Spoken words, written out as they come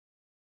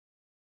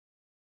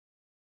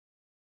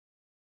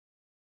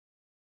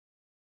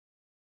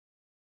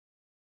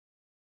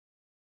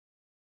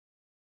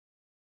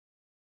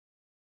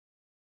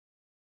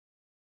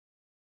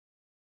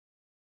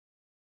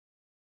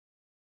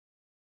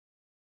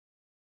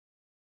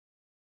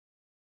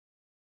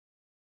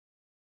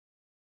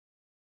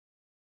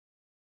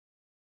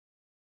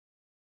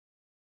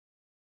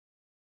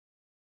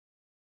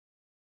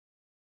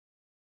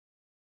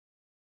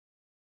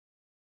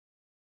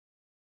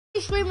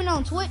You streaming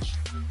on Twitch?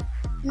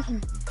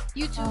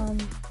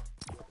 YouTube.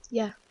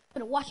 Yeah.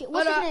 Gonna watch it.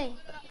 What's his name?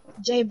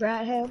 Jay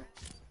Bradham.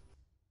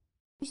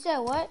 You said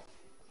what?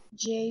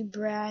 Jay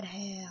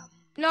Bradham.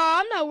 No,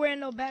 I'm not wearing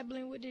no back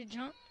bling with this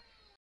jump.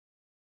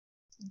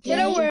 Jay,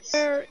 I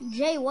wear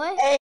Jay what?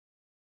 Hey.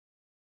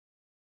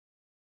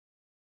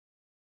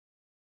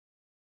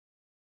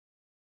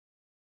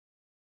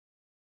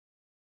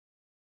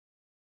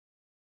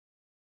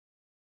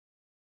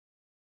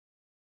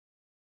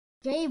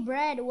 Jay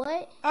Brad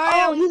what?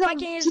 Oh, he's on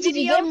making his TTV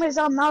video. Gamers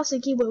on mouse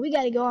and keyboard. We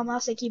gotta go on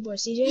mouse and keyboard,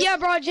 CJ. Yeah,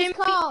 bro, Jimmy. It's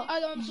called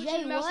Jay,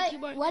 Jay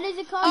what? What is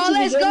it Oh, called?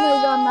 let's TTV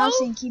Gamers go. on mouse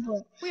and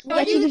keyboard. We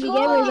got TTV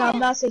Gamers on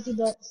mouse and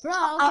keyboard. Bro,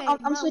 okay,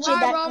 I'm switching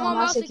back bro, I'm on on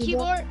mouse and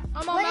keyboard.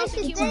 I'm on What mouse is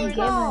and his keyboard.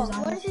 thing Gamers called?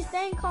 on What it. is his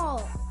thing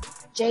called?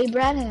 Jay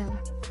Bradham.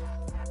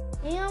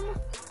 Him?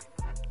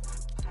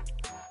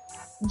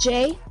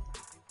 J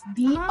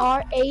B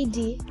R A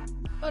D.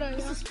 Hold on,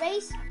 It's y'all. a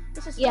space?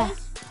 It's a space? Yeah.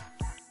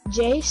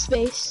 J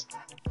space.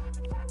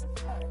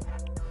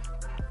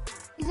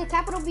 Is it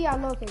capital B or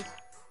lowercase?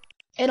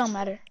 It don't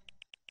matter.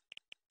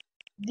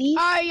 B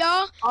Alright,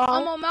 y'all.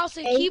 I'm R on mouse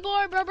and A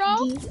keyboard, bro.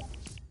 D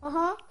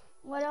Uh-huh.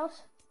 What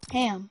else?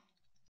 Ham.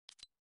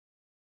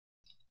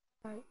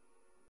 Alright.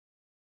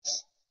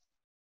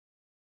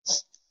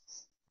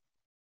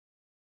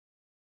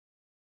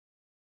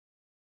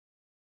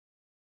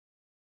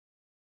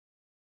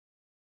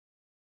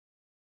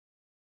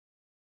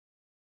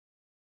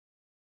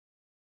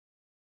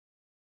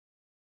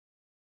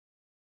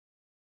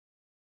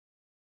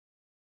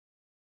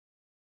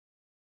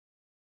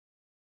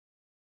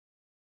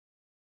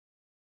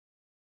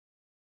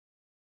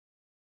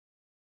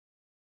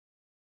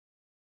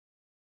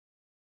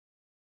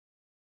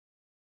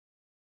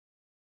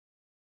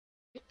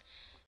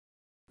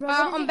 Bro,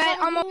 what is I'm it back.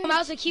 called I'm on again?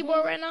 mouse and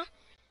keyboard right now.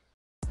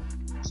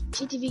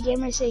 TTV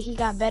Gamer said he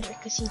got better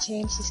because he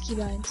changed his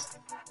keybinds.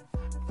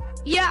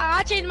 Yeah,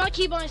 I changed my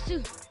keybinds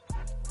too.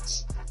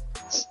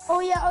 Oh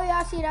yeah,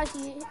 I see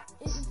it.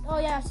 Oh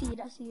yeah, I see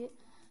it.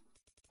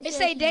 It says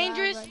say live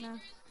dangerous. right now.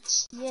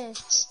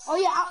 Yes. Oh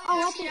yeah, I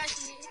watch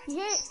it. You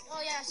hear it?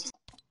 Oh yeah, I see.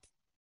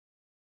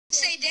 It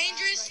say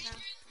dangerous.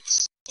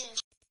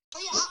 Oh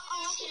yeah,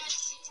 I watch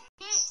it.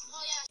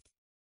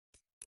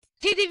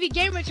 TTV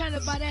Gamer trying to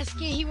buy that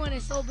skin. He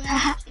wanted so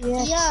bad.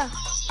 Yeah. Yeah.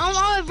 I'm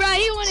on, bro.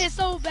 He wanted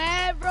so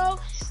bad, bro.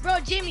 Bro,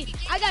 Jimmy,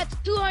 I got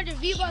 200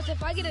 V-Bucks.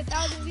 If I get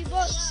 1,000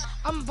 V-Bucks,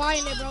 I'm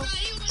buying it, bro.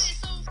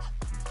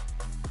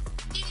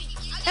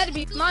 That'd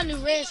be my new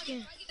red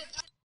skin.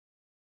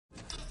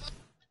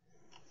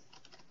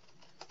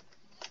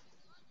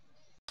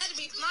 That'd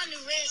be my new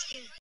red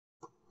skin.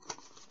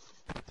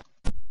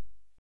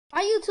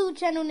 My YouTube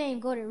channel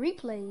name go to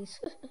replays.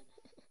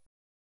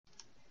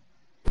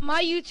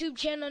 My YouTube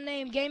channel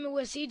name Gaming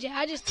with CJ.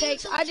 I just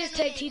text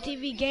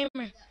TTV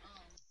Gamer.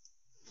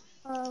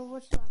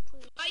 What should I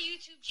put? My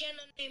YouTube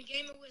channel name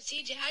Gaming with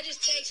CJ. I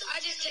just text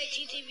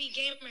TTV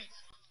Gamer.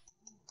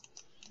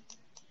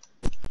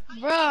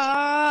 Bruh,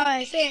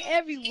 I saying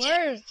every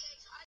word.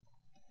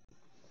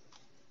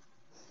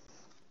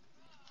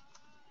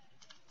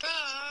 Bruh,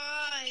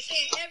 I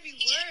saying every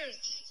word.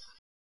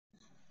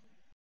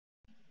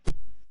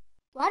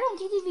 Why don't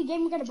TTV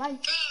Gamer get a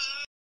bike?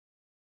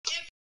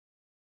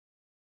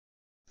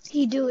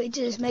 He do, it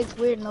just makes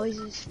weird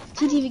noises.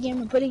 TTV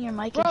Gamer, putting your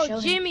mic and Bro,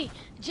 showing.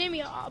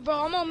 Jimmy,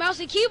 bro, I'm on mouse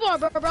and keyboard,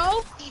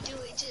 bro. He do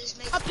it just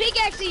make I'm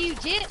pickaxing you,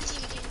 Jit.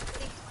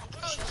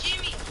 Bro,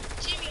 Jimmy,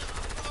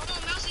 I'm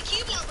on mouse and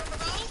keyboard,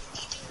 bro.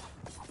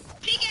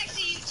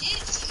 Pickaxing you,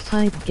 Jit.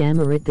 Hype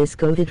Gamma at this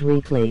goated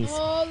replays.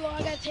 Oh, Lord,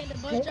 I gotta take the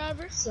bus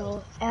driver.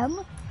 So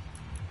M.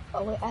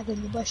 Oh wait, I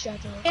think the bus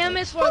driver. M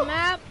is for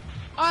map.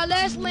 Alright,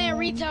 let's land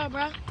retail,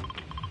 bro.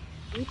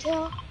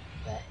 Retail.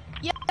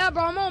 Yeah,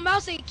 bro, I'm on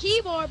mouse and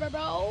keyboard,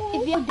 bro.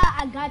 If you got,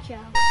 I got y'all.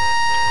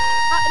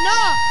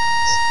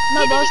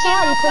 No, bro, TTV somebody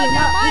Gamer, put him fuck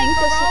out. that You mic,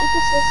 can bro.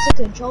 switch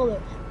to controller.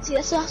 See,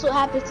 that's what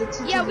happens to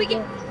TTV. Yeah, we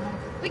can-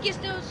 Gamers. We can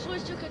still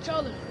switch to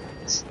controller.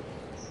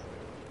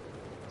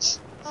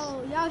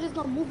 Oh, y'all just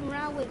gonna move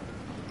around with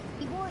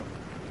keyboard?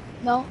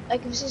 No,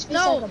 like if it's just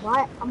No. like a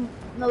bot,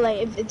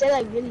 like if they're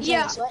like really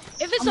Yeah, sweat,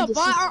 if it's I'm a just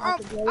bot,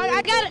 switching out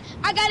the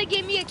I gotta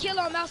get me a kill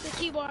on mouse and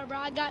keyboard, bro.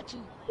 I got to.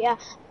 Yeah,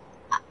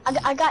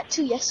 I got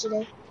 2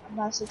 yesterday on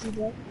mouse and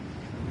keyboard.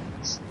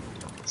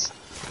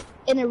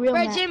 In a real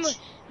match.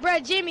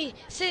 Jimmy,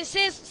 since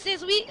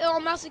we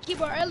on mouse and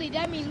keyboard early,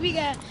 that means we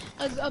got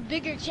a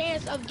bigger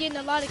chance of getting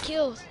a lot of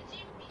kills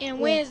and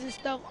wins and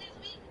stuff.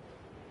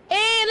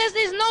 And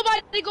there's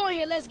nobody going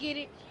here. Let's get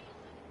it.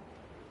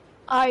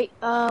 Alright,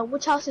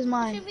 which house is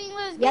mine?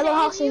 Let's get Yellow it.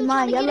 house is You mine.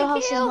 trying to get Yellow a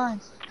house is kill?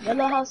 mine.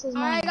 Yellow house is I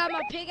mine. got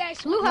my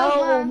pickaxe. Blue house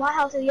No, mine. my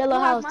house is yellow Blue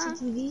house.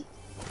 house mine. TTV.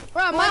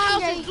 Bro, my Well,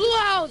 house TJ. is blue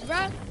house,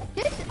 bro.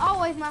 This is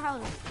always my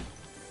house.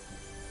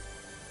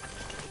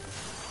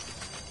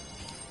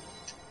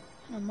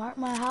 Mark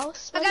my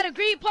house. I got a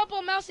green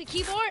purple mouse and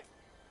keyboard.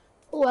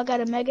 Oh, I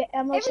got a mega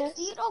ammo chest.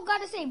 You don't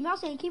gotta say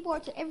mouse and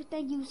keyboard to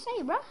everything you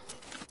say, bro.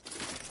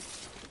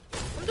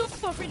 I'm doing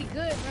pretty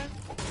good, bro.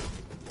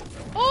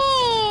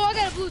 Oh, I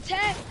got a blue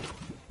tag.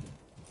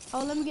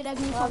 Oh, let me get that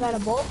green Oh, I pump. got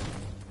a bolt.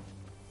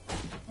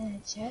 And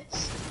a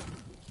chest.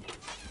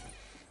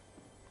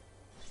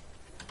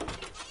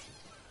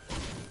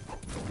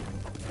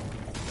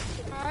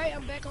 Alright,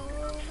 I'm back on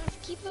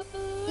keeper.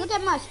 Look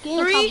at my skin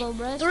Three, combo,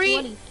 bro. It's three,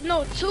 20.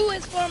 no, 2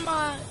 is for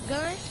my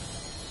gun.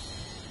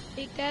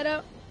 Pick that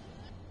up.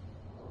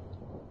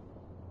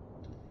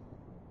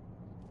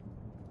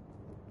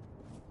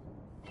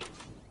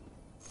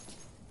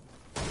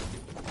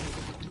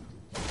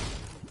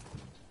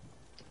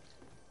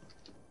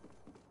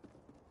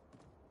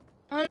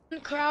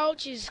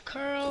 Uncrouch is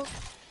curl.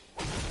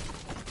 Man,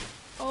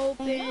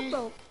 Open.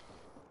 bro.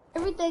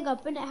 Everything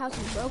up in that house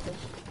is broken.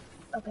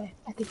 Okay,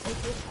 I can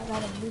take it. I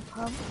got a blue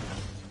pump.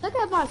 Look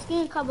at my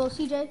skin combo,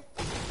 CJ.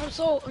 I'm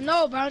so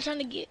no, bro. I'm trying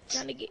to get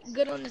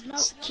good on this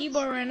mouse and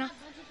keyboard right now.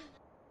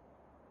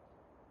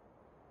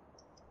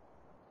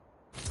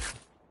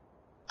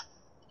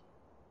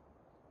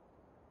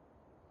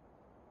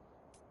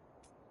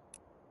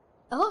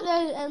 I hope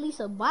there's at least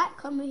a bot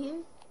coming here.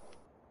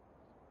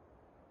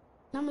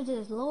 I'm gonna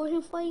just lower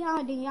him for y'all,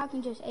 and then y'all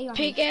can just A on him.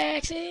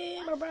 Pickaxe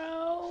him,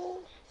 bro.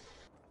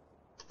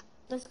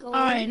 Let's go. All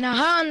right, now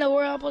how in the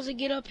world am I supposed to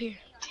get up here?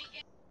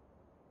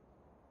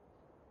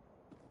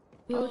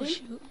 Oh Building.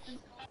 shoot!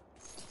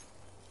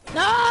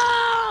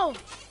 No!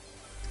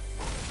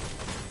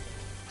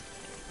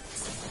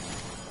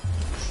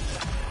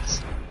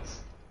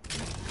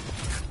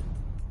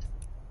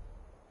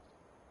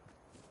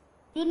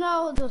 You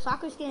know, the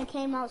soccer skin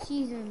came out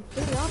season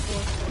 3 or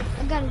 4.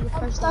 I got it the I'm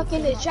first stuck day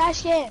in it the came out.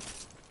 trash can.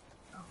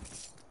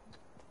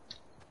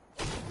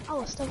 I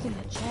was stuck in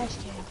the trash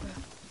can, bro.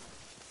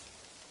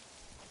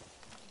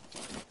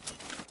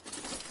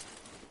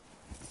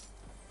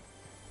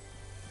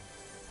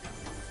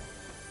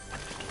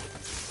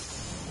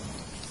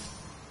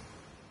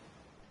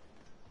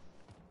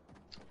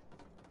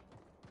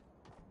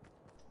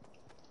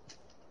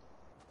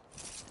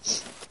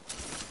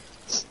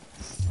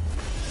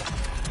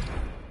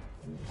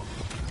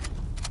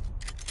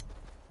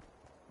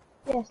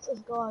 Yes, let's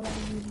go. I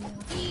gotta leave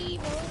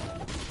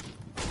now.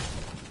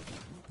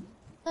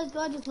 Let's go,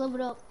 I just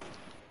leveled up.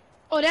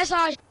 Oh, that's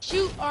how I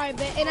shoot. All right,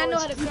 bet. And I know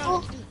how to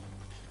crouch. too.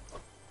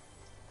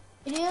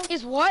 It is?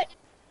 It's what?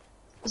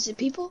 Is it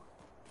people?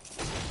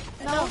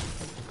 No.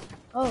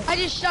 Oh, I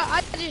just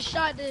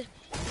shot to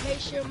make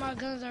sure my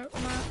buttons are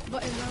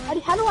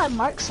on. how do I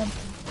mark something?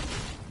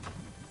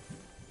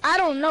 I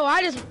don't know.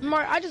 I just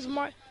mark Alright,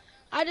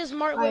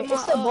 with my.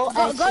 it's the bolt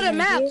Go action to right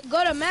map. here.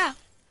 Go to map.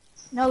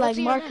 No, like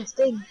to your mark map. a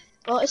thing.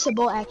 Oh, it's a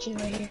bolt action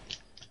right here.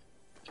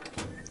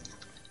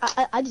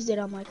 I just did it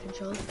on my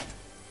controller.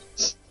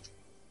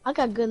 I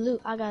got good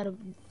loot. I got a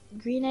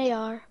green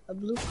AR, a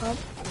blue pump,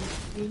 and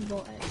a green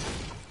bolt action.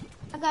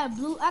 I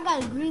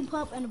got a green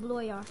pump and a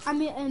blue AR. I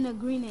mean, and a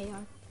green AR.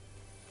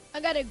 I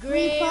got a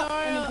gray pump or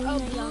and a a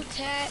green blue AR.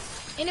 tat.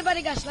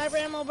 Anybody got sniper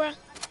ammo, bro?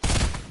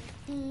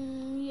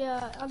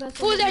 Yeah, I got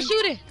some. Who's that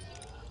shooting?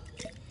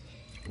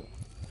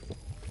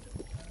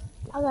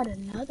 I got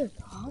another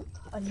pump,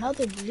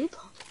 another blue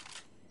pump.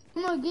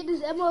 Come on, get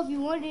this ammo if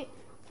you want it.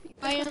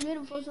 I am. Come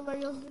in before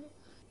somebody else get it.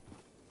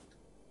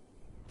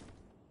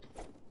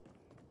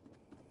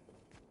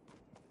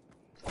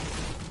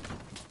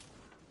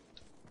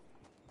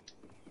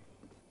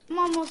 I'm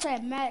almost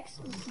at max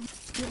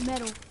with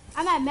metal.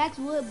 I'm at max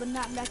wood, but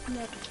not max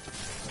metal.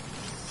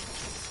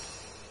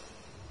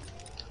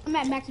 I'm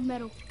at max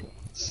metal.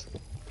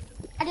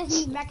 I just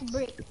need max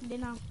brick,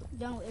 then I'm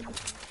done with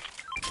everything.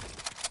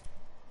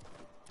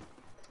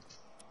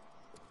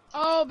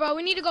 Oh, bro,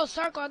 we need to go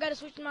circle. I gotta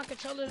switch to my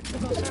controller to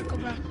go circle,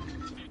 bro.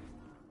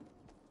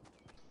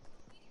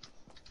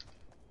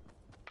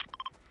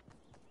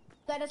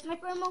 Got a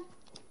sniper ammo?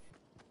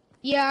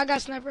 Yeah, I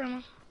got sniper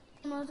ammo.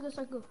 Come on, let's go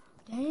circle.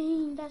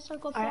 Dang, that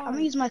circle far. Alright, I'm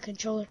gonna use my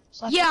controller.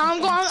 So I Yeah, can I'm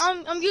control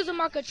going. I'm using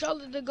my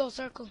controller to go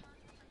circle.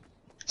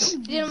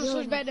 Then I'm gonna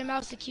switch back to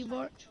mouse and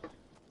keyboard.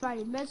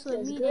 Somebody mess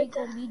with me, they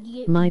gonna be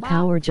get My bopped,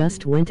 power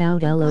just went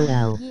out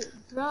lol. get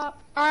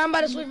dropped. All right, I'm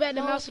about to switch back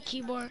to mouse and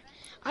keyboard.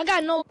 I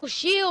got no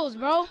shields,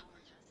 bro.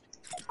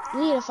 We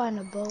need to find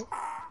a boat.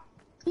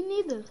 Me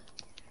neither.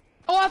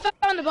 Oh, I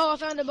found the boat. I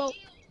found the boat.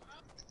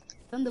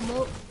 On the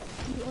boat.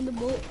 You on the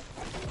boat.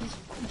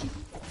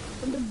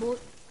 On the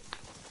boat.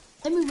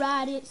 Let me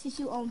ride it since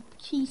you on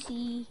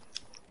PC.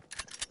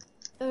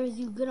 Or is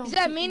you good on Is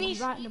that PC,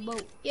 minis? riding the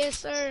boat? Yes,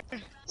 sir.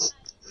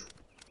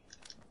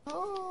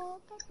 Oh,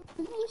 that's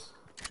nice.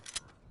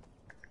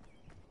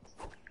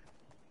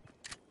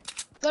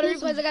 Go to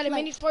This replays. is I got a like-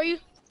 mini for you.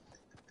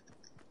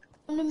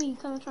 Come to me,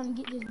 come trying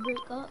to get this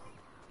brick up.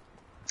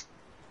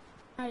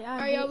 Alright, All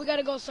right, yo, we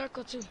gotta go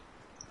circle too.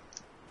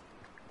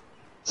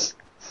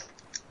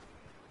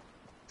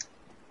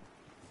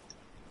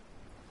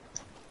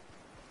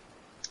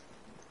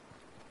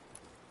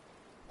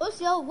 What's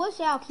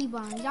y'all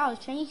keybinds? Y'all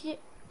changed it?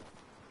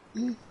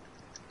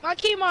 My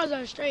keybinds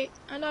are straight.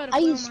 I know how to I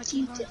play on use my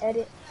T keybinds. to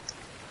edit.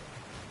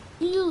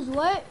 You use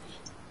what?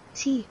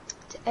 T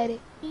to edit.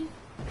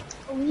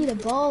 Oh, we need a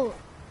boat.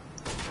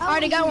 I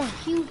Already got use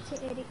one. Q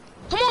to edit.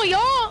 Come on,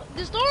 y'all.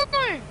 The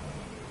storm.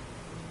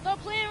 Stop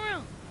playing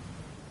around.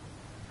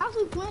 How's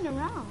we playing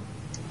around?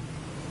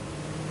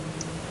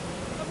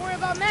 Don't worry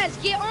about Max.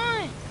 Get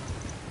on.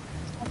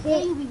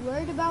 Can't you be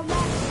worried about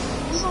that?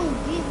 We gonna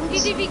get with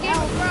DTV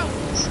Gamers, bro.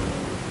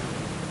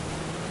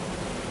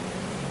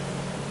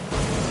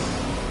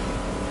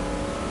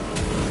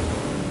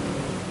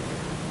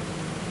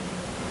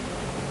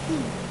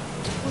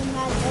 When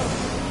that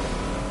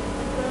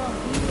girl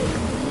be with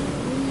me,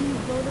 when you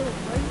go to the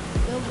work,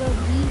 your girl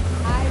be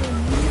higher than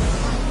you.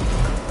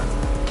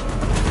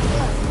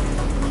 Yeah,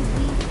 we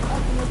be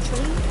up in the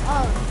tree.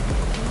 Oh,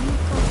 when you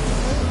come to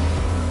work,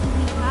 you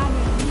be higher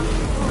than me.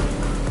 Oh,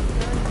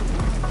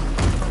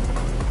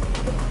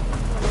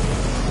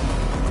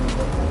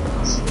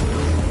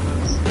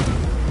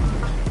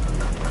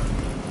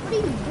 what are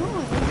you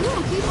doing? If you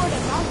don't keyboard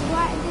and mouse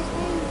right in this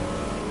thing,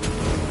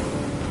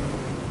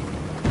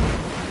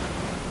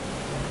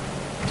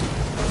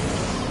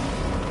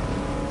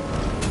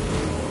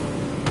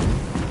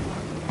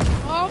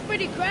 Oh,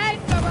 pretty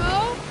cracked,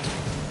 bro.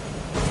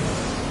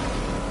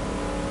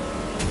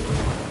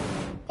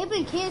 it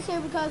been kids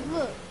here because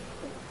look,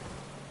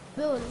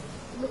 building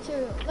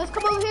material. Let's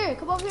come over here.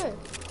 Come over here.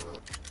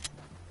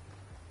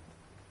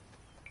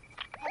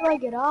 How do I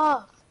get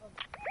off?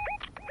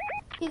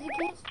 Kids and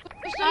kids.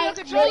 We're still on Alright,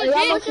 controller, yeah, Jimmy.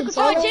 I'm on Come on,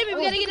 controller. Jimmy.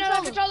 We gotta get on our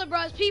Controller. controller,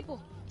 bro. It's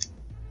people.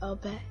 Oh,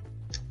 bet.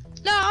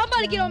 No, I'm about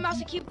to get on mouse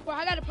and keyboard.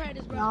 I gotta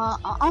practice, bro. Nah,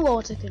 I'm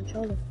going to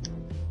controller.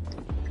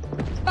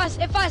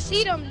 If I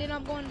see them, then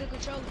I'm going to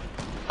controller.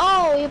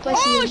 Oh, if I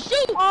see Oh, him.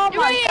 shoot! Oh They're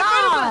my right here in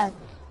front of us. god!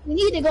 We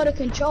need to go to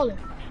controller.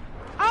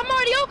 I'm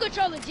already on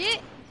controller,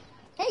 Jit.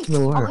 Hey,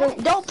 Lord. Okay,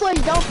 don't push.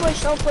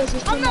 It's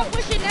too I'm not much.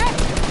 pushing that.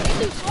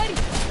 They too sweaty.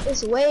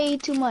 It's way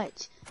too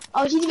much.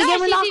 Oh, TTV Nice,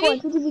 Gamer knock TTV. one.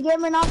 TTV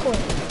Gamer knock one.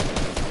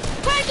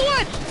 Crack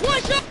one!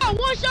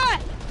 One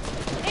shot!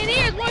 And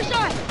here's one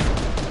shot.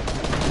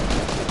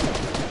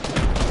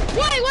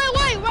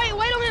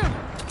 Wait on him.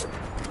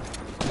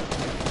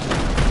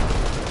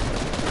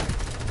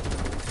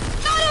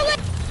 No, let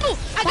go!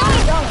 I got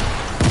him!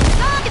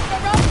 Nice,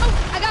 bro!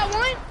 I got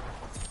one.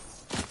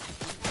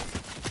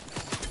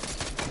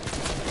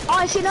 Oh, I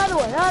see another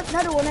one.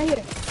 Another one right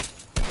here.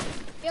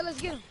 Yeah,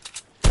 let's get him.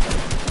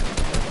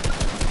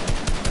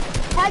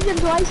 Tagged him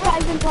twice.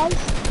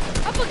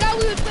 I forgot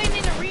we were playing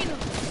in arena.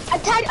 I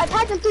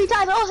tagged him 3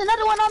 times. Oh, there's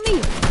another one on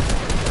me.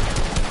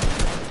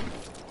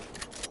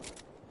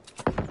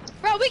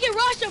 Bro, we can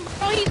rush him.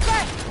 Bro, he's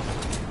cracked.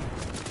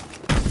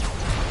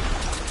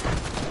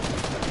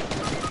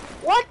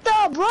 What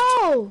the,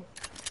 bro?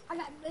 I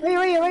got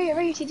Right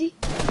here, TT.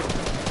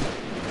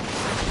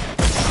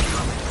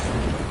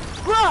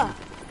 Bruh.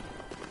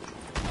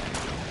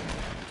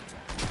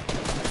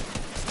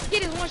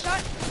 Get his one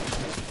shot.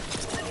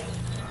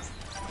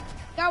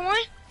 Got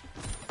one.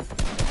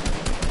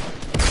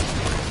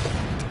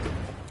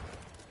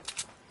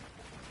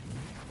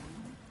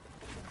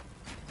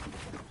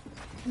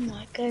 Oh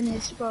my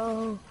goodness,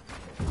 bro.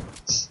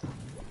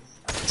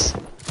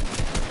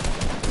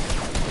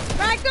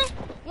 Cracked him.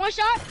 One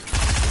shot.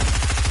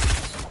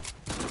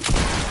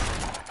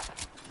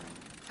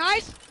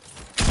 Nice.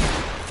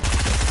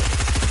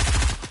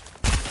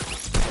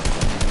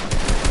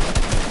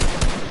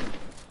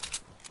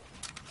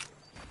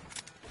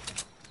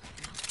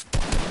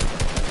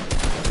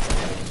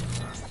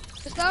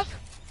 Good stuff.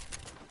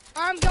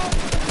 I'm going.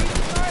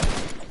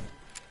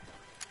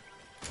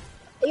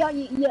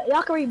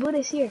 Y'all can reboot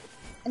us here.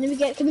 And then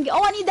can we get,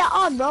 oh, I need that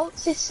AUG, bro.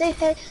 Save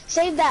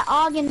that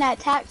AUG and that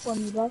tack for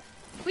me, bro.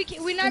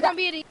 We're not gonna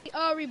be able to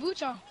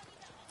reboot y'all.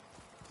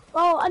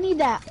 Bro, I need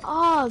that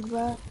AUG,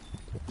 bro.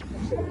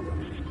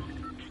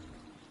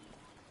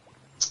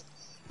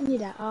 I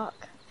need that AUG.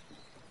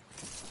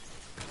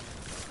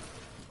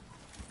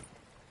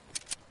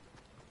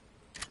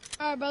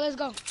 Alright, bro, let's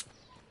go.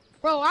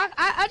 Bro,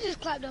 I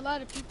just clapped a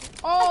lot of people.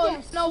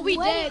 Oh, no, we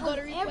dead. Go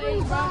to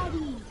replay, bro.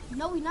 everybody.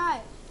 No, we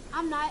not.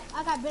 I'm not.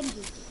 I got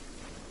bandages.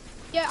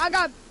 Yeah, I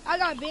got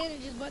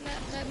bandages, but not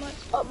that much.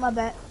 Oh, my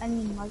bad. I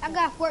need my. I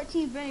got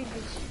 14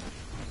 bandages.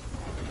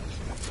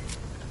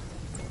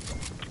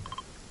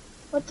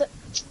 What the?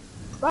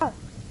 Bro.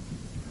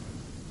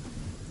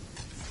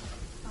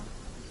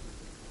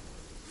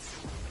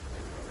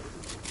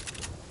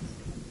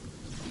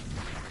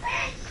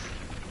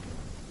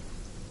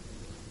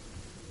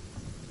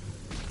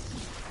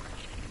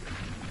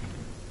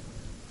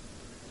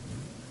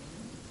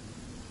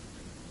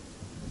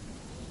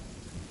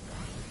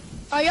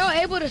 Are y'all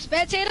able to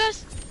spectate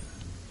us?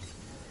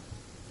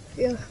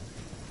 Yeah.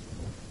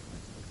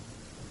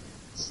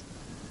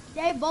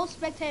 They both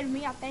spectated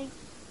me, I think.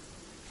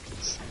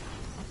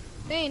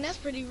 Dang, that's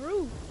pretty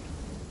rude.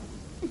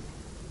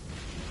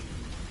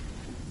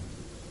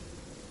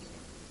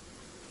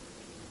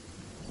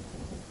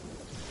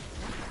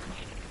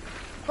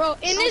 Bro,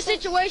 in this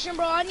situation,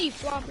 bro, I need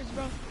floppers,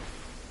 bro.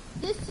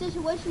 This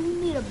situation, we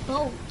need a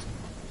boat.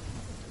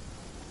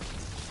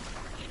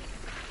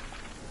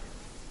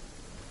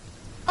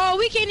 Oh,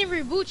 we can't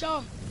even reboot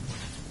y'all.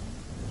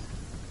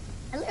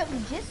 I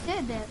literally just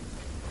said that.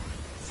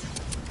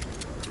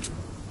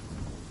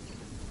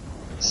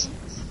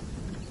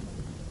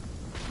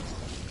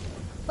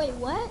 Wait,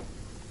 what?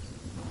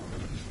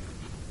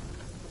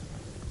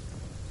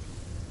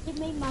 It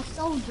made my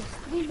soldiers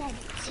scream at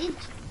attention.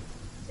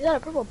 You got a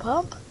purple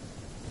pump?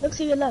 Look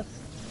to your left.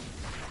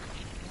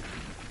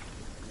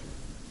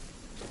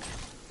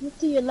 Look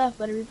to your left,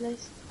 better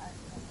replace.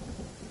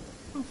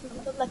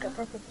 Look like a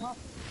purple pump.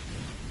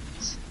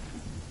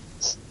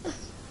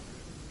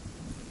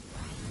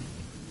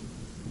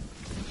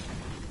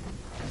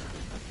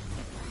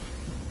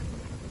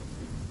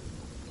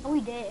 Oh, we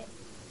dead.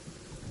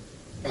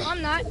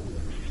 I'm not.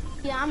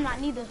 Yeah, I'm not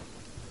neither.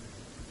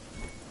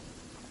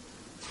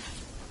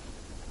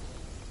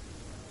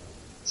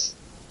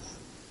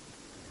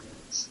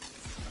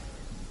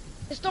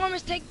 The storm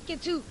is taking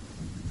two.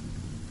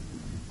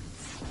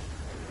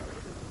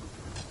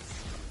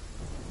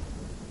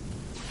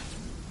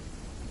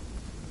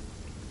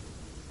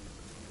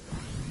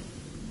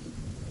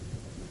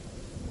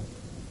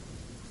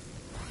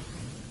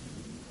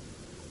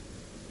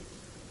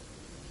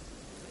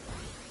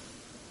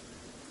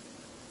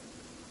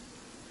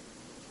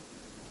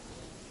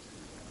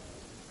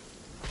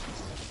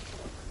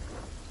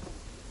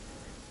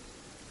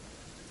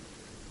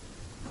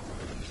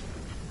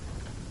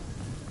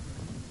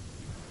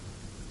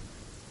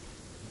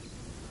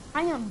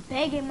 I am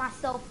begging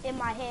myself in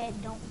my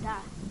head, don't die.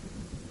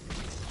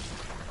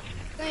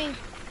 Same.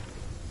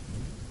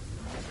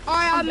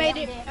 Alright, I I'm made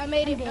dead, it. I'm I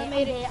made dead, it. I I'm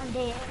made dead, it. I'm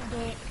dead, I'm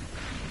dead.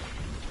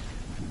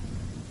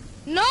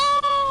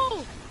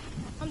 No!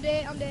 I'm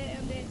dead. I'm dead.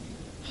 I'm dead.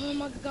 Oh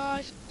my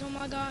gosh. Oh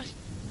my gosh.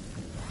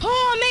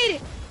 Oh, I made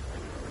it.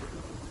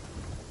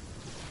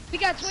 We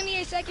got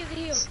 28 seconds to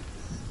heal.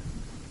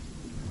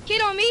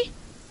 Hit on me.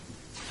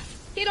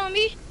 Hit on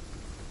me.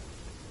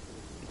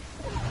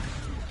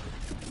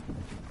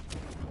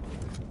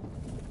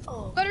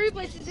 Oh. Go to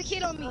replace it to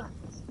kid on me.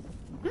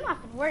 I'm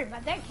not gonna worry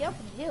about that. Kill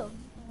for the hill.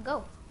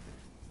 Go.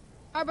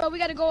 Alright, bro, we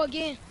gotta go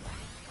again.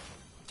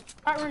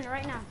 Start running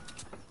right now.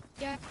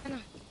 Yeah, I know.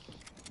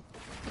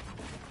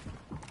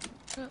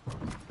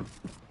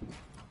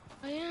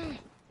 I am.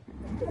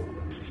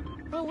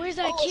 Bro, where's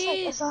that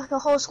kid? It's like a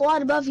whole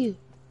squad above you.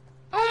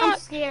 Oh I'm my.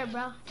 scared,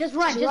 bro. Just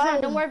run, Just just run.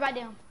 run. Don't worry about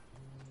them.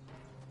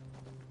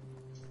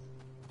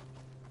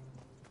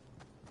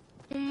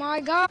 Oh my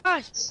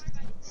gosh.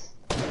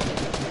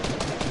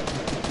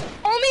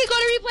 On me, go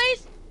to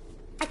replace.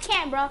 I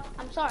can't, bro.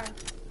 I'm sorry.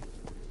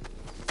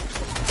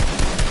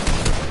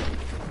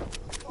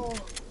 Oh.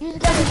 You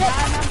just gotta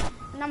die,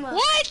 and I'm a.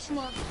 What? I'm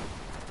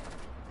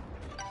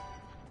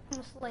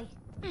a slay.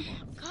 Oh my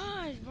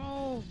gosh,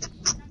 bro.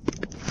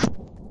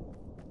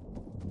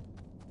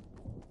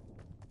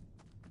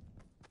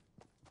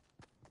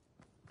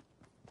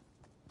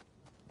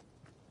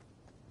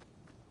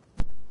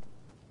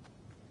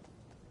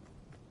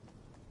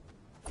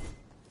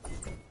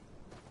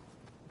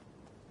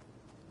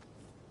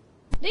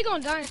 They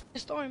gonna die in the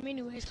storm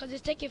anyways, cause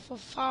it's taking for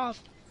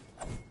 5.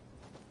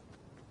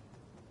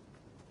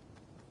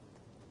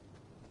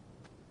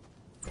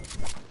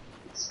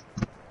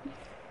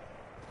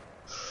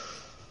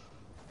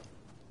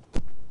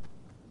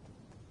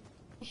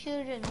 You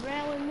should have just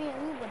ran with me,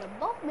 and we would have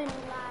both been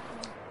alive.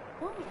 And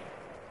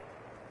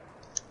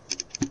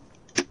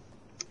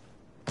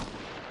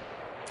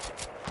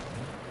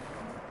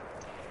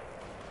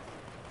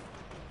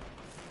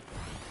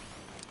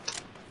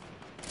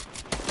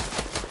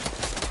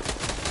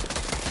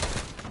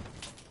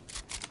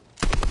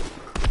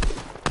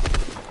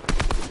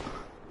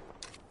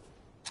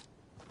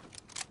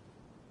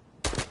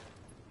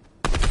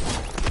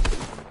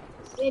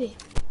Get it.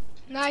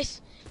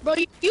 Nice. Bro,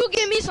 you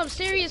give me some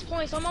serious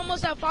points. I'm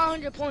almost at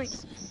 500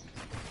 points.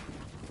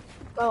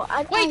 Bro,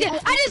 Wait,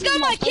 I just got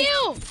my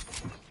kill!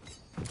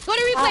 Go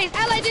to replace.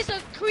 Act like this a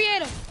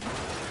creator.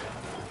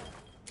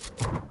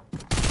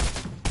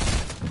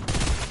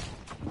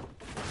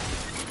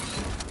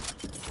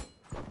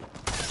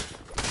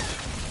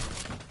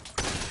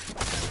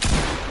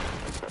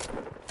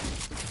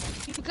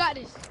 You got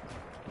this.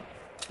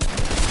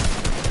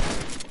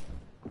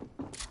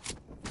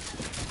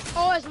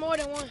 Oh, it's more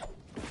than one.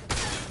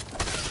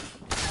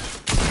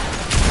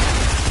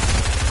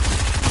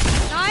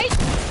 Nice.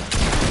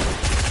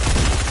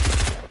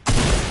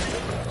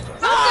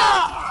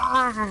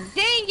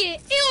 Dang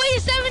it. Ew,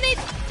 he's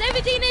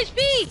 17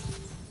 HP.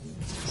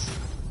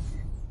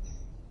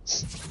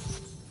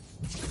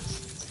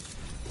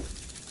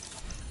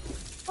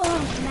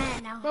 oh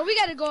man, now. Bro, we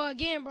gotta go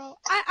again, bro.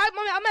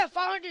 I'm at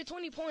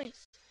 520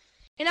 points.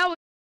 And I was.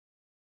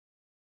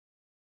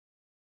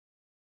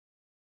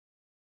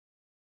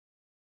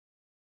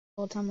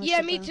 Whole time I Yeah,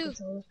 sit me down too.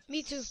 controller.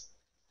 Me too.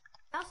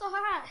 That's so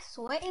hard.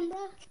 Sweating,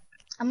 bro.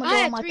 I'm I gonna go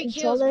had on my 3 kills,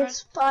 controller bro.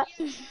 spot.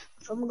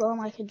 I'm gonna go on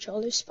my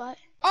controller spot.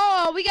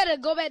 Oh, we gotta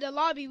go back to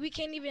lobby. We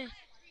can't even.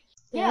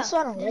 Yeah, that's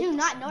what I don't Did like. you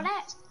not know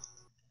that?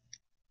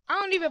 I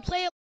don't even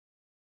play.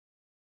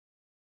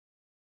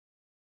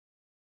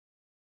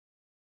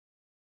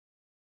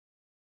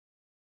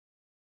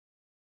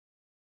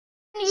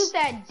 I use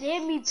that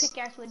Demi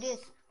pickaxe with this.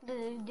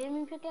 The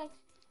Demi pickaxe?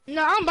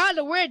 No, I'm about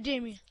to wear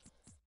Demi.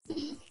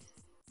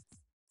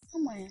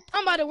 Come on.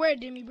 I'm about to wear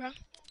Demi, bro.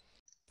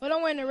 But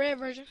I'm wearing the red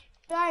version.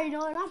 You already know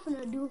what I'm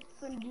finna do.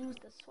 Finna use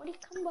the sweaty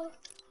combo.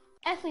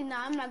 Actually,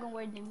 nah, I'm not gonna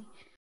wear Jimmy.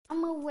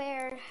 I'm gonna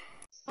wear.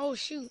 Oh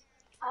shoot.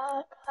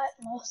 I got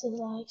muscle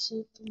like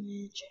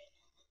Superman.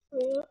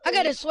 I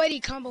got a sweaty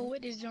combo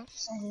with this jump.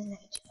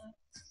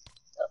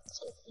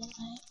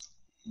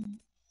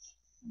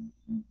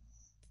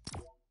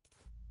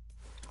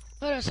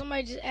 Hold on,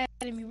 somebody just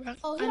added me, bro.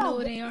 Oh, I know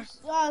who they are.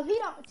 He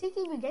don't.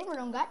 TTV Gamer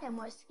don't got that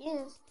much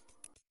skins.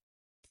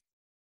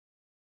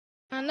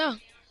 I know.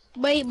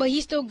 But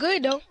he's still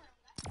good though.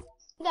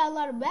 He got a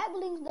lot of back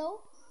links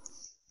though.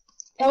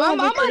 Well, I'm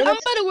about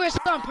to wear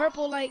some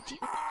purple like.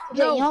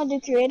 No. You want to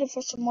do creative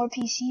for some more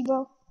PC,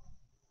 bro?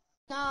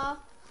 Nah.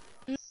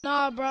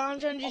 Nah, bro. I'm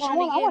trying to get I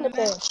want to in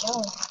play the a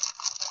show.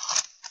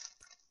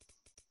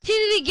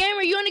 TTV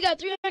Gamer, you only got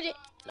 300.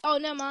 Oh,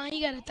 never mind.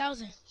 He got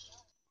 1,000.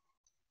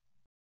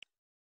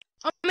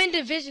 I'm in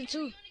Division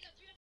 2.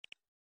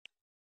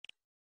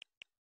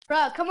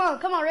 Bruh, come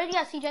on, ready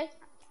up, CJ.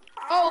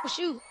 Oh,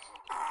 shoot.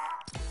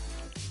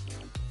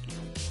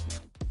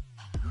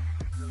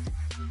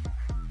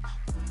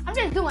 I'm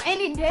just doing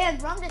any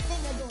dance, bro. I'm just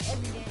sitting there doing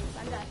every dance.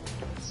 I got it.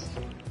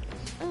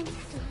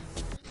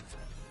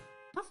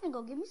 I'm finna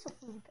go get me some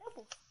fruity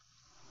pebbles.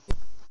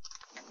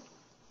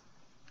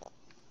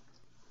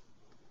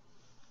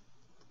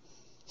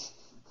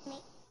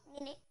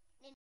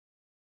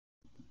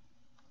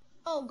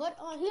 Oh, good.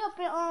 He up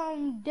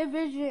in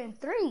Division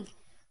 3.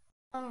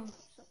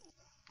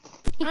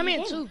 I'm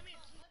in 2.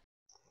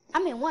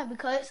 I'm in 1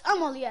 because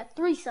I'm only at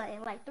 3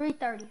 something, like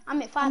 330.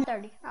 I'm at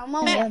 530. I'm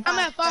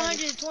at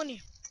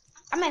 520.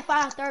 I'm at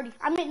 530.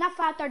 I mean, not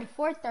 530,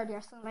 430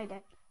 or something like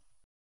that.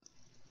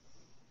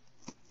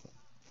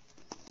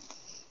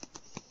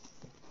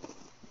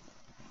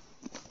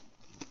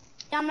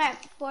 Yeah, I'm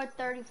at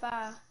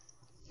 435.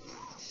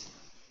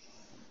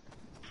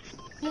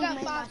 I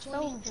got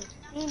 520.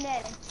 Need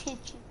that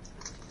attention.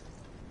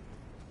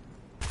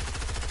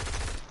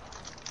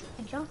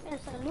 Jump and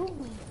salute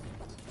me.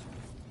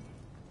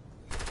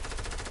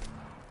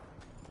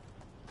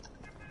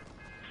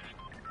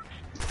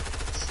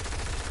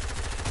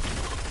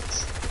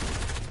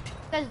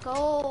 Let's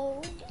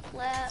go.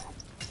 Clap.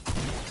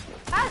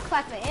 I was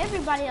clapping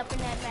everybody up in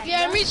that match.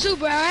 Yeah, bro. me too,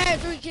 bro. I had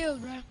 3 kills,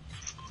 bro.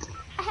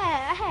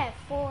 I had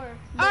 4.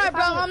 Alright,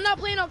 bro. I'm not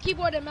playing on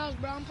keyboard and mouse,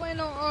 bro. I'm playing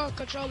on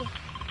controller.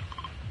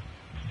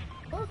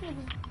 Those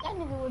niggas, that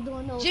nigga was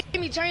doing those.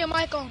 Jimmy, turn your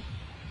mic on.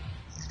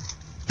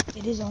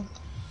 It is on.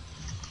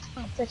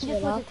 Just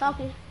wasn't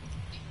talking.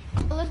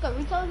 So let's go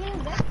retail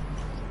again.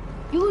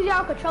 Use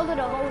y'all controller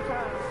the whole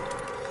time.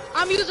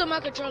 I'm using my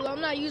controller.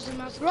 I'm not using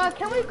my. Bro,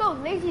 can we go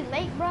Lazy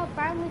Lake, bro?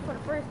 Finally for the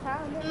first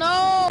time. Bro?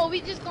 No,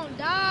 we just gonna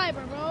die,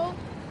 bro.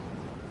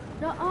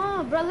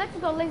 No, bro, let's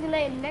go Lazy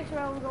Lake. Next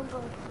round we're gonna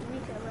go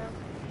retail round.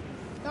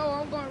 No,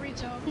 I'm going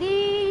retail.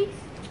 Please.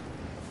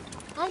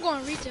 I'm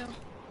going retail.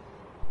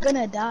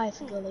 Gonna die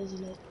if you go Lazy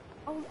Lake.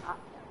 Oh,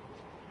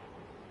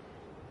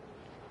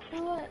 you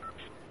know what?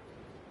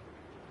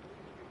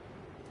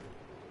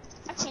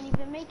 I can't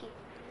even make it.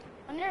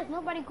 And there's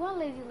nobody going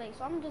Lazy Lake,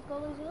 so I'm gonna just go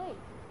Lazy Lake.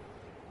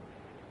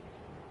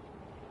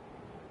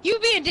 You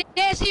being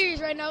dead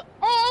serious right now?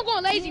 Oh, I'm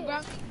going lazy,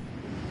 bro.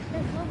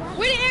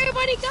 Where did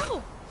everybody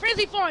go?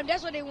 Frenzy Farm,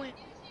 that's where they went.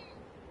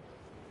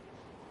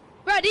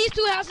 Bro, these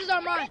 2 houses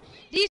are mine.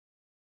 These.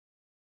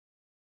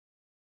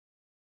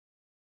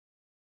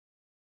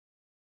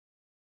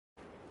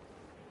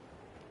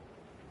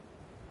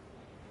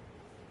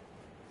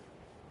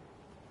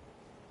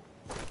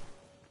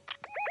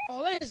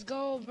 Oh, let's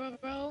go,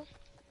 bro.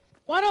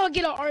 Why don't I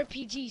get an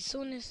RPG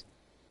soon as?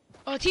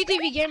 Oh,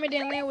 TTV Gamer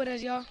didn't land with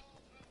us, y'all.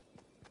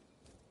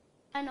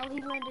 I know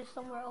he landed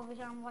somewhere over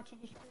here. I'm watching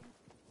his stream.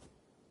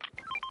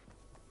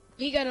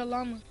 He got a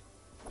llama.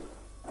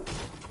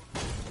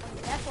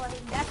 That's why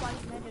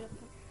he landed up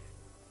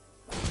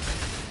here.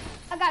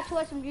 I got 2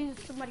 SMGs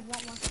if somebody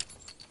want one.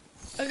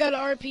 I got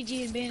an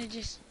RPG and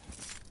bandages.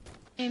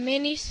 And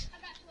minis.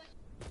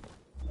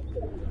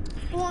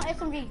 Who want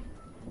SMG?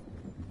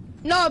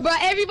 No, bro,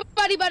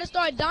 everybody about to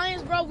start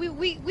dying, bro. We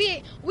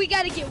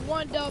gotta get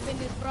 1 dub in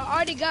this, bro.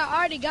 I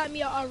already got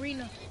me an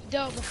arena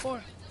dub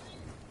before.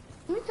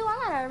 Me too.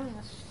 I got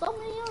arena. So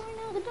many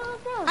arena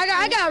dubs, bro.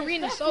 I got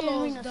arena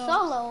solos, Arena dub.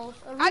 solos.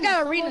 I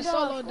got arena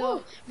solo dubs.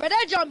 dub. Bro,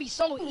 that jump be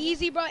so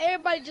easy, bro.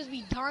 Everybody just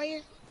be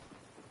dying.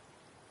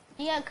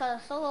 Yeah,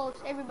 cause solos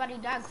everybody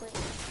die quick.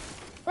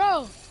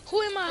 Bro,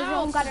 who in my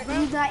house, bro?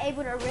 He's not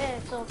able to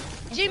red, so.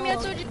 Jimmy, I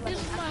told you this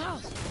is my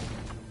house.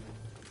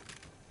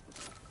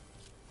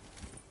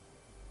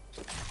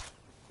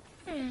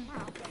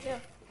 Wow, yeah.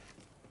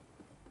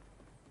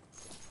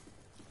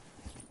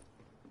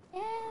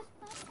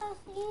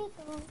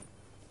 Despacito.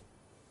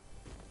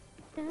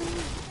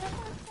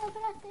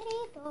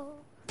 Despacito.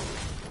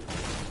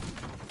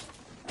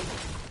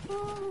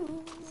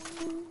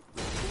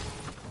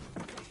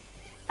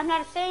 I'm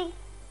not a saying.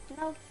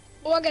 No.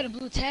 Oh, I got a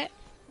blue tap.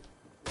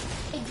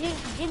 Hey,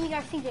 Jimmy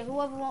got CJ.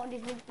 Whoever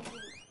wants this,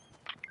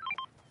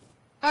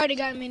 I already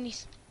got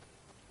minis.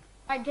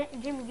 Alright,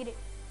 Jimmy, get it.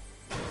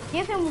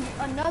 Give him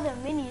another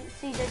mini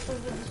CJ so he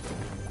can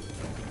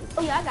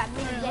Oh yeah, I got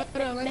mini.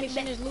 Hold on, let me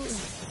finish looting.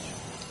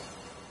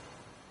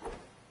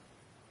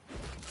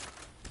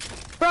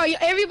 Bro,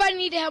 everybody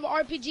need to have an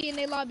RPG in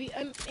their lobby,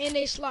 in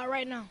their slot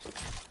right now.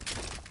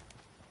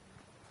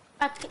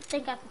 I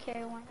think I can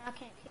carry one. I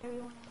can't carry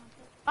one.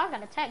 I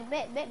got a tag.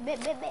 Bet.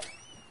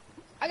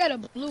 I got a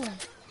blue one.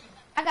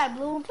 I got a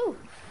blue one too.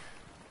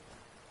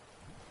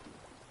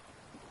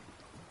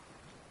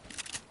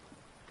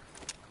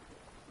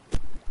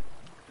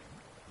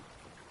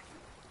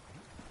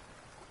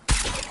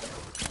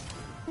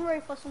 I'm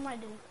ready for somebody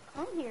to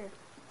come here.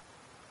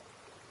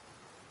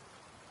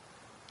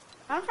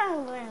 I'm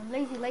trying to learn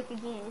Lazy Lake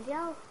again.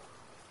 Y'all,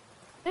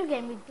 this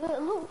gave me good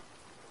loot.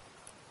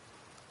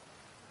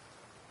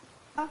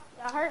 Huh?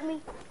 Y'all hurt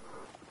me?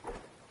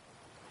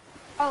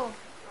 Oh,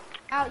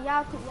 y'all do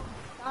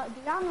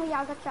y'all know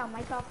y'all got y'all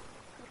mic off?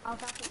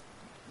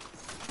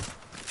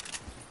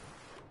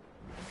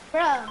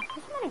 Bruh,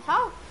 this money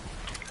talk.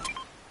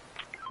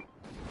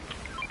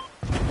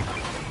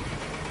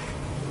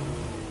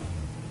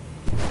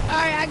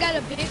 Alright, I got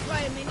a big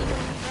fire mini on me,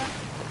 bro.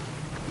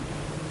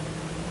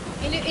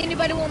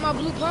 Anybody want my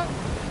blue pump?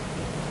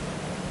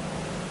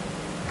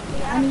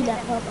 Yeah, I need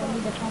that pump. I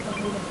need the pump.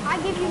 I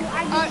give you the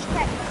tech.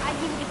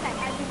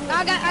 I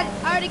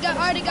already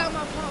got my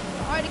pump.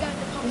 I already got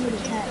the pump You for need a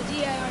Jimmy, tag. because he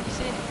had already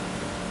said it.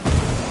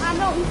 I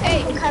know he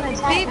Hey, What kind of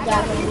tag big you I got,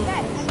 got blue baby? tech.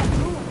 I got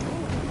blue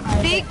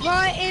one. Big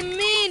pot and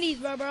minis,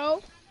 bro.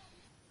 Alright,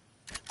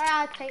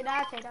 I'll take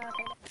that.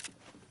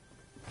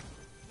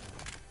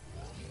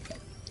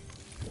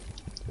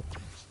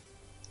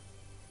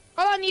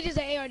 All I need is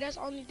an AR. That's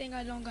the only thing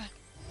I don't got.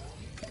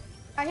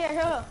 Right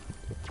here.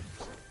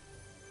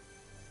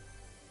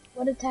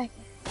 What attack?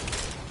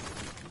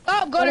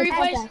 Oh, go to What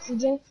attack replays. that,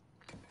 CJ?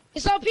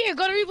 It's up here.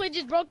 Go to replay.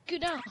 Just broke you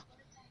down.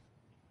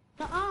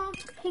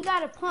 He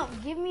got a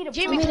pump. Give me the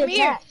Jimmy, pump. come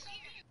here.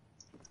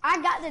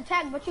 I got the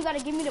tech, but you gotta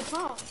give me the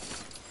pump.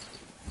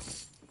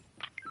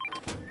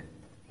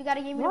 You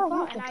gotta give me the No,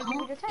 pump, not and the I give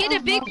you the tech. Get the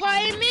big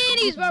pot and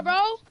minis,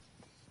 bro.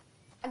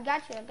 I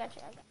got you.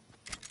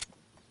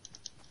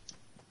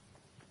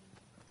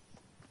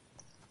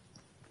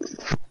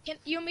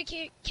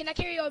 Can I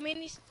carry your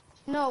minis?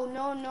 No.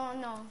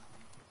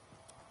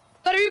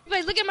 Go to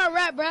replays. Look at my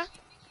rap, bro.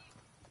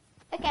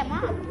 Look at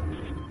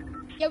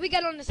mine. Yeah, we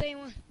got on the same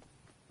one.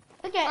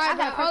 Look at, Alright, I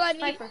got bro, a all I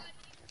purple need- sniper.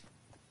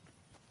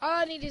 All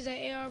I need is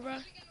an AR, bro.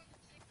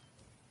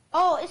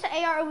 Oh, it's an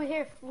AR over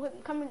here.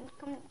 Come with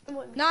me.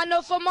 Nah,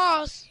 no for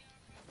Moss.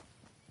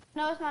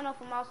 No, it's not no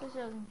for mouse. It's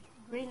a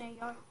green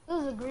AR.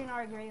 This is a green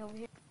or gray over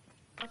here.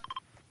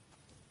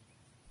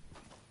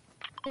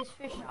 This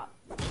fish shop.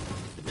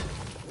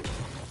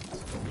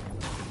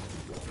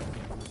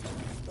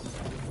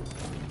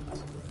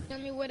 Tell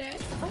me where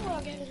that. Oh,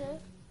 okay.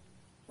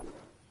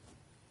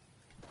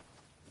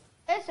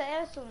 It's an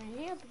excellent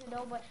here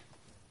though, but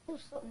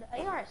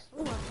the AR is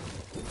slower.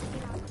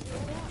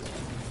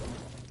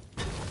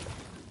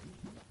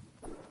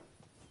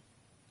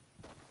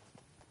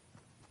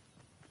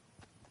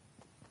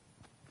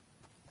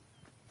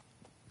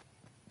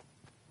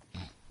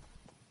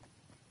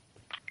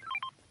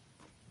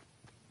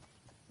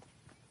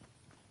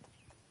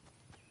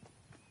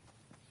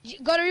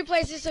 Go to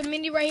replace this a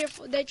mini right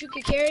here that you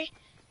can carry.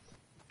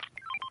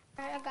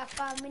 Alright, I got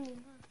 5 minis.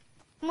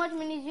 How much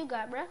minis you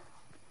got, bruh?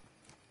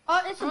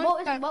 Oh, it's a boat.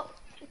 It's a boat.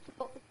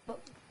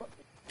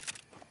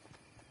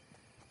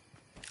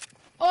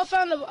 Oh, I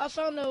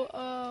found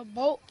the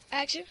boat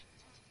action.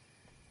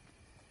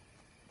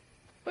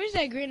 Where's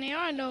that green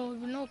AR?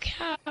 No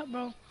cap,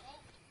 bro.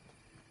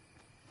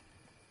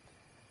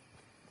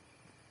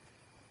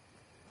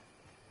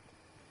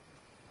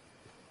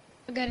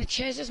 I got a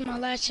chest. This is my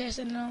last chest,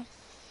 and no.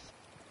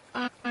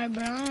 Alright,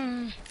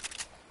 bro.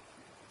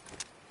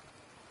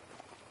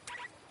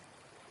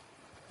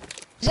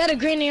 Is that a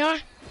green AR?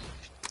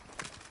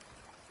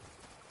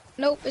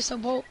 Nope, it's a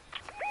bolt.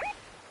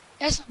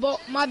 That's a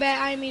bolt. My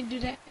bad, I didn't mean to do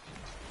that.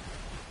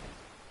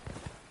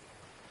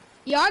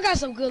 Yo, I got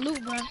some good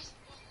loot, bro.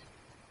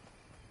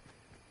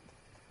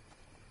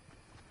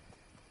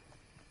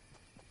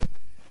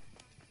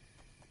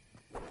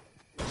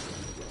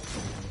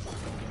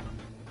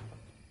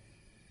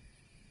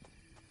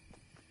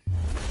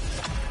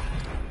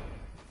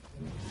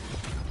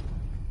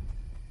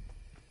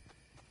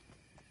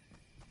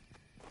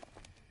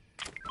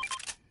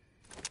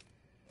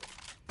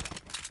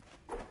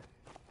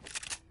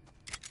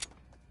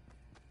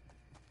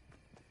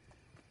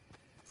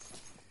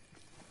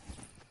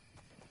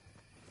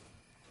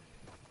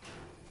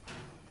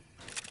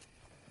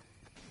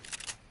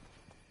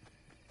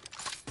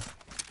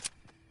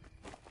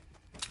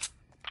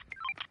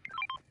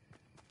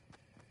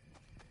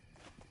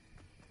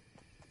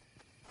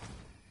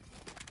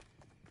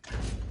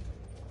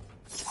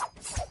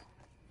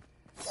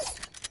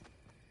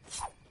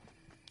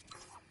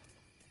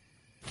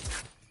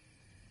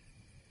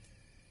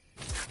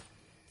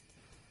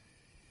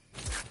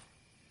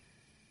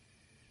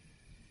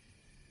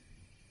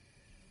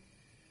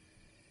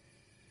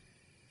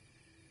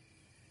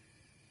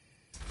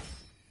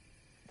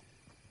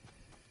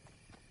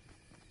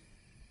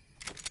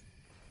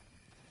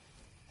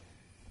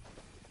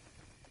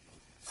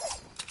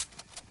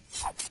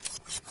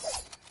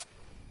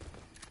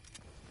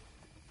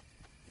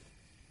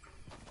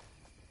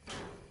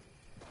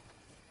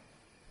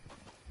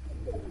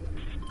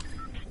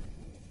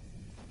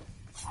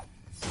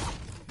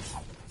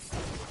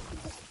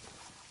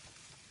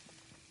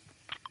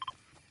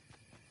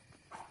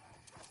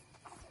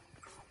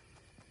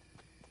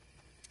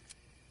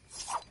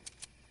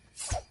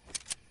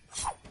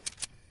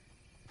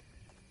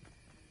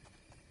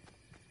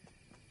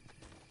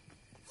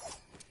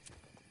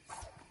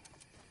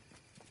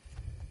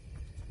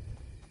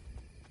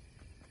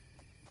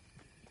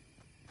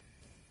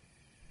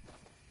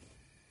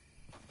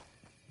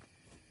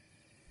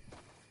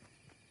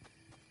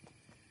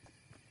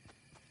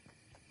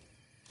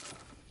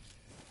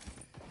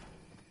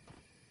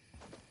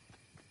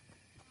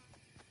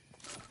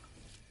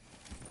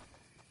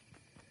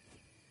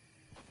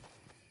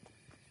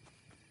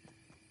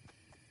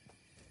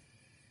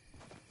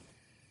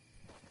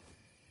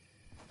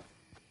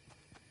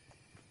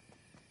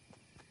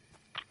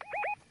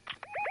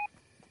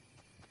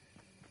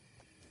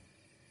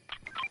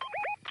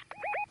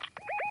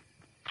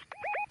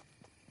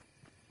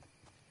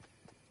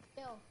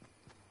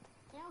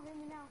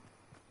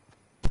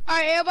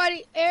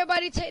 Alright,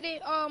 everybody take the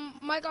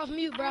mic off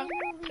mute, bro.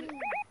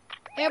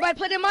 Everybody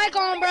put their mic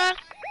on, bro.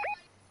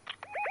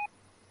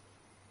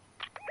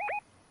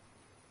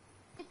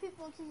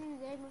 People on TV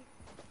Gamer.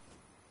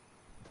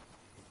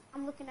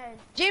 I'm looking at it.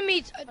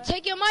 Jimmy,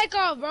 take your mic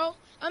off, bro.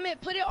 I mean,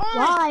 put it on.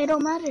 Why? It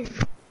don't matter.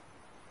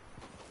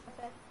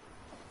 Okay.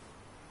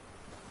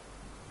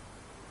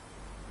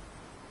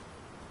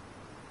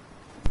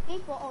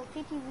 People on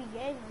TTV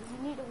Gamers,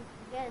 you need to work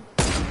together.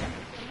 Mute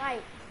your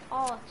mic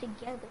all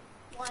together.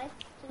 1,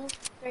 2,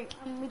 3.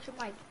 Unmute your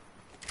mic.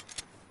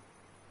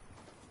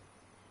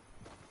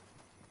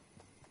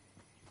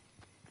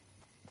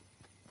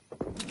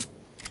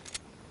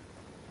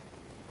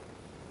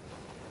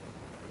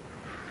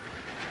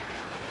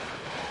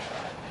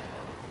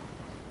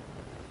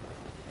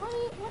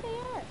 What they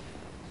at?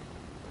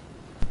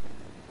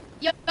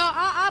 Yo,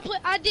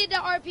 I did the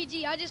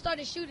RPG. I just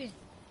started shooting.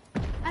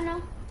 I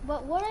know,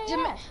 but what are they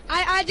at?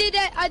 I did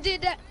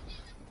that.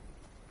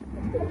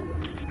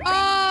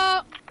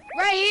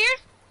 Right here.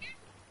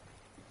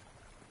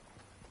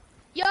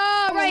 Yo,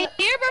 right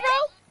here, bro.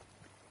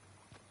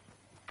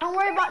 Don't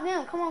worry about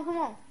them. Come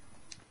on.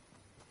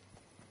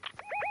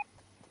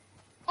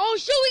 Oh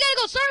shoot, we gotta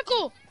go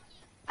circle.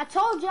 I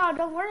told y'all,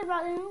 don't worry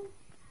about them.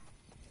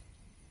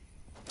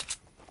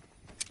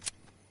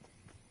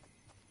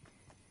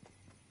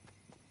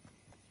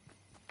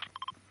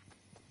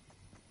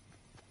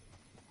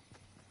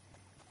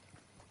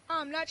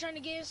 I'm not trying to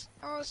get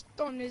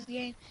storm this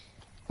game.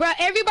 Bro,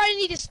 everybody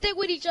need to stick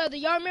with each other.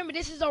 Y'all remember,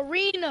 this is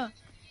arena,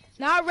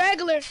 not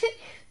regular.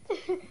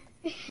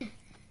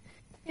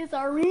 It's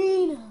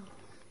arena.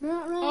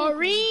 Not regular.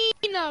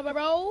 Arena,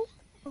 bro.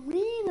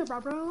 Arena,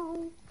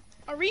 bro.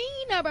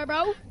 Arena,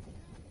 bro.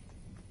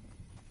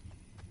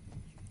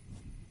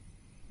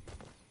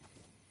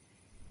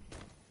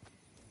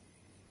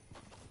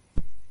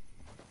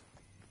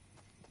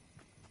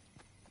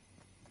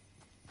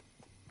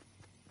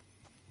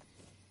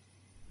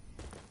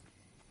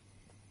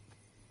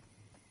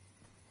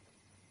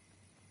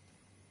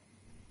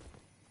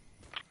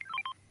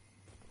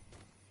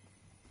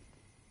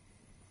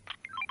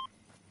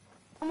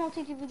 Come on,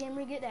 TTV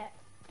Gamer, get that.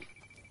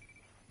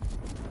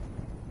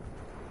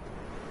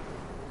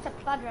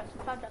 Supply drop.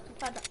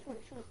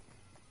 Shoot it.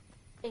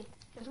 Hey,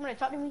 can somebody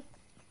talk to me?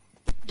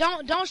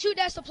 Don't shoot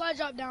that supply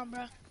drop down,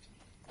 bro.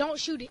 Don't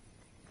shoot it.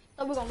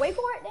 So we're gonna wait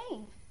for it?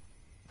 Dang.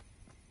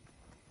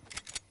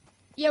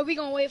 Yeah, we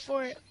gonna wait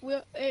for it.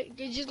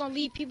 They're just gonna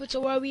lead people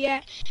to where we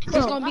at.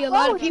 There's Bro, gonna be a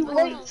lot of people.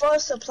 waiting for a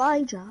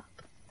supply drop.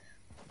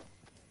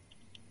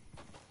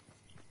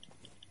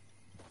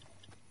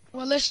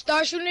 Well, let's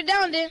start shooting it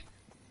down then.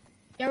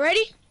 Y'all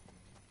ready?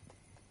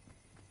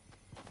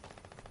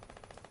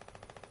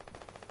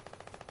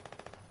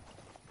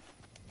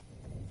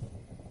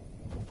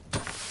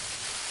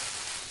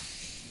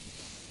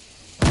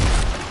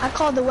 I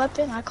called the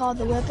weapon. I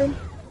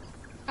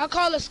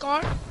call a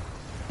scar.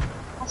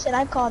 I said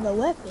I called the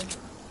weapon.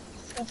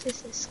 So if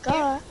it's a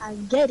scar, I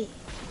get it.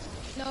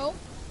 No,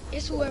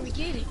 it's whoever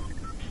get it.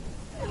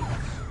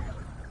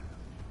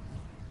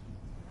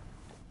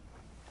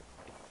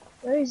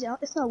 Where is it?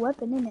 It's no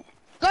weapon in it.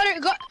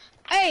 Go.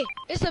 Hey,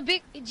 it's a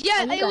big.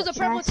 Yeah, Oh, you it was a got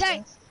purple trash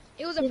tank. stuff.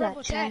 It was a You got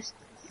purple tank. trash.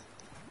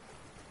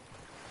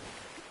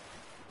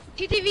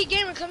 TTV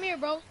Gamer, come here,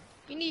 bro.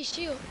 You need a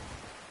shield.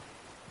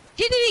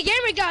 TTV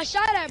Gamer got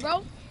shot at,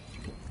 bro.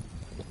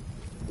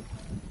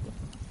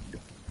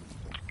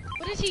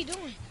 What is he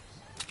doing?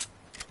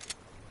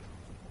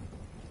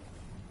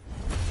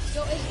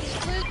 Yo, it's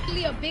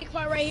clearly a big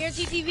fight right here,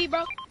 TTV,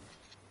 bro.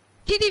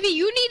 TTV,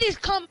 you need to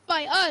come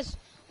by us.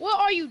 What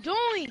are you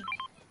doing?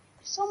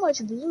 So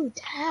much blue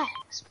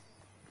tags.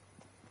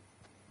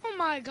 Oh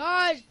my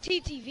God,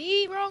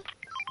 TTV, bro.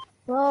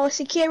 Bro, it's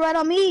a kid right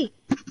on me.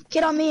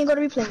 Kid on me and go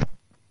to replay.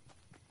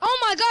 Oh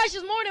my gosh,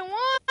 there's more than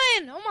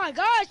one. Oh my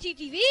gosh,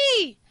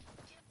 TTV.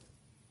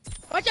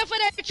 Watch out for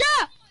that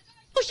trap.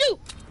 Oh shoot.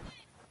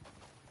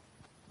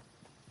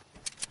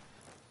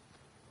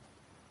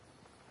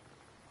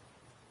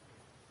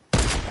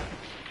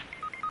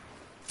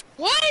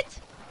 What?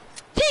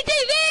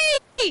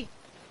 TTV! Oh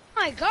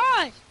my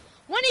gosh.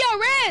 One of y'all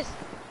rest.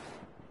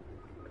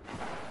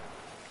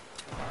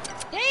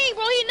 Dang,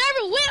 bro, he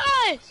never with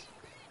us.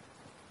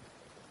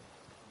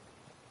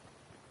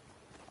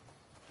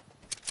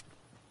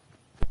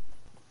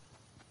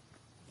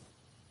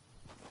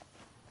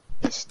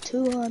 It's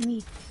two on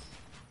me.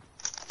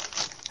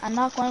 I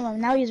knocked one of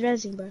them. Now he's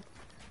rezzing, bro.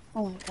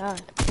 Oh my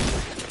God.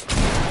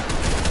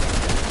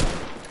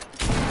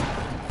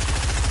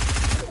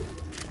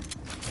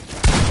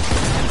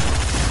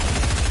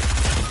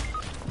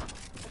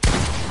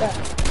 Bro.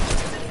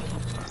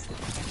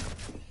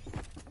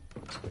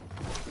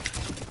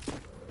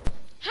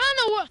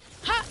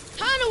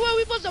 How in the world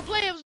we supposed to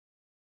play if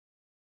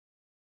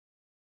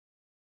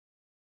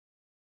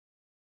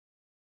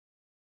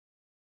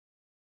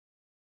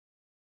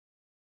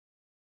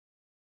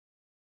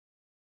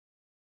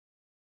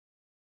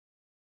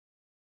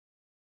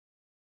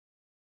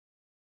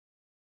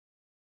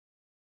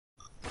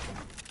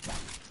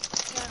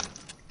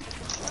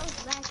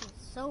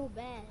so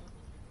bad.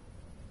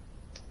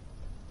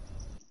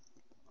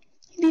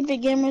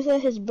 BB Gamer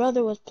said his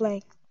brother was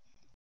playing.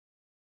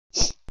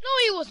 No,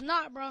 he was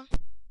not, bro.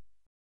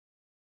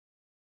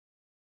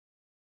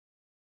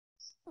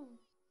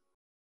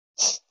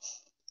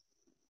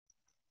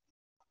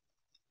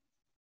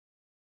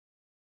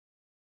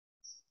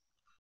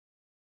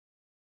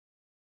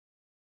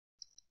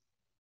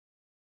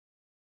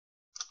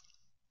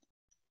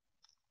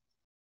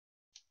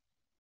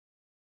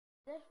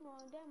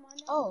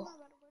 Oh.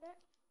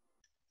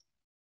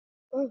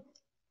 Oh.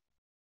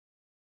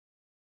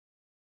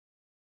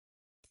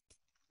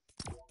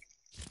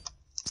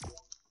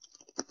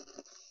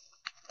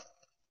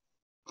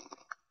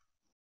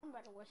 I'm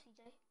about to watch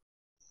CJ.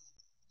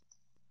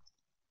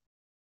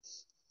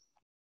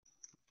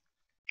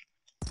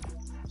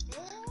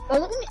 Oh,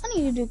 look at me. I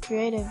need to do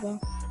creative, bro.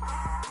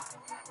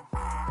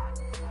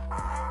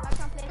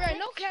 Bro,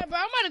 no cap, bro.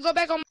 I'm about to go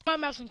back on my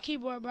mouse and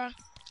keyboard, bro.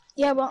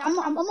 Yeah, bro. I'm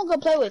gonna go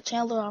play with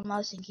Chandler on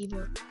mouse and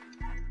keyboard.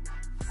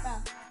 Bro.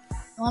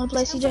 You wanna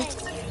play, CJ?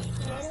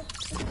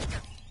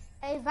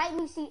 Hey, invite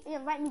me,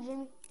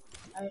 Jimmy.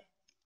 Alright.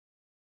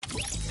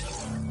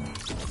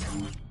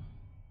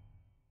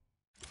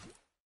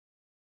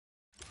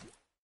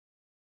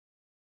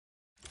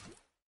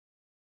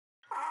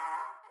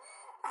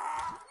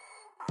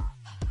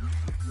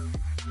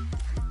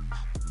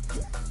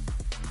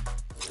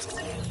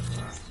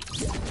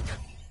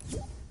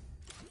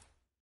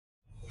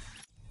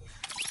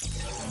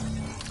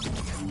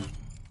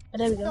 Oh,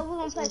 there we go. So we're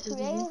gonna play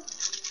creative?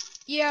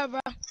 Yeah, bro.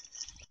 Let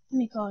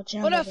me call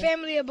Chandler. What up,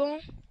 family of Boom?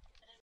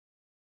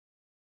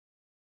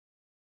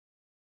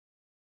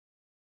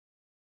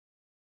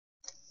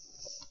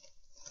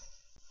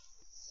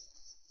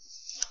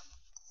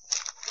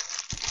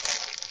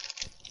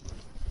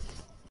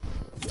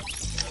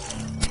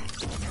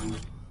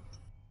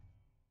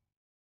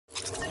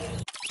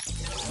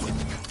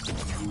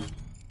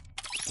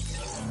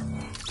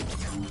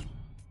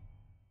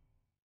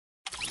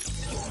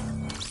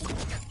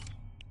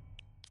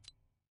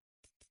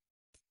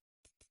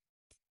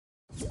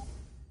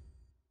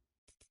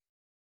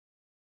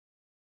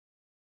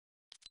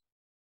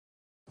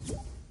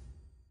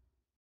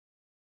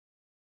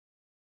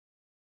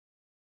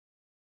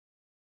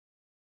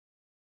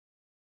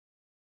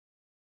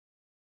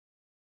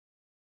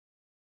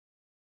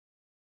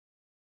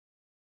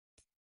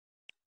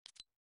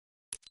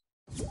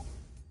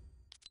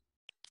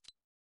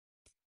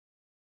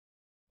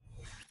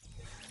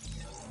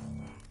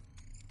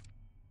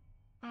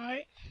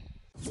 Alright.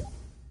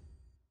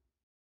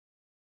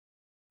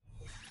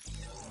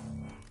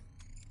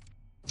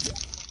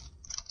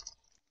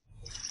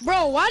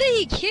 Bro, why did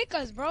he kick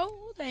us, bro?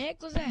 What the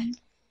heck was that?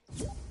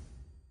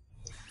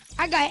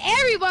 I got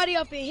everybody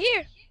up in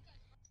here.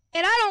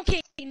 And I don't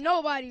kick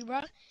nobody,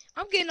 bro.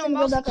 I'm getting on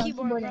mouse and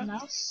keyboard, bro.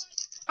 Mouse.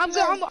 I'm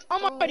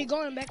already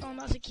going back on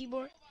mouse and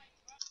keyboard.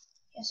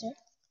 Yes, sir.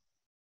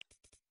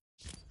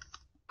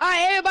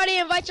 Alright, everybody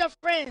invite your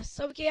friends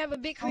so we can have a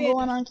big I'm creative.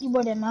 going on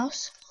keyboard and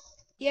mouse.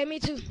 Yeah, me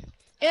too.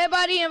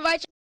 Everybody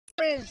invite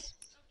your friends.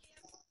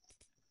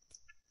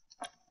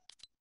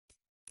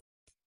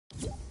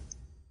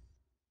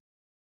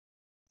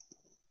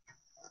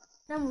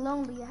 I'm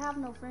lonely. I have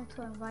no friends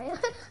to invite.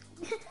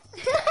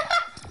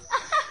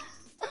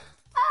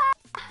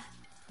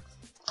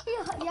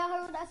 Y'all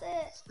heard what I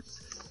said?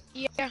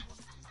 Yeah.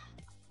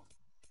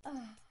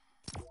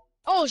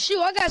 Oh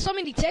shoot, I got so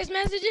many text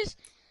messages.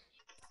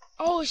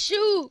 Oh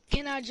shoot,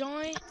 can I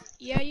join?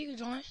 Yeah, you can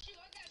join.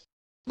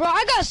 Bro,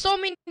 I got so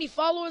many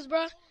followers,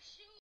 bro.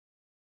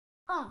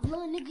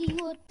 Little nigga,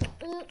 you a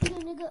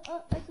little nigga,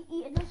 I can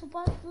eat and I'm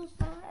supposed to,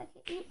 I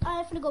can eat.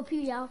 I'm finna go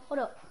pee, y'all. Hold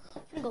up.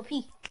 I'm finna go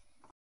pee.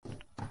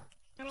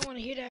 I don't want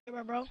to hear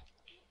that, bro.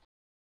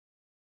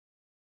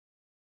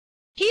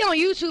 He on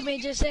YouTube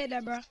and just said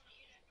that, bro.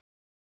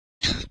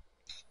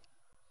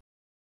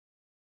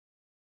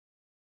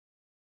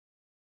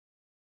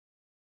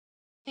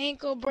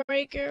 Ankle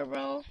breaker,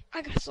 bro.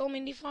 I got so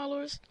many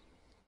followers.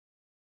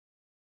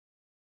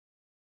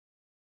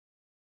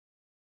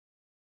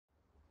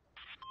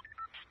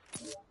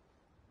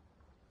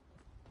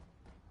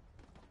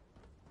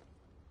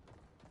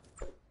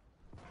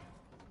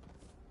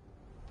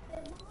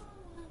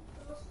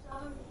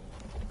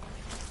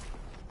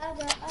 I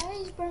got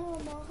iceberg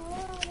on my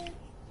heart.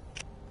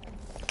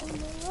 On the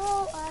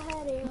road, I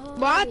had it hard.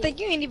 But I think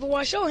you ain't even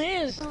wash your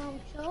hands. I'm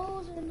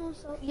chosen, I'm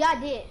so. Yeah, I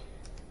did.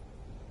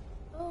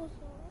 Oh,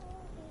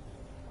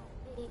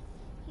 so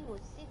he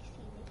was 16.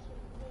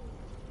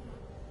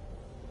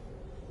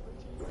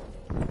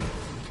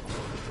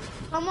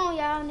 Come on,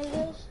 y'all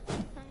niggas.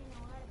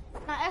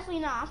 Nah, actually,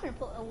 nah. I'm finna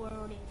put a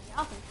world in.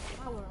 Y'all finna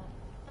put my world.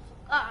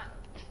 God.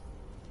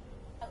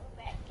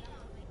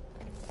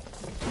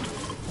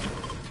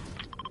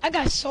 I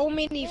got so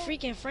many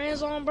freaking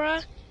friends on,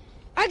 bro.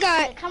 I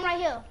got Come right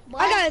here. Boy.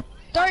 I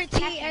got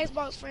 13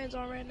 Xbox friends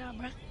on right now,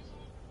 bro.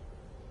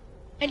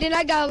 And then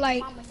I got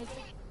like,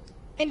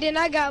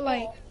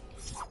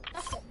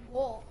 That's a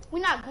wall. We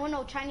not going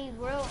no Chinese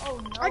world.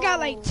 Oh no. I got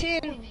like 10.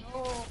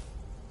 Oh, no.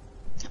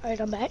 Alright,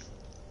 I'm back.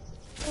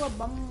 Oh,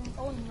 bum.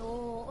 Oh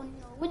no. Oh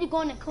no. We're just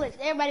going to clicks.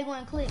 Everybody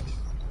going to clicks.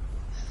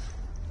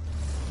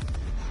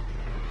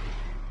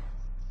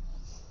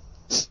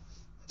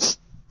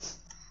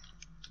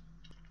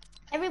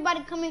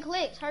 Everybody come in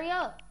clicks. Hurry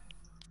up.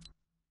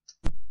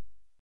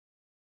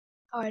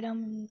 Alright,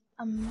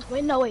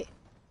 wait, no, wait.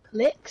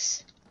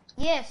 Clicks?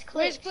 Yes,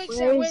 Where's clicks. clicks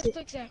Where at? is Where's it?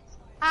 clicks at?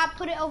 I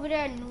put it over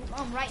there,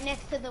 right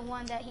next to the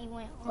one that he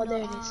went. Oh, there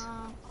it is.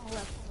 On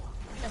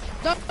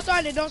left. Don't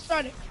start it. Don't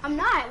start it. I'm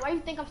not. Why do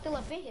you think I'm still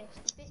up in here?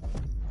 Stupid.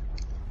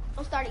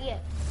 Don't start it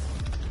yet.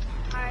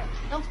 Alright,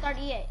 don't start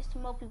it yet.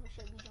 Some more people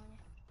should be joining.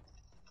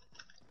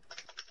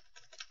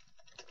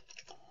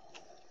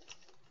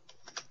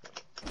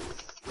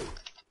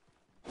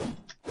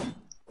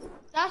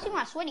 Y'all see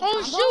my sweaty Oh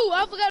combo? shoot!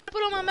 I forgot to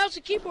put on my mouse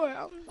and keyboard.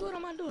 What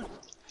am I doing?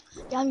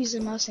 Yeah, I'm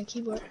using mouse and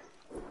keyboard.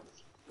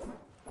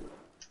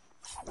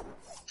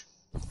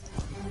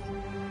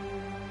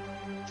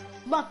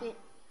 Bump it.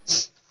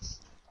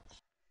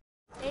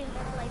 They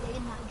look like they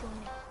did not join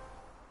it.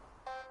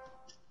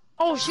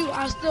 Oh shoot!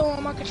 I still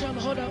on my controller.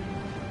 Hold up.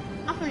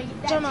 I'm gonna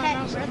get that Turn my tech,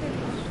 mouse brother.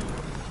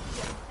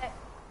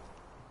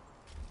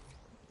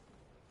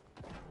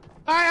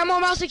 All right, I'm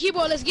on mouse and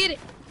keyboard. Let's get it.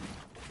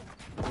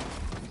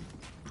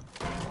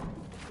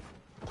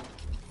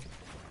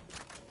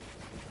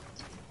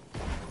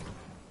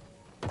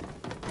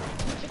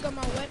 Pick up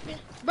my weapon.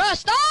 Bruh,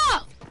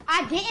 stop!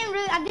 I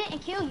didn't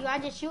kill you. I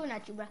just shooting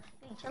at you, bro.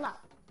 Hey, chill out.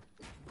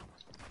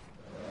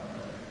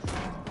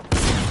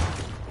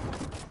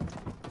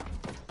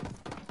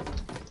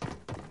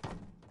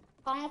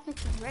 I don't think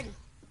he's ready.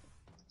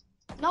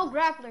 No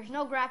grapplers,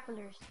 no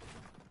grapplers.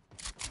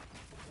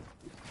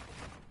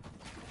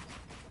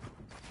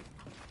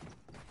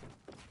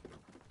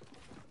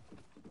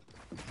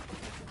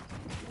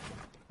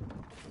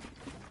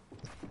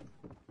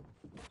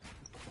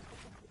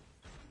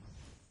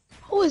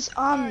 Who is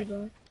on me,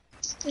 bro?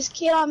 This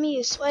kid on me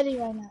is sweating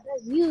right now.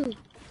 That's you.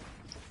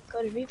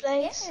 Go to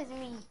replays. This is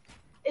me.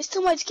 It's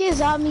too much kids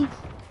on me.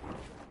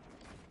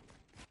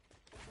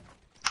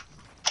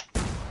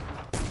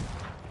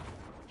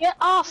 Get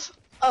off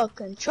a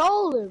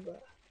controller, bro.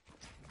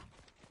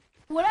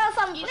 What else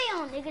I'm playing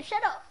on, nigga?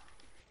 Shut up.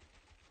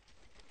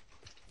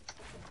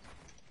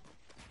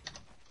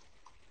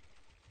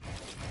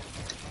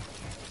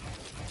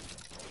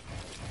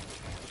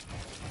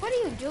 What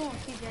are you doing,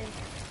 TJ?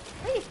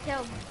 Please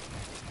tell me.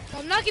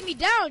 Don't knocking me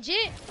down,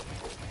 Jit.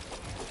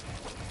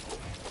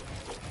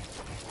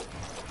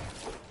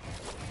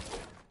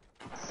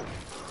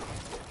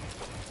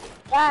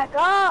 Back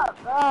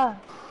up, bro.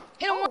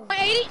 Hit him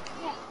 180.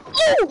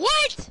 Oh,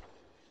 what?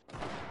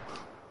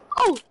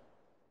 Oh,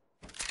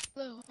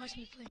 Look, watch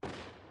me play.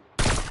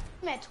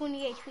 I'm at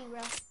 20 HP, bro.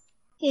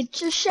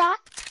 hit your shot,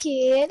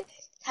 kid.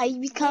 How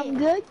you become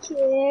good,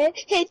 kid.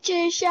 Hit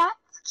your shot,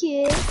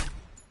 kid.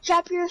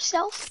 Trap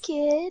yourself,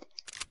 kid.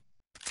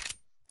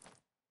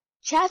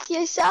 Trap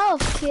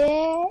yourself,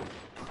 kid.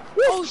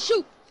 Oh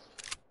shoot!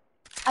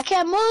 I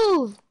can't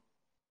move.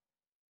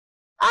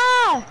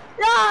 Ah!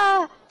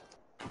 Ah!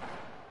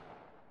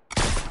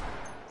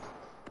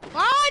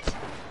 What?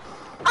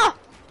 Ah!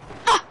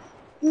 Ah!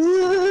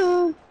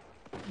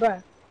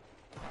 Bruh.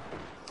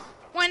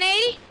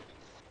 180?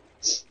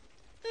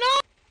 No!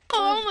 I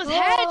almost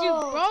had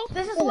you, bro.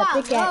 This is There's a why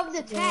I pickaxe, love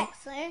the bro.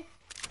 tax, son.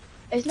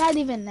 It's not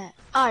even that.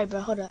 Alright, bro,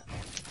 hold up.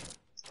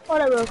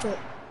 Hold up real quick.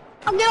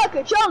 I'm getting a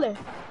controller.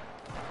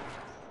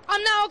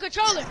 I'm not on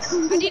controller.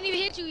 I didn't even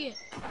hit you yet.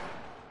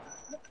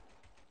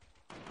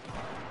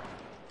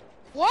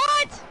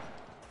 What?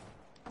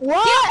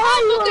 What? Get How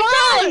off you the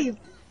controller. alive?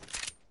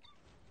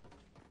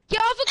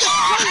 Get off of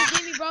controller,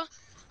 Jimmy, bro.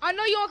 I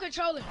know you're on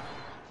controller.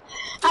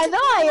 I know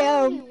I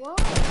am. What?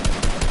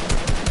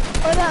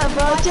 Hold up,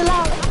 bro. Chill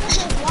out.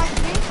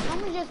 I'm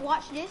gonna just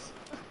watch this.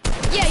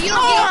 Yeah, you don't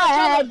Oh, get I on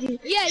had controller. you.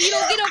 Yeah, you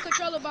don't get on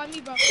controller by me,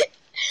 bro.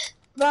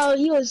 Bro,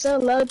 you were so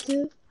low,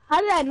 too.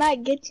 How did I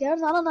not get you? I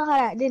don't know how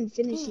that didn't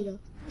finish you, though.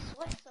 I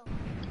sweat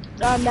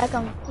so. I'm back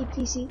on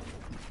PC.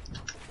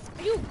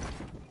 You.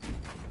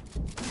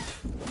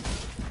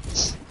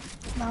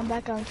 Now I'm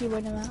back on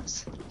keyboard and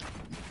mouse.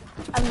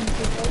 I mean,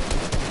 keyboard.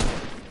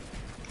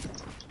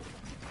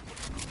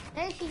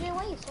 Hey, TJ,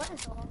 why you sweating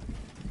so hard?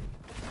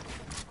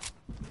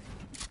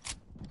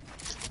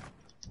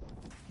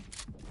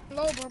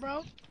 Low,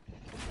 bro.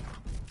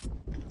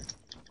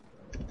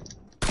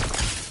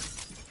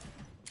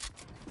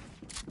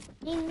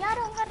 Y'all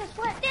don't gotta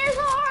sweat this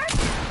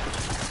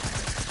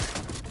hard.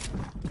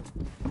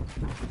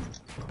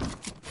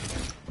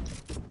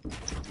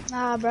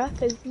 Nah, bro,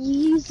 because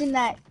you using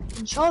that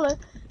controller,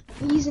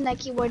 you using that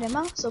keyboard and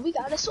mouse, so we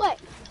gotta sweat.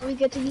 And we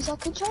get to use our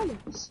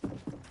controllers.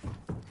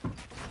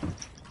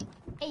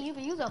 Hey, you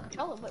can use a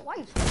controller, but why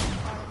you sweating so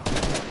hard?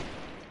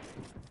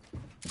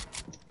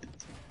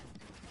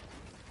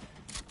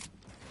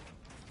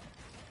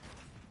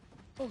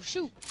 Oh,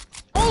 shoot.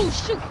 Oh,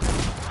 shoot.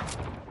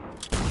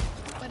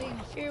 But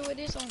interfere with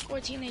this on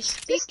 14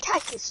 HP. This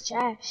tack is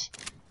trash.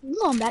 I'm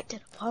going back to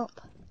the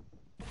pump.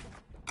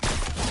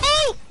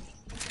 Oh!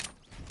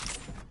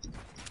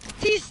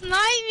 He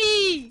sniped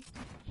me!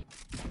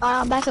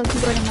 I'm back on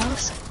keyboard and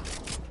mouse.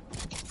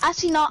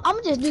 Actually, no, I'm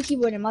gonna just do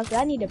keyboard and mouse, but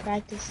I need to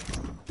practice.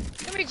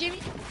 Come here, Jimmy.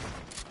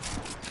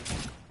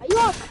 Are you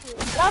on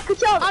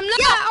control? I'm not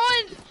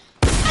on.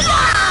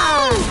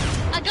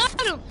 I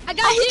got him. I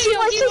got I hit Jimmy you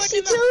on keyboard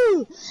and mouse.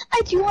 162. I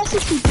hit you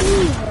 162,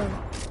 bro.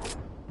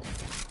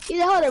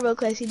 CJ, hold up real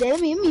quick, CJ. Let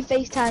me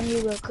FaceTime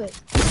you real quick.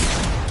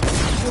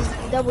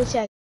 Just double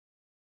check.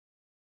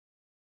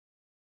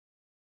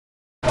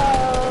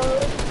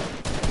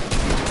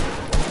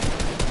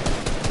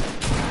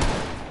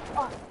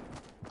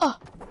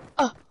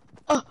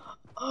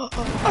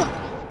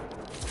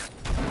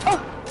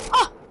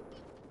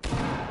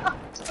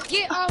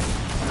 Get off.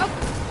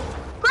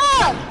 Bro!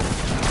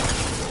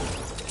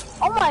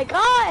 Oh my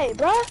god,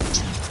 bro.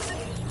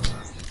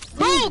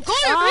 Bro, go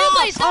to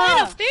replay. Stop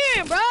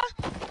interfering, bro.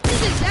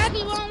 This is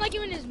exactly why I don't like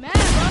you in this match,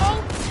 bro.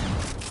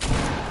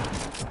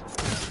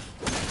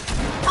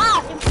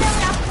 I'm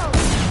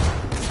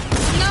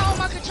not on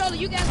my controller.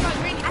 You guys my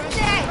granny, bro.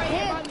 She's right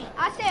here by me.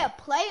 I said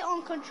play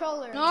on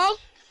controller. No.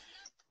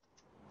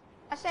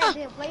 I said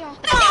did play on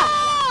controller.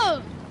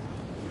 No!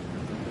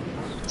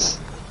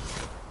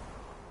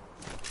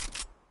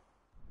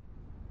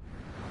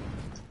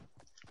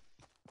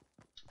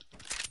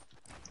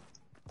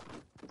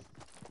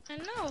 I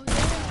know.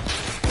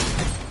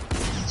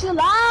 Chill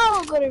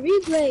out. Go to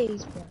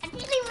replays, bro.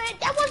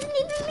 That wasn't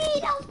even me.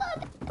 That was not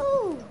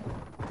you.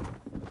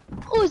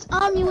 Who's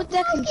on me with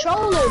that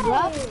controller,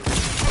 bro?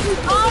 Who's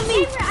on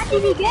me?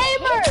 TV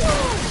Gamer.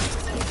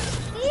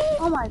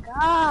 Oh my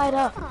god.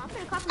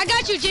 I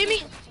got you,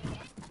 Jimmy.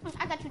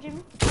 I got you,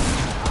 Jimmy.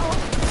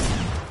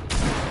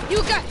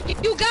 You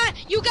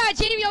got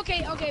Jimmy.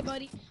 Okay,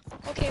 buddy.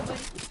 Okay,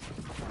 buddy.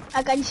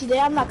 I got you today.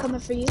 I'm not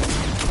coming for you.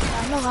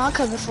 I know how I'm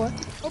coming for.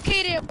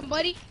 Okay there,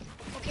 buddy.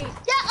 Okay.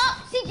 Shut up,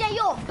 CJ.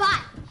 You're a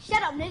bot.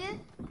 Shut up, nigga.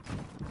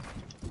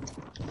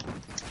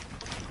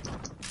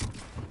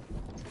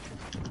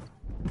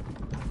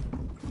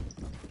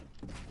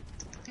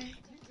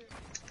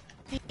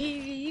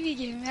 You be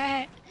getting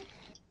mad.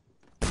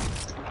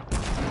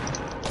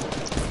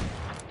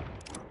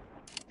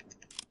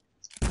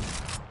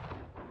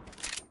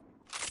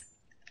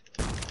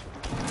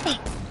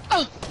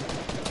 Oh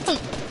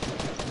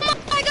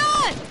my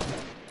god!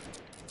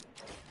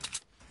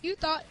 You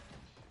thought.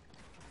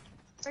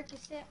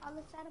 Percocet all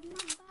inside of my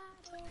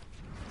body.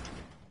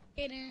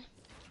 Okay then.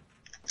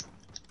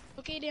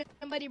 Okay then,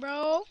 buddy,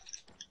 bro.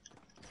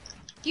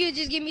 You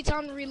just give me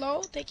time to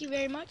reload. Thank you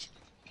very much.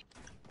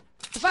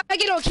 If I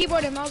get on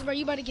keyboard and mouse, bro,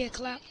 you better get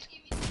clapped.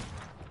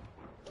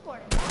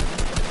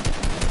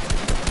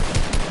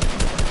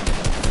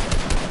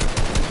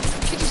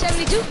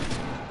 5072.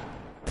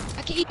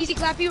 I can easy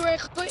clap you real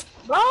quick.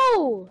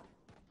 Bro!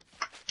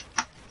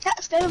 Can't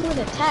spam with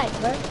attack,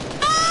 bro.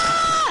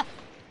 Ah!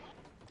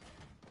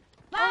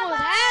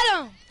 Almost had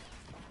him.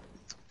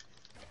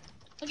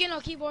 I'm getting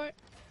on keyboard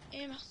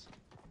and mouse.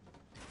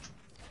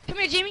 Come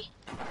here, Jimmy.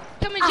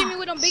 Come here, Jimmy,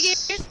 with them big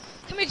ears.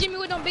 Come here, Jimmy,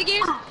 with them big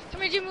ears.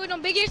 Come here, Jimmy, with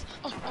them big ears.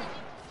 Oh.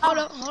 Hold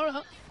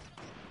up.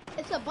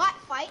 It's a bot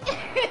fight.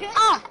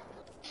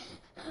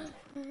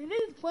 It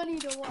is funny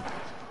to watch.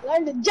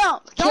 Learn to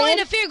jump, kid. Don't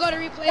interfere, go to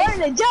replay. Learn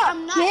to jump,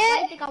 I'm not.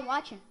 kid. I think I'm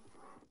watching.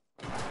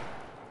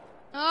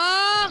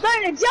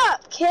 Learn to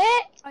jump,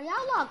 kid. Are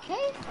y'all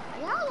okay? Are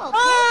y'all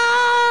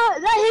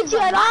okay? That hit you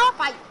at all?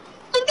 Fight.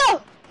 Let's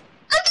go.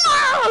 Let's go.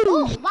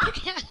 Oh, my.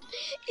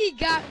 He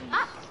got me.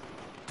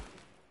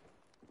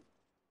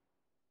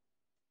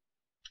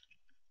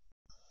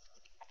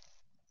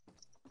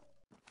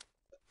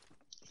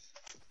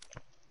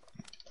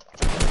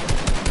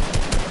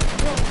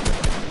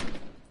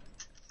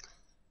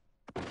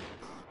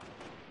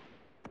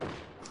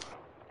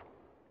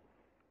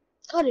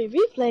 Go to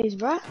replays,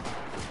 bro.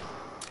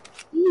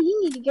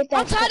 You need to get that.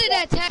 I'm tired of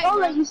that tag,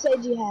 controller bro. you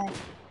said you had.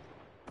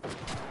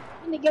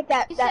 You need to get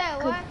that. You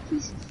said what?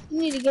 You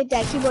need to get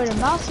that keyboard and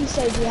mouse you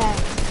said you had.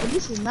 But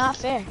this is not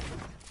fair.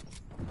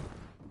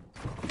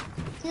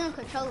 You're on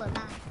controller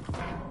now.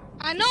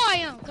 I know I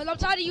am, because I'm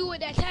tired of you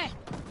with that tag.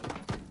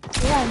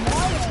 Yeah, I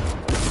know.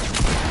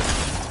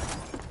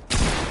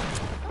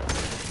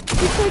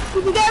 You quick,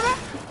 Scooby Gamer?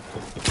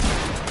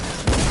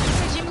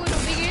 Jimmy with no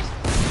big ears.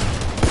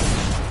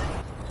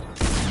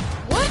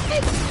 What?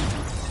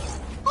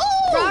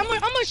 Bro, I'm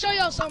gonna show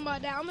y'all something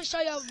about that. I'm gonna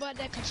show y'all about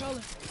that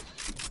controller.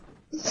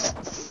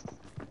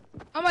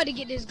 I'm about to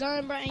get this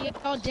gun, bro, and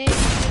y'all dead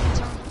every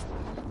time.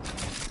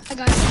 I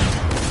got it.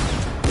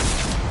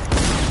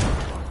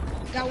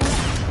 Got one.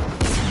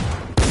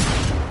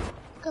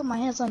 Got my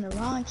hands on the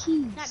wrong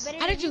keys. Not better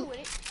How than did you- with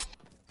it.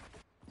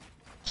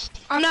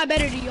 I'm not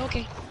better than you,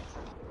 okay.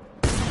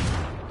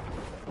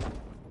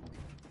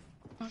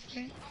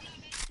 Okay.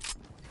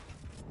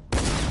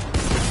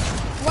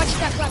 Watch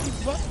that clap,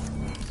 bro.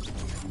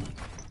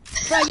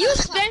 Bro, you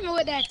spamming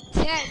with that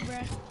tag,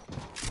 bro.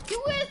 You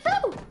will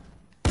too.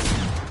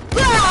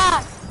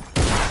 Ah!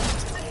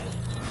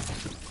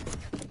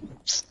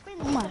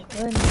 Oh my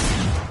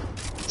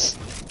goodness.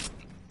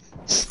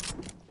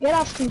 Get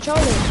off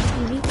controller,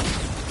 TV.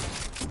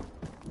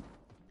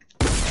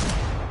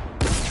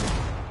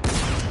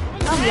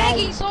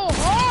 lagging so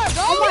hard,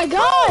 bro. Oh my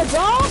god,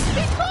 bro!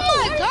 Oh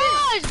my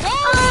gosh, bro.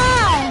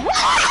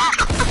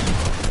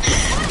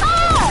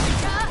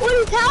 What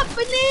is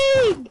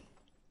happening?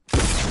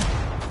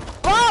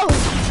 Whoa!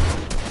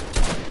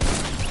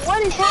 What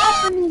is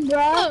happening,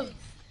 bro?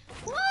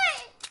 What?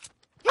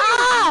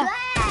 Ah!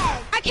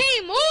 I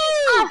can't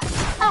move.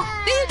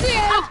 Be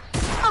creative.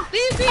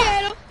 Be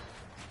creative.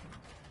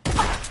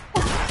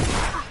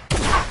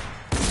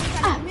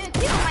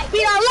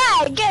 Beat our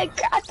leg! Get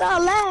cracked our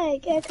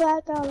leg! Get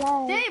cracked our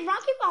leg! Dang, bro,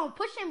 keep on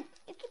pushing.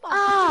 Keep on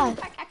Ah.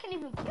 pushing back. I can't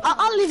even kill him.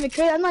 I'll leave it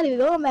crazy. I'm not even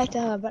going back to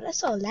her, but that's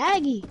so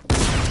laggy.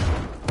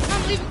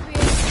 I'm leaving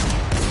creative.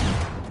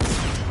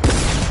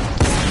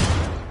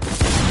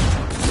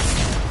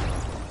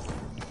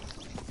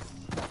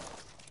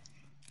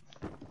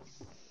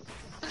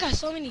 I got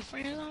so many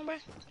friends on, bro.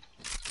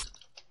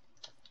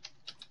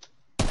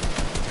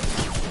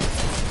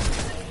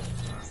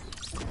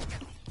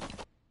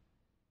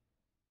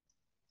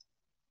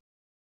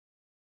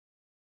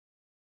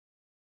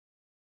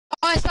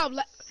 Oh, stop.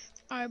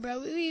 Alright,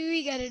 bro.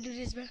 We gotta do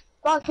this, bro.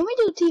 Bro, can we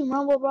do Team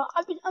Rumble, bro?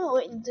 I've been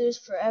waiting to do this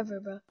forever,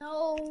 bro.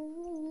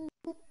 No,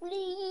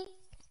 please.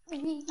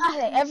 I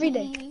say every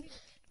day.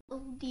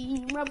 No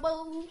Team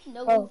Rumble.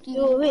 No Bro, Team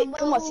do it. Rumble.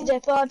 Come on,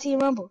 CJ, put on Team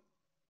Rumble.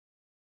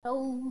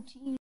 No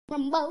Team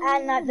Rumble. I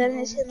had not done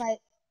this in like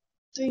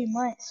 3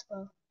 months,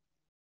 bro.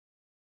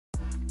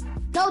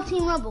 No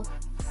Team Rumble.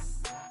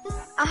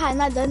 I had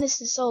not done this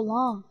in so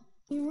long.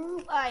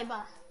 Alright,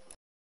 bye.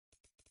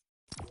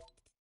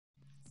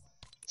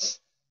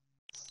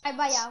 Alright,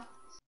 bye, y'all.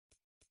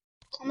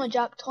 I'm gonna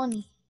drop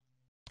 20.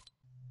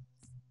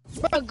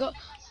 Bro, go.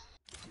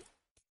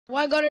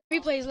 Why go to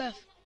replays left?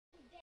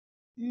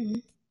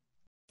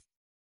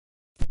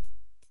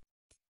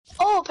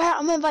 Oh,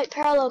 I'm gonna invite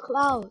Parallel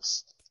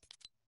Clouds.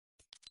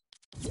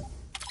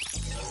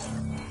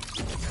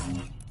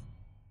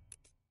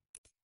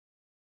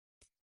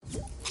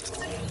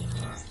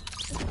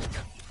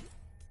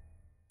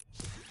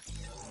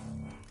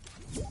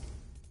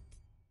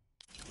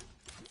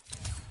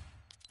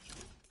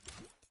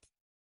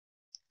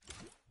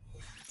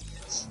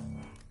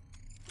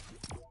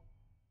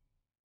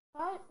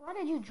 Why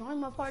did you join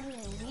my party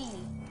and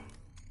leave?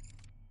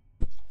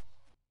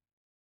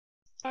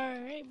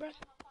 Alright, bro.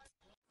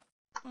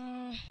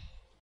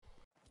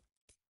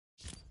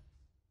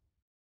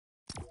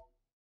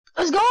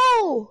 Let's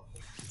go!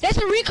 That's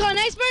a recon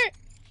expert?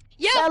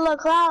 Yep. Parallel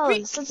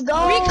Clouds, let's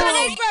go! Recon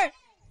expert!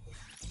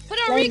 Put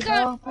on Let's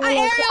recon. go. I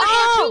aerial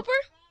Oh! trooper.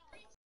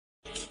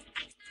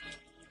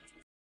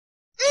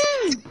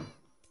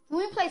 When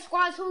we play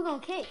squads, who we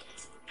gonna kick?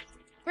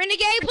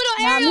 Renegade, put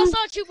on Nah, aerial me.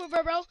 assault trooper,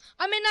 bro.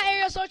 I mean, not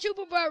aerial assault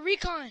trooper, but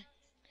recon.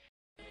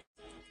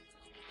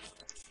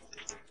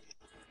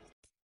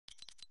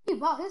 He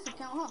bought his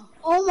account, huh?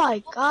 Oh my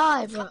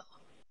god, bro.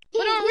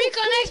 Put on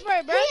recon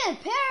expert, bro. He in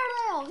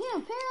parallel. He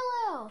in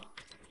parallel.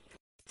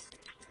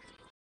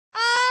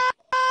 Ah!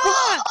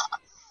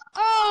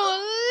 Oh,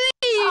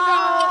 bro.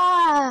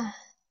 Ah!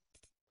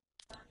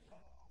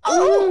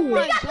 Oh Ooh.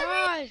 my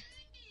god.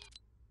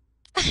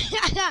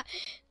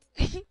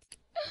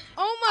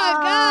 Oh my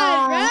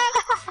god, bro.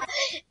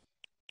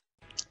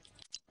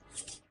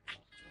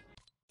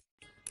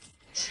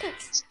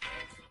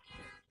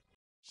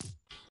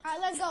 Alright,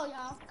 let's go,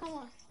 y'all. Come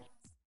on.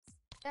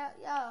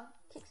 Y'all,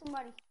 kick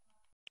somebody.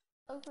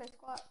 Let's play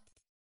squad.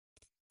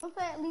 Let's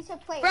play at least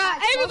play. Bro,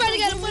 everybody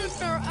got to put it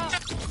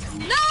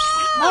No!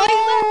 No!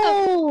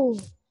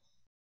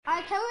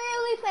 Alright, can we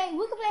really play?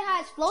 We can play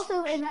high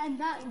explosive and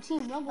not in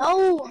Team Rumble.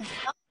 No!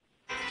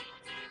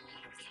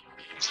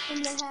 Can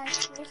we play high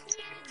explosive?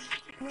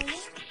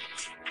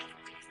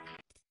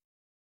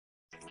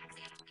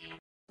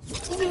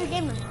 He's a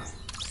gamer.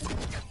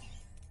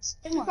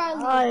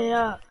 Oh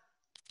yeah.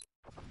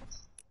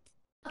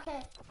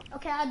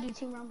 Okay, I'll do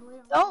Team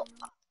Rumble. No!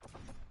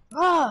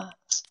 Ah!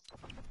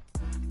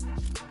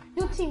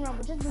 Do Team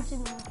Rumble, just do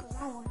Team Rumble, because I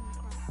don't want him to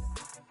cry.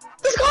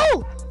 Let's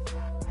go!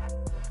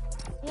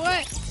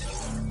 What?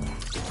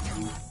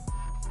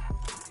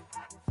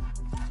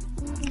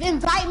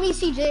 Invite me,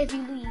 CJ, if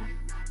you leave.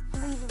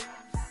 Leave it.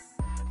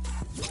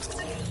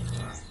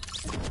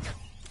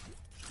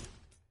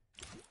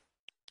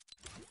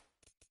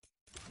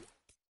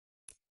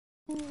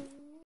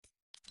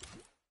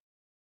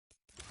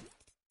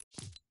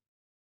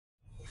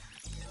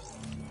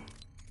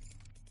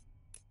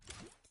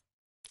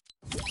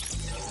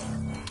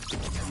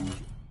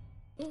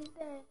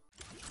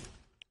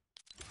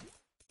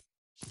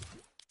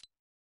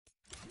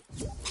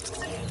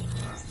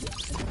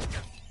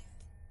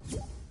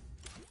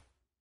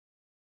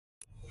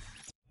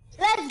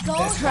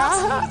 Let's go.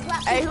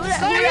 Hey, who Go to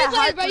that replays, bro.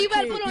 hyper You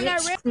better kid? put on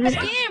that rare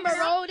skin,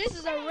 bro. This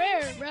is a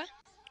rare, bro.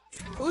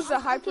 Who's the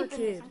hyper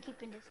kid? I'm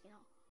keeping this,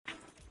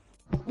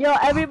 Yo,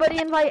 everybody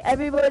invite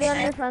everybody on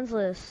your friends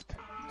list.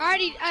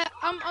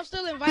 I'm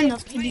still inviting.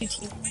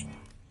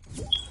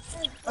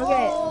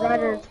 Okay,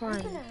 Ryder, it's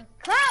fine.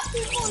 Crap,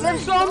 people.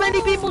 There's so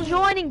many people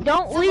joining.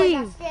 Don't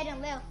leave. Scared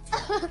and left.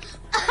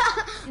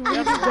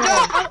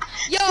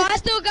 Yo, I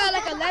still got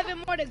like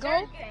 11 more to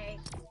go.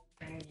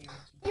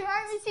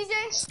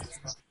 guys?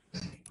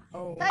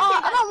 Oh,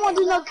 I don't want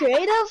to do no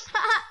creative.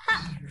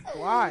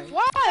 why?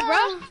 Why,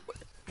 bro?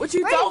 What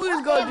you thought we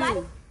was gonna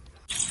do?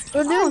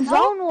 We're doing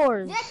Zone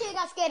Wars. That kid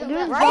got scared of We're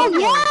doing that. Zone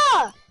Wars.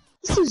 Oh yeah.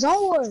 Let's do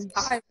Zone Wars.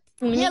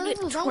 We Yeah, need let's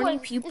do Zone 20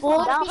 Wars. people.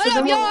 Hold Hold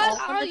up,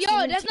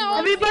 yo, that's not all.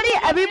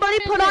 Everybody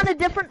put on a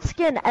different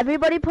skin.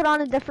 Everybody put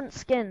on a different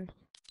skin.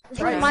 This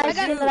is Right. my I got-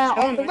 skin that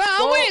I own. Bro,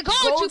 I'm wearing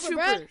Gold Trooper,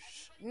 bro. Troopers.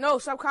 No,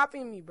 stop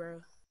copying me,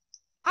 bro.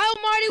 I'm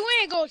already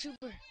wearing Gold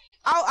Trooper.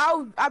 I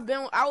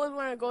was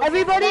wearing gold.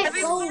 Everybody,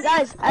 Troopers.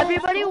 guys,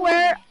 everybody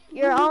wear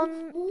your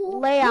own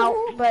layout,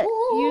 but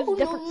use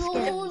different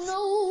skins.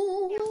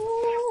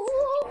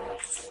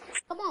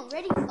 Come on,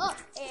 ready? Up,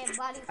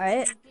 everybody.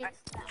 Alright.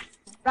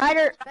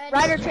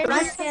 Ryder, change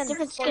your skin.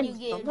 Different skin. You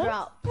get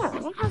dropped. Yeah, we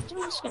don't have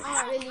different skin.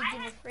 I don't really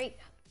give a freak.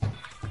 I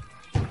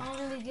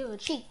don't really give a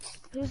cheat.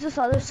 Who's this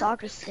other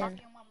soccer skin?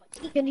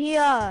 Can he,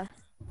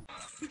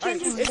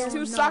 It's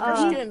two soccer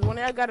skins. One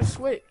I gotta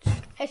switch.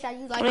 Hey, Shy,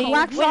 you like Wait, Kobe?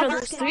 black wait, no, soccer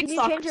there's skin? three Can you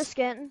soccer change your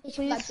skin,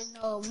 You like please? to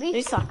know me?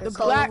 Three soccer The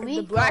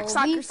skins. black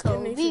soccer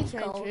skin needs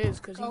to change his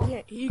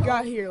because he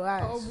got here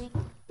last. Kobe.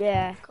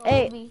 Yeah. Kobe.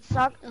 Hey,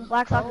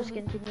 black soccer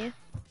skin, can you?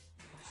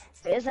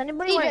 Is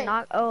anybody wearing DJ.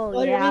 knock? Oh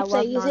What yeah, I did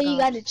love you say? You knockoffs.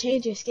 got to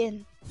change your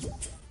skin.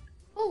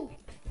 Who?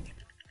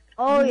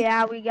 Oh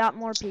yeah, we got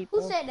more Who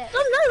people. said that?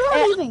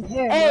 I don't even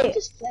care. Hey. Man.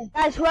 Just play.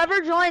 Guys, whoever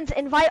joins,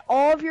 invite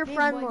all of your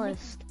friend boy,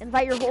 list.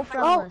 Invite your whole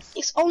friend Oh, list.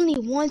 it's only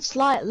one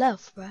slot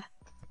left, bruh.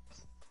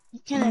 You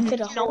can't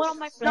fit a You know whole, what all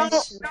my No,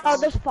 friends no,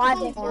 there's 5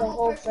 fit a more.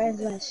 whole friend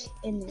list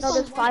in this. No,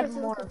 there's 5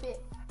 more.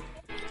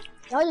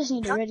 Y'all just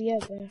need to ready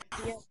up, man.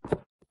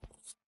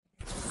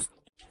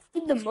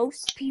 need the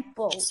most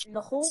people in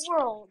the whole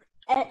world,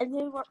 and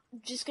then we're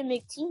just gonna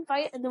make team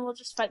fight, and then we'll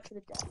just fight to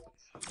the death.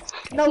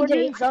 No, we're TJ,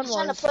 doing Zone trying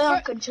to Wars. play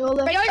on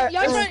controller. Bro, y'all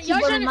trying-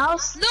 keyboard and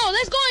mouse. No,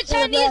 let's go in Yeah,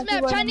 Chinese yeah, map.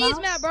 keyboard and Chinese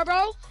mouse. map,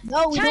 bro.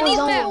 No, we Chinese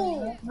doing map. Zone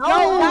Wars. No,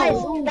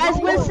 Yo, guys,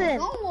 listen.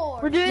 Zone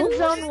We're doing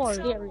Zone Wars.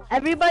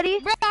 Everybody?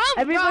 Bro, I'm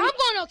Everybody-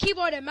 going on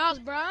keyboard and mouse,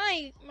 bro.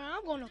 I'm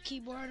going on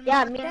keyboard and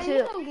Yeah, mouse. me Then too. you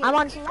don't get I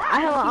have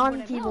slapped on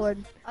with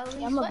keyboard. I'm a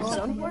Zone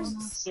Zone Wars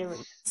is scary.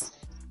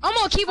 I'm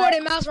on keyboard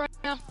and mouse right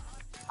now.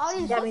 All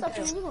these Yeah, me stuff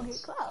too. you gonna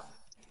get clapped.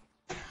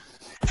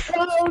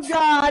 Oh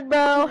god,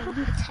 bro.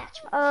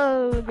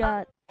 Oh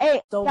god. Hey,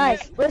 So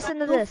guys, listen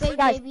to this. fake,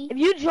 Guys, baby. if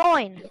you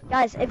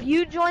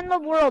join the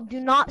world, do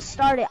not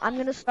start it. I'm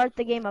gonna start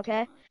the game,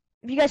 okay?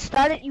 If you guys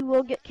start it, you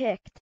will get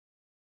kicked.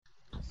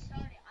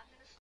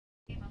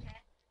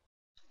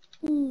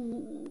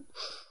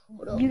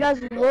 You guys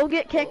will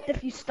get kicked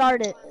if you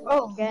start it.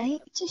 Bro, man,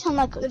 you sound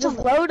like a So just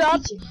load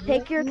up, teacher,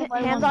 take your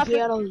Nobody hands wanna off hear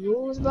your... those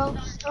rules, bro.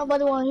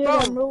 Nobody want to hear Bro.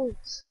 them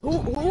rules.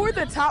 Who are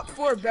the top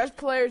 4 best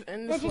players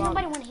in this Did lobby?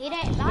 nobody want to hear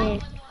that?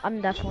 Me.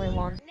 I'm definitely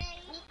one.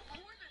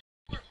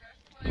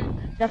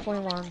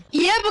 Definitely one.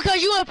 Yeah,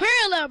 because you a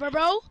parallel,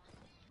 bro.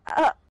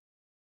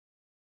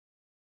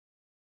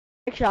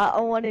 Shot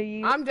on one of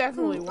you. I'm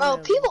definitely one. Bro,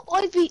 of them.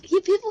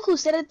 people who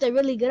said that they're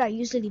really good are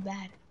usually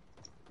bad.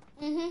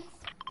 Mhm.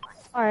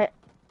 Alright.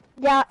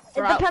 Yeah, it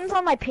Bro. depends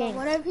on my ping.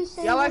 Whatever you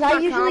say. Y'all like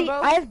 'Cause my combo?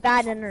 I have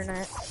bad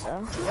internet, so.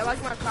 Y'all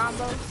like my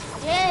combo?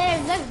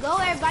 Yeah, let's go,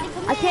 everybody.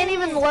 Come I in. can't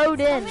even load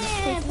in. Come It's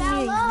in, taking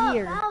foul me a up,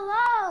 year. foul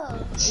up.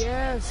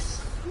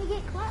 Yes. Let me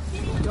get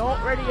clapped.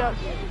 Don't ready up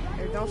yet.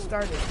 Or don't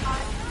start it.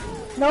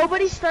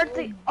 Nobody start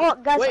the. Oh,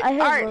 guys, Wait, I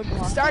have alright.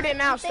 roadblock. Start it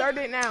now. Start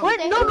it now. What?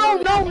 No, no,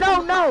 no,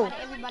 no, no.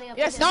 Everybody up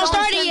Yes, there. Don't it's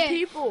only start it 10 yet.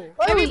 people.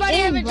 What are we Everybody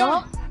in, haven't bro?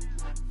 joined.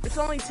 It's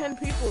only 10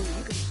 people.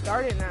 You can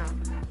start it now.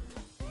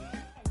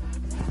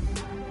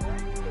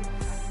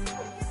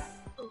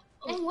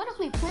 And what if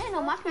we plan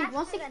on my page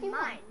 161?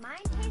 Mine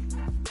takes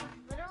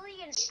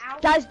literally an hour.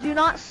 Guys, do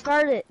not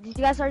start it. Did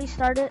you guys already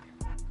start it?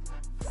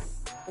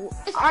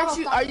 Aren't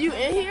you? Are you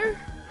in here?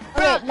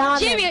 Bro, Okay, nah,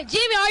 Jimmy, man.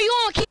 Jimmy, are you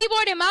on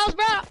keyboard and mouse,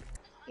 bro?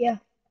 Yeah.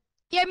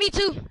 Yeah, me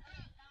too.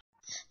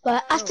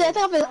 But I think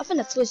I'm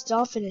finna switch to.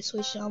 I'm finna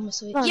switch. I'm gonna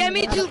switch. Yeah,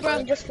 me too,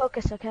 bro. Just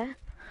focus, okay?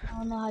 I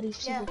don't know how these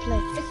people Yeah. play.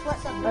 It's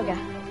what's up. Okay.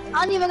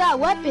 I don't even got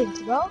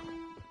weapons, bro.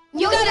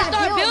 You gotta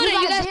start building.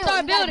 You gotta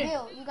start building.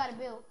 You gotta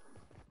build.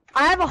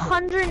 I have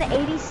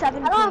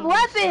 187. I don't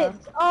have pings,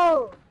 weapons.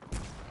 Oh.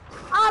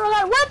 I don't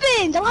have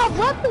weapons. I don't have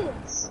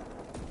weapons.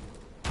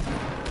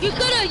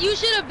 You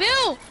should have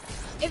built.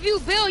 If you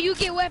build, you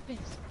get weapons.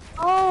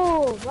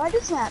 Oh, bro,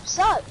 this map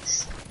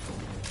sucks.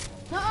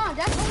 No,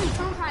 that's only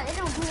sometimes. They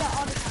don't do that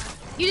all the time.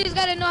 You just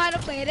gotta know how to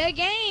play that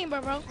game, bro.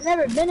 I've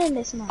never been in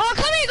this map. Oh,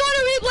 come here, go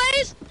to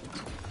replays.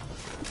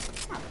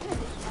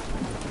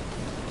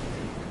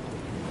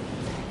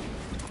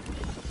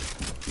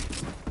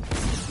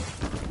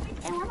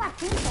 And what about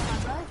team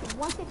so bro? It's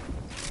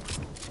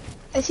 160.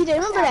 And see,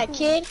 remember that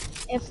kid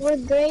in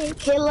 4th grade,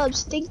 Caleb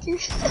Stinker?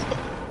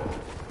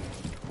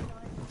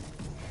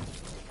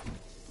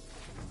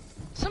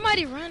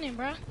 Somebody running,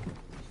 bro.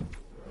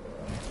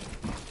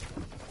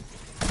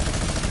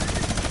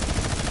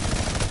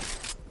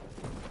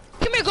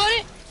 Come here,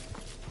 Gordon.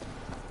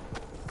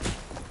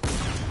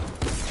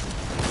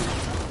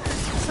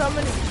 So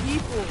many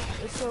people.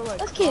 It's so like.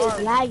 This kid is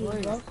hard.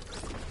 lagging, bro.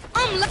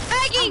 I'm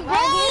lagging, bro.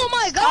 Oh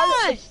my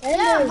god.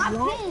 Yeah, My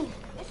ping.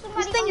 It's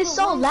This thing is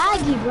so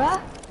laggy,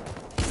 bruh.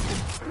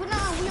 We on the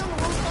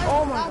wrong server.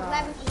 Oh my I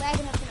was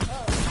lagging up in the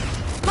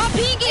hub. My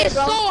ping is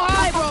so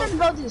high, I'm bro. gonna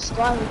go to the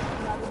squad.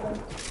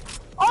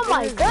 Oh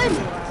my goodness.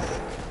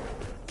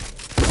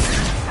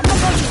 I'm gonna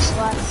go to the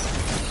squad.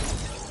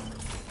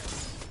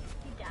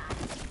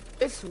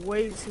 It's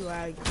way too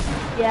laggy.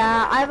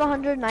 Yeah, I have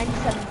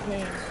 197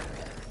 ping.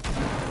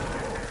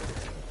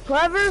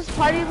 Whoever's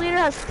party leader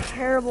has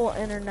terrible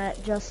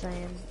internet, just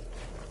saying.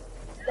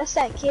 That's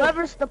that kid.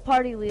 Whoever's the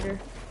party leader.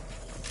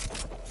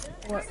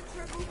 What?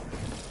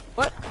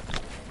 What?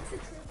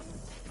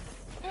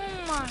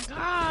 Oh my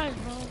god,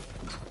 bro.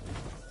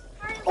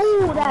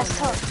 Oh, that's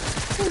tough.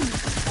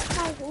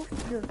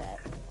 You're bad.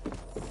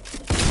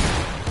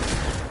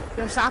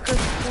 Your soccer's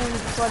going to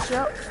clutch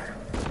up.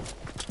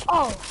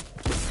 Oh.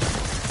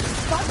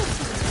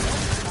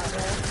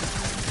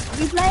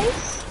 Replays?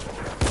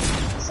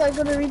 So I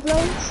go to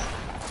replays?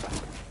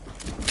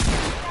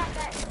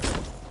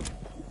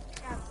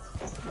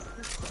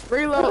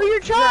 Reload. Oh, you're your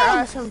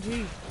trying.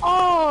 SMG.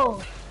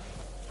 Oh.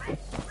 Yeah,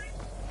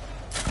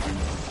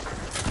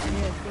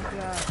 good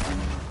job.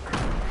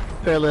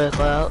 Parallel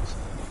clouds.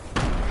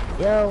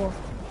 Yo.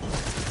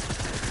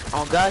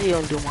 Oh God, he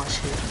don't do my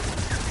shit.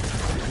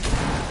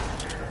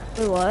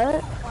 Wait,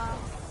 what?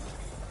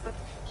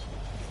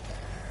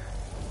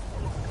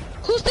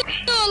 Who's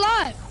still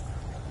alive?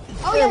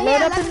 Oh Yeah, yeah, load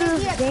yeah. up into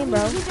this game,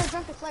 bro. He just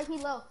jumped the flag. He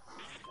low.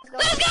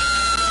 Let's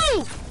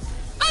go!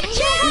 I'm You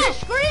chilling!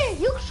 scream!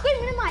 You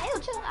screaming in my ear.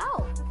 Chill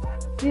out.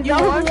 Dude,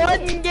 that was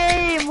one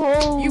game,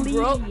 holy.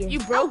 You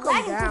broke him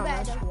lagging too down,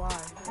 bad, that's though. why.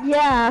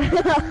 Yeah.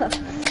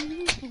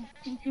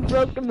 You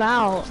broke them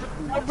out.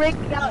 I'll break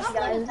them out,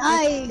 guys.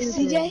 Nice,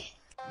 CJ.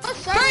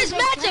 First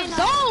match of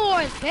Zone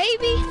Wars,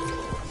 baby!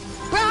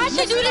 Bro, I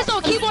should do this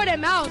on keyboard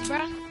and mouse,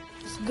 bro.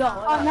 Go.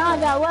 Oh, now I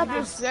got You weapons.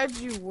 just said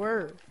you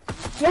were.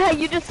 Yeah,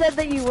 you just said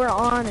that you were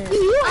on it. You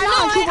are I not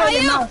know, on keyboard I and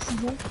am. mouse,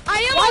 CJ. I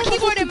am Why on is the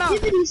keyboard and mouse.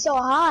 sensitivity so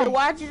high?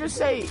 Why'd you just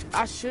say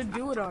I should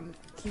do it on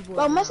keyboard?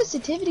 Bro, and my mouse?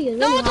 sensitivity is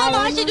No, really I'm talking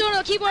about high. I should do it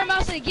on keyboard and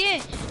mouse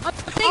again. I'm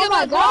thinking Oh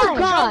my about going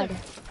god.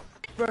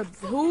 controller.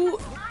 Bro, who?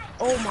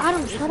 Oh my.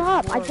 Adam, this shut is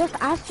up. I boring. just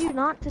asked you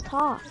not to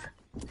talk.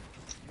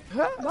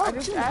 Huh? I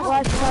just asked. Well,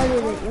 I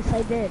started it. Yes,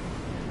 I did.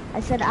 I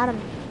said, Adam,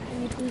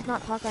 can you please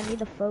not talk? I need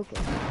to focus.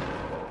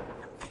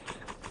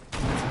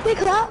 Big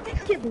clap.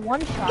 This kid's one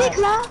Big shot.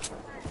 clap.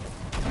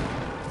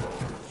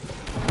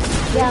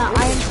 Yeah,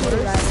 I am too,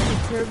 right?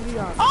 Sensitivity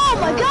on. Oh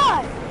my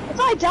god. If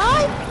I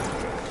die?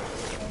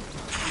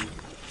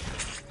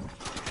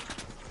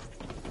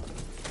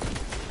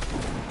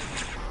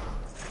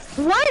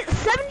 What?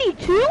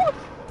 72?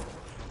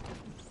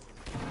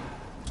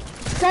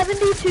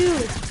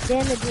 72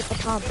 damage with the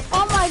pump.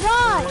 Oh my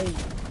god.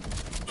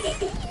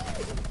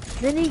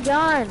 Mini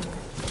gun.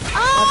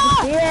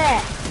 Ah!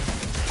 Yeah.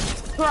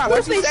 Come on,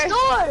 what'd you Perfect say?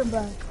 storm,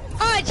 bro.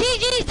 Alright,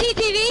 GG's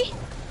TTV.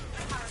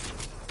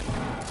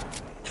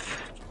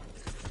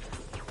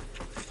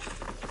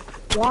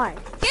 Why?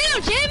 Get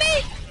him,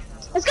 Jimmy!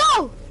 Let's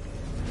go.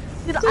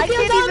 Dude, Two I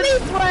kills can't on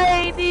even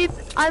play, dude.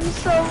 I'm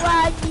so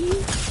laggy.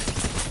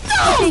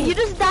 Okay, you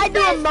just died to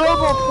a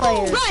mobile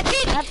player. Bro,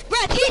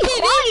 TTV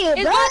quiet,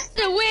 is bruh. about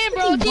to win,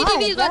 bro. Be TTV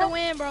quiet, is about to bruh.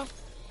 win, bro.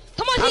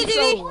 Come on, I'm so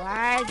TTV.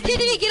 laggy.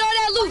 TTV, get all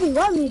that loot. You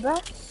love me, bro.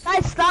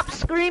 Guys, stop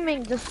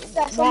screaming. Just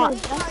That's what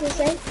watch. I have to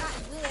say.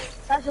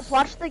 Guys, just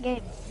watch the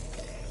game.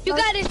 You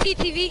got this,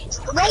 TTV.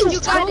 Nice, You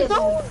got it.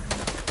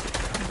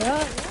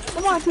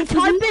 Come on,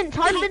 TTV.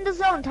 Tarp in the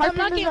zone. I'm Tarp in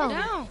knocking the him zone.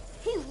 down.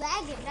 He's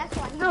lagging. That's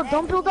why he's No,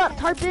 don't build up.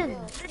 Tarp in.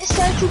 Yes,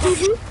 sir,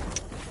 TTV.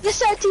 Yes,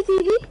 sir,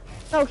 TTV.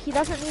 No, he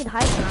doesn't need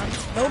high ground.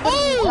 Nobody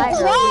needs Oh, high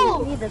ground.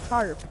 no. He needs a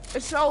tarp.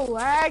 It's so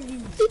laggy.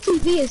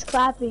 TTV is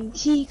clapping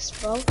cheeks,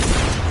 bro. No!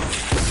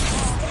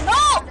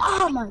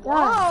 Oh my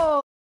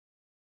god.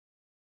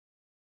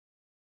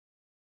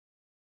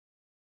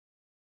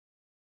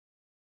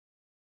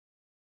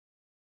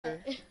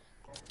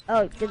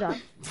 Oh, good job.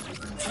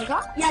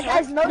 Yeah,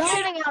 guys, no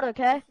shooting out,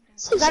 okay?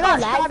 This is I got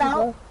so shot laggy, out.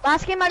 bro.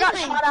 Last game I got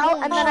shot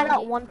out, and then I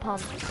got one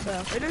pump.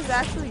 So It is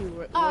actually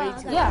way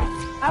too. Yeah,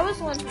 I was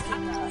wondering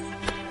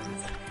that.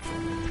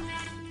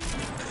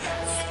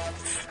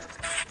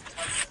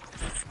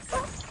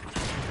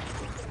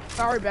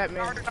 Sorry,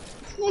 Batman.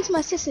 Makes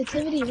my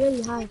sensitivity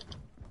really high.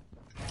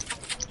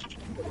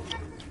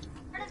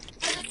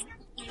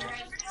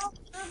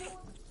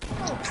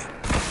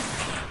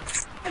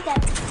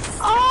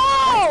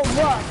 Oh,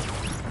 bro.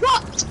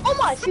 What? Oh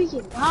my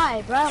freaking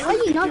god, bro. Why are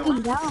you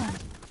knocking down?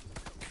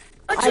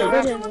 I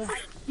didn't.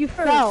 You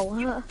fell.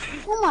 Huh?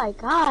 Oh my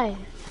god.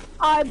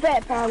 I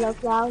bet parallel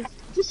clouds.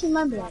 Just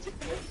remember that.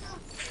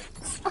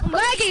 I'm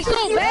lagging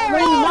so bad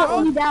When you right knock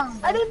now. me down.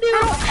 I didn't do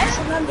it. Just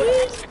remember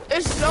that.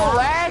 It's so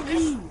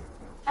laggy.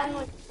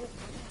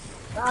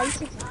 Wow, you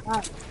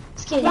 65.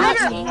 Just kidding.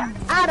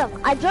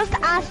 Adam, I just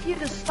asked you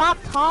to stop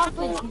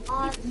talking and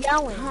keep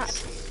yelling.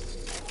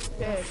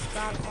 Yeah,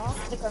 stop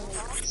talking.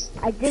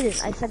 I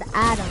didn't. I said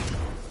Adam.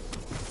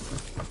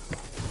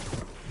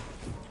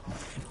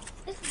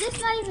 This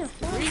not even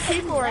fun. 3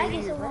 people right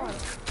here, bro.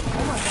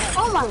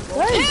 Oh my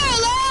god.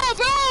 Hello,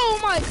 bro. Oh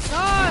my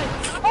god.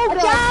 Oh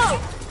god.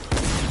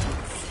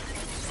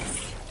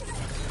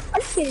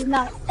 kid is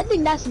not. I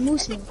think that's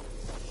Mooseman.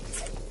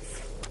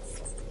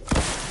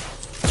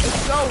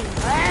 It's so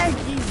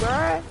laggy,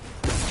 bruh.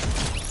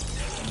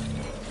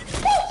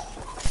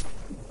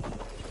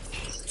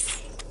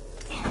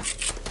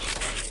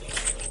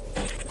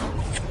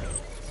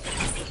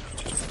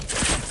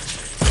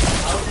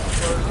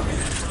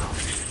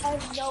 I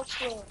have no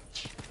clue.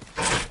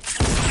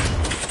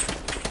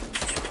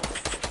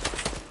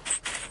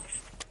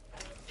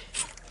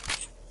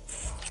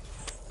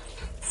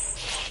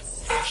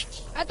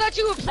 I thought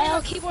you were playing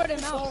on keyboard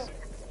and mouse.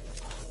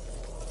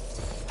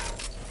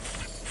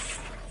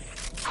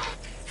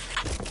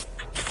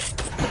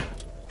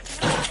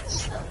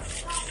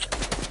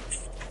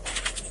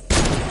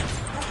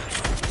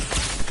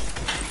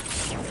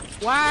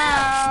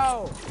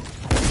 Wow.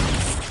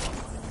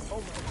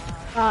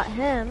 Got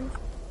him.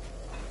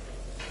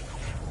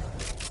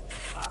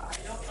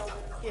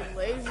 Get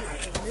lazy in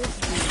this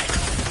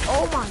dude.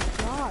 Oh my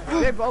god.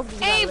 They're both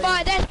just got Aimbot,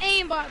 lazy. that's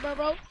aimbot,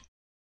 bro.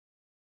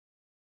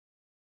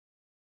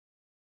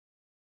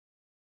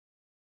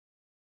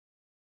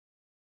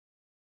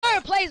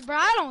 Third place, bro.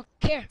 I don't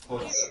care.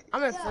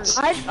 I'm in first.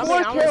 I had 4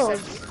 I'm in kills.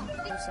 second.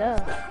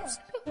 Yeah.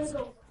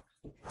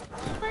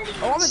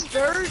 Oh, I'm in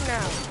third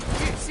now.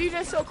 See,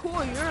 that's so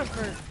cool. You're in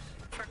first.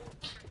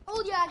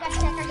 Oh yeah, I got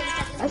check. I got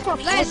check. That's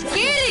what Let's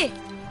get it.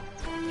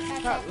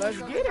 Let's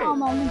get it. Oh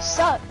my, he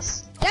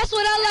sucks. That's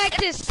what I like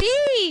to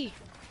see.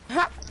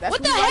 That's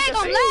What the you like heck? to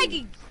I'm see.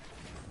 lagging.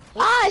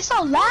 Ah, it's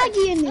so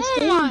laggy in this Oh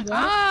game, my bro.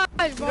 gosh,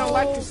 We bro. don't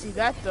like to see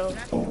that though,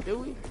 do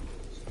we?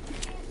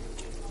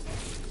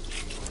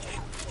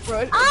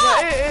 Bro,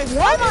 Oh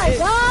my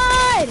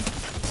god!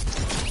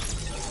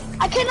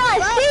 I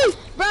cannot see!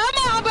 Bro,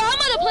 I'm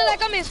gonna play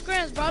like I'm in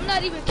scrims, bro. I'm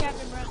not even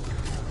capping, bro.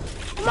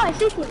 Oh my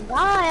freaking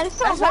god, it's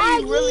so That's how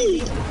you really laggy!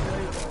 need to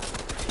play.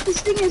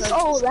 This thing is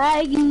so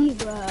laggy,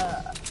 bro.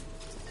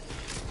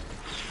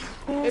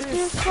 It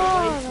is so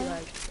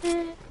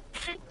laggy.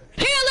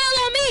 Parallel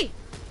on me.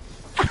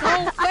 No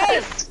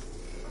way.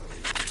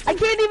 I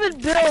can't even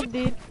build,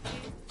 dude.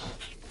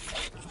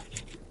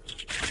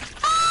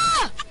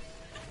 Ah!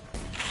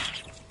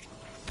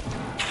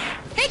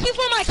 Thank you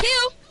for my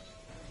kill.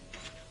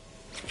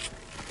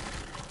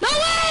 No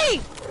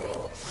way.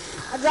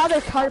 I'd rather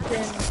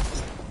tarpon.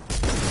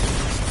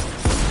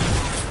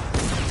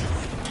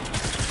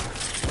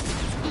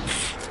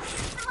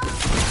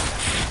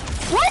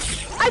 What?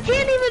 I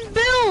can't even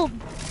build!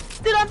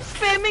 Dude, I'm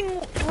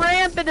spamming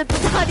ramp and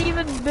it's not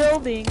even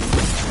building.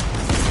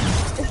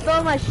 It's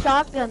throwing my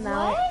shotgun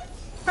now.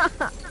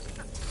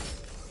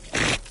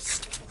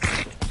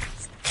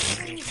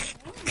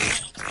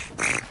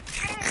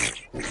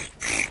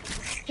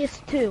 It's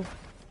 2.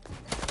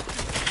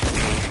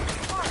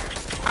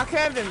 I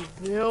can't even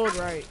build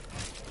right.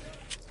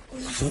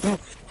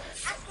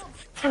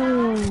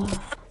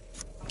 Oh.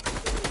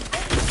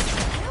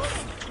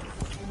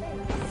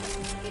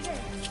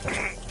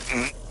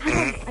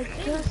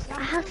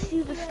 I asked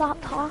you to stop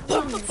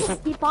talking.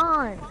 Keep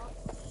on.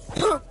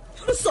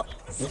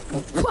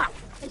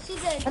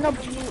 I know,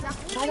 but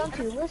why don't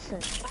you listen?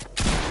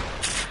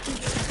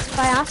 If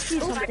I ask you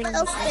something,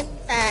 you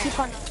keep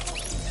on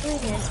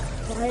doing it.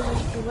 Why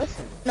don't you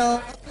listen?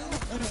 No.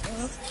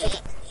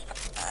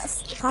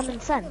 Common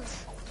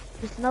sense.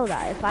 Just know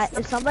that.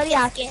 If somebody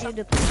asks you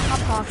to stop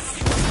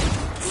talking,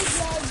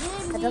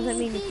 that doesn't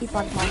mean you keep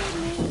on talking.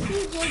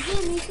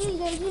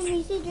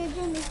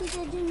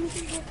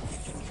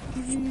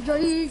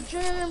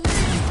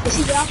 Is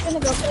he not gonna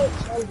go play?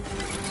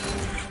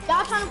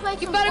 Y'all trying to play You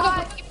some better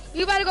COD?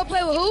 You better go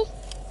play with who?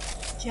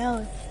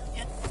 Jelly.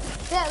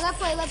 Yeah, let's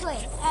play.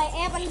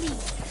 Everybody leave.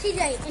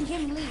 CJ and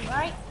Jim leave,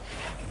 right?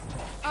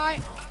 All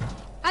right.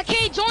 I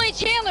can't join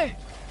Chandler.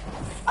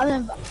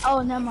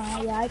 Oh, never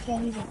mind. Yeah, I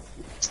can't even.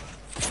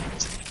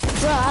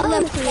 Bro, I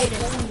love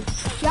creative.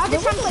 Y'all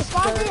just trying to play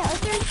squad there,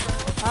 okay?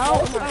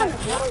 Oh my god.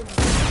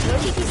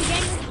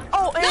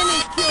 Oh, and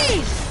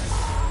Nice.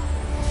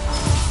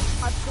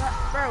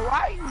 bro,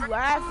 why are you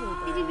laughing?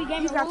 TTV Bro?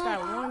 game You got rule. that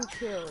one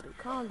kill, dude.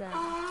 Calm down.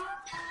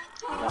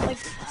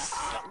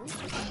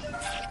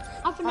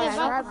 I'm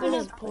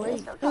finna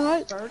Play.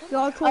 Alright,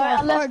 y'all play I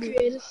my love party.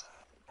 creative.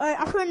 Alright,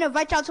 I'm finna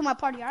invite y'all to my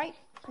party, alright?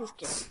 Please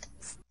get.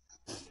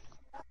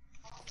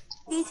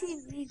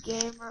 BTV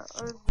gamer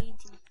or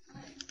BT?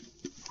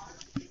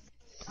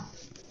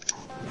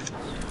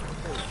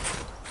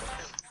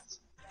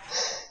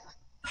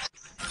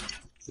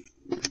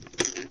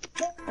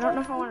 I don't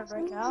know if I want to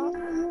break out.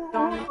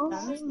 Don't have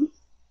guns.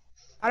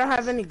 I don't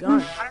have any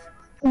guns.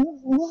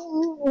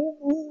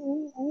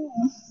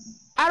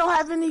 I don't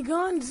have any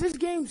guns. This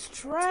game's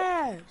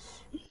trash.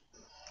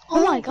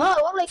 Oh my god,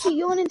 why would I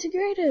keep going into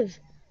creative?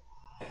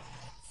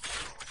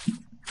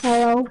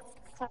 Hello?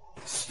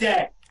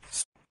 Stat.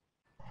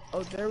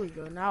 Oh, there we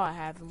go. Now I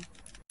have him.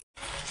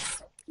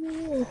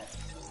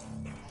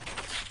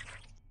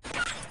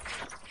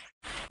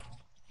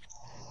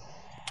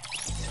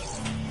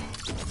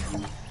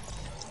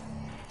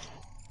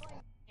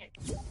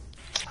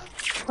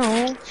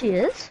 Oh, she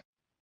is?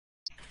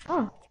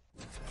 Oh.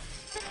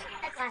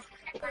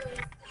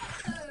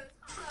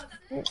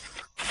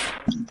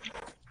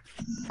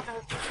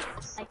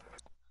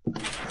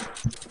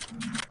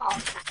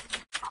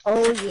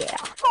 Oh yeah.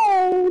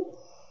 Oh.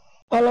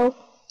 Hello.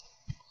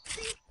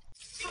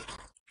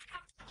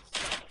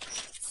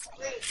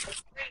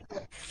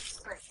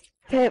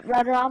 Okay,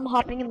 Ryder, I'm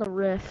hopping in the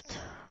rift.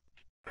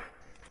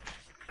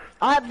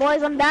 Alright,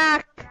 boys, I'm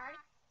back.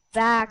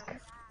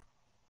 Back.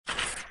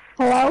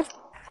 Hello.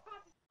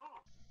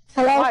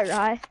 Hello. Alright,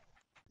 Rye.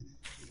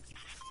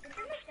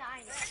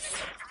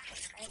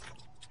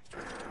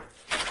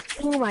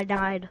 Boom, I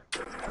died.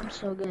 I'm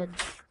so good.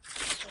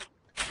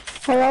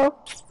 Hello.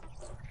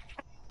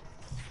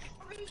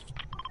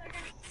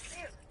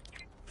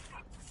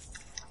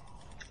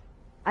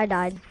 I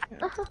died.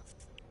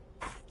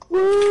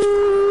 Woo-hoo.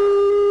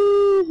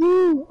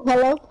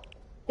 Hello.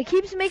 It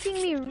keeps making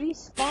me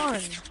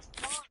respawn.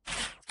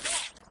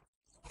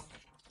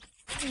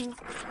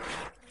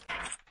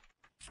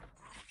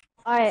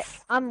 Alright,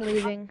 I'm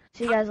leaving.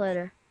 See you guys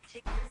later.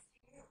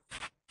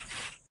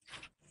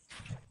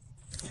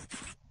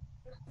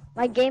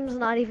 My game's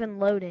not even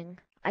loading.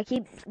 I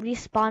keep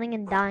respawning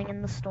and dying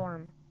in the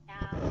storm.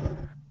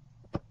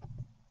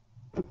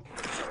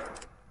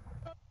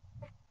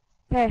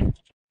 Okay.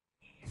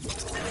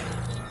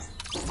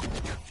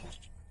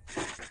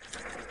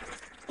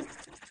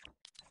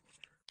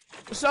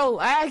 So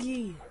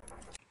laggy.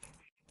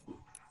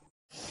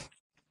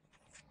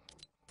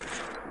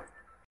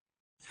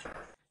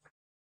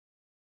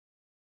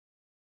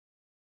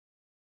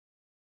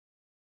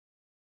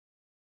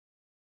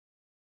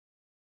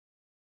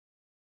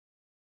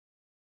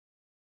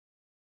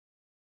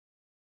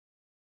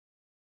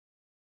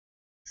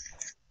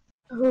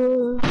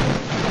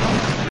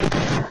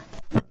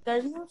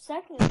 There's no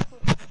second.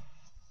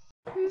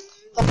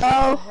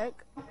 Hello.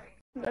 Heck.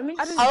 That means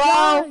I just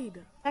Hello?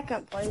 died.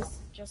 second place.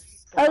 Just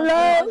Hello.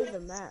 Other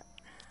than that.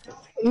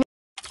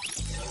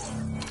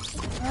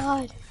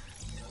 God.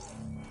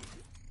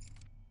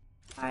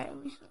 Alright, at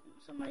least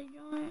somebody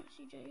join.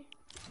 CJ.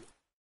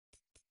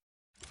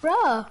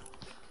 Bruh.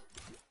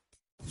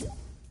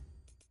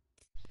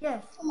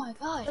 Yes. Oh my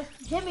God.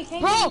 Jimmy,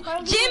 can Bro,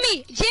 you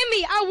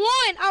Jimmy,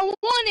 I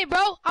won it,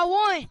 bro. I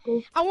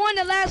won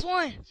the last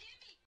one.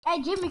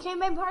 Hey, Jimmy, can you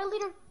make party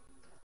leader?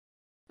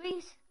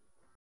 Please.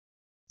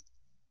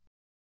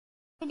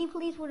 Can you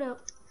please with a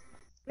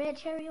red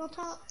cherry on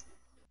top?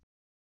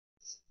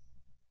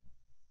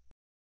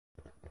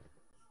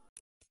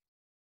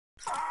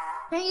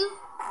 Can you?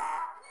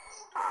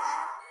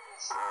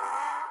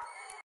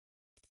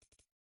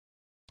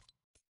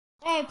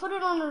 Hey, put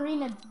it on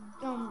arena,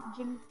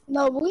 Jimmy.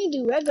 No, but we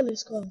do regular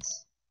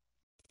squads.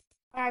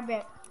 Alright,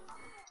 bet.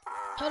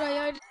 Hold on,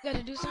 y'all.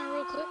 Gotta do something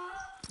real quick.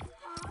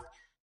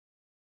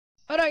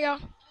 Hold on, y'all.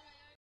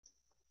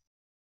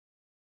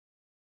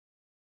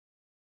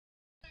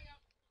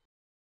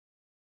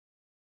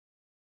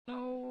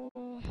 No.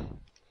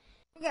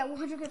 We got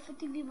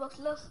 150 V-Bucks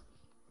left.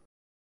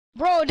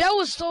 Bro, that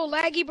was so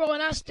laggy, bro,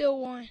 and I still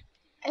won.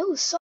 It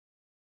was so.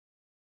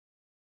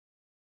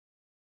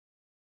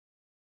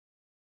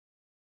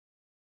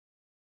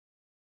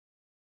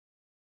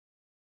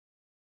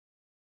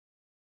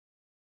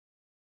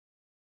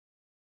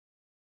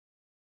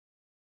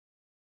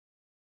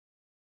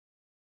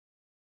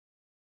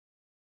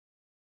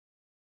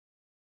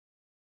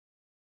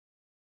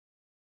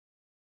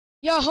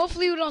 Yo,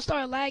 hopefully we don't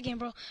start lagging,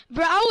 bro.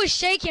 Bro, I was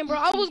shaking, bro.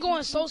 I was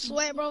going so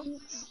sweat, bro.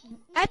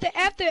 After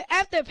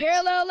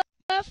Parallel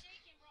left,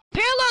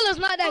 Parallel is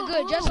not that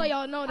good, just so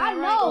y'all know that, I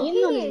right? know.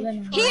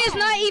 He is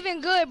not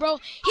even good, bro.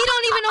 He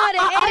don't even know how to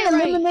I edit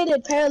right.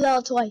 eliminated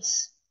Parallel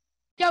twice.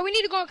 Yo, we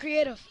need to go on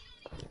creative.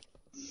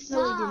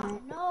 No, we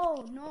didn't.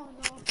 No.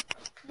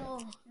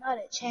 Not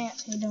a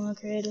chance we're doing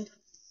creative.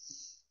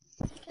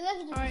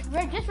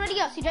 Alright, just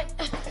ready up, CJ.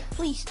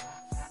 Please.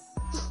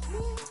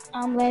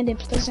 I'm landing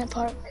Pleasant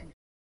Park.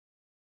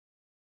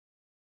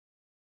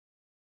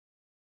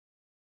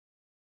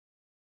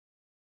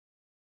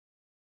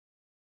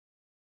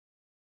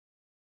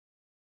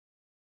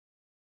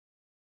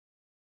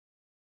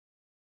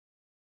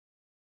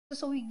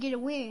 So we can get a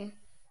win.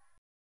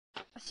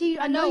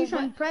 I know, know you're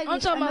trying to but practice. I'm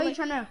talking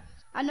about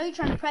I know you're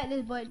trying to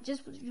practice, but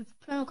just you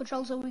play on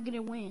control so we get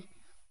a win.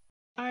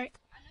 Alright.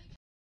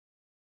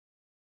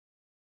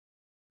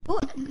 Ooh,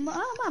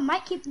 my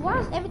mic keep. Why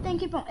does everything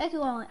keep on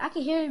echoing? I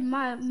can hear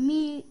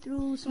me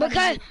through.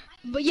 Because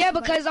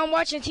I'm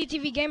watching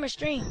TTV Gamer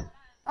stream.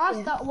 I'll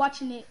stop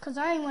watching it because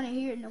I ain't want to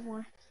hear it no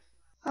more.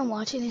 I'm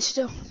watching it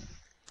still.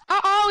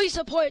 I always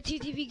support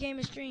TTV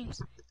Gamer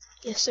streams.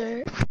 Yes,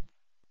 sir.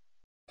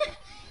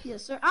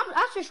 Yes, sir.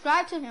 I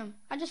subscribe to him.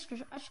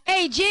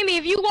 Hey Jimmy,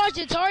 if you watch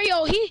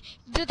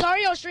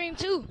Detario stream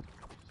too.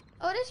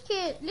 Oh, this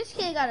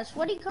kid got a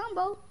sweaty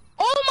combo.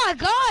 Oh my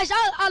gosh,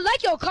 I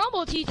like your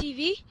combo,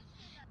 TTV.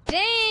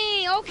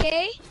 Dang,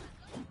 okay.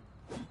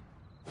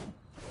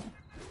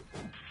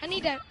 I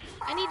need that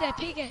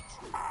pickaxe.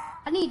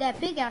 I need that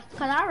pickaxe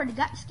because I already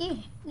got the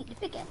skin. I need the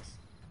pickaxe.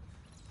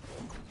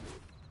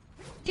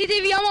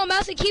 TTV, I'm on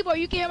mouse and keyboard.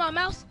 You can hear my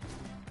mouse?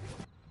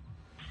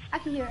 I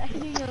can hear you I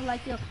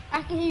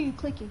can hear you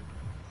clicking.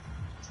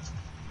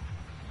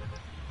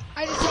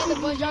 I just hit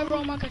the bus driver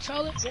on my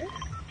controller.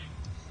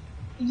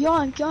 You're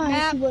on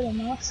Map. keyboard and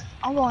mouse.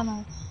 I'm going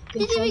on.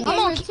 TTV I'm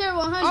on Gamer tier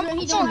 100. I'm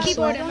He on don't have,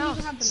 keyboard don't and even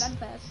mouse. have the battle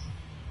pass.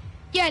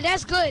 Yeah,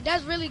 that's good.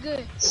 That's really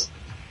good.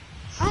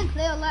 I don't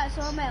play a lot,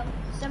 so I'm at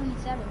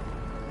 77.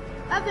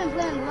 I've been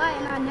playing a lot,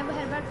 and I never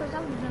had battle pass. I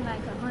was in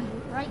like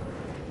 100, right?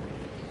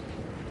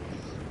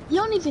 You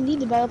don't even need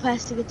the battle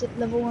pass to get to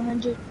level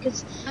 100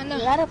 because I the know.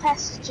 battle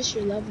pass is just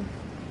your level.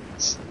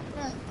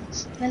 Yeah.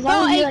 As Bro,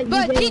 long as you, hey, like,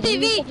 but you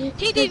get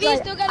TTV 'cause,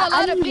 like, still got I a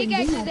lot of didn't even do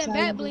pickaxes that and side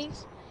bat of it.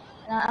 blings.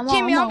 I'm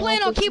Jimmy, I'm on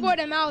playing on level keyboard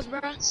and mouse,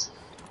 bro.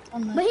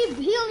 I'm not. But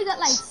he only got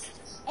like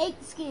 8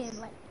 skins,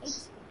 like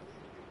 8.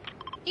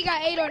 He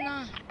got 8 or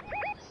 9.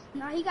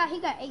 No, he got 8.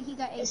 He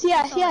got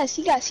 8.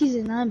 He got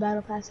season 9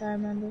 battle pass. I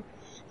remember.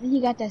 And he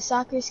got that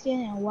soccer skin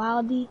and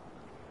Wildy.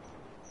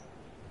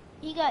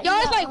 He got. Yo,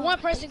 it's like one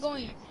person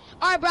going here.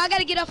 All right, bro, I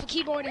gotta get off of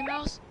keyboard and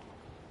mouse.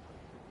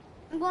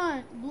 I'm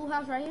going blue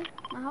house right here.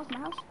 My house.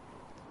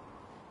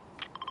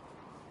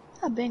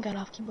 I been got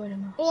off keyboard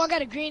and mouse. Oh, I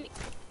got a green.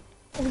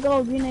 Let's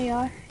go green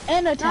AR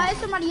and Nah, attack.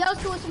 it's somebody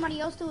else too.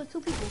 It's 2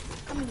 people.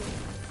 Come here.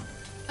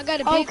 I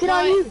got a Oh, big get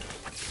on quad. you.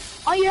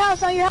 On your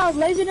house.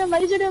 Laser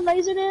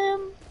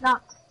them.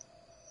 Knocked.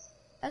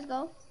 Let's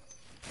go.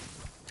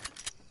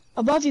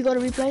 Above you, go to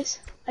replays.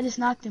 I just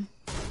knocked him.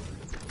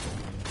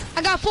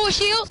 I got 4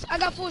 shields.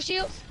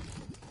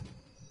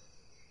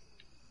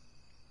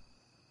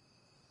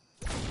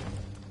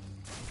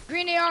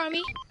 Green AR on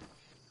me.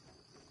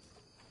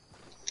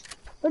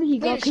 Where did he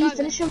go? Wait, Can you shotgun.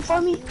 finish him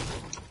for me?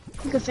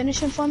 You can finish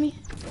him for me?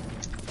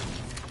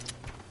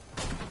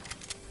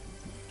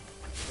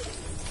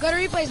 Go to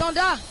replays, don't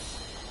die.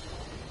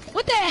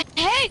 What the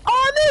heck?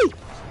 On me!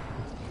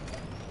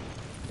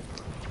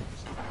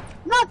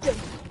 Knocked him.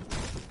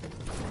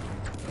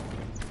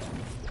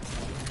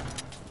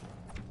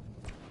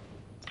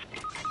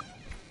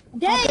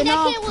 Dang, Popping that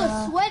off, kid was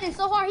bruh. sweating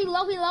so hard. He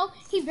low.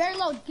 He very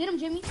low. Get him,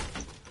 Jimmy.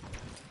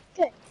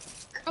 Okay.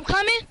 I'm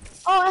coming.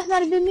 Oh, that's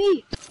not even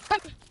me.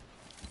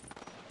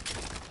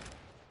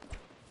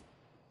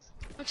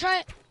 I'm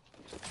trying.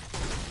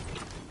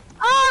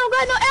 Oh, I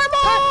got no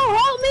ammo!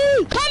 Help me!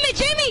 Coming,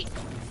 Jimmy.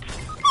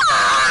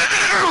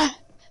 Ah!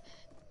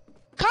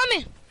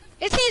 Coming.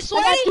 Is he I got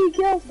sweaty? 2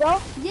 kills,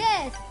 bro.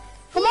 Yes.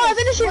 Come on,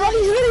 finish him.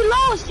 He's really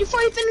low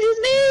before he finishes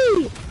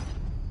me.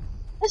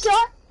 Yes,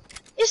 sir.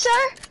 Yes,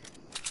 sir.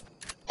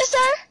 Yes,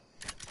 sir.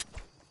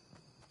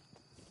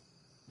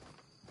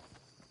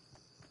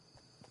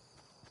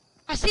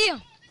 I see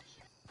him.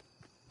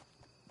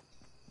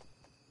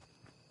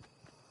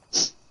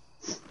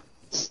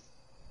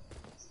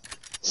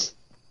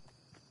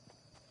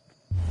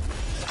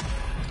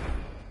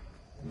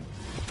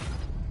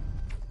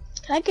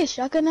 Can I get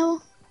shotgun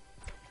now?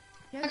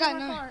 Here's I got my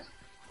none. card.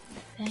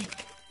 Dang.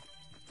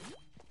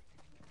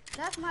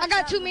 That's my I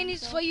got 2 shotgun, minis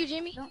so for you,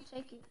 Jimmy. Don't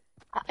take it.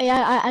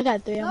 I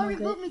got 3. Go I'm reboot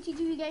good. me,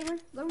 TTV Gamer.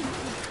 Go reboot me.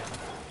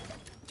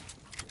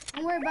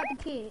 Don't worry about the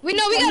kid. We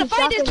know we I gotta need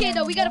fight this shotgun kid though.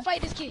 ammo, We gotta bro.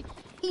 fight this kid.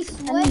 He's I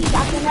need sweaty.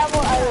 shotgun ammo.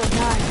 I will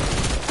die.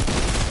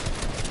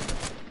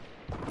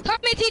 Come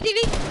here, TTV.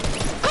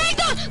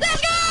 Cranked up.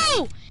 Let's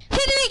go.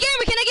 TTV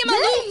Gamer, can I get my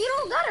Dang, loot? you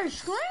don't got her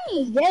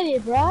screen. Get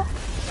it, bruh.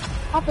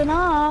 Popping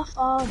off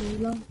all day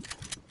long.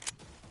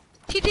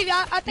 TTV,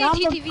 I Now think I'm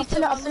TTV took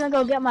my loot. finna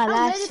go get my I'm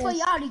last ready for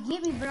chest. y'all to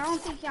get me, but I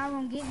don't think y'all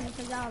gonna get me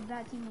because y'all are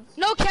bad teammates.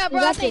 No cap, bro.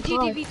 You I got think your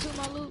card. TTV took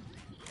my loot.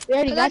 We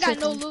already Cause I got got your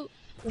no phone. loot.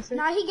 Yes, sir.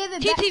 Nah, he gave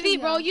it back to TTV,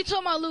 bro, y'all. you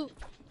took my loot.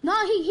 No,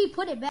 he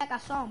put it back. I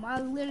saw him. I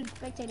literally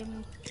spectated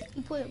me.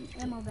 He put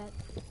ammo back.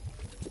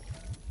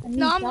 I need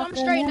No, I'm shotgun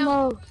straight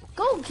now. ammo.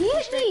 Go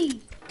get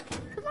me.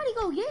 Somebody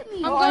go get me.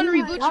 I'm Oh, gonna I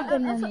need reboot you.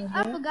 shotgun I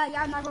ammo, forgot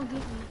y'all not gonna get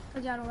me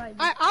because y'all don't like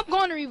me. I'm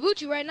going to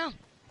reboot you right now.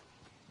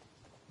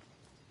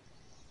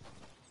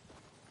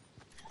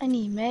 I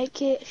need med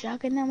kit,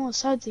 shotgun ammo,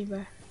 something,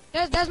 bro.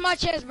 That's my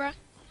chest, bro.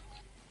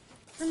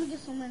 Let me get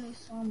some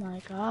minis. Oh my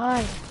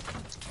god.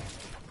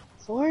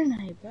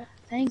 Fortnite, bro.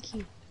 Thank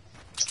you.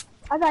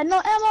 I got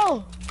no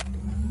ammo.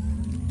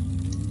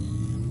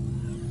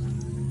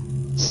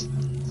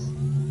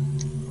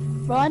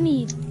 Bro, I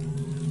need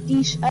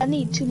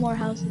 2 more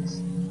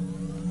houses.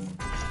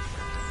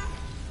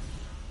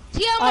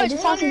 See how Alright, much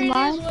this house wonder is it is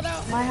mine.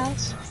 without. My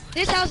house.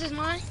 This house is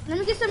mine. Let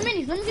me get some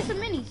minis.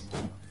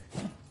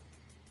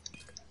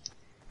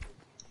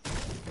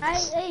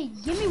 Hey,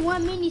 give me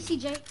 1 mini,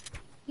 CJ.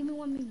 Give me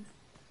 1 mini.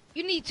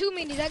 You need 2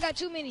 minis. I got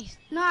 2 minis.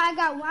 No,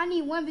 I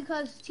need 1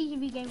 because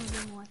TGV Gamer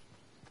gave me 1.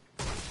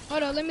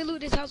 Hold on, let me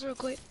loot this house real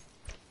quick.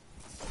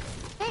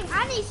 Hey,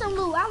 I need some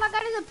loot. All I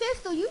got is a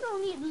pistol. You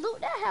don't need to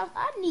loot that house.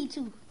 I need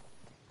to.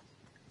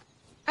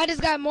 I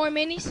just got more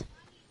minis.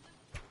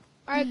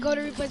 Alright, go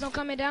to replays. I'm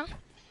coming down.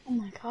 Oh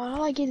my god,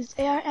 all I get is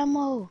AR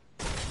ammo.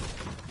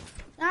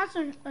 That's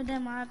a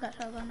damn. I got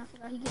shotgun. I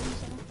forgot he gave me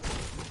some.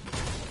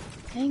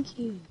 Thank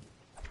you.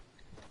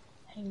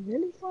 Hey,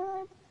 really,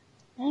 Fortnite?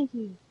 Thank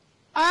you.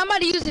 Alright, I'm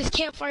about to use this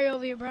campfire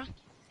over here, bro.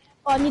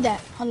 Oh, I need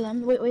that. Hold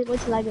on, wait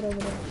till I get over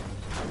there.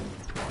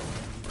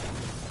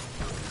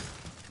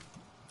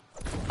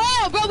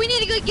 Oh, bro, we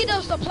need to go get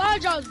those supply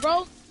drops,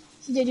 bro.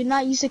 CJ, do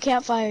not use the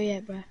campfire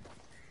yet, bro.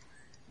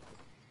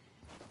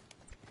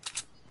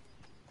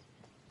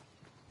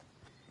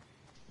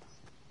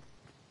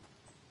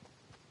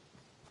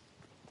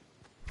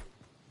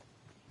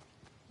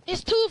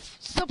 It's 2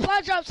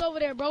 supply drops over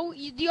there, bro. Do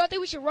y'all think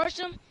we should rush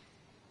them?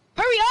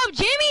 Hurry up,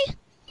 Jimmy!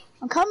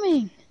 I'm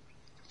coming.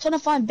 Trying to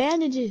find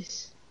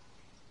bandages.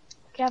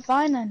 Can't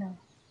find none though.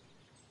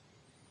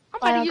 I'm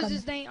about to use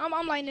this thing.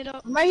 I'm lighting it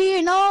up. I'm right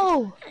here.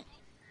 No.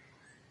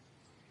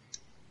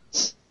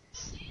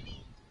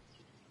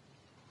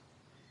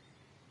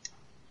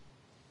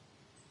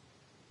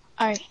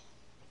 All right.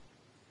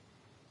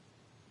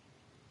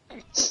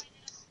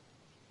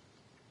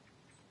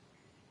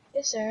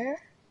 Yes, sir.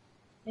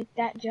 Make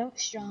that jump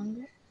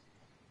stronger.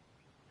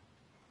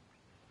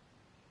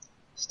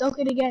 Stoke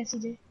it again,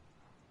 CJ.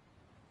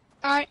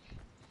 Alright.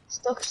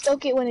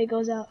 Stoke it when it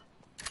goes out.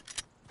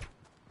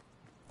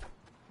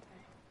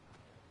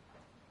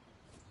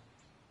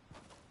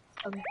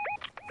 Okay.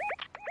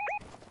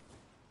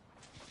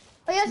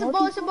 Oh yeah, it's a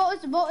boat, it's a boat,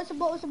 it's a boat, it's a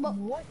boat, it's a boat.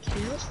 What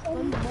kills from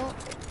On the boat.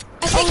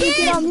 I said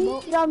Get on kids!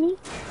 me, get on me.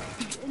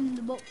 In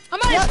the boat.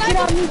 I'm on a Get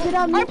on sniper! me, get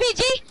on me.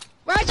 RPG!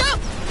 Rise up!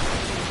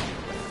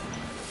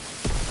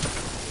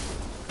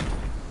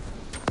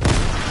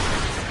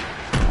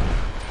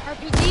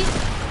 RPG.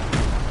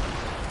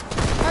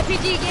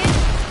 RPG again.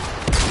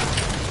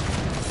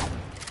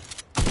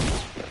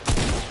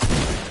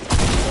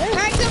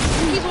 Cracked him.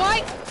 He's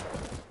white.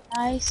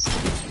 Nice.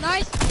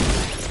 Nice.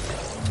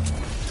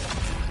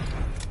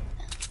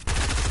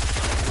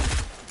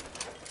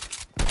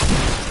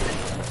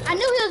 I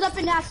knew he was up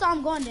in there. I saw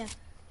him going there.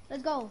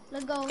 Let's go.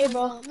 Let's go. Hey,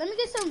 bro. Let me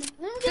get some. Let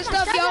me Good get some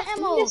stuff, shotgun y'all.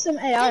 ammo. Let me get some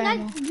AR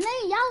ammo.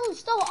 Man, y'all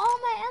stole all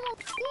my ammo.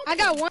 I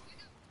got one.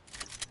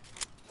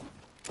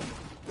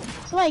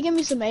 Somebody give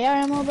me some AR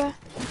ammo, bro.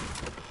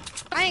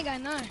 I ain't got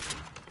none.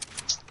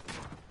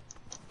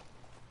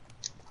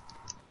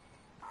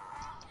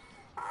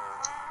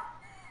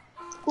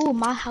 Ooh,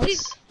 my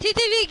house.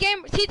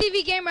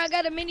 TTV gamer, I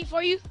got a mini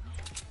for you.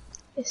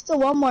 There's still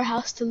one more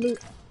house to loot.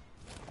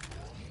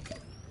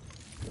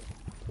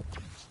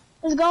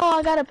 Let's go.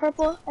 I got a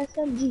purple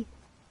SMG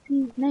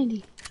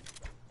P90.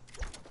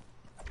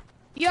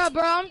 Yeah,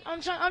 bro.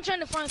 I'm trying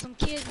to find some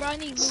kids, bro. I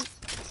need loot.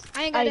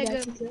 I ain't got that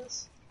good. 2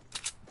 kills.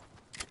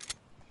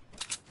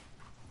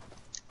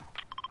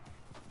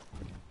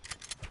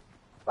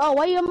 Bro,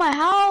 why you in my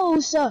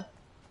house?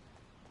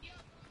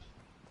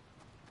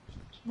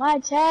 My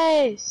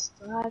chest.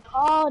 I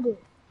called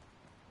it.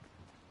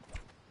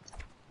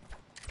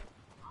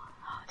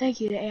 Oh,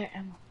 thank you, the air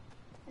ammo.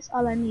 That's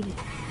all I needed.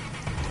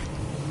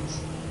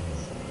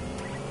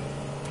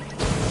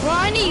 Bro,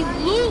 I need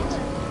loot.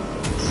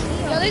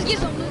 Yo, let's get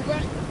some loot, bro.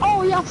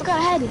 Oh, yeah, I forgot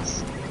I had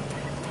this.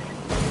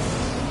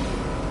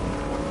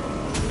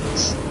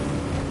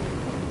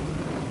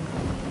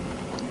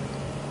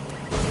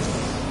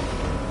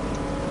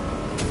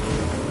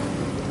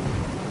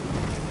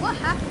 What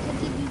happened to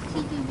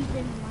TTV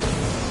Gamer?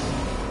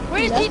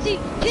 Where's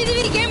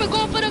TTV gamer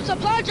going for them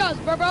supply drops,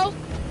 bro? Oh,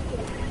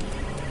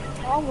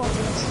 I'm going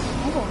for this.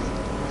 I'm going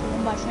for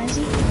one by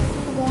Frenzy.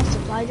 I'm going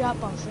supply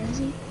drop on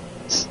Frenzy.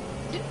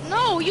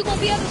 No, you gonna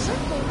be out of the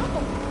circle.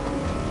 No.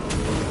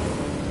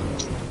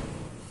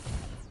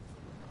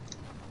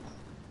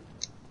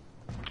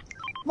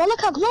 Well,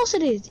 look how close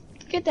it is.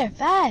 Get there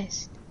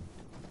fast.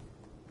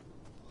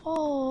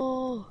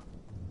 Oh.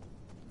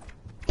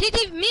 Me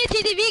and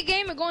TTV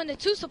gamer going to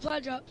 2 supply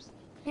drops.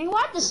 And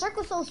why the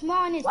circle so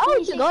small and it's Why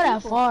would you 26 go that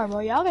people? far, bro?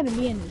 Y'all gonna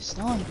be in the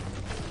storm.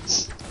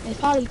 It's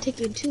probably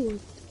taking 2.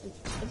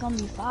 It's gonna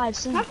be 5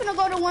 soon. I'm gonna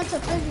go to one to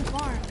Frizzy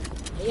Farm.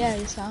 Yeah,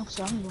 it's not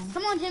so I'm going.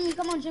 Come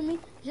on, Jimmy.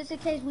 Just in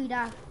case we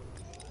die.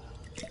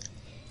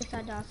 If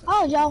I die.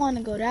 Why would y'all want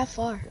to go that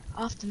far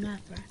off the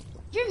map, bro?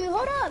 Jimmy,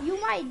 hold up. You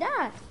might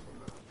die.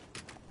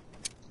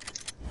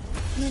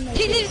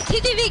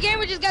 TTV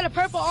gamer just got a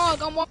purple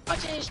AUG. I'm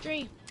watching his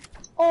stream.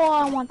 Oh,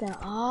 I want that.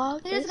 Oh,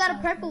 He just got a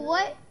purple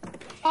what?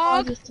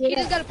 AUG. just He did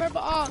just that. got a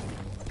purple AUG.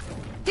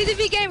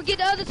 TTV gamer, get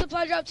the other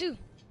supply drop too.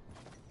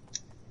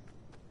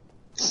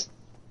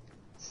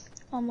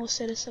 Almost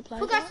said a supply.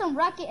 Who got some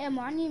rocket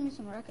ammo? I need me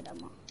some rocket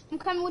ammo. I'm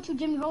coming with you,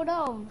 Jimmy. Hold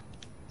on.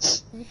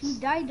 If you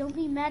die, don't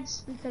be mad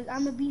because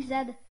I'm gonna be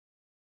sad.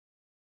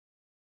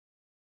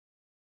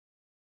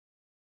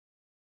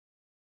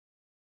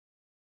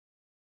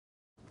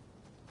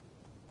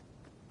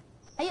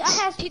 I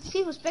have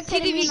people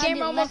spectating me. TTV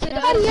gamer almost hit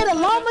the How do you get a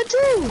llama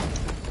too?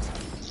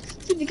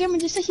 TV Gamer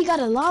just said he got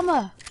a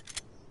llama.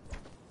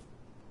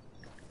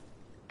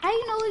 How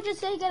you know he just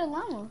said he got a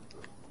llama?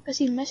 Cause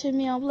he messaged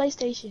me on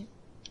PlayStation.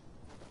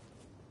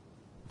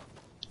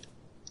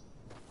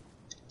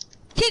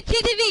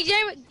 TTV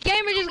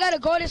gamer just got a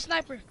golden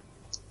sniper.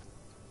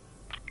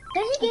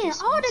 Then he getting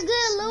all the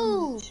good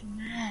loot.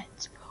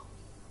 Mats, bro.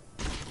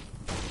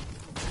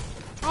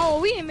 Oh,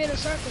 we in middle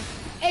circle.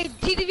 Hey,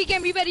 TTV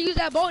gamer, you better use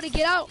that boat to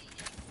get out.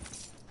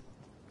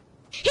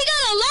 He got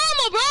a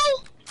llama,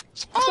 bro.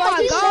 Oh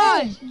my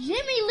god.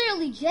 Jimmy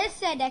literally just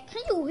said that.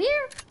 Can you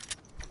hear?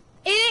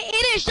 It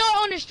didn't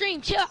show on the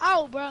stream. Chill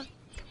out, bro.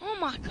 Oh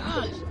my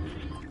gosh.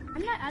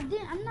 I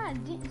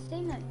didn't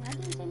say nothing. I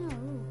didn't say nothing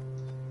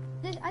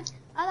rude.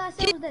 All I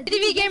said was that.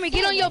 TTV gamer,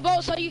 get on your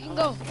boat so you can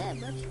go. Yeah,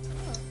 bro.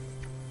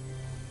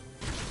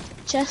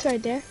 Chest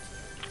right there.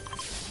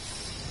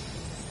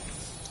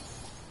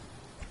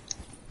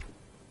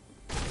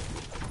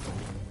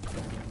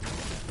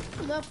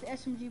 love the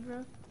SMG,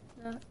 bro.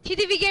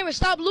 TTV Gamer,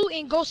 stop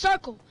looting. Go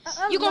circle.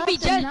 You gonna be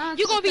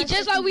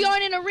just like we are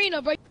in an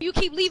arena, bro. You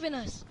keep leaving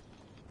us.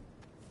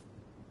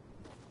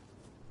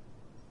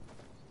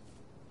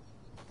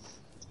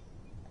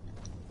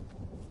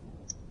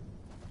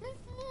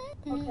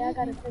 Okay, I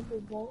got a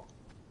purple bolt.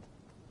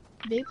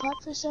 Big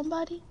pot for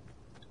somebody?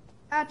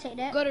 I'll take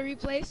that. Go to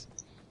replays.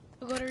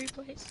 Go to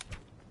replays.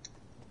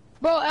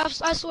 Bro,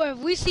 I swear, if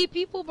we see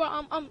people,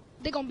 bro,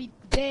 they gonna be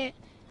dead.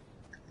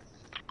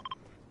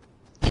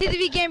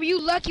 TTV Gamer,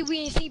 you lucky we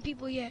ain't seen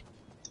people yet.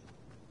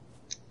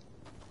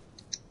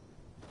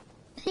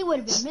 He would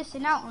have been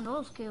missing out on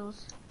those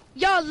kills.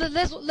 Yo,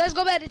 let's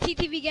go back to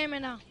TTV Gamer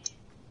now.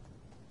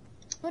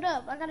 What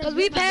up? I gotta. Cause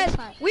we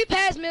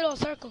passed middle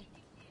circle.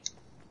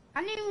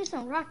 I need me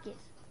some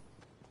rockets.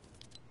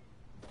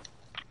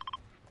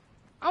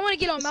 I want to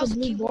get on mouse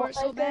and keyboard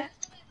so bad.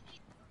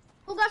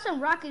 Who got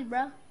some rockets,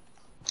 bro?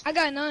 I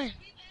got none.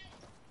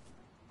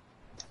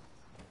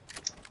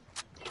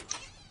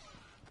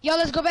 Yo,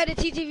 let's go back to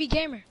TTV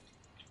Gamer.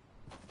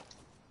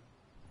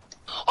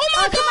 Oh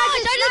my gosh!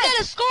 I just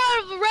got a score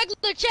out of a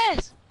regular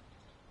chest.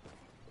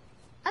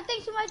 I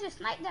think somebody just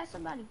sniped at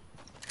somebody.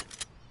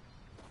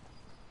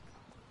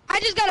 I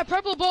just got a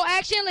purple bolt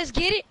action. Let's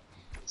get it.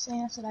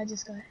 Same, that's what I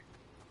just got.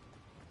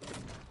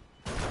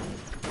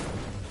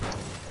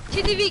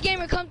 TTV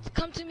Gamer, come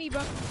to me,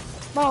 bro.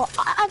 Bro,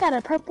 I got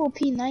a purple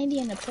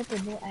P90 and a purple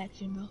bolt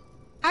action, bro.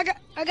 I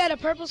got a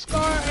purple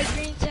scar, a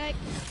green tech,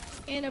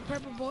 and a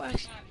purple bolt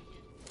action.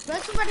 Bro,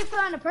 somebody put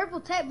on a purple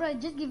tech, bro.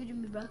 Just give it to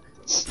me, bro.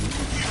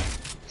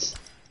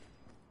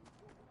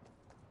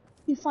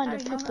 You find a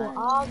purple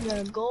AUG or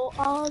a gold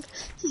AUG,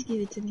 just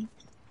give it to me.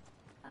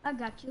 I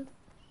got you.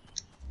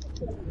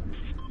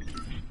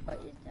 What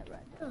is that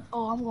right there?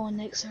 Oh, I'm going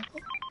next circle.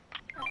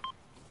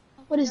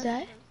 What is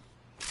that?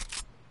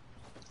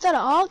 Is that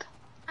an AUG?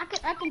 I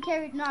can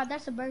carry it. No,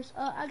 that's a burst.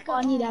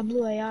 I need that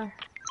blue AR.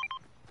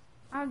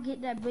 I'll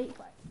get that bait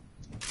fight.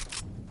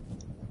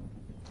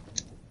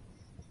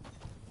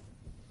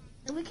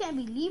 And we can't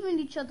be leaving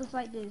each other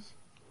like this.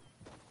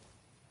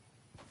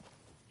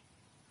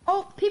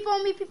 Oh, people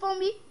on me, people on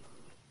me.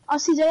 I'll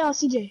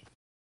CJ.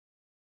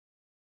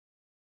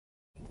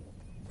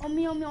 On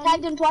me.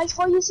 Tagged him twice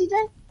for you,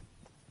 CJ?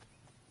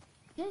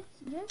 Yes.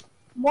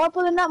 More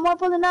pulling up.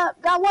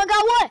 Got one.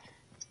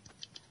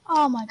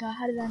 Oh my god,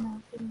 how did I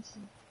not?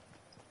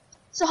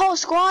 It's a whole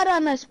squad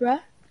on us, bruh.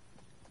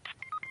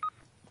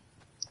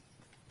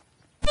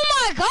 Oh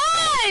my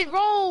god,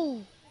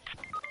 bro!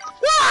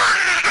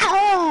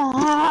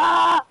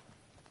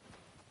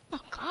 Oh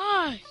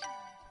gosh.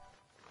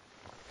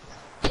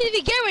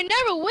 TTV Gamer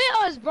never with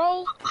us,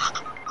 bro.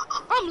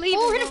 I'm leaving.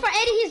 Oh, hit him for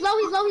 80. He's low.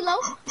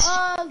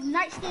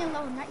 Night scan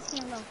low.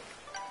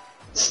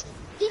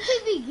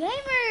 TTV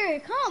Gamer,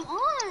 come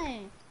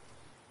on.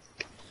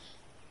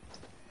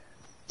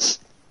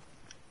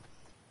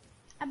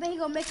 I bet he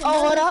gonna make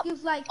another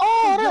excuse like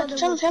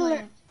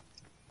Chandler.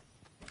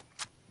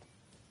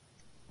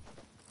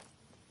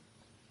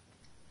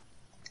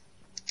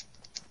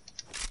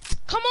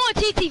 Come on,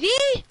 TTV!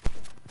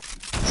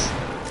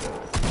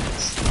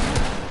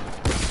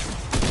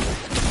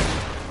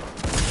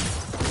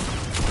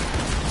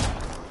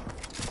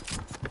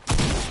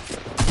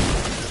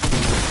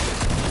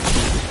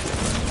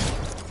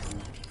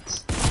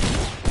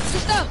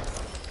 Good stuff.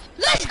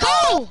 Let's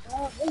go!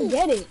 Let's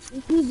get it.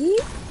 TTV?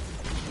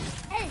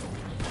 Hey,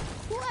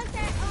 who has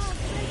that farm?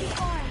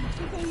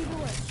 Who can you do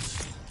it?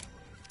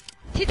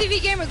 TTV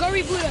Gamer, go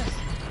reboot us.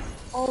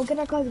 Oh, get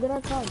our cards.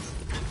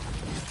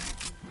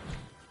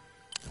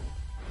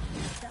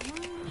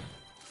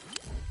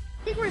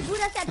 He can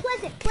reboot us at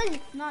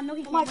Pleasant. No,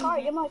 he can't.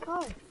 Get my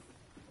card.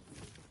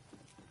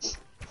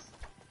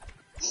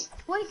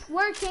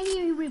 Where can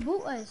he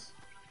reboot us?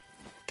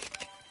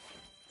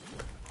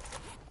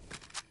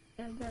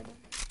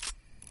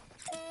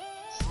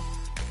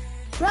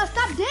 Bro,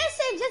 stop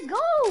dancing, just go!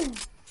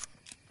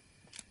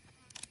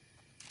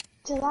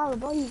 Chill out,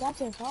 bro, you got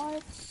your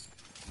card.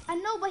 I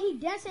know, but he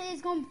dancing,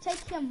 it's gonna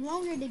take him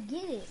longer to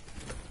get it.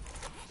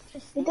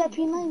 Get that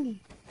P90.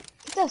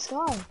 Get that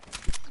scar.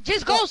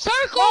 Just go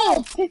circle!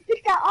 Oh, pick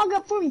that AUG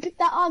up for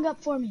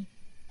me.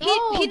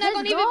 He not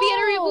gonna even be able to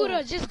reboot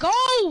us. Just go!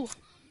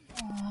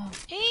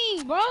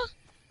 Dang, bro.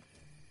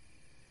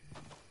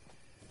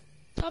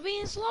 Stop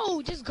being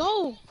slow. Just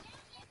go.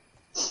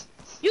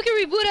 You can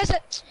reboot us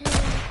at...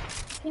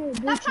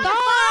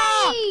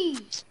 Stop!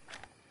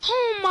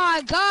 Oh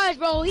my gosh,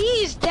 bro.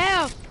 He's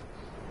deaf.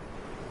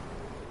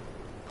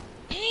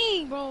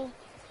 Dang, bro.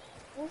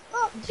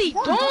 What's he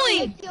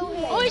doing?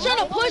 Oh, he's trying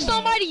to push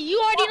somebody. You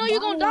already know you're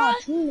gonna die?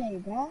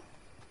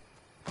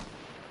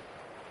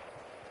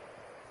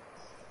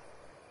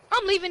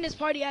 I'm leaving this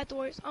party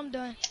afterwards. I'm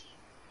done.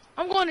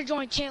 I'm going to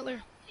join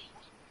Chandler.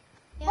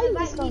 Yeah,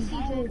 invite me,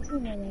 CJ.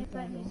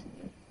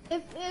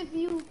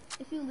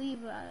 If you leave,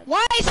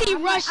 why is he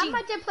rushing? I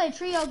might just play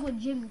trios with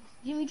Jimmy.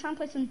 Jimmy trying to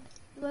play some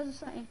duos or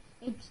something.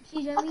 If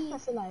CJ leave, I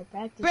feel like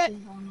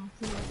practicing on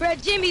my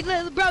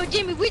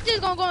Jimmy, we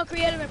just gonna go on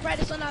creative and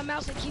practice on our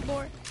mouse and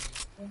keyboard.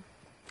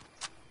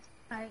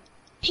 Alright.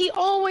 He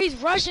always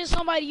rushing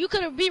somebody. You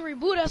could have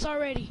reboot us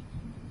already.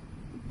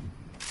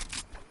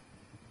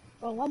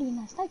 Bro, why do you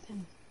not snipe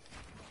him?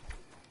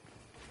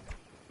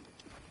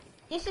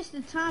 This is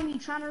the time you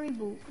trying to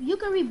reboot. You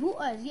can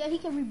reboot us. Yeah, he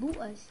can reboot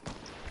us.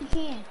 He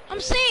can. I'm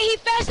saying he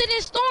faster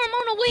than Storm. I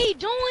don't know what he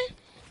doing.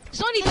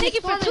 It's only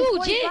taking for 2,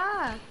 Jit.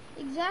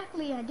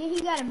 Exactly. And then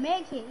he got a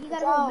meg hit. He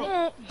got a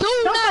meg.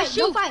 Do not shoot.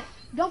 Don't fight.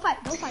 Don't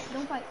fight. Don't fight.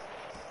 Don't fight.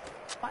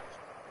 Watch.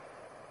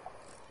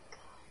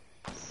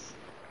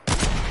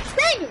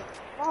 Dang it!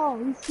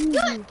 Oh, he sees me.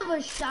 Good of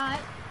a shot.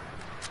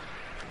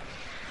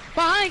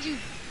 Behind you.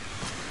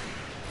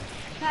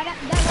 That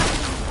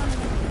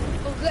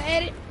Oh, good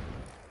at it.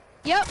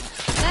 Yep.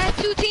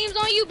 Last 2 teams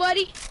on you,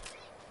 buddy.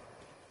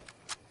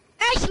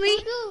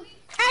 Actually,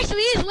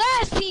 it's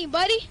last team,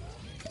 buddy.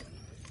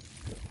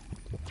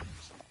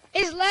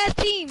 It's last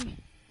team.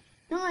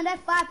 No,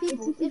 that's 5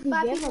 people. It's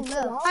 5 people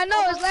left. I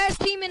know, it's last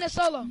team in a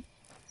solo.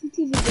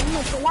 TTV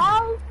Gamer, chill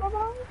out,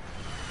 bro.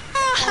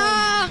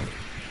 Aha!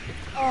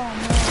 Oh,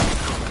 man.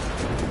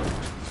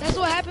 That's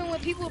what happened when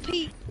people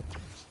peek.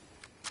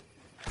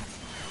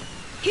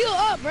 Heal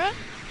up, bruh.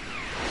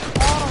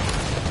 Oh.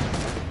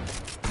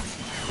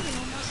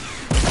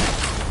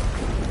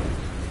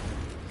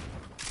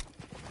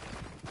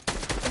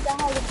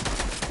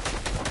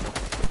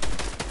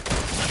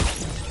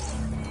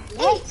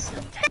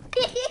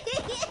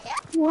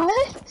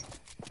 What?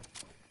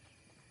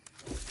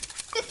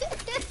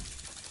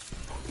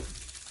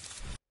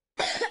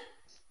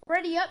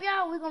 Ready up,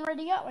 y'all? We gonna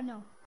ready up or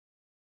no?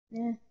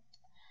 Yeah.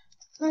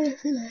 I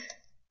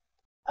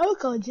would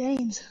call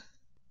James.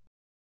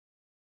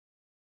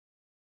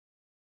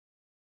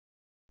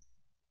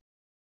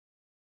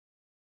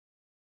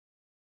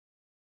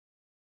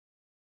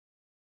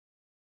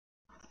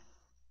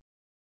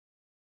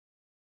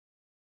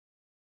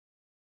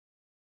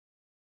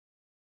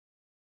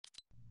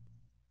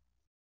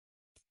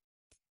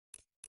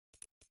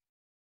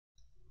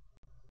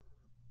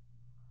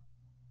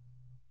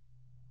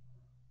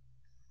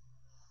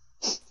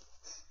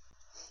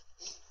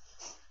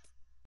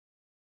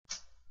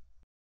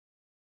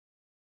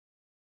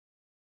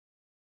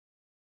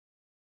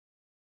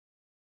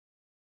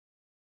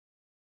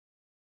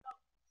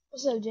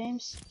 What's up,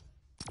 James?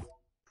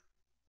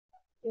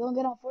 You wanna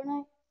get on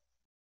Fortnite?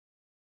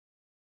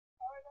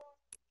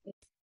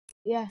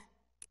 Yeah.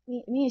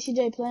 Me and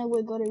CJ playing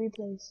with Go to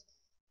Replays.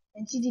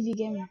 And TTV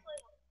Gamer.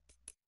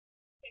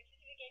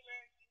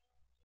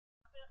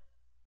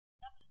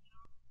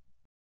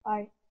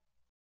 Alright.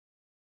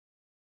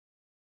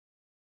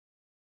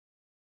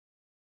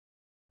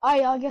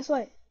 Alright, y'all, guess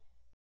what?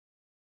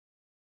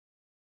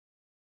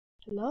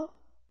 Hello?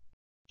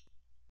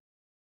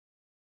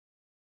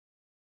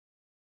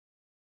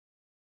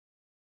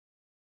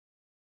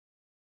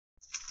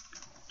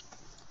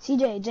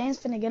 CJ, James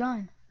finna get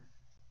on.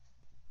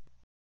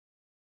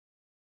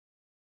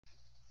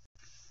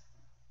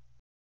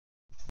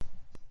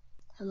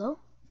 Hello?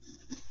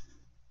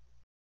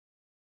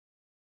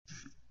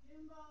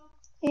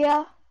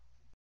 Yeah.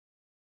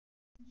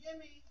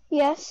 Jimmy.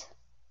 Yes.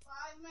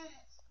 5 minutes.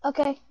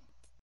 Okay.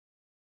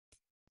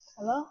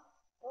 Hello?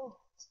 Oh.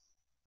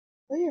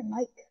 Where's your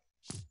mic?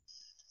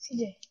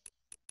 CJ.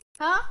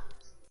 Huh?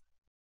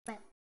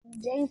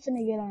 James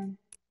finna get on.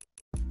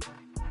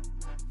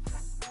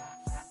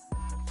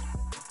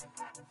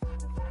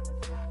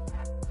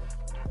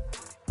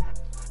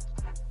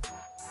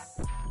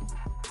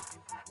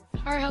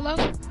 Alright, hello?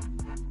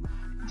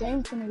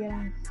 James finna get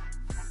on.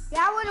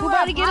 Y'all wanna Who wear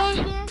about a to get bot on?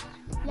 skin?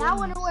 Y'all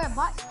wanna wear a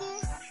bot skin?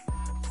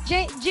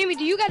 Jimmy,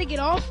 do you gotta get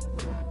off?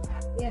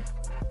 Yeah.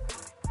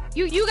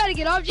 You gotta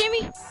get off,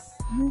 Jimmy?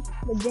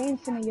 But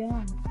James finna get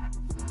on.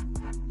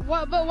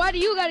 What? But why do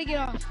you gotta get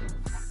off?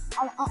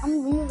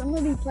 I'm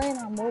gonna be playing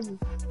on mobile.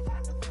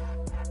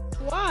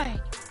 Why?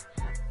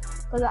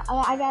 Cause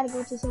I gotta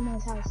go to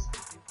someone's house.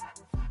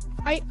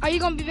 Are you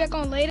gonna be back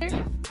on later?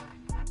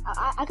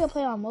 I can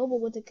play on mobile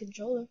with the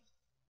controller.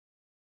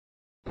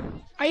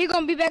 Are you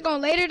gonna be back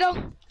on later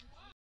though?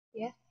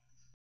 Yeah.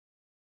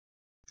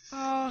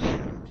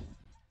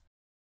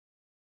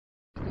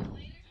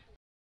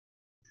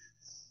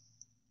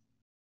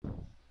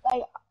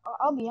 Like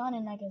I'll be on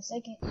in like a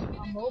second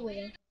on mobile.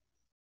 Though.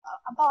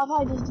 I'll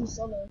probably just do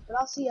solo, but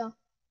I'll see y'all.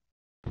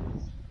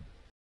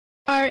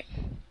 Alright.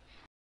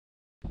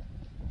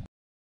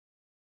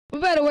 We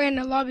better wait in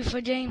the lobby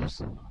for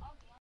James.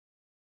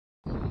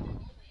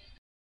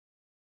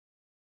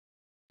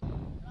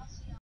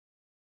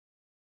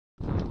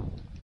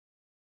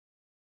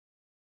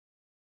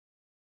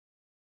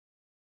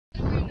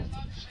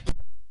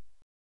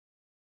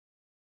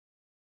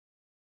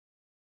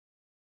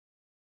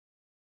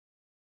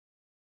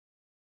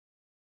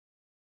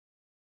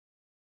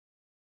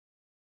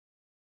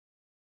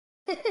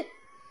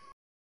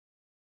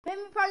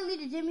 Maybe probably lead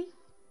to Jimmy.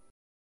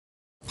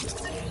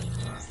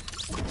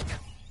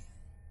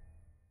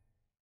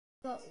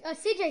 So,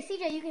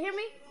 CJ, you can hear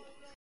me?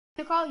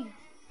 To call you.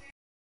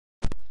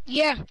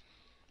 Yeah.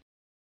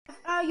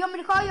 You want me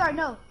to call you or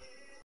no?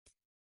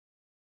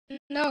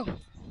 No.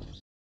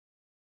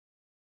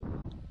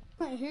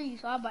 couldn't hear you,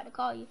 so I was about to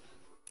call you.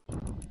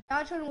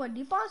 Y'all trying to what,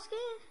 default skin?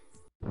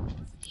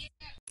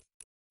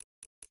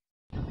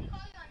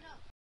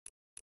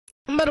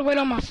 I'm about to wait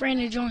on my friend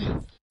to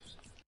join.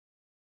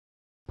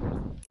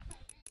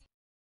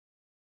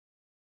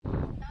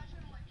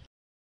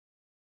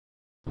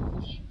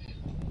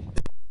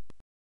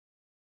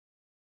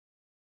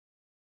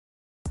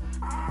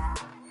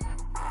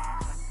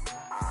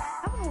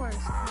 I'm gonna wear a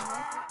skin.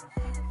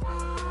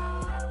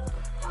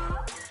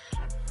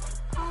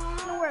 I'm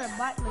gonna wear a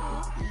bike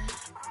looking skin.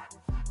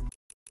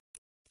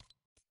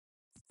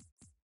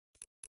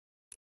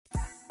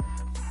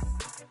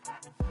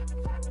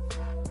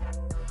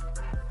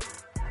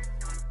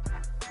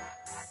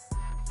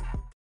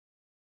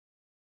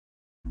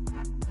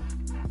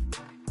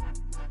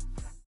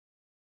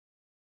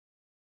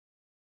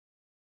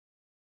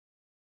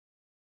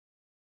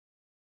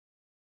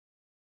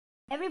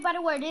 Everybody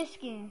wear this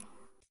skin.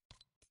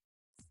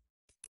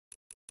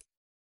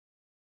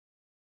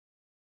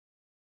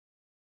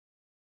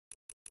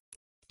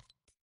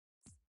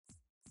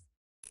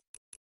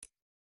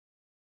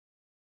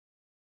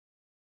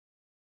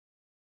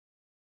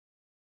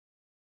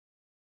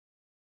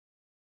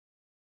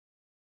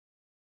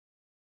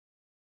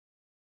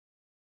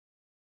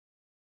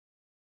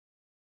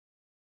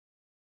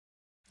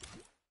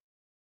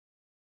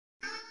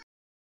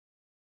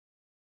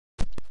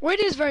 Where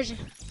this version?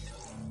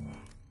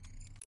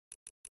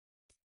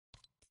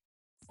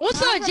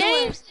 What's up,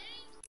 James?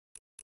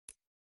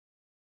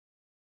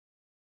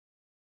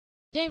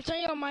 James,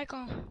 turn your mic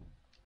on.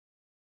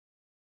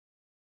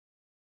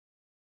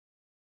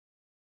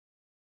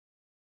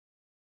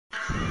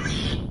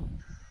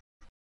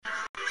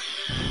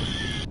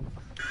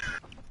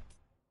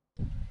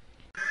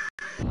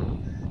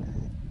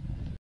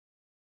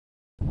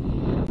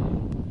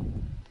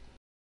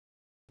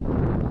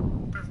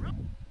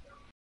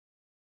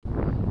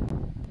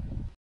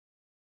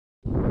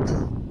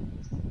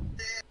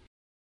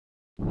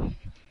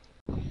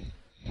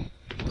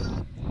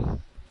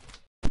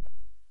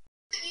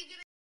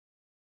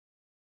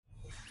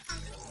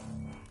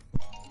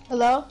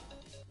 Hello?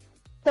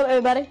 What's up,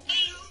 everybody?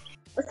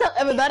 What's up,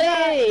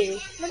 everybody?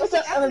 What's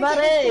up,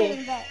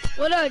 everybody?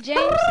 What up,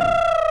 James?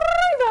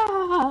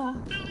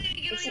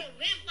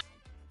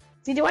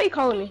 CJ, why you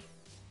calling me?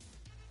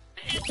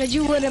 Cause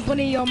you wouldn't put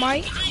in your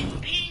mic.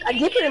 I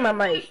did put in my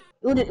mic.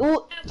 It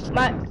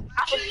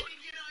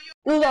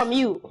was on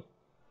mute.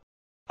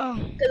 Oh.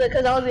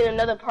 Cause I was in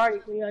another party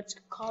when you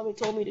called me,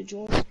 told me to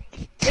join.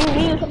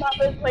 Me and my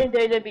friends playing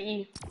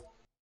WWE.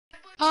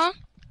 Huh?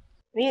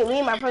 Me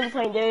and my friends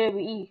playing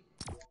WWE.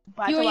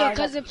 You and your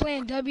cousin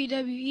playing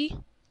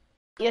WWE?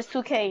 Yes,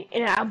 2K.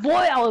 And boy,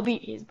 I will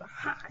beat his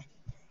behind.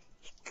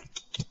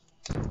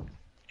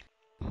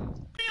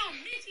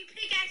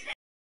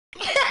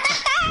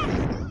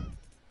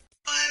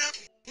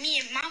 Me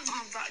and my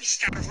mom about to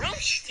start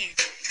roasting.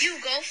 You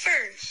go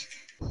first.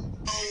 Oh,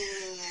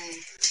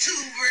 2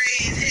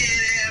 braids head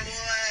there,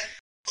 boy.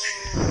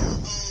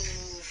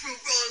 Oh, fruit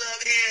roll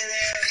up head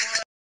there, boy.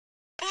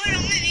 Boy,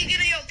 don't let me get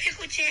on your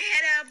pickle chin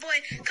head out, boy.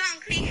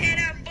 Concrete head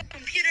out, boy.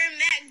 Computer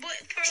Mac, boy.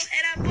 Pearl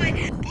head out, boy.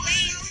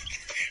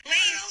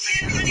 Lanes,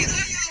 chin, honey,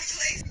 boy.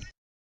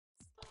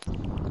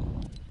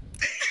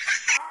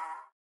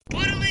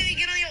 Boy, don't let me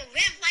get on your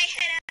lamplight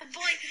head out,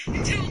 boy.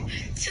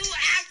 Two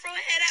afro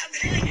head out,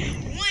 boy.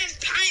 1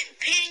 pint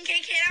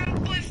pancake head out,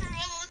 boy. For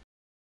roll,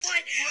 boy.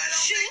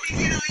 Shoot. Don't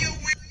let me get on your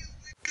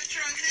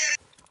trunk head.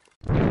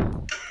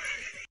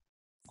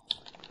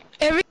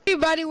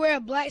 Everybody wear a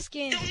black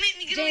skin. Don't make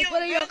me get James, on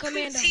what are your your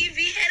commando?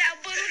 TV head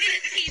out, boy. Look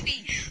at the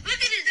TV. Look at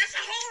this. That's a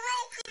whole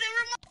Roku. The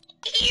remote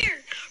here.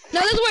 No,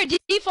 let's wear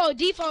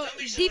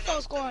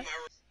default squad.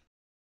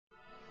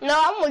 No,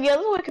 I'm gonna get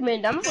a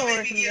commando. I'm gonna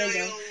wear a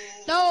commando.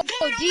 No, Boy,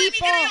 don't let me get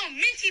default. on your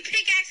minty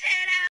pickaxe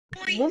head out,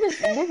 boy. This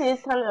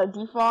is kind of a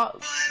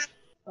default.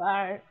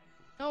 Alright.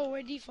 No,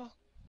 we're default.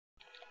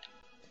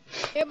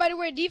 Everybody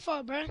wear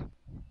default, bruh.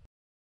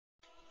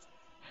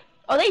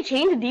 Oh, they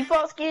changed the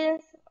default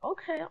skins?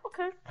 Okay.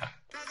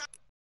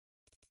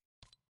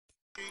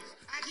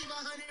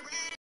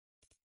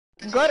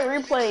 Go to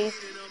replays.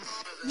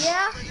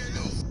 Yeah?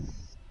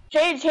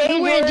 Change.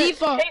 We wear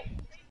default.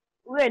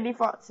 We wear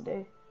default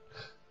today.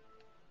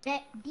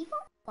 That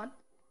default? What?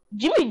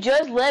 Jimmy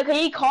just left because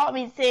he called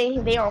me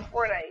saying they on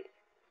Fortnite.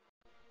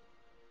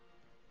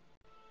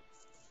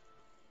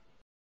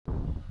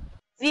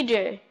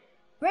 CJ.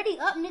 Ready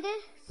up, nigga.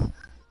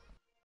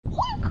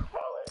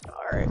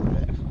 Alright.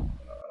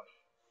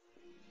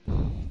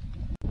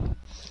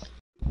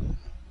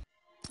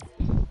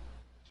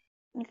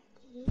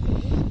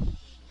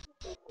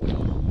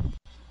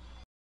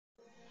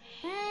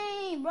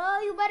 Hey, bro,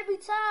 you better be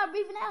tired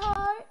breathing that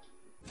hard.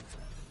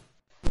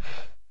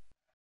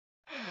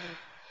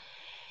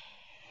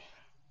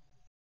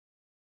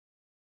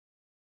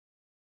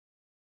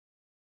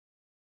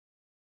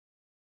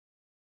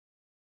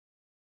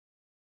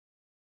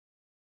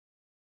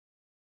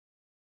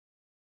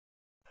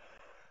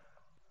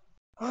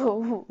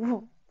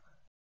 Oh.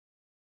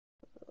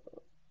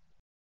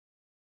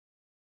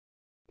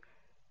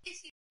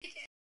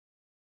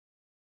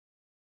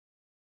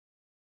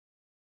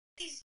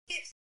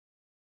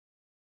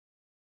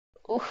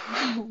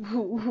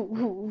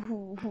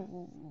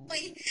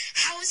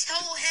 House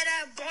hoe head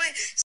out boy.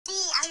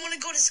 School, I wanna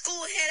go to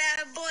school head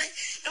out boy.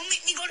 Don't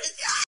make me go to.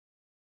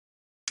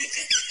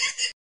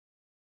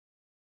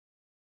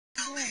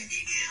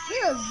 He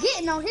was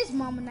getting on his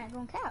mama, not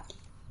gonna cap.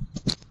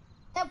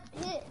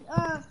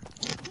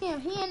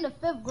 He in the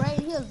 5th grade.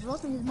 He was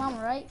roasting his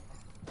mama, right?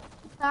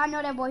 I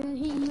know that boy.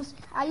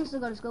 I used to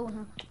go to school with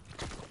him.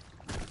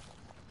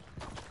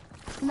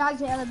 Now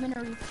he's in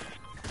elementary.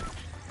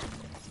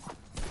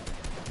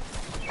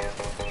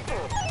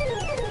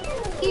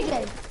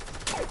 DJ.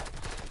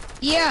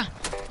 Yeah,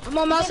 I'm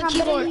on mouse and I'm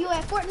better keyboard. than you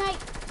at Fortnite.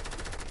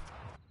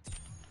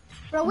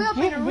 Bro, we up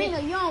in arena.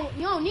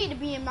 You don't need to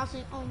be in mouse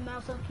and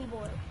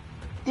keyboard.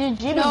 Dude,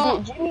 Jimmy, No.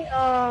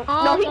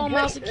 no, he on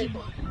mouse and good.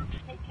 keyboard.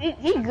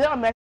 He good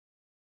on that.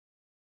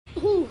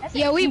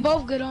 Yeah, we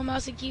both good on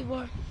mouse and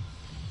keyboard.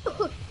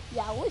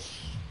 Yeah, I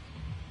wish.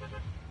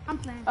 I'm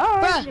playing.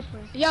 Bruh,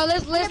 yo,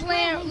 let's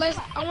land.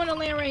 I want to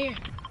land right here.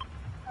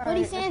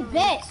 Sweaty Sands,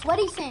 bet.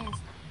 Sweaty Sands.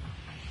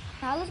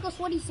 Now let's go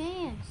Sweaty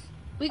Sands.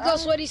 We go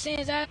Sweaty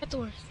Sands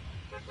afterwards.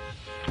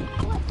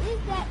 What is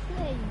that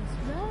place,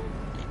 bro?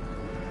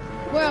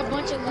 Where a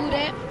bunch of loot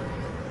at?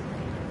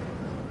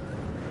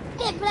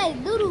 That place,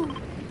 doodoo.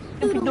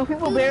 Do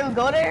people barely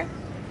go there?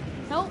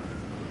 Nope.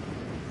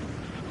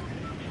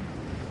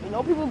 You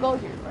know people go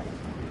here, right?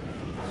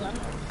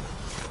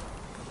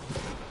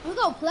 We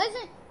go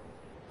Pleasant.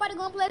 Everybody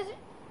going Pleasant?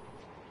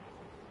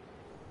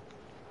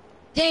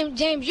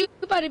 James, you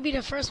about to be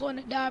the first one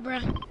to die, bro.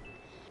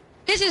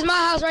 This is my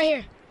house right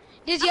here.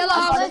 This yellow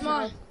house is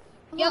mine.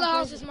 Yellow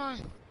house is mine.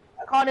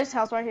 I call this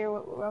house right here.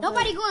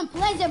 Nobody going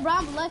Pleasant, bro.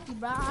 I'm lucky,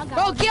 bro. I got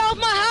Bro, get off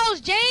my house,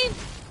 James.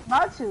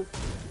 About to.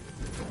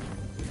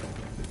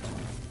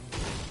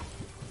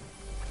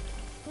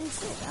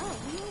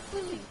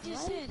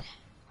 Just said.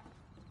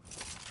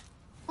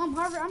 I'm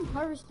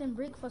harvesting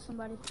brick for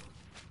somebody.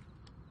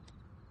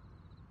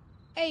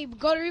 Hey,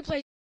 go to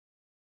replay.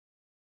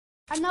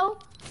 I know.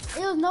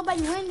 It was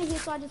nobody landing here,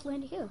 so I just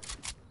landed here.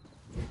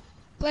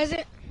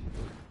 Pleasant.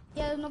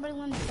 Yeah, there's nobody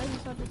landing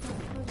Pleasant, so I just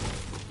landed here.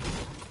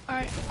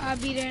 Alright, I'll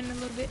be there in a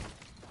little bit.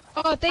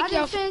 Oh, thank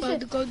y'all for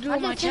go do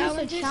my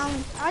challenges.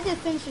 I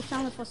just finished a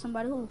challenge for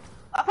somebody who.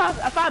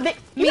 I found big.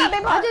 You got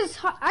big I just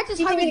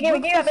harvested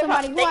brick for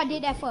somebody. Who I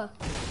did that for?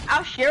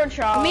 I'll share with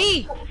y'all.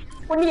 Me.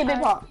 What do you get,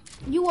 big pop?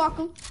 You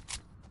welcome.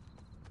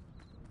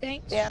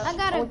 Thanks. Yeah. I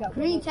got a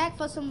green tag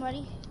for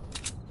somebody.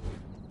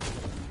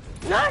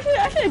 No, I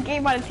should have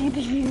gave my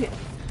TP.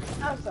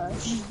 I'm sorry.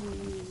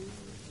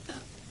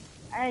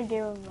 I didn't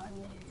give him my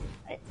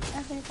name.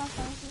 I think I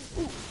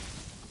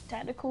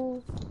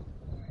tactical.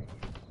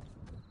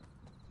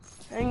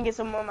 I didn't get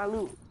some of my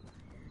loot.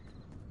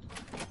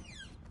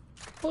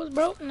 Who's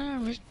broke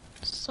now?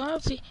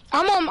 Salty.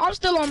 I'm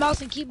still on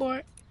mouse and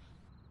keyboard.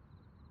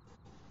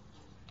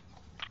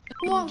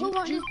 Who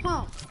want this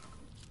pump?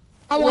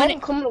 I want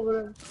it. Come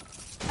over.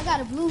 I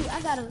got a blue.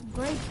 I got a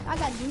gray. I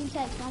got green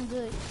tag, so I'm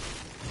good.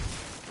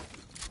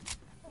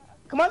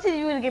 Come on, see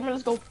you in the game.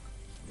 Let's go.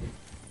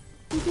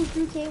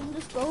 2K with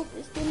the scope.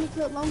 It's getting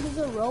as long as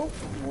a rope.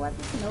 What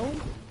the snow?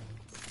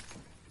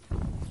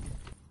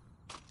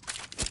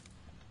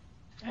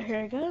 I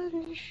hear a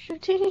gun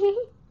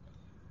shooting.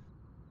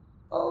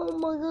 Oh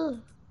my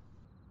god.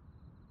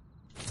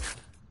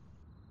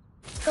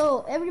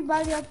 So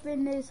everybody up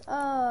in this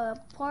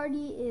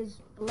party is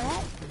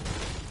black.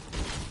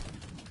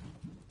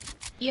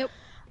 Yep.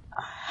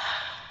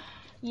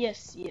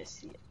 Yes.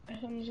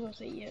 I'm just gonna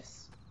say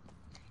yes.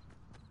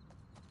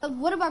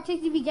 What about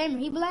TCB Gamer?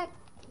 He black?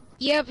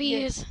 Yep, he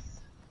is.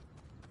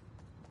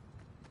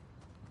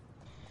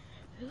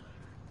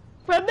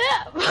 For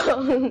that,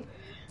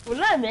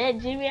 when I met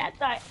Jimmy, I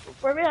thought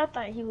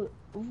he would.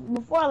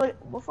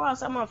 Before I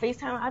saw him on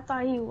FaceTime, I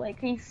thought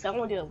he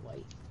sounded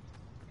like.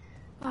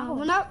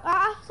 When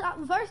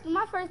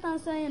my first time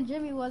seeing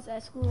Jimmy was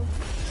at school.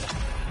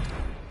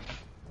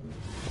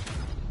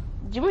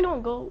 Jimmy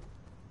don't go.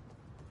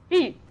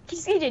 Hey,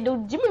 CJ,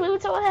 do Jimmy live in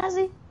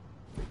Tallahassee?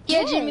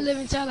 Yeah, yes. Jimmy live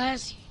in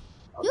Tallahassee.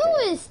 Okay.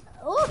 You is.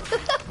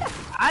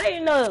 I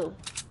didn't know.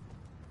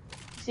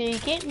 See, you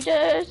can't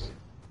judge.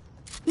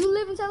 You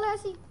live in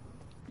Tallahassee?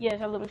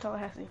 Yes, I live in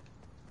Tallahassee.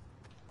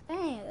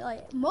 Dang,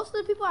 like most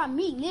of the people I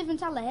meet live in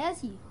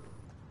Tallahassee.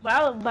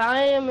 But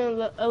I am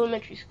in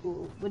elementary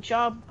school, but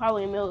y'all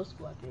probably in middle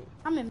school, I think.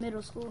 I'm in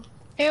middle school.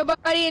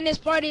 Everybody in this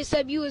party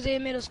except you is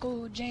in middle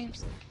school,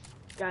 James.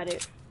 Got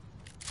it.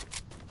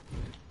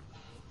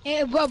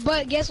 And,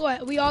 but guess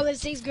what? We all in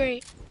 6th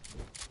grade.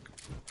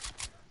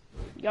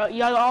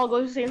 Y'all all go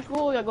to the same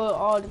school? Y'all go to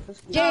all different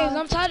schools? James,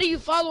 I'm tired of you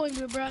following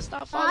me, bro.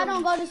 Stop following me. I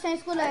don't go to the same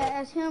school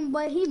as him,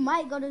 but he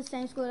might go to the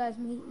same school as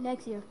me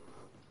next year.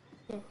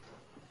 Yeah.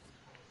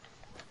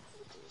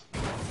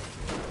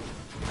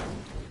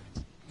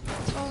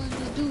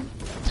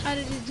 Tired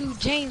of this dude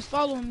James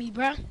following me,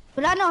 bro.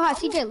 But I know how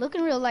CJ look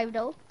in real life,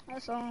 though.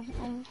 That's all.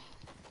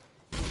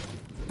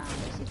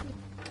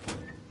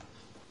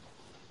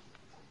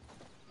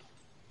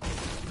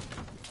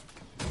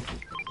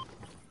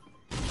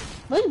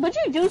 But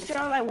you do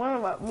sound like one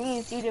of our, me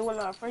and CJ, one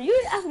of our friends.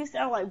 You actually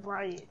sound like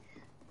Brian.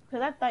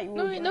 Cause I thought you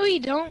were No, he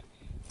don't.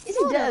 Yes,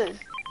 he does.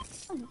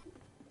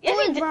 Yes, Who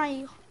he is does.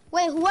 Brian?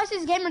 Wait, what's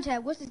his gamer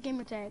tag? What's his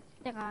gamer tag?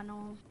 I think I know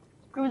him.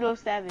 Crudo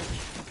Savage.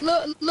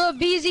 Lil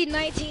BZ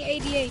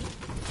 1988.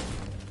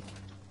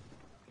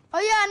 Oh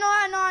yeah,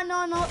 I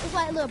know. It's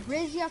like Lil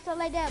Brizzy or something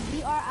like that.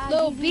 B-R-I-Z-Z-Y.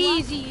 Lil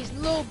BZ is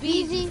Lil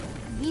BZ.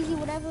 Beezy,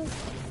 whatever.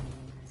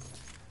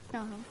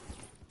 No.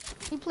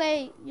 He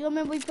played, you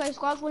remember we played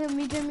squads with him,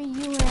 me, Jimmy,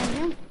 you, and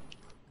him?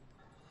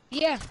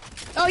 Yeah.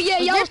 Oh yeah,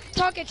 y'all was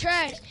talking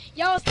trash.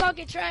 Y'all was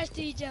talking trash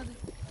to each other.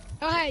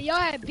 Y'all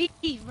had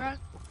beef, bro.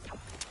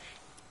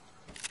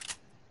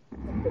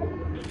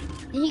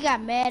 And he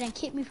got mad and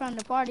kicked me from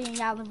the party and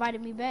y'all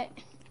invited me back.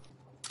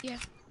 Yeah.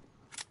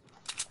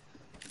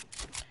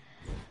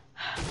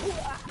 I'm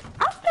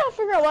trying to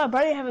figure out why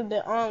Brian haven't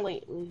been on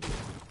lately.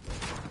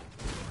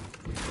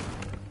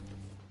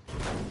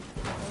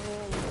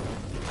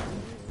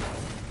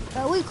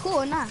 But we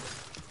cool now.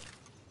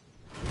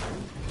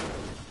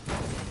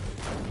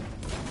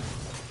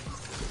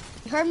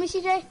 You heard me,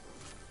 CJ?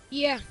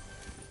 Yeah.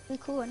 We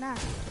cool now.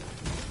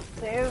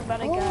 So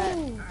everybody got.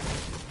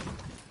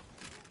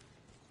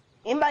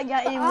 Anybody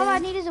got any? All I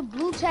need is a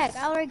blue tag.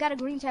 I already got a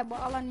green tag, but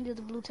all I need is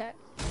a blue tag.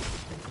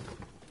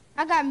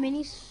 I got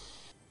minis.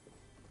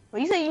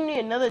 Well, you say you need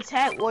another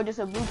tag or just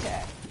a blue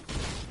tag?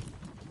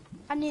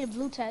 I need a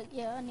blue tag.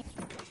 Yeah, I need.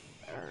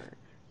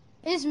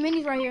 There's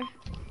minis right here.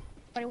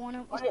 Anybody want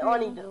them? What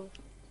do you do?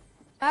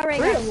 I already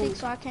got 6,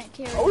 so I can't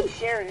carry. Oh, we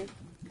sharing.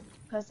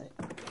 Cause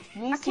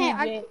I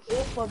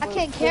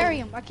can't carry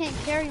him. I can't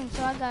carry him,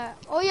 so I got.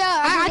 Oh yeah,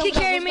 I can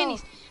carry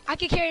minis. I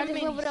can carry I just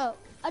minis. leveled up.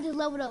 I just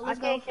leveled up. Let's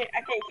go. I can't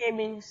carry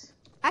minis.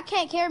 I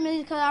can't carry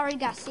minis because I already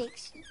got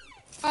 6.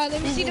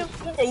 Let me see them.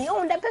 You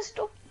want that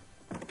pistol?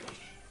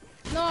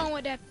 No, I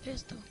want that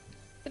pistol.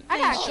 I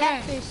got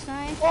catfish,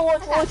 son.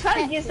 Well,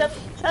 try to get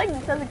something. Try to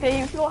get something because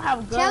if you don't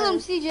have guns. Tell him,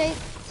 CJ.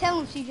 Tell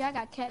him, CJ. I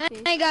got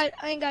catfish. I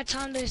ain't got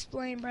time to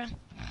explain, bro.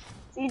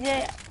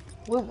 CJ,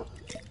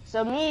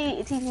 so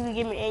me, TTV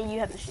Gaming, and you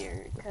have to share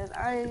it because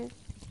I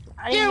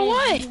Share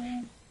what?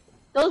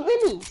 Those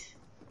minis.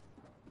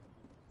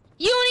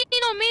 You don't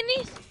need no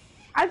minis.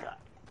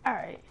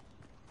 Alright.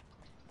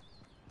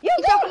 He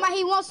talking about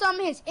he wants some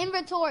in his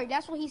inventory.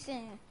 That's what he's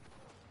saying.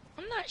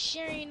 I'm not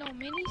sharing no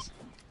minis.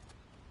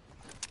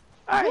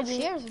 Who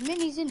shares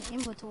minis in the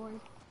inventory?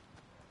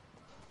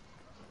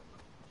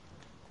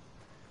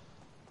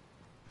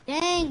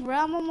 Dang, bro,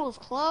 I'm almost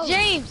close.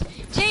 James,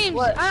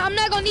 I'm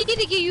not gonna need to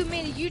give you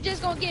minis. You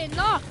just gonna get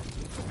knocked.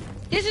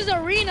 This is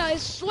arena.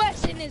 It's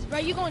sweats in this, bro.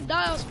 You gonna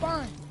die on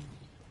spawn.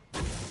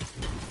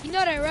 You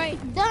know that, right?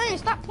 Dang,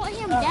 stop putting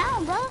him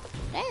down, bro.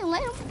 Dang,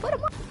 let him put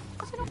him up.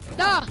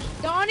 Nah,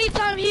 the only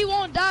time he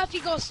won't die if he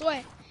goes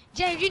sweat.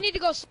 James, you need to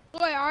go sweat,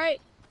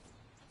 alright?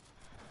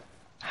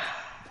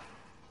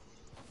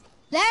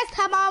 Last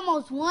time I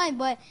almost won,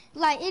 but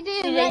like it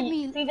didn't let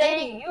me. You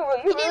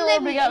didn't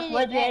let me up,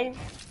 what, James?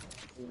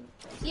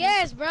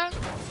 Yes, bro.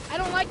 I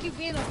don't like you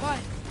being a bot.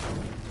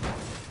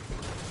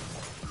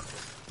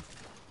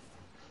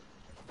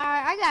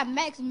 Alright, I got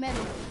max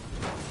metal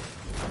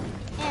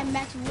and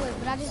max wood,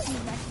 but I just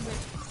need max wood.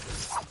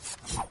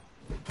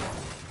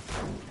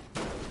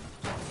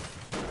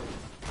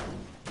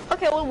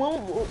 Okay,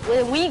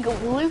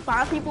 when we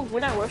find people, we're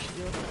not rushing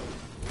you.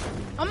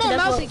 I'm on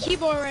mouse and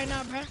keyboard right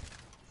now, bro.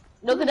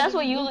 No, cause that's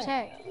what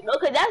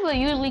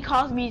usually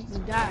causes me to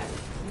die.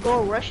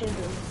 Go rushing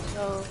them.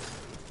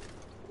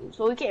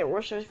 So we can't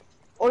rush us.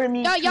 Order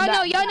me. Y'all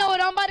know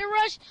what I'm about to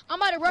rush?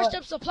 I'm about to rush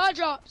up supply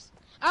drops.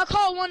 I'll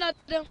call one of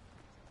them.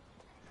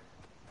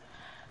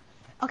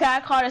 Okay, I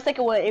call the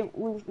second one.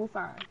 We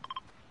fine.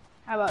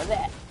 How about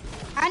that?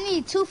 I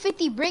need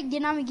 250 brick,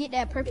 then I'm gonna get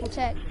that purple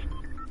tech.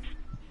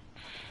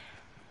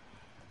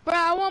 Bro,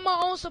 I want my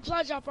own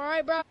supply drop,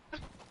 alright, bro?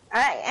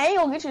 I ain't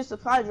gonna get you a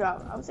supply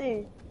drop. I'm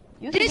saying.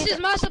 This is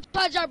my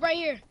supply drop right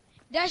here.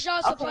 That's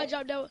y'all's supply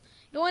drop, though.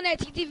 The one that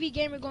TTV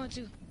Gamer going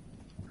to.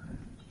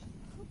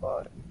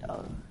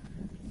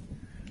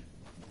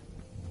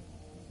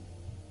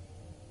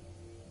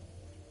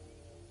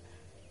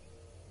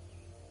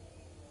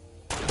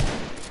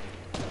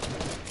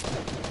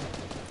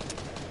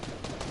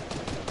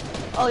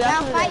 Oh,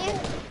 y'all fighting?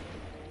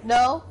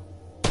 No.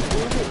 We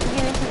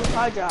get into the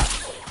car drop.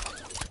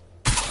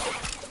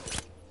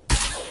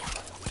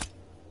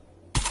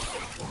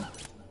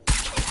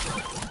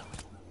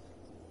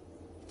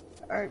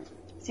 Alright.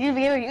 See, you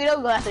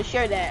don't gonna have to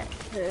share that.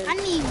 I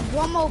need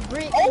one more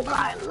brick. Oh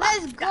my,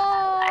 let's go!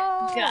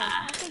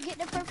 I can get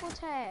the purple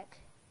tag.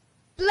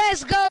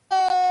 Let's go!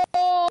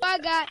 I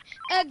got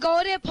a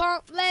golden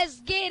pump. Let's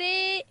get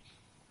it.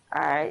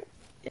 Alright.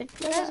 Let's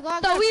go.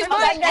 So we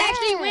might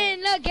actually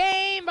win the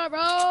game,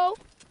 bro.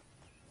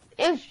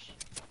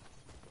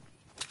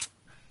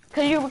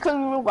 Cause you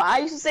remember, I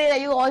used to say that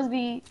you always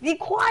be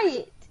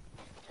quiet.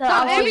 So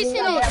no, every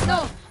single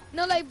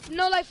no,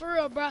 like for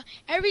real, bro.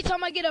 Every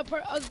time I get a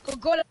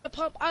golden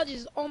pump, I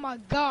just, oh my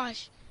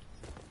gosh.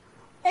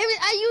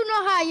 You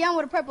know how I am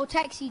with a purple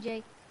tag,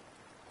 CJ.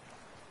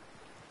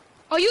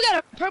 Oh, you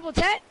got a purple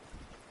tat?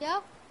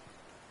 Yeah.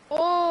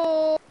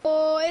 Oh,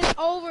 it's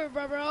over,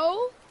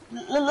 bro.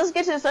 Let's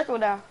get to the circle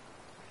now.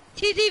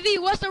 TTV,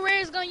 what's the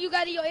rarest gun you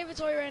got in your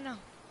inventory right now?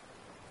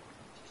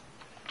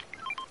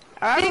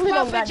 I Big really pot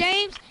don't for got.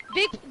 James.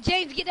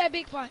 James, get that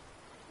big pot.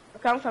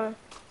 Okay, I'm coming.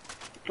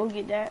 Go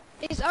get that.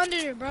 It's under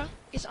there, bro.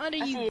 It's under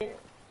I you. see it.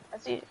 I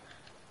see it.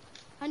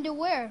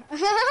 Underwear.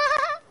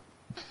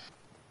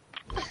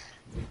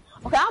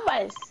 Okay, I'm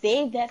about to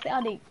save that.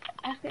 I think.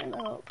 I can't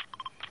know.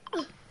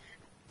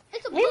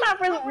 It's a Me blue and my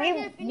friends, pump right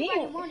here. If me,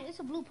 anybody want it, it's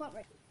a blue pump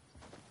right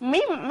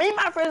me and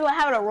my friends were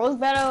having a roast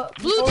battle.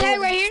 Blue before- tag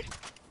right here.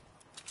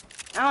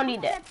 I don't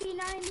need that. P90.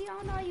 I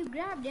don't know how you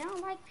grabbed it. I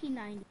don't like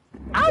P90.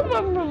 I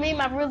remember me and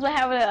my friends were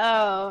having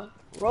a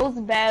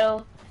roast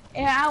battle,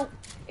 and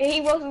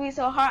he roasted me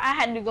so hard I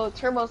had to go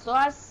turbo. So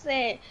I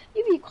said,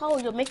 "You be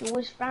called your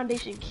Make-A-Wish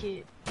Foundation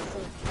kid."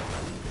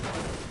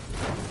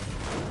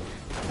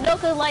 No,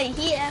 cause like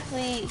he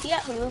actually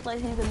looks like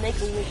he's a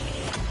Make-A-Wish.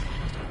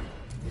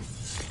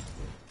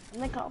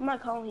 I'm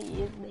not calling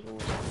he is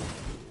Make-A-Wish.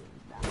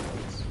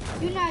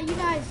 You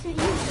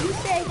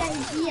said that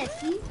he's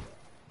ESC?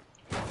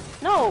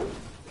 No.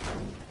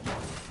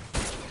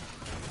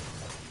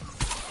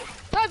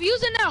 Stop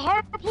using that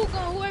harpoon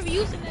gun, whoever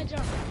using that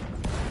jump.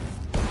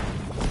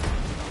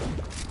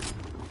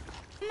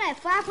 I'm at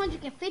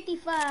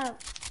 555.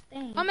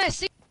 Dang. I'm at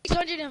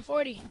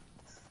 640.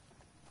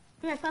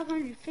 I'm at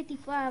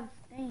 555.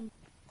 Dang.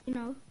 You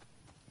know.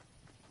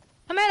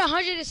 I'm at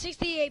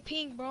 168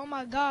 ping, bro. Oh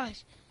my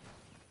gosh.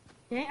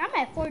 Dang, I'm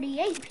at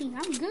 48 ping.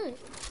 I'm good.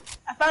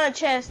 I found a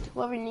chest.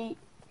 Whoever need.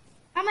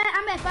 I'm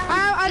at 5.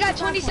 I got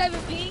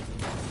 27 ping.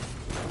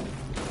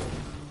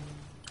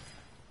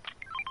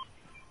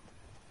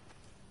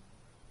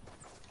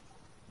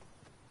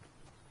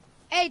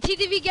 Hey,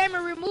 TTV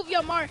Gamer, remove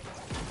your mark.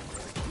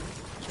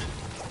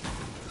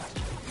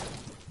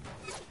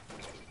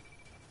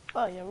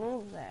 Oh, you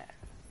remove that.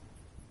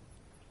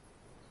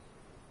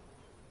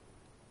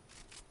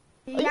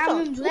 Yeah, I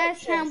remember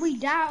last time we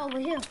died over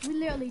here. We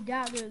literally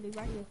died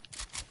right here.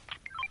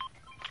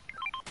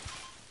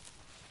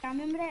 Y'all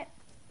remember that?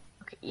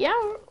 Okay. Yeah.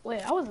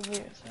 Wait, I wasn't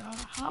here. So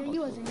how Yeah,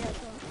 you wasn't there,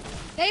 so.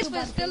 Thanks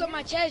for stealing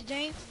my chest,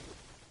 James.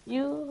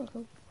 You.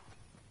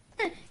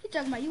 You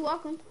talking about you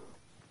welcome.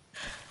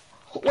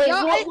 Wait, Yo,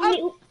 who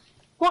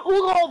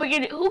can hold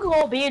bandages? Who can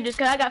hold bandages?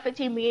 Cause I got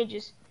 15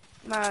 bandages.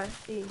 My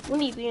thing. We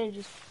need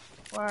bandages.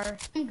 Or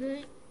I'm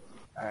good.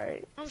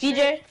 alright. I'm CJ?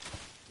 straight.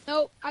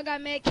 Nope, I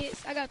got med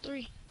kits. I got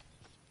 3.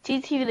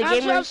 TT the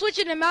gamer. I'm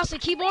switching to mouse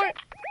and keyboard.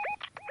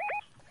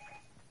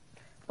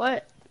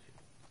 What?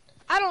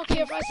 I don't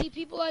care if I see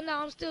people or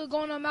not. I'm still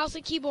going on mouse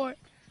and keyboard.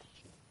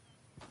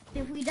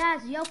 If we die,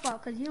 it's your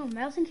fault, cause you don't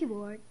mouse and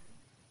keyboard.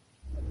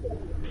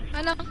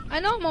 I know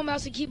I'm on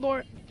mouse and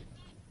keyboard.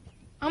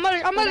 I'm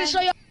gonna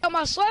show you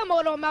my sweat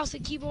mode on mouse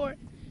and keyboard.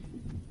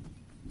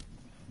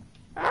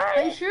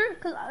 Are you sure?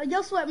 Cause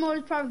your sweat mode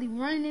is probably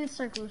running in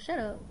circles. Shut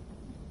up.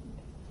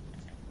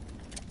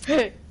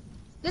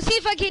 Let's see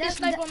if I get this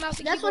sniper on mouse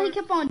and That's keyboard. what he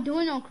kept on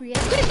doing on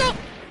creative. Please don't.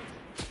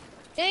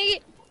 Dang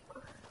it.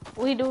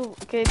 We do.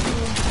 Okay.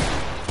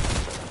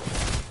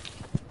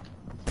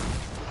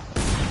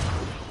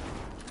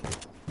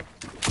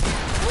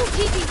 Oh,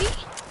 TTV.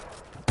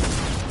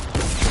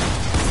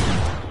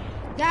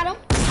 Got him.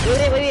 Where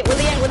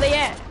they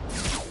at?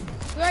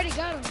 We already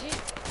got him, G.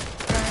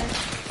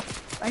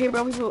 Right here,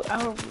 bro. People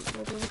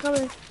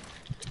coming.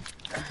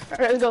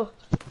 Alright, let's go.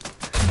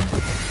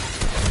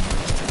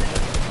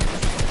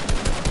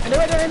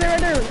 Right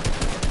there.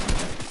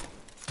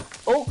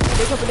 Oh,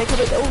 they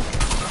coming. Oh.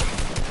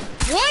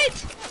 What?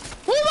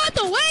 Who out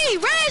the way?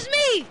 Res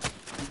me!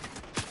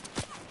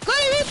 Go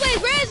to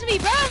replays, res me,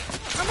 bro!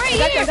 I'm right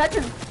here! I got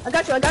you!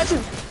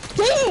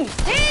 Dang!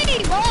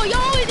 Dang, bro! You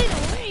always in the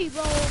way,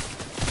 bro!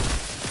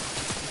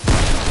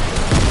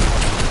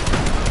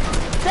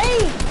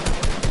 Dang!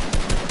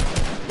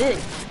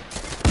 This.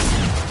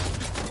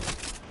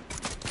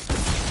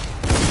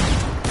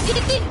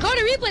 Go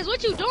to replays,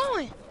 what you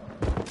doing?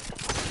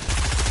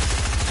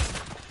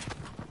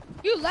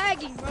 You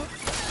lagging, bro.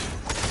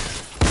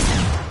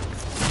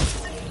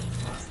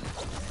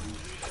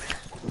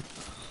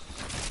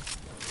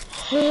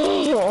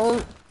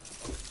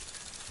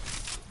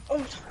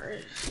 I'm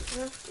sorry.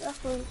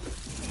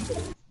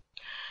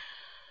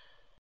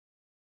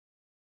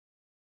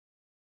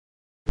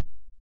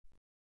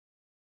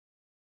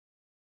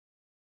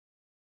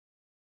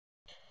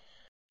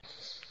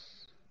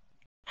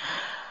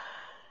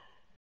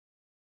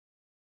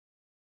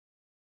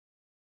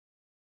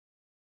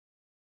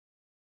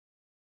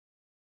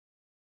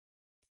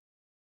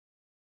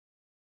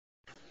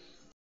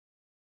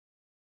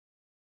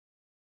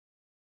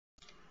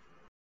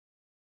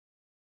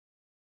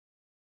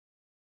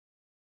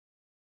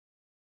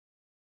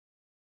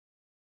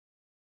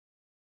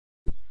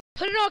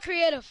 Put it on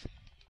creative.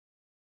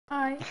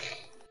 Alright.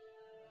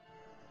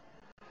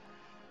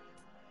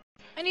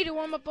 I need to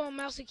warm up on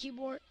mouse and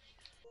keyboard.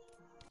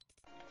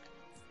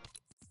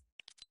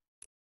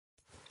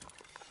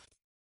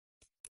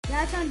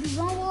 Y'all trying to do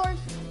Zone Wars?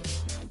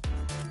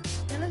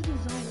 let's do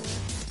zone war.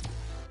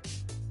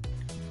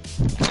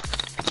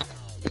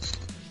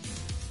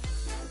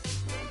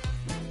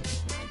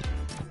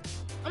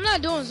 I'm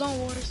not doing zone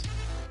wars.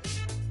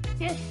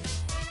 Yes.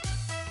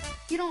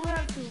 You don't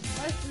have to.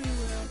 Us three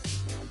will.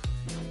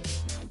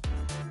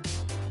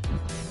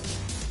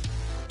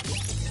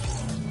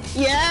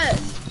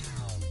 Yes.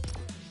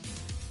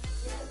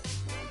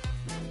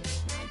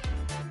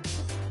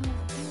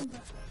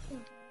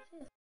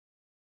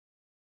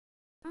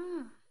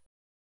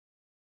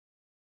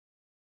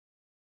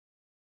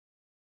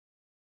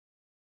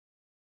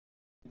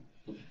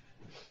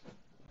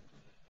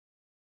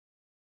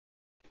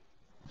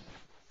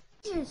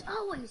 It's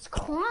always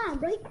crime,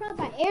 bro. He cried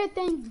about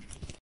everything.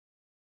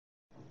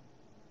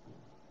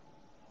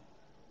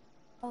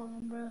 Oh,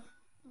 bro.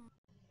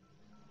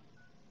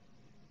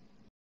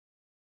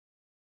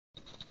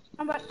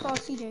 I'm about to call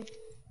CJ.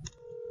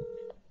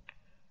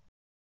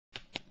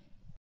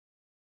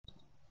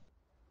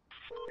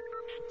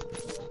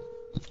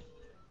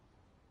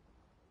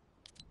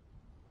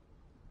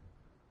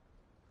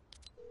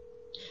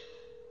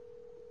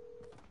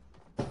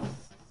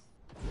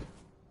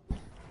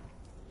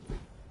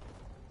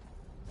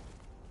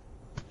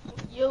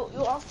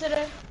 You off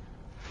today?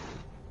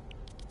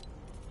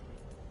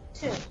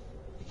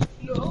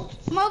 Yo.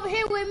 Come over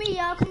here with me,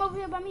 y'all. Come over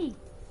here by me.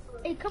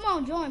 Hey, come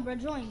on, join, bro.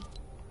 Join.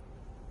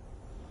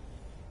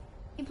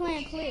 We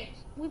playing clicks.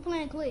 We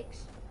playing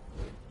clicks.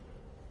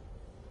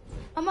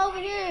 Come over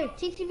here,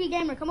 TTV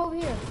Gamer. Come over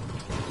here.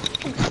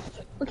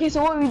 Okay,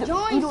 so what we do?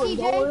 Join, we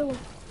CJ.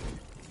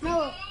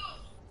 No.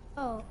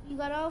 Oh, you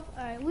got off?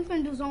 Alright, we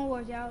finna do zone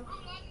wars, y'all.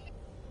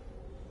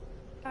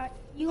 Alright,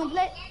 you gonna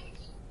play?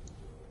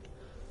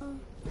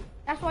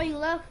 That's why you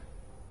left?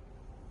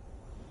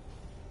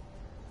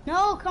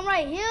 No, come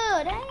right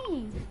here,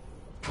 dang.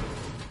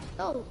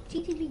 Oh,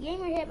 TTV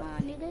Gamer head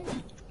behind, nigga.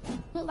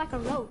 Built like a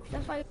roach.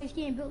 That's why your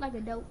skin built like a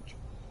doge.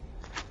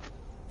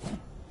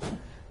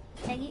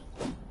 Take it.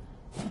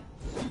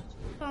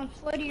 I'm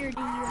sweatier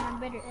than you and I'm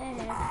better at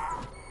it.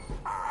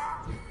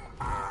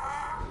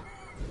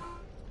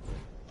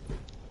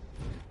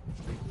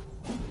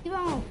 Keep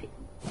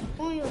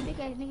on your big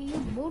ass nigga, you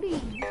booty.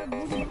 You a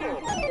booty.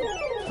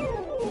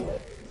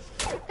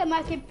 Look at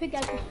my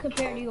pickaxe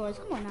compared to yours.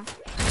 Come on now.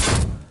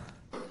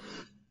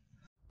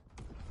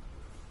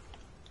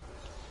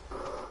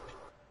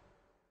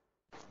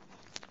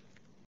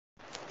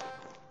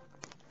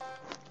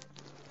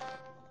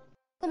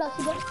 What else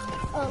you got?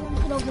 Oh, let me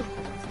get over.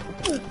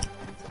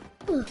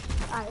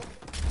 Alright.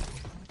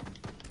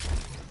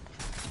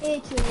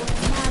 It's your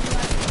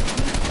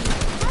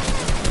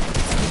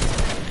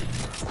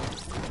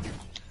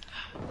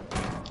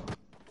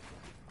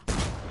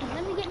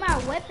Let me get my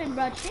weapon,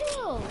 bro.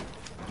 Chill.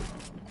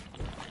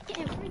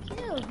 Getting free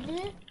kills,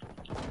 man.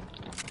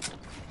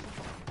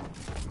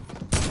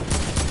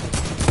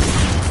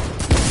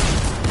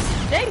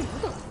 Dang.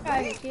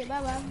 Alright, shit.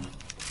 Bye bye.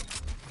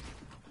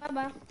 Bye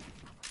bye.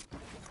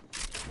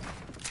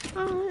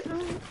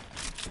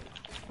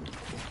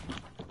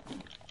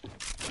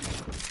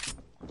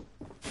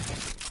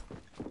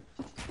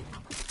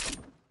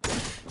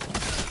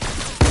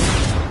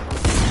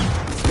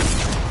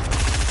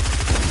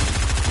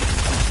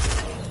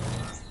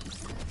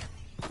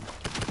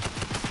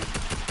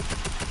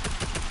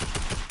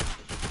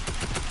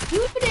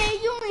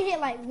 You only hit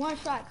like one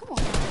shot. Come on.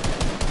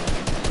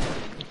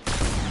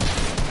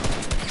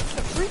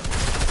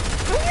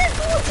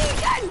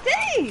 God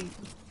dang!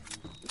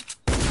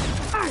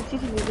 Alright,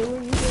 teaching me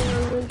doing you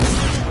doing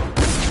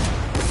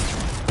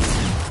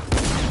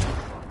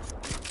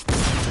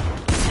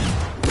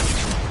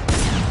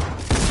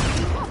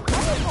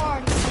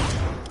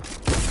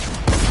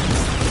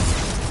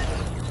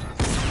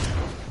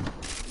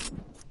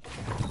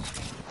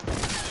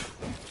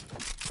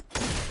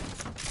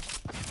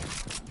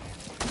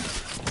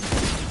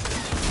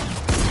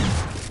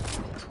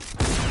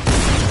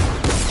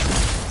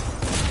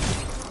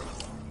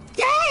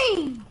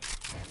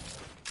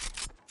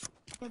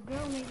The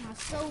girl made my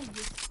soul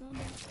just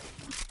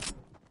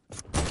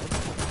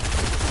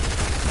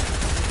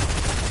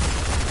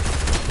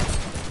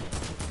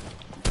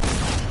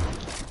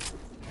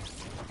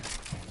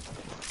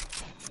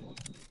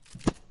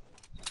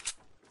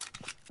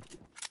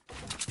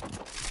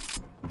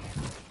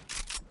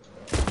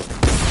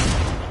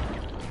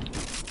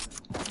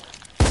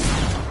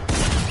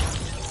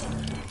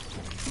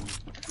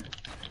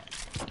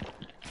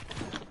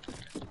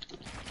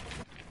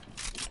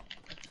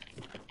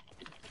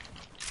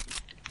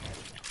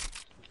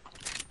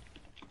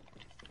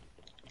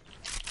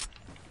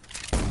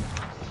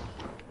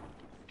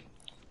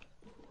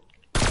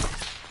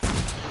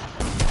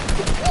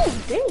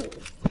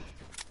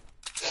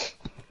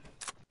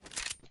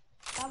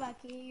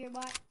kid, your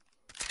bot.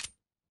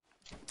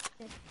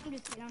 I'm just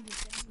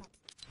kidding.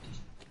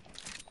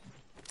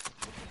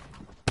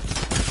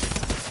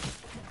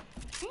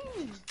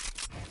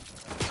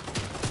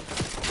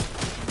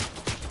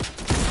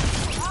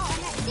 Oh,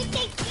 I'm at 6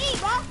 HP,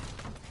 bro.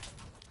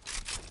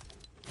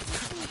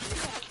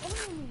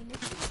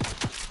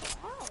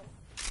 Oh.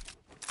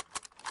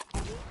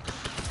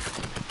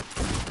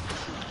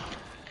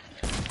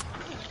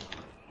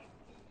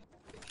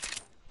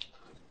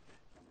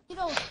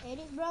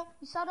 edits, bro?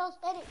 You saw those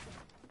edits?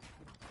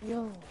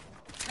 Yo,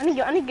 I need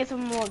to get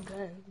some more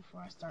guns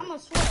before I start. I'm gonna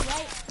sweat,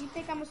 right? You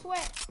think I'm gonna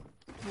sweat?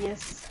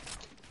 Yes.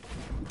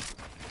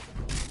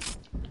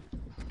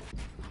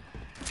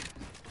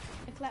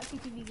 The Clap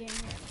CTV game.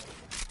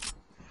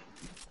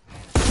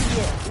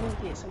 Yeah,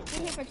 let me get some. Get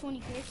here for 20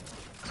 kids.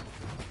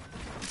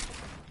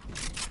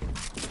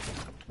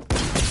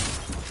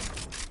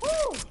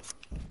 Woo!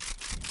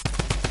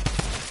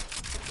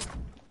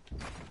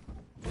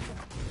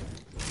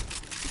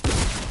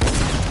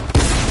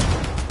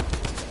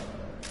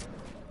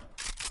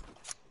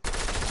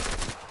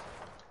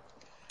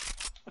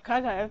 Okay,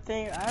 I got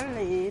everything I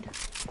need.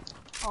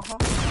 Uh-huh.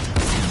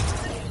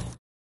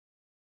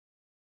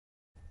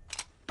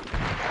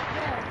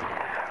 Yeah.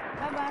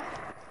 Bye-bye.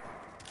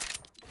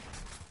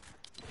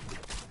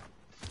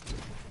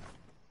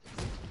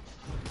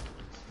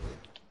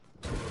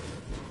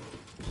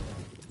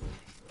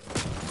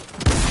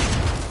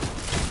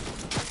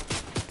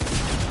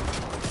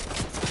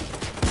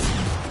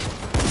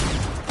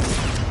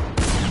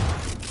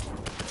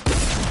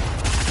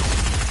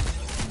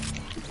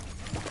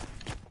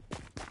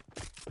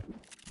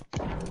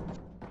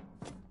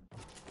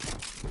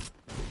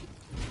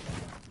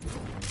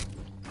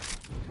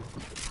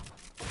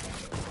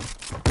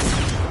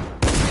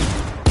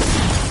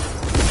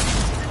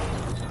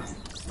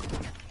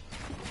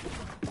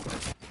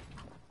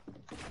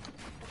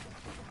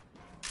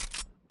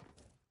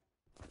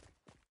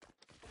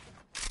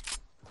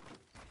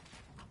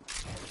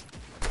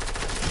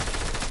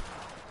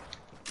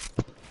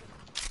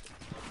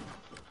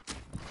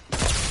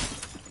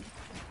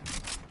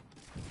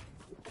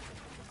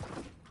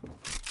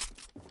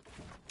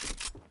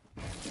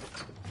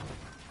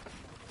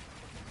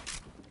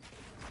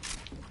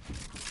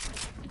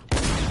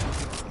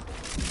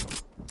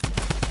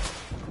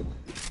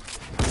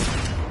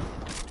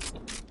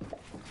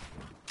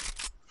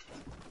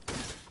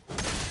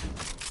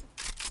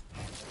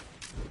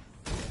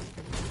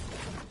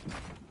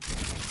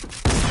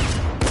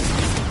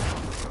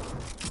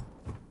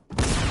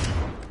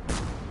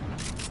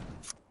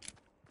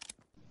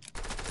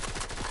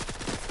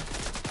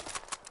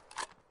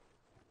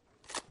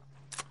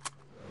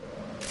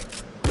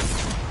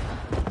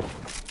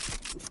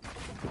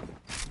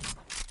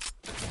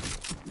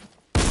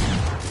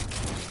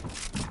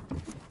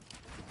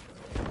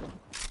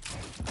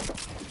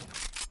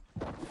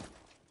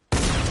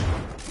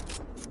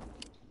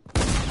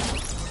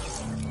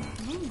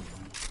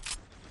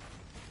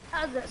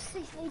 I was at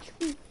 6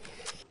 HP.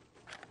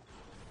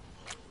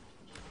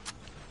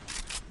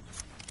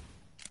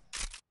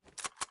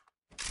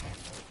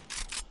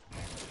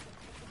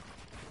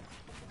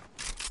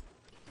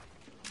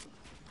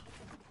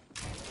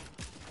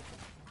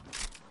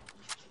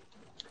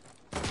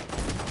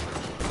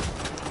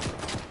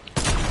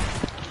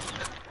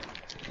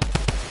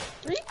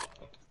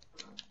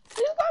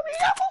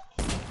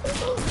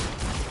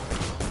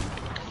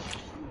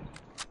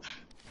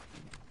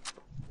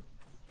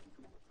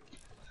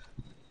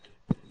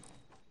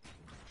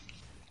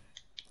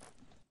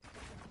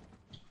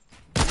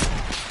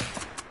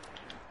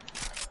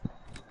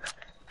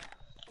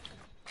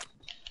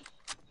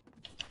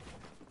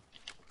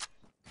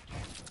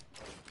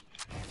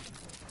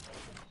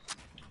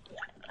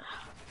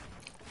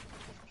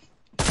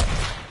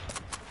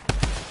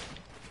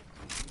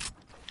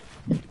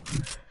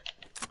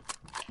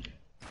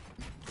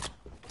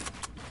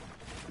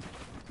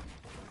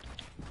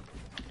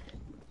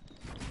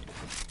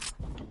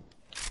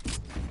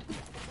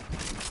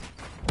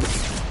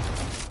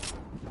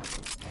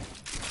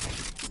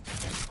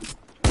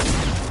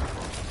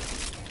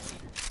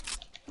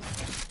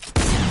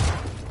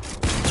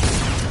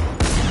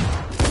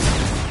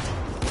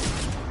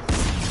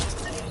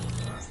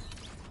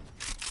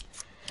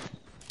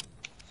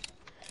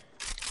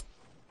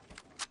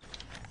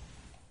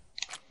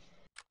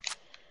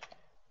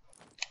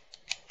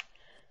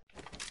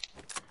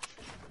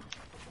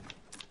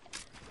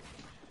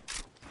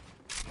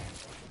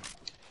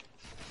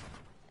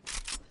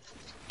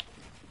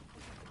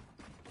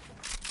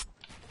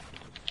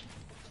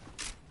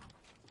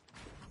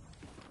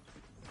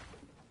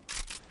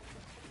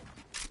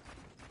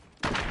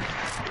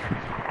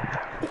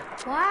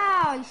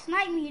 Wow, you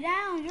sniped me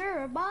down.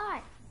 You're a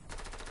bot.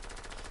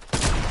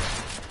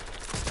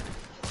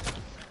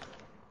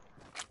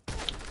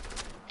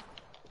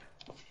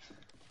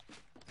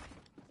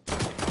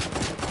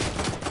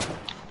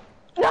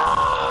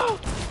 No!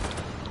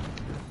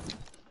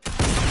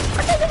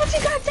 Okay, no, you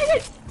gotta take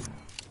it!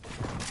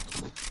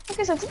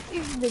 Okay, so this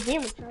is the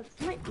game of trying to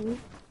snipe me.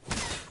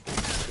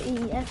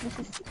 Yes, this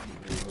is...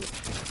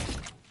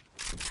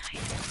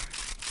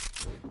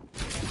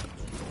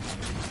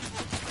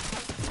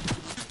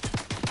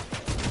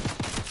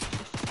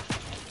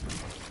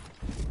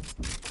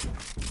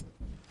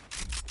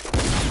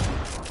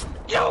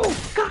 Yo,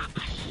 gosh!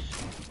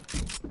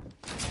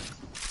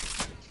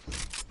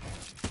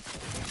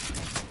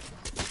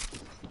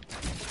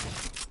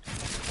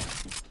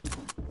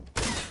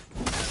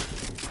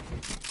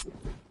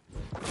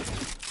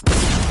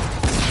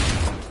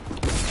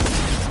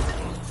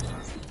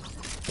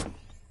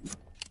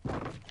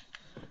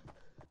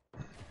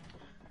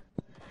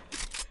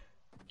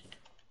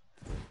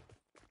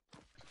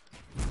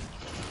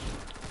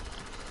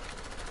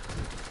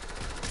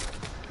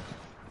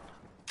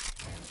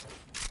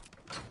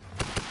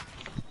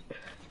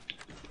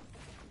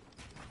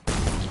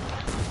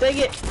 Dang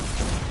it.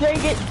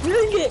 Dang it.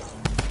 Dang it.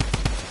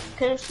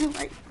 Can I shoot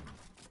right?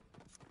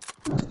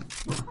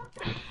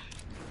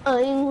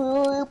 Ôi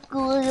mưa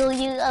cười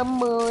như âm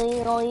mười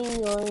ôi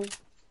ôi.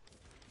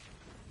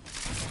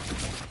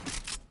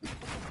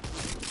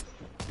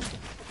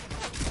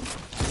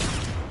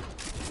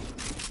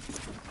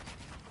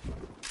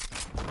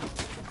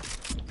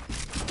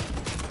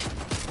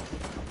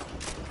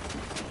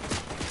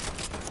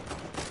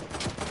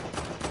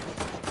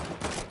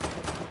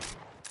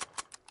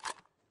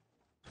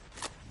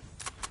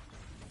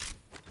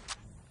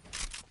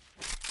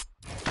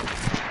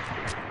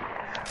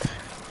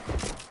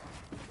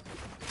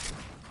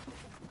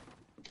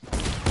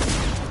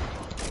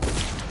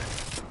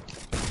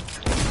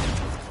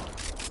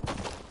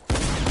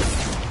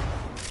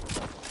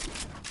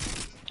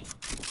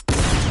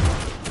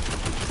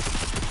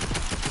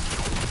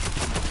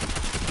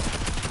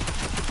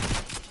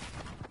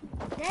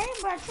 Dang,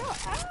 bro, chill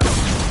out.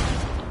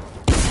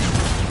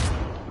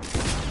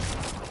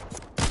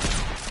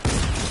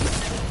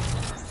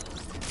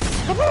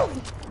 Come on.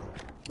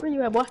 Where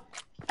you at, boy?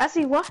 I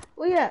see what?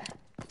 Where you at?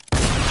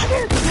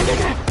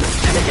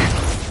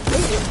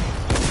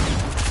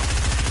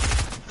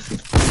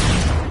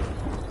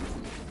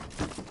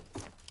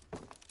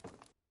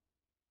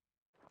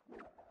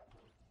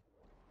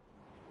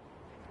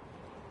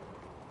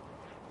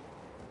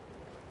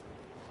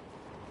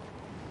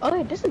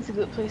 Oh, this is a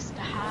good place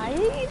to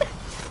hide.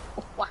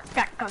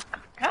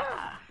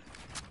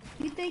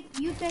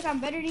 You think I'm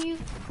better than you?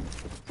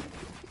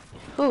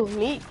 Who,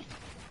 me?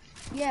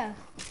 Yeah.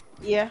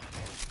 Yeah.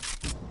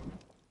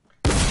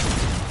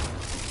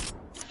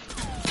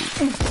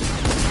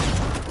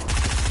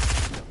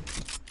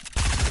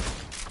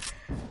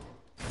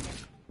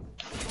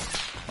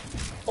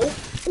 Oh,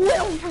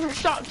 well,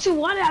 shot two.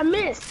 Why did I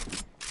miss?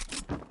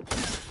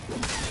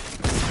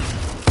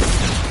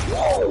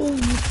 Whoa!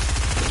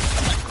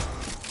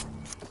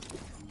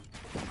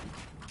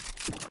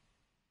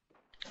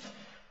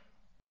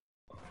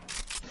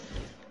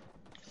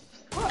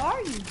 Where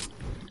are you?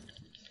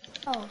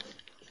 Oh.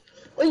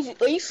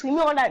 Are you swimming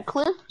on that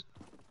cliff?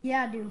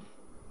 Yeah, I do.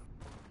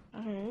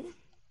 Alright.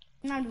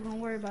 I'm not even gonna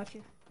worry about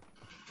you.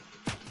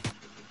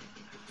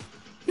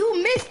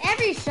 You missed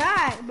every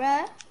shot,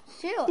 bruh.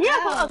 Chill out.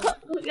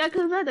 Yeah,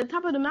 cause we're at the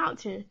top of the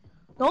mountain.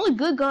 The only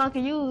good gun I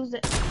can use.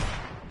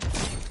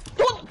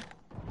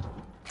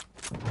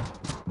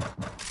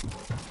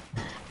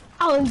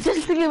 I was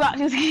just thinking about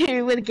this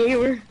game with a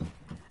gamer.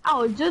 I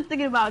was just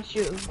thinking about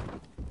you.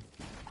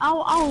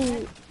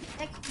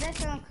 That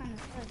sounds kind of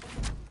fun.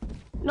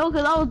 No,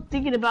 cause I was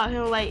thinking about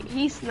him. Like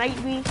he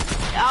sniped me.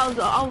 I was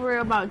over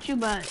about you,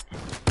 but.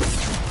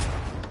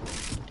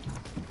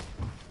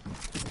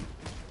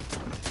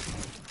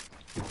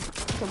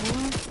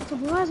 What's up,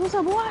 boys? What's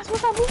up, boys?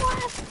 What's up,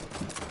 boys?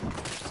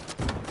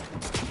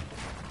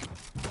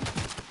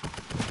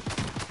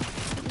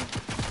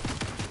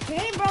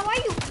 Hey, bro, why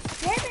you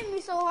stabbing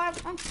me so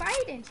hard? I'm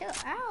fighting. Chill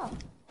out.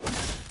 What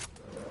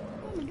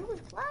I'm gonna do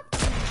is clap.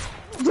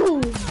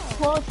 Dude,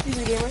 well, excuse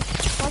me, gamer.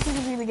 Well,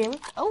 excuse me, gamer.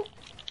 Oh.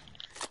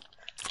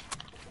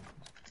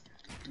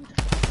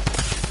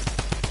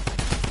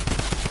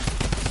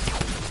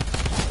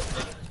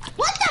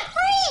 What the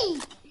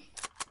freak?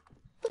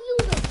 Who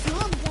used a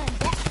drum gun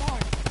that far?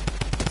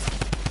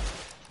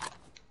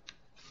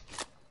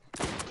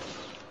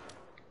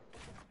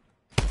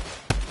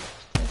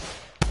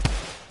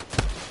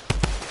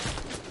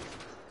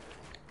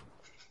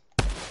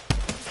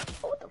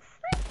 What the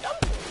frick?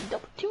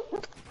 Double two.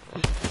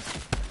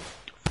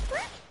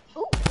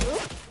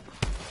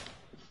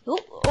 Oh,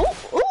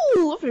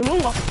 I'm finna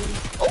moonwalk.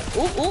 Oh.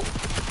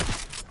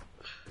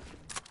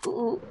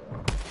 Ooh.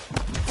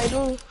 I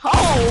don't. Oh!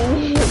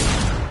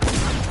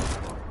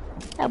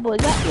 That boy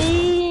got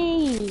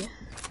me.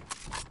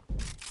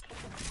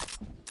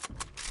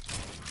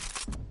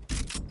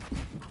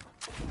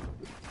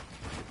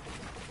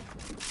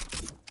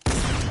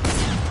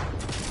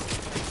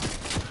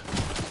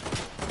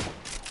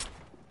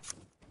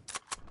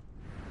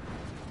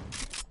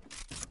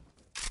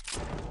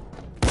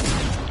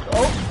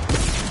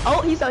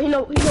 Oh, he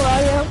know where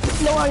I am.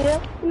 You know where I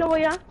am. You know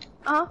where I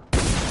am.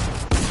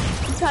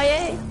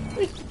 Kanye.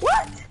 Wait,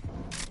 what?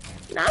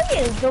 Now I'm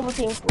getting double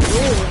teamed for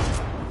real.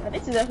 Now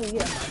this is definitely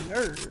getting on my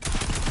nerves.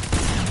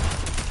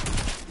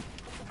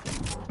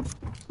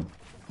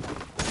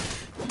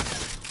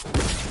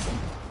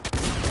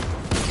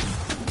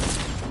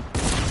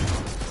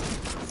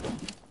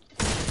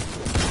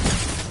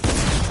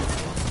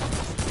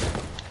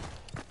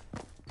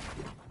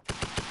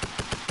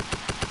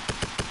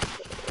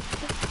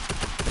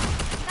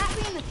 Stop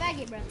being a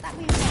faggot, bro. Stop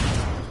being a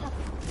faggot. Stop.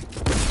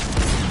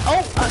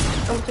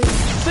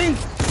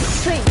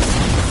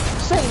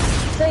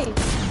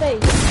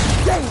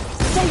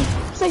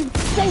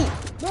 Save.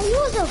 Don't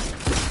use them.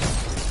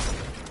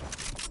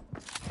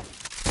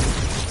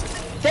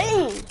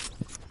 Dang.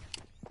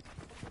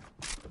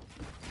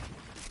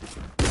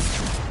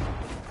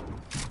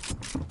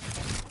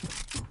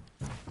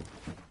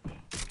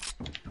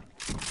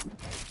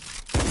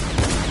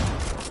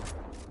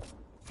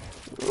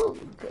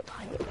 get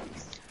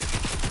pirates.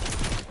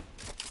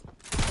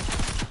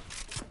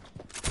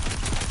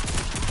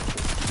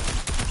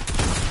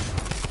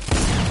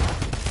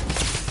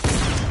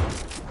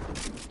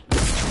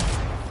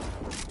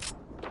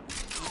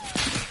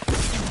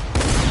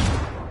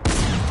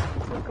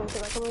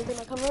 Take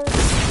my cover.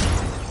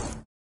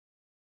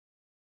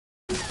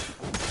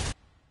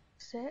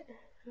 Set.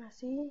 And I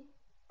see.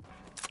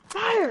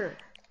 Fire!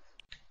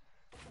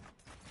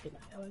 Take my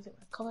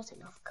cover, take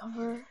my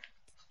cover.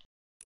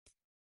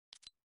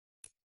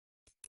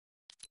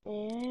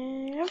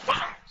 And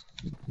fire!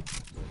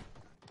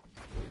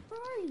 Where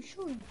are you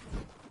shooting?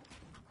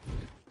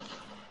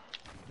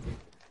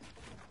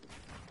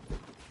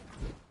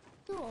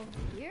 Still over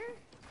here?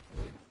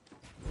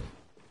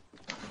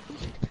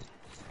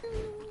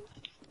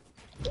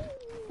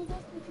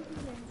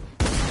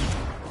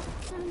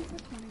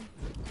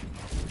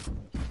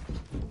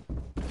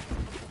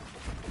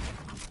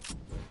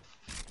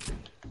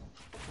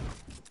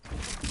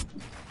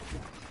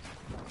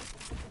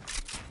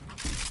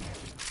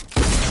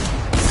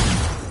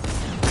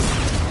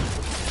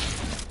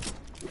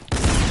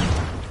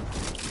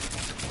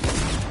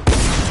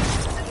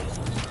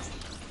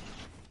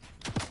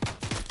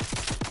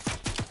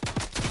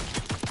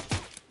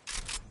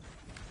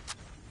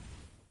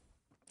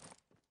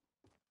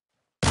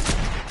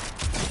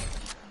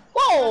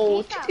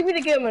 Whoa! TV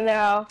the gamer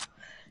now.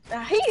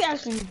 Now he's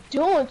actually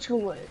doing too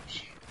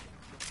much.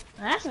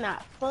 That's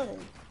not fun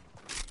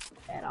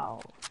at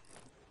all.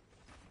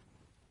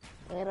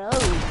 At all.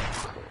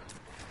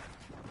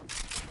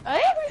 Oh, yeah,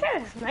 we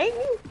trying to snipe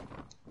me.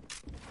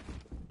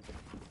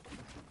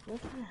 We're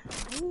trying to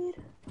hide.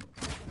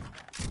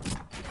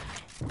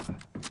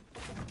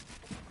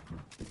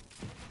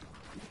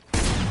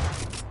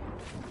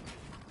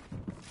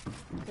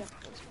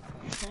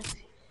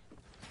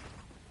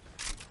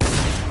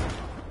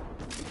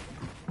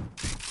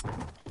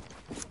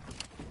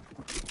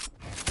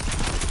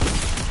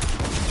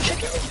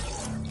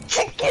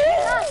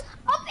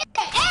 Up in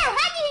the air!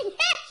 How did he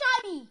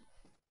headshot me?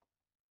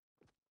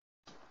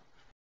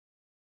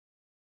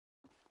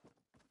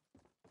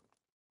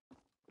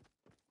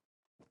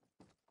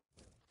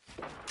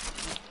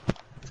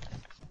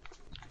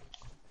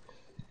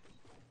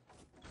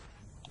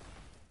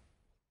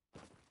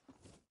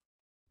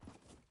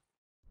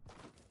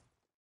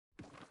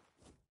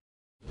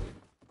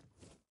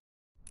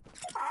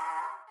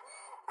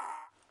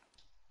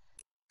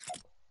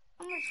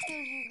 How much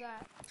kills you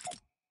got?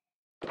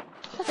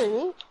 That's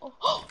me.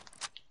 Oh,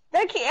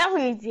 that kid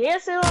actually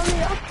dancing on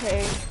me?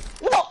 Okay.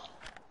 No!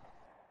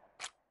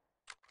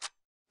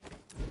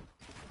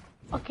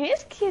 Okay,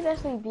 this kid's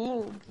actually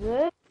being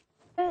good.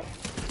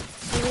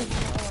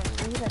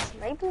 He's a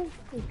sniper?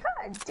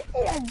 God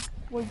damn,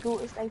 we're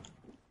good at sniping.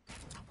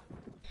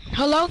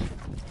 Hello?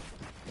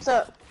 What's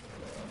up?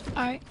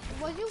 Alright.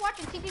 Was you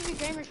watching TTV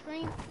Gamer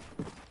stream?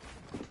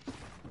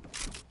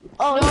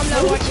 Oh, No, I'm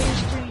not watching the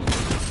stream.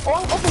 Oh,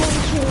 I'm opening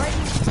the stream right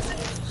now.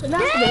 So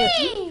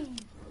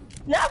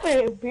now I'm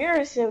gonna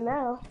embarrass him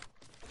now.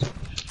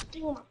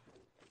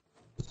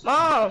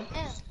 Mom!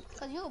 Yeah,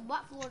 cause you're a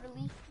bot Florida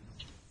Leaf.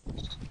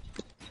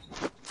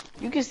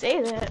 You can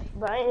say that,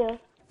 but I am.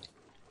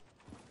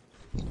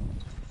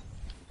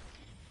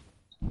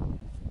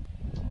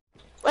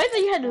 Why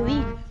did you had to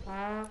leave?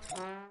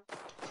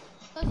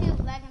 Cause he was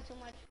lagging too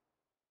much.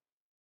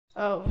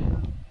 Oh.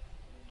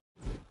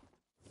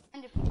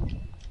 And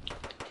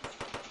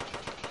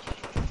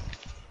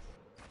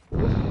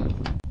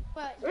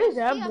but where's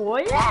that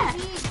boy at?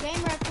 TTV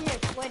Gamer up here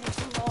sweating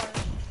too hard.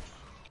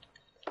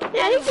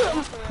 Yeah, he's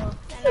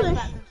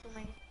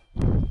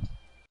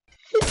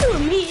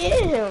doing me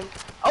and him.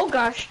 Oh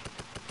gosh.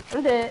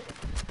 I'm dead.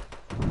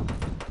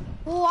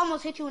 Ooh, I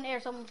almost hit you in the air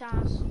so many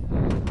times.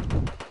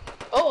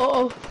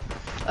 Oh.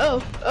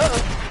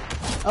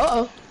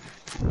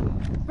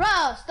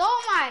 Bro,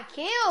 stole my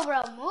kill,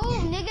 bro.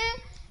 Move, nigga.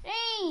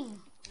 Dang.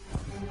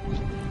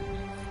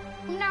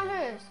 Come down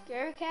here,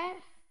 scary cat.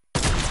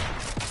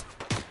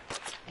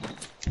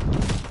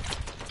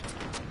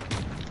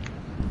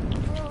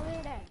 Bro, look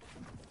at that.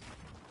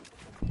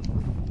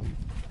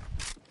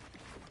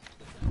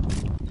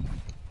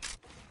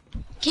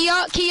 Can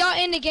y'all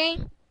end the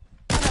game?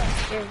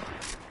 Yeah.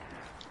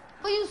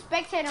 Who you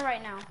spectating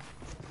right now?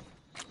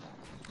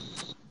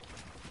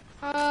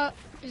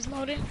 It's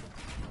loading.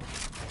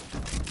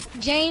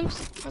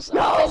 James? I'm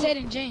No!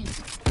 spectating James.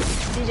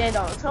 DJ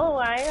don't tell who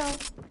I am.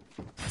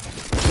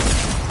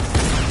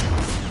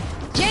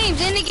 James,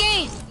 in the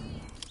game!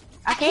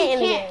 I can't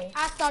end the game.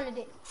 I started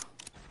it.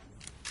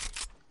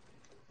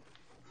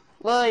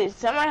 Well,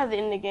 somebody has to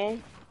end the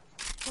game.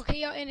 Okay,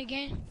 y'all in the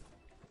game.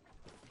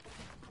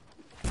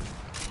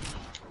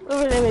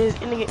 Whatever his name is,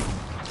 in the game.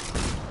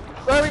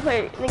 Where we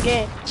play in the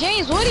game.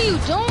 James, what are you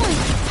doing?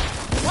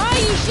 Why are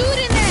you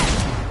shooting that?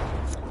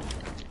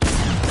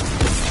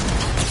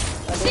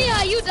 See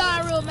how you die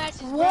in real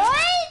matches, bro.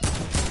 What?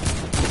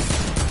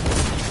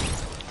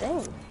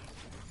 Dang.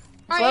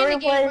 Alright, in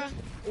the game, bro.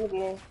 In the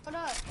game. What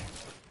up?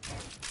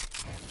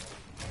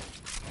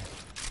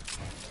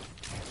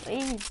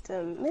 Wait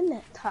a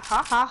minute. Ha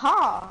ha ha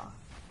ha.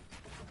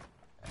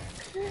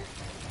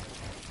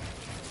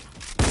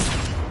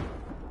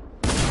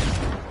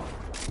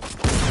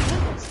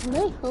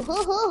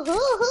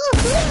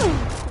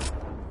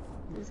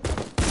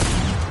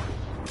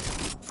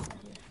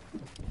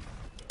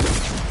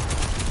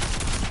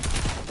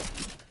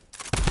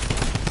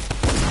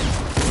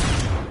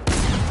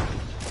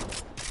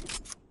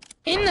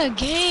 In the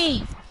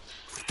game.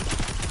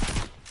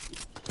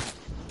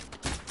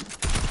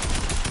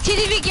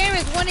 TTV Gamer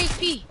is 1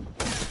 HP.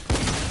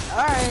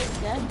 Alright,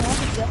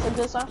 that's a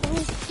good sign for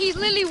me. He's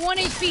literally 1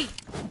 HP.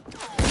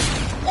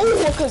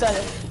 Oh, I could've got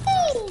it.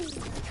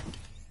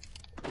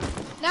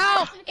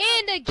 Now,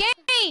 in the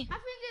game. I'm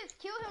finna just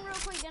kill him real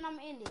quick, then I'm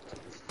gonna end it.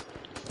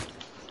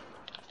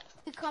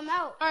 To come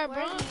out. Alright,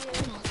 bro. Where he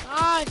is. Oh my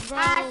gosh, bro.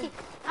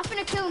 I'm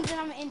finna kill him, then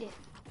I'm gonna end it.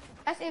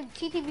 That's if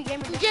TTV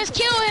Gamer You just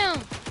kill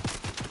him.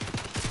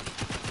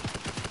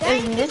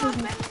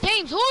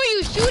 James, who are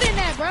you shooting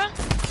at, bro?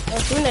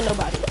 I'm shooting at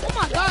nobody. Oh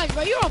my gosh,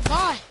 bro, you're a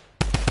bot.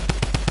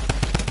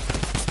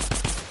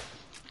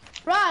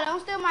 Bro,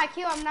 don't steal my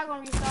kill. I'm not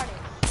gonna restart it.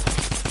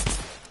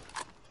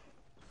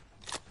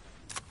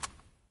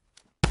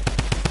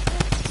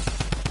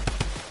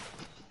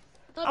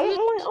 No,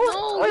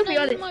 you're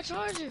not using my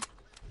charger.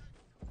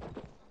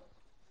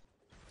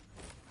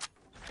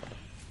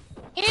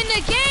 In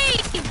the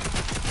game.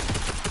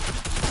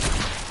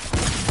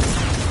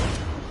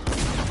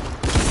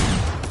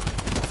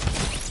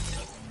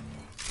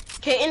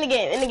 Okay, in the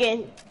game. In the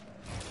game.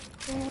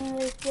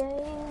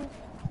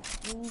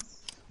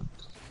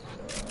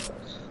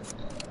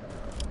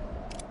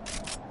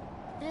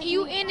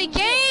 You in the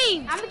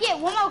game? I'm gonna get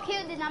one more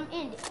kill, then I'm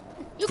ending.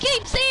 You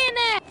keep saying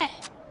that.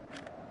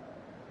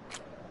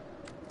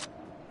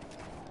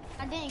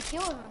 I didn't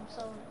kill him,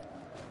 so.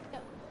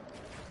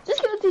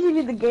 Just give it to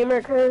TTV the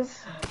Gamer,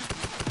 cause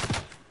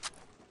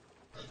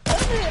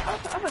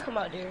I'm gonna come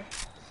out there.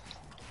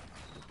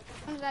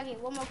 I'm gonna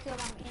get one more kill,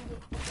 then I'm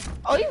ending.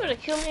 Oh, you gonna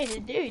kill me?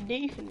 There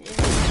you can end it.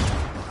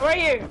 Right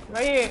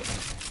here.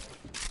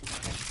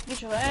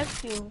 Get your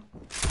ass killed.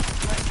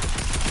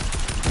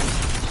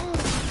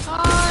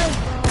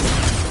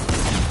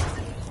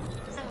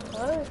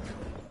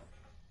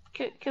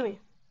 Kill me.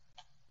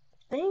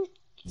 Thank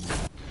you.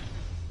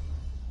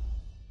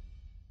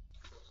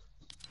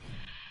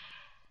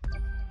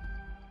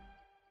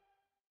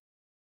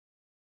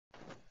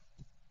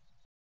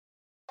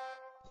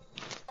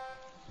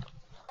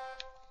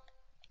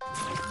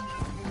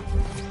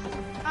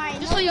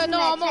 Just so y'all know,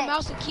 I'm on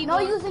mouse and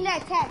keyboard. No using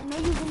that tap. No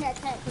using that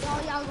tap. Cause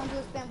all y'all gonna do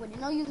is spam with it.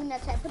 No using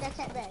that tap. Put that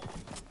tap back.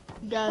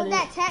 Put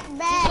that tap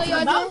back.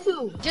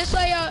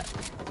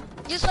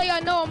 Just so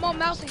y'all know, I'm on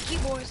mouse and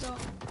keyboard, so.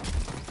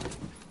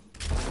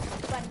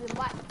 About to be a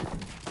bot.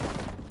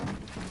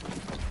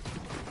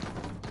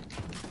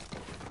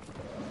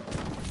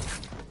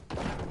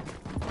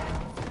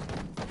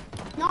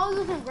 No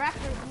using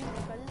graphics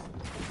either,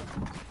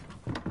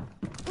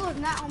 cause it's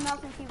not on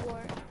mouse and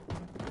keyboard.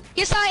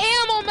 Yes, I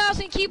am on mouse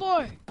and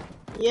keyboard.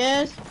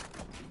 Yes.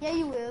 Yeah,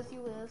 you will.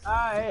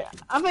 Alright,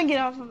 I'm gonna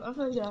get off.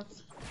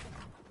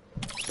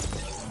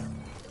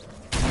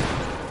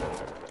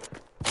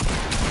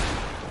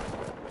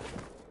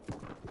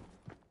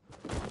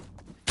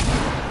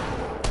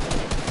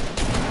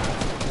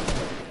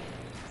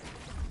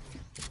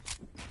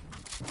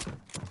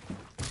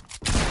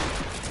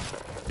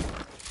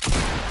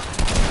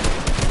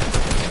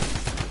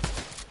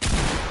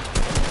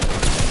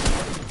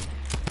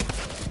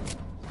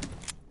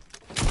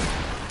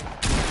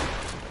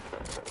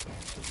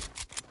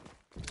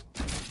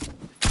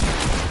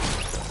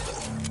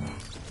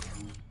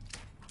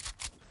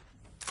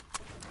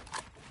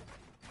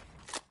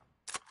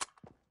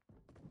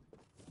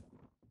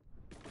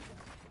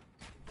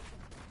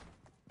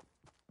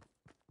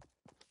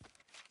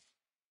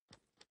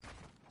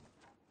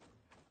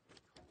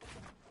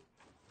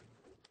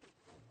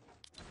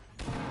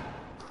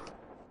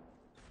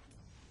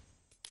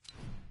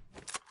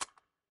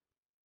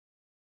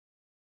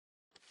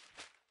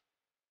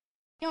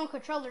 You're on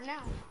controller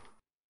now.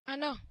 I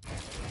know.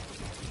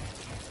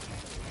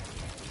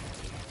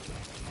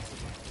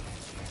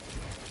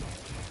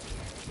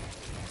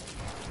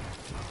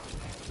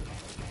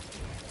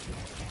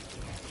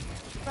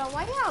 Bro,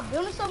 why y'all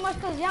building so much?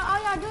 Cause all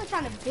y'all doing is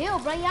trying to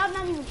build, bro. Y'all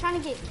not even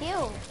trying to get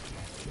killed.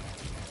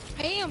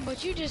 I am,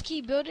 but you just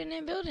keep building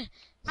and building.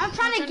 I'm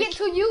trying to get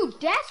to you.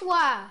 That's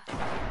why.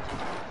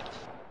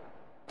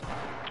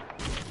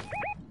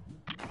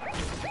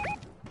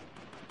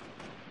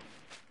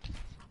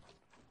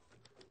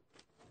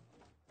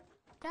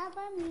 Die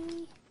by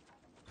me.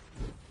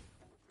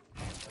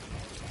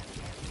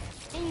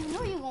 And you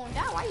know you're gonna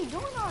die. Why you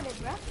doing all this,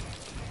 bro?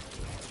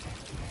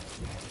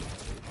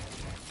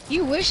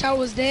 You wish I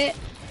was dead.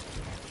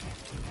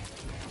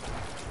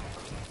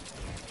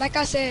 Like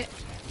I said.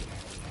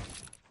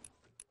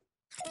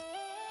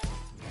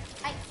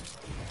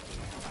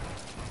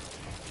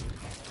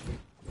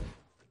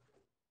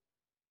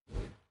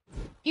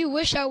 You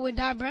wish I would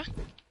die, bruh.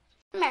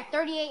 I'm at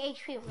 38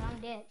 HP when I'm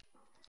dead.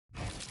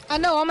 I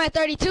know, I'm at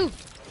 32.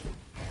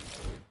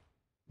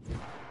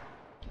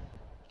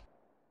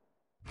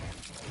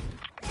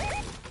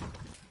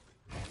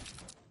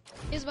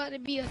 It's about to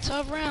be a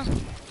tough round.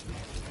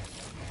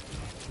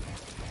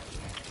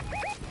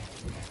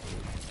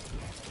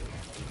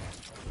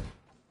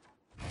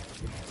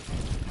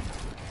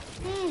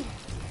 Woo!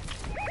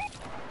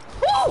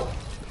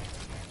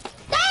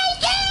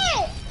 Thank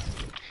it!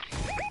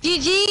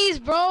 GG's,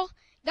 bro.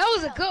 That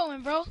was a good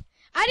one, bro.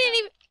 I didn't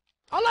even,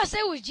 all I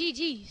said was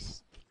GG's.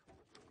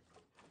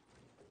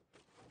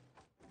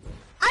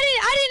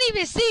 I didn't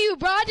even see you,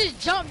 bro. I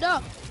just jumped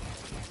up.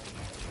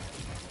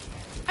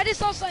 I just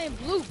saw something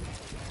blue.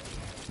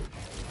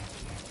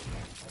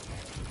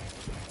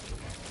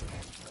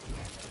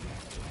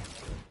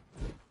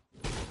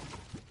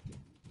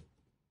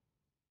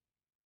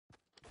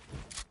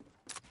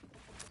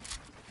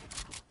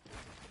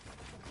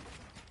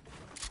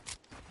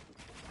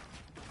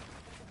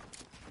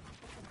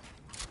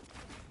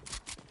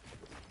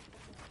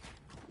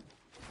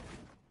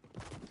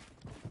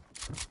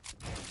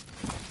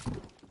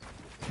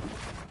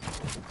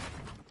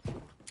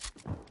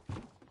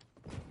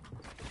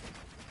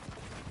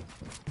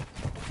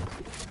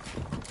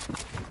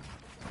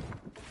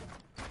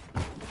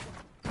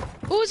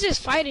 Who is this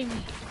fighting me?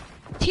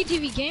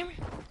 TTV Gamer?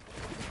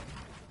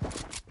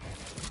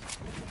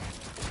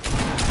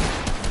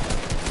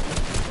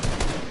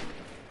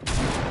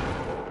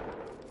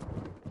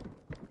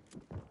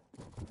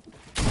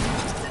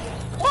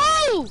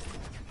 Whoa!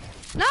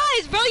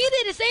 Nice, bro. You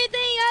did the same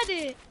thing I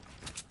did.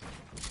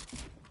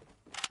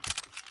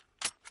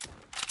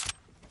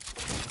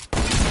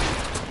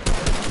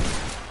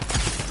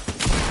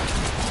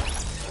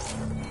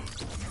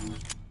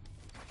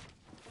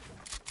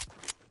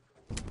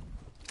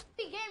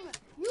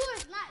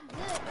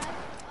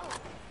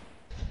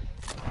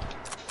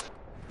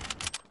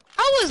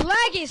 I was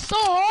lagging so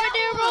hard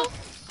there, bro.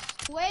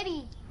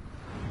 Sweaty.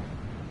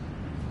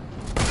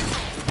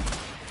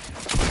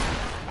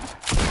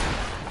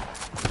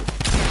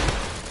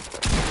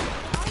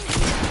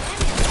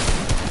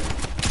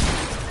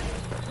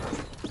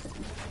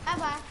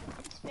 Bye-bye,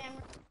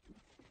 spammer.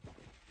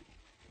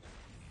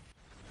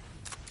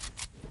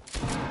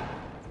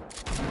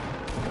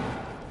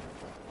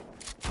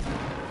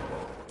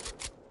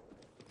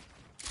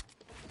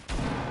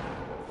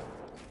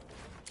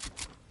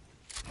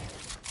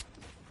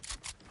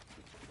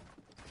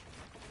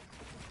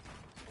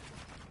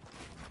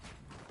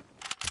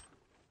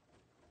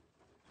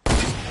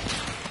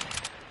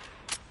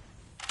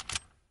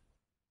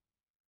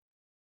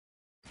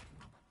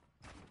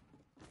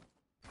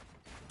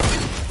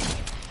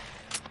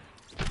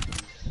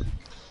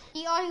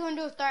 All he gonna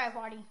do is start a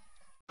party.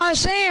 I'm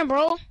saying,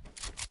 bro.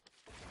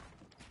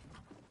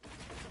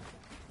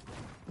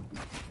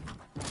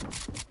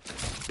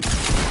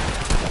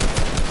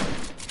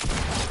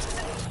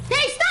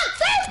 Hey, stop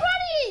saying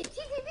party!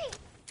 TTV.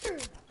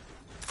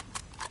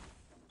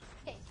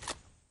 Okay.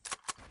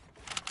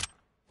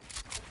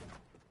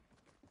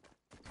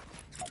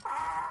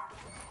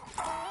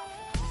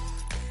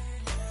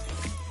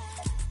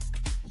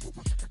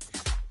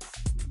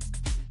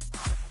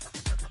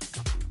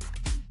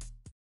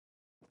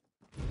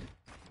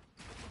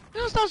 You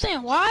don't stop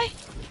saying why?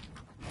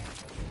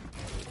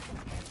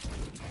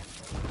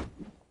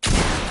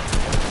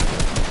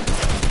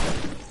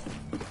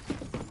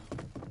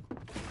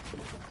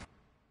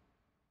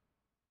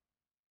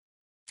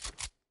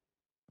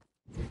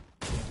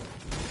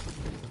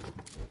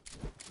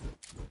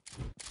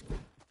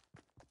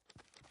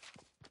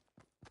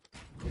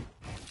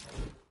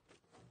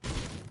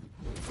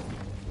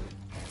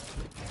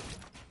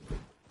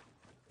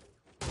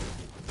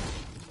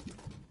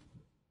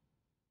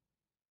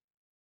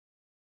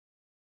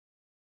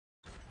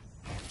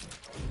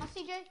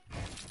 CJ?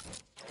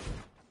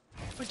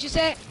 What you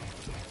said?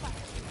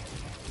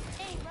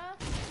 Hey, bro.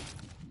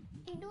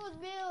 You do his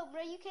build,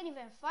 bro. You can't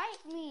even fight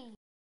me.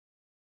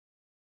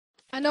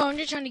 I know, I'm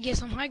just trying to get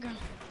some high ground.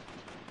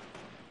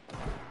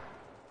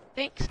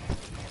 Thanks.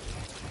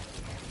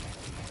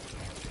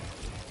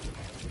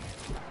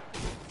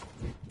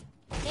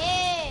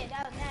 Yeah,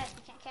 that was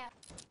nasty. Can't cap.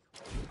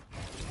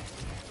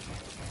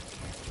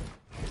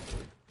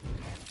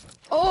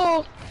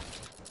 Oh!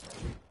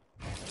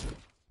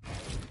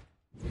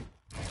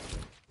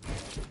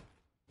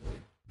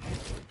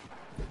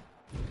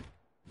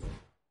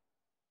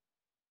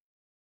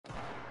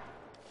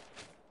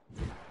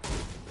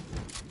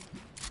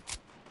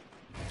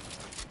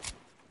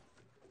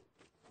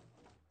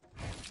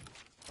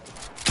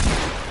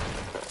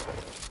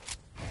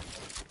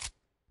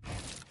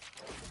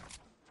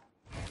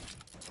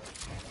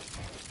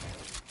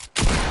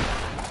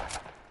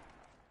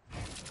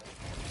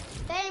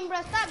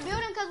 Bro, stop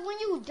building, cause when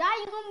you die,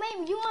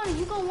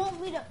 you gonna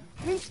want me to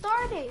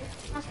restart it.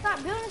 Now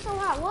stop building so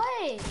hot.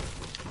 What?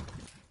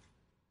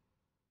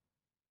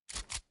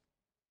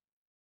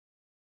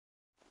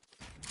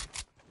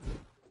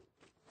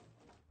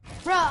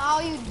 Bro,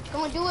 all you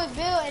gonna do is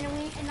build,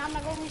 and I'm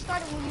not gonna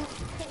restart it when you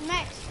hit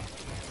max.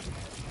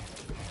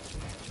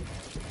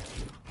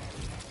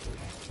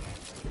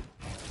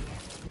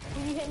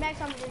 you hit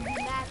max, I'm gonna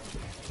be mad.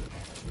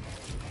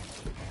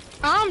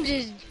 I'm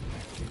just.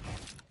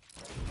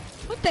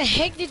 What the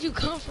heck did you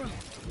come from?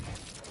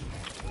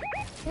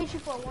 Hit you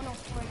for a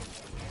 104.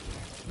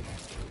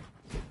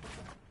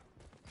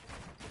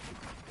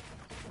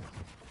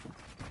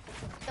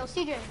 Yo,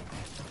 CJ.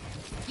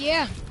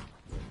 Yeah.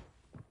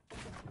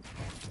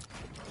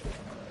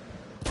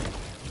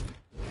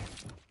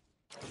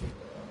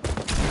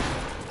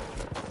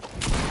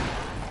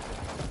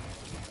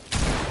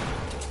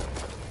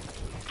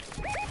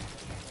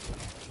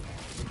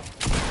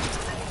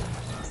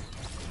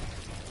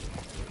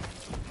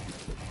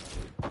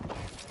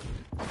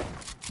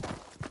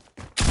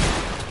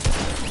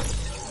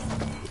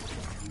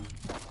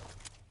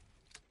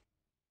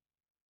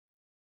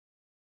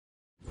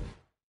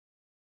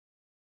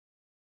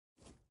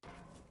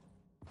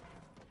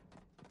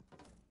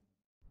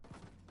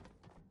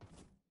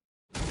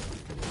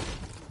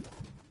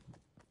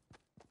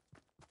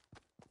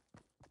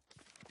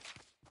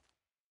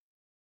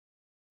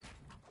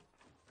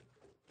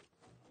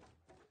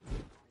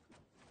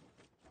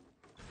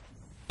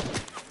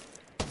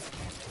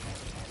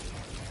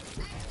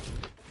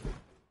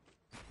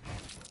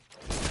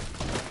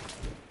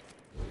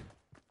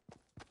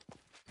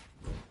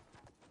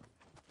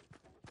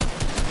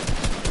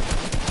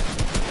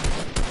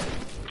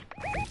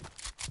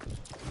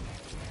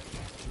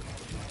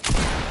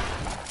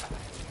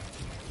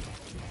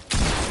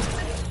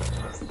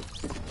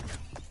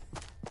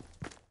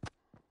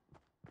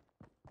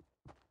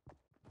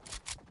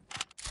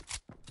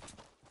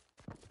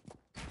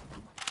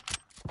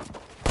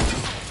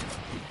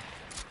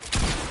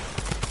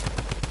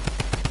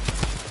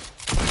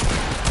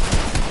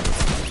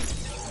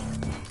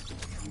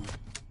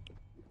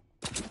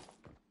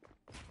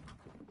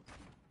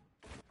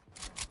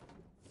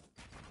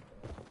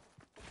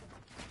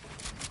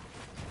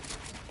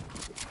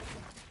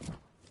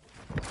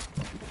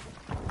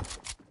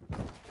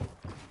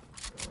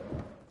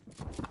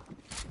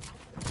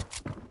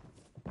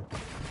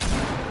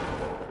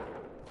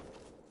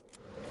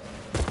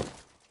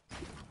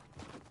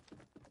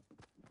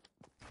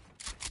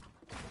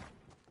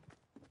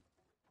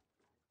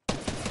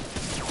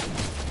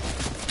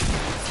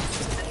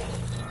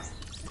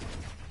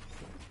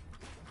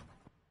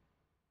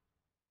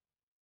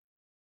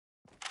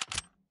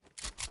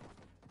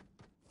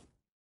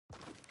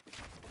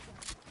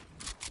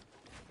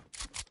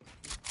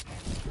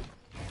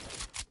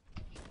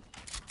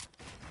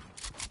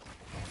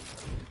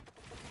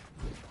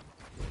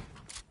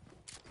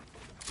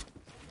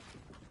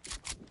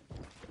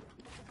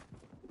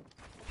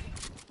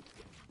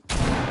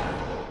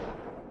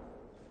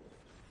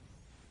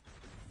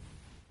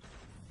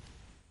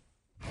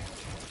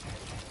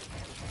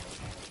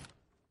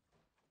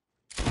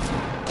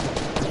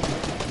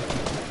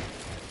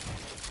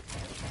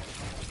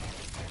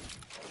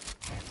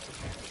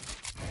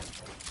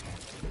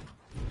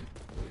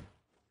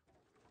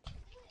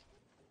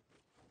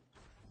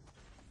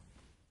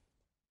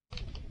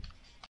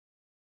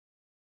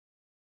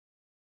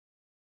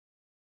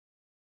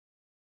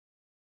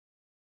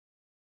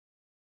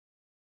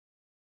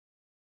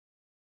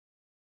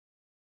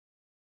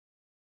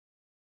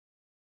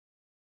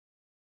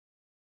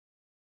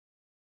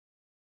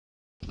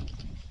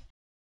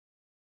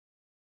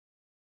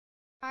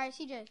 Alright,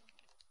 CJ.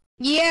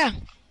 Yeah.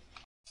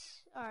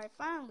 Alright,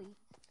 finally.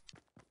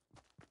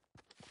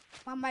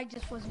 My mic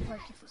just wasn't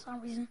working for some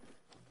reason.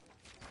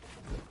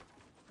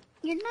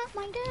 You're not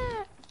my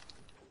dad.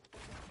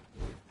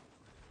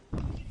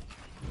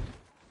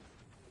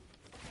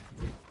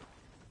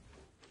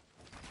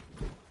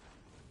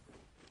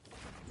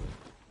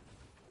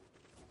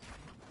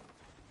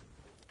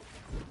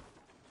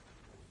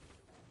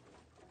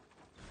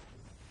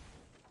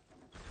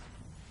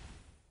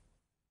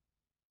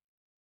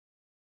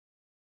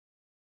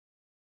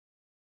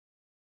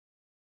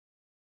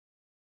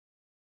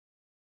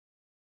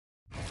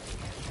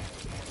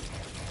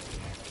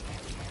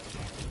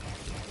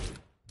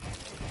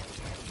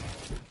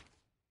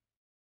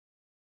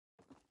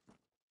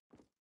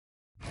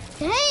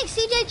 Dang,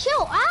 CJ,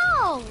 chill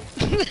out.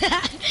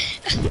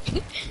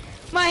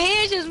 My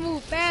hands just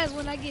move fast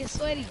when I get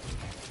sweaty.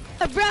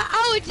 Bro,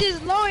 I was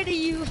just lower than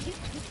you.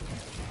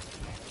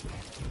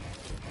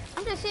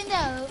 I'm just sitting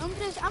there.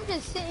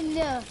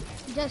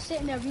 I'm just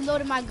sitting there,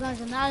 reloading my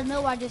guns, and out of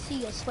nowhere I just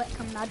see a sweat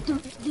coming out.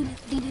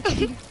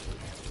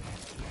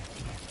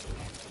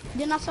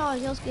 Then I saw a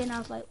hill skin, and I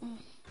was like,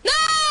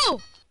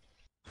 No!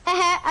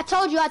 I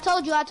told you.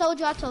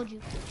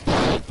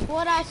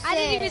 What I said. I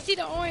didn't even see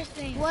the orange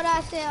thing. What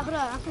I said. Hold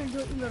on, I'm finna do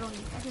an emote on you.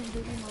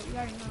 You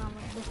already know what I'm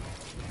gonna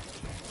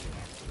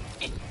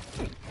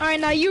do. Alright,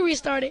 now you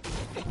restart it.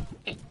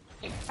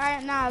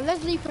 Alright, now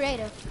let's leave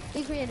creative.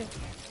 I'm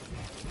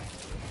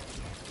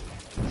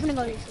finna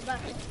go this.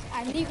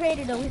 I leave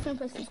creative though. We finna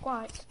play some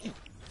squads.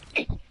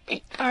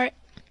 Alright.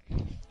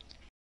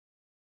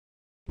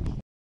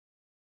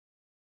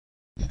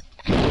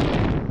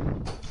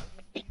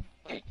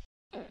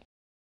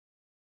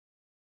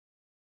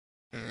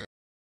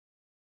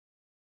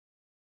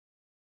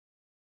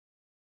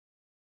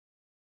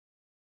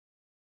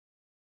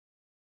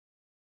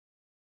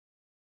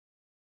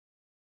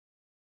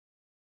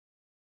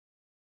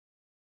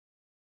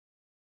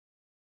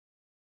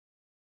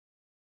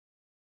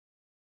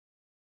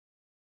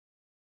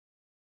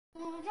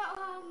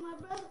 My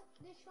brother,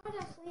 this one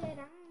just slid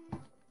down.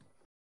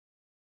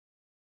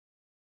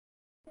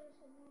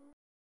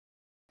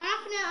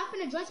 I'm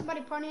finna join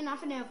somebody party and I'm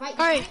finna invite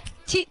you. Alright,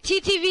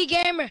 TTV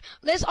Gamer,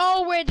 let's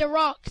all wear the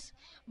rocks.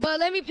 But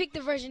let me pick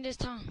the version this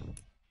time.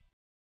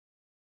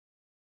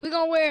 We're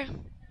gonna wear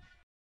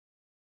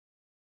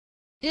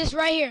this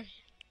right here.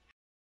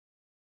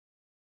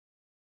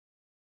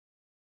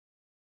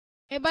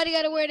 Everybody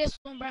gotta wear this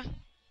one, bro.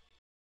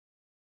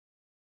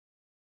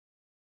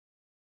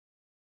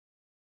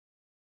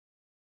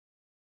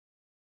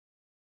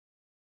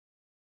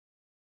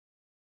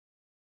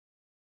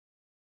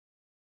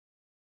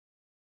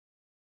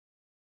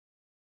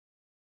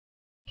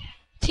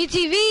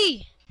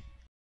 TTV!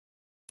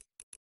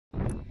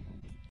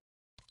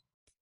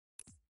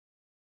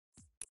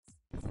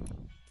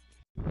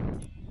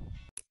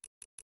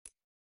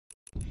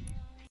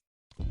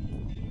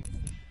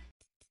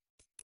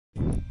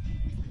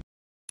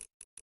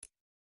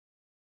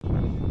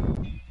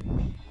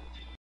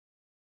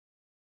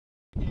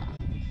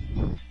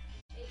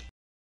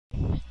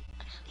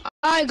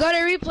 Alright, go to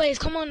replays.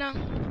 Come on now.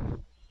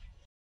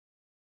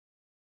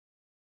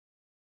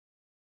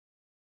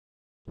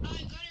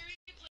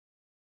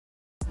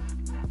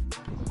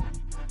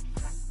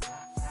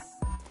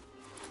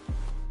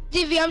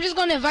 TV, I'm just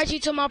gonna invite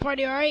you to my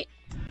party, alright?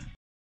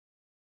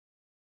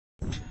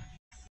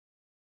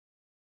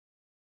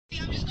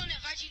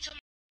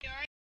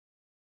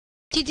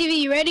 TTV,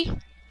 you ready?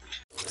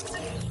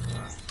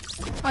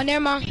 Oh,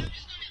 never mind.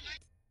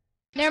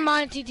 Never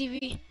mind,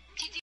 TTV.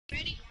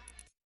 Ready?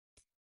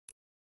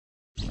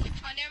 Oh,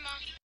 never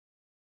mind.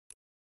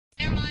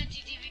 Never mind,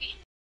 TTV.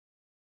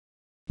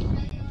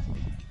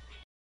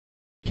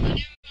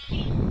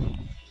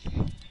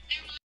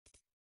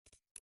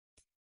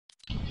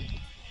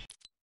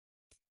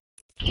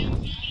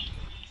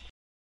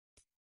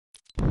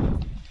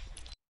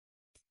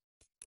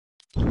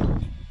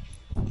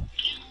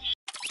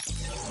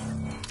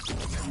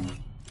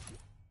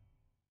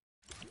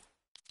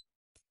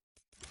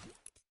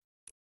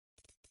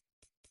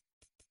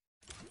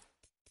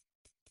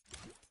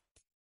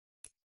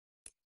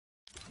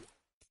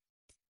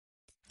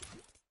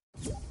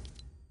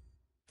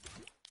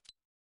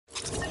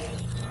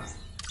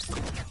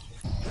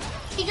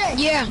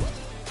 Yeah.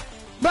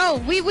 Bro,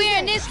 we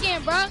wearing this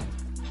skin, bro.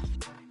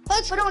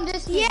 Let's put on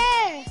this skin.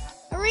 Yeah,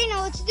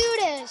 Arena, let's do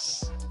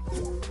this.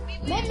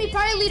 Make me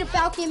party lead a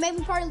Falcon. Make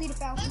me party lead a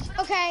Falcon.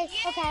 Okay,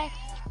 okay.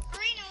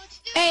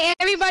 Hey,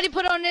 everybody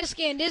put on this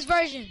skin, this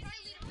version.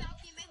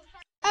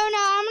 Oh no,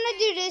 I'm gonna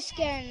do this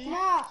skin.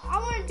 Nah, I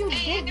wanna do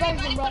this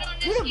version, bro.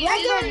 Do the black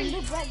version.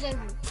 Do the black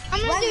version.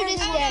 I'm gonna do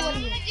this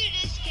skin.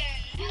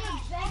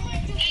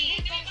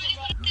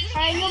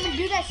 Alright, you want me to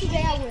do that,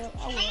 CJ? I will.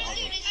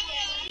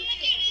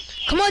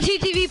 Come on,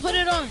 TTV, put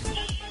it on.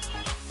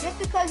 Just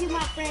because you're my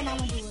friend, I'm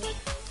gonna do it.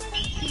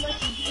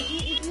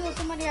 If you were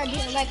somebody I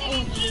didn't like, I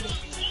wouldn't do it.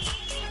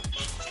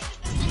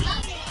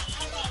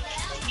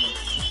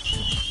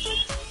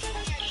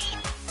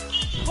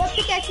 What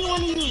pickaxe you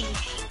want to use?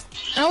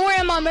 I'm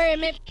wearing my Mary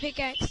Mint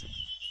pickaxe.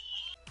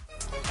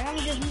 And I'm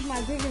gonna just use my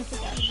vision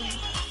pickaxe again.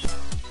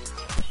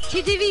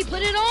 TTV,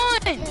 put it on.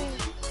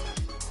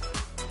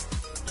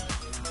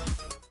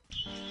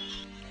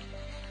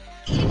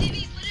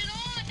 TTV, put it on.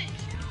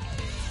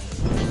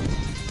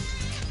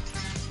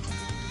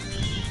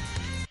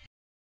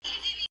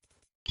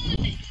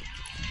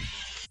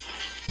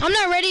 I'm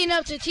not ready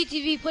enough to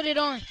TTV put it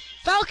on.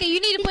 Falcon,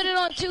 you need to put it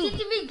on too.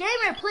 TTV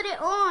Gamer, put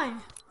it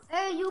on.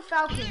 Hey, you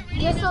Falcon.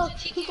 Just so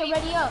he can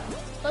ready up.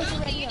 First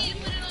ready up.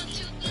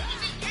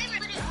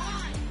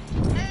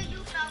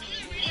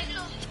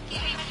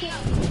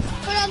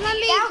 Hold on, let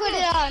me put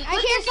it on. I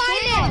can't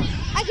find it.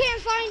 I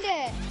can't find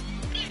it.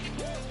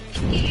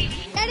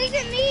 That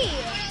isn't me.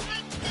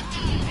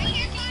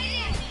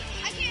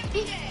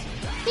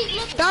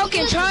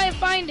 Falcon, try and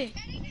find it.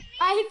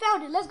 Alright, he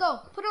found it. Let's go.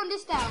 Put on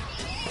this style.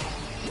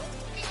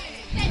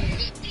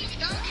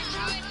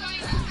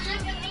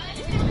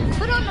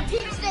 Put on the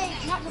pink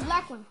stage, not the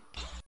black one.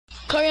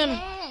 Korean.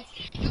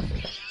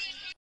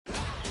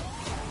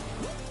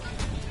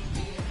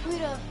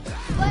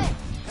 What?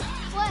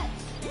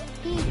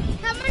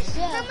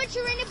 How much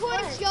arena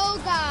points Joe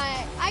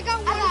got? I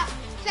got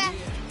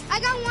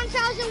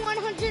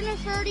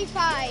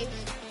 1,135.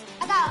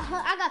 I got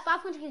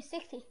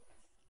 560.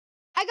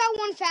 I got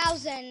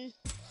 1,000.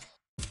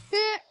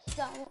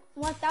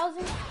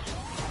 1,000?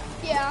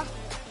 Yeah.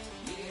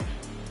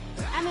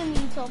 I remember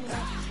you told me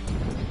that.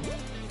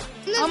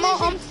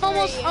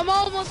 I'm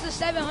almost to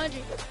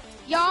 700.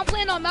 Y'all, I'm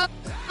playing on mouse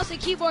and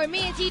keyboard.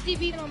 Me and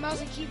TTV on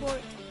mouse and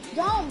keyboard.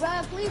 Don't,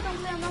 bro. Please don't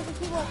play on mouse and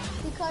keyboard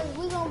because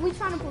we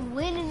trying to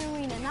win in the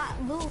arena, not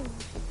lose.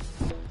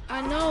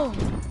 I know.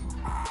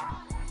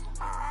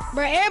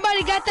 Bro,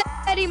 everybody got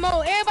that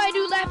emote. Everybody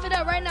do laugh it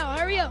up right now.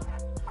 Hurry up.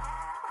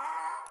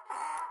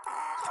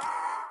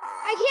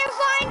 I can't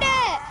find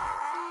it.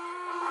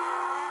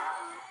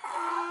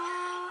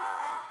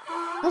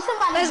 Let's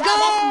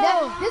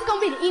go. This is gonna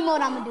be the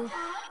emote I'm gonna do.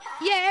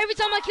 Yeah, every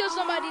time I kill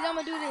somebody, I'm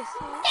gonna do this.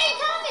 Same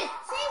time.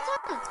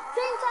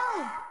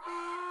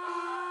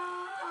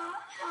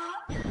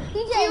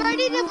 DJ, You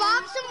ready to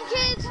bop some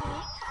kids?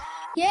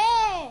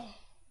 Yeah.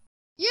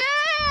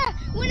 Yeah!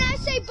 When I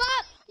say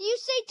bop, you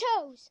say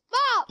toes.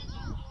 Bop!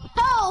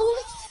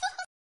 Toes.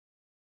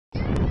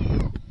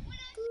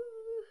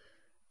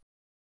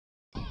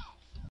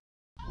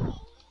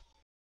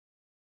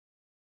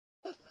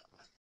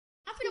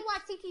 I'm finna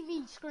watch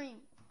CTV scream.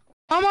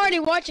 I'm already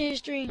watching his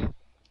stream.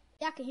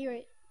 Yeah, I can hear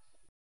it.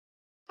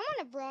 I'm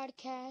on a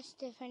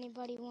broadcast if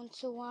anybody wants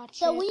to watch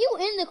So it. when you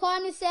in the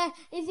comments say,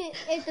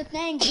 is the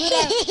thing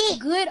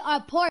good or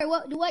poor?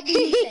 What do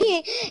you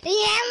say?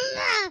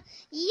 Yeah!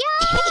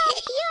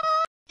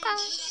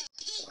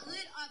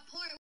 Good or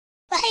poor?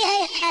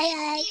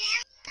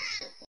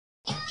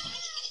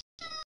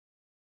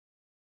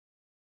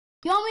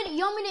 You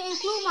want me to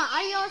include my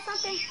audio or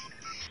something?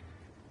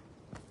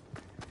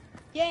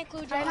 Yeah,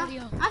 include your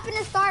audio. I'm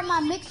finna start my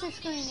mixer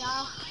screen,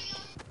 y'all.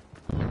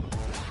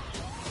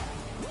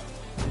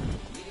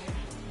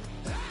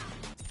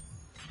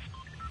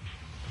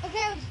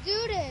 Okay, let's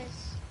do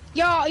this.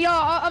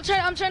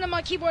 I'm turning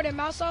my keyboard and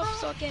mouse off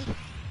so I can.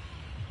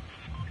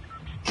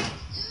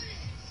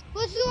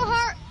 Let's do a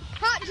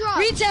hot drop.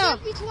 Retail.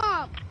 Slurpee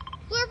swamp.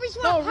 Slurpee swamp.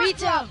 Oh, No, hot retail.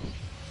 drop.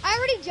 I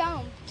already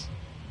jumped.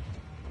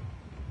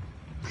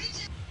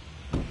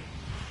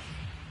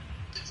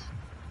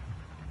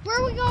 Where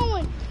are we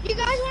going? You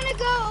guys want to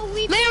go?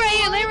 Lay right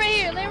here. Lay right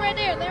here. Lay right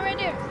there. Lay right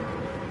there.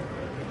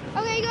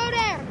 Okay, go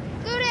there.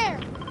 Go there.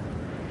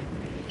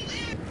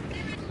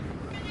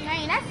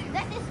 Man, that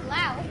is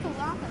loud. It's too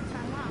long to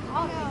turn my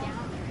all the way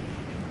down.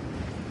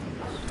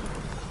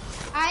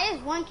 Alright,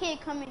 there's one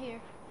kid coming here.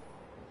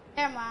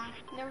 Never mind.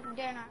 They're not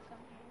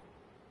coming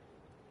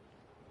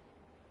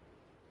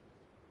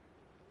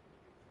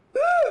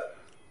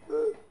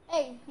here.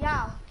 Hey,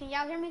 y'all. Can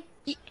y'all hear me?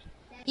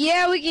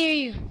 Yeah, we can hear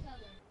you.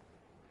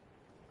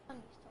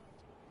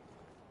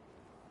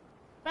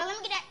 Bro, let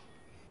me get that.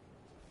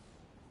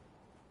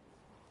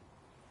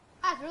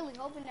 I was really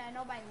hoping that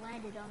nobody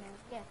landed on there.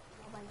 Yeah,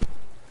 nobody.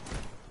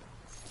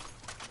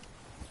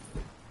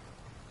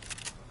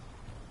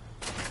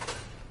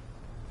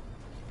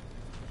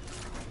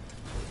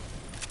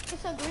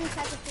 It's a green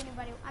pack if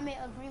anybody. I mean,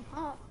 a green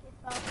pump if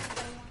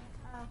anybody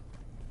wants.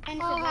 And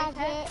it's a I'll black have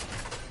pack. it.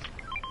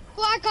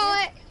 Well, I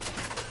call it.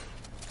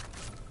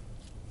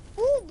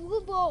 Ooh,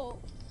 blue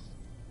bolt.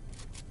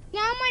 Now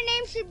my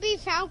name should be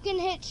Falcon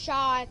Hit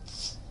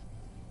Shots.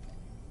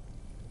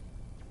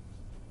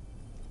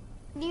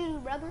 You,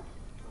 brother?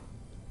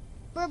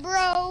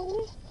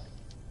 Bro.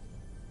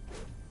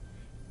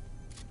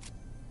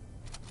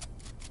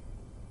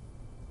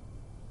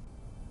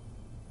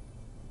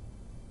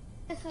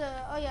 It's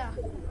oh yeah.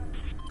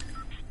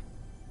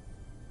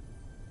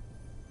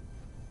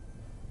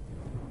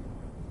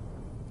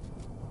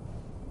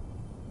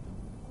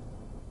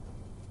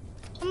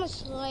 I'm gonna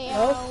slay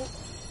out.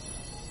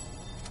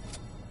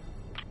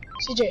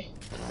 CJ,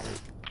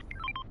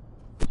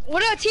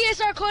 What up,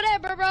 TSR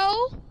Kodak,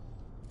 bro?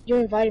 you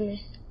invited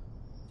me.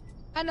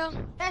 I know.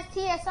 That's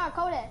TSR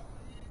Kodak.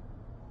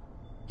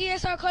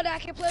 TSR Kodak, I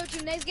can play with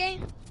you next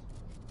game.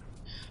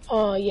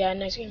 Oh, yeah,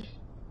 next game.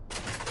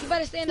 You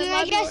better stay in the Yeah, I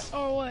lobby guess-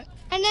 or what?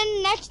 And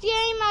then next game,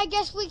 I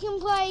guess we can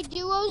play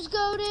duos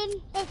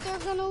goaded if they're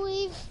gonna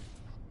leave.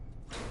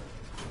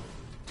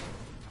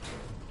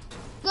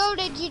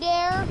 Goaded, you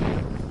dare?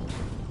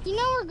 You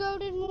know where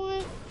goaded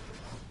went?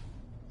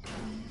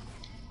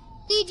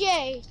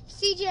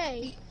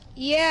 CJ.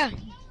 Yeah.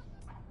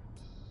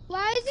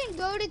 Why isn't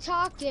goaded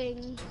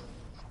talking?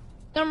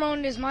 Something wrong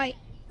with his mic.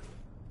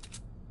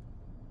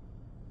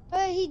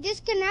 He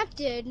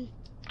disconnected.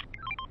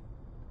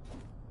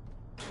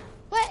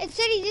 What? It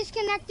said he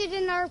disconnected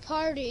in our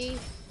party.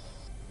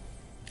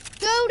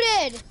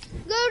 Goated!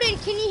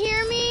 Goated, can you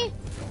hear me?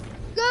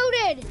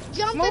 Goated!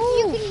 Jump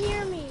if you can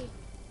hear me.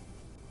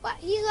 What?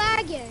 He's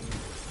lagging.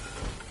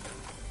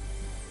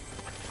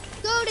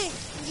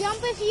 Goated, jump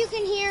if you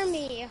can hear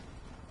me.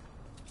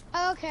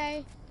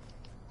 Okay.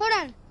 Hold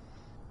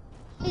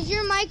on. Is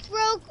your mic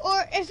broke?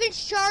 Or if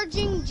it's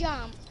charging,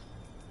 jump.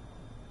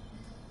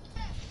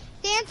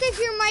 Dance if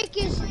your mic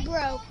is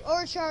broke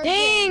or charging.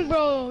 Dang,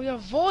 bro, your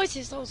voice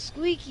is so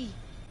squeaky.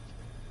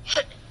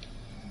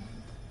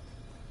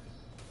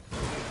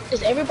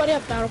 Does everybody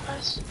have Battle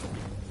Pass?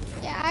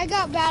 Yeah, I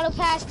got Battle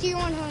Pass tier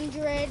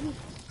 100. I'm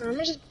gonna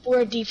just wear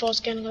a default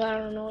skin because I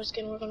don't know what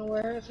skin we're gonna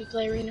wear if we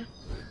play Arena.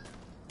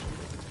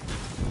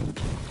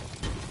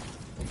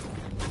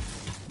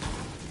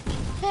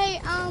 Hey,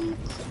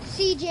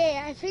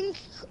 CJ, I think,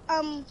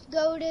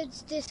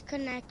 Goated's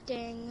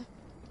disconnecting.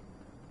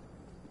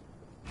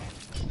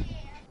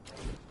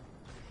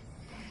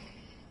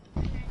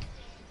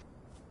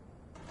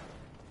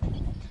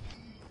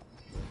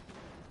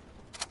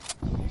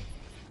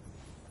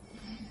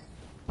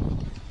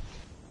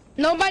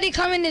 Nobody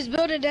come in this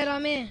building that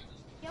I'm in.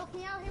 Yo,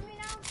 can y'all hear me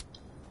now?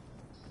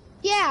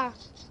 Yeah,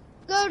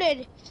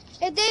 Goated.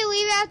 If they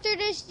leave after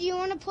this, do you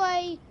want to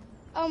play,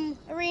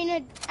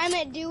 Arena, I'm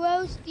at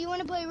duos? Do you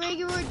want to play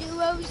regular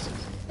duos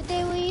if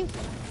they leave?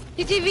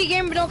 TTV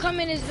Gamer, don't come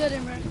in this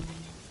building, bro.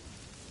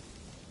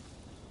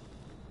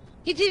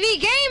 TTV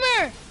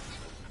Gamer!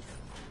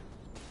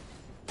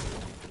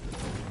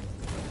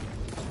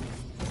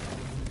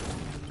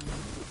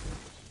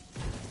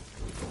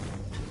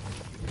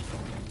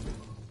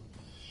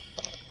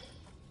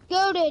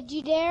 Did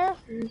you dare?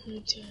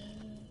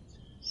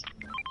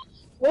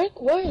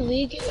 What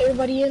league is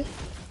everybody in?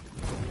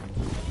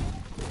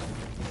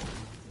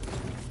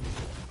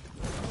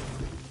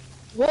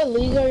 What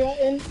league are y'all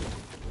in?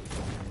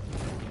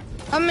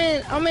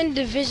 I'm in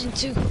Division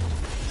 2.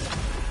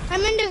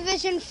 I'm in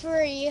Division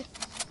 3.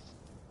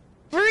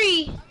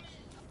 3?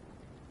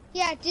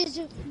 Yeah,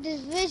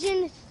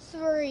 Division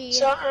 3.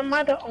 So am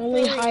I the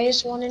only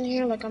highest one in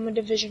here? Like I'm a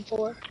Division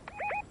 4.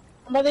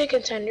 I'm about to hit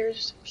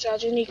contenders, so I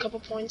just need a couple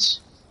points.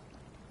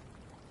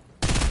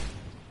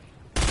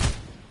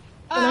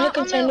 When I hit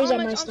contenders, I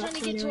might stop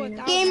playing right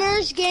now.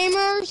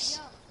 Gamers.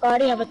 I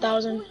already have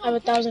 1,000. I have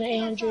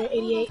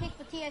 1,888.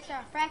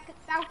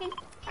 Falcon.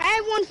 I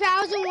have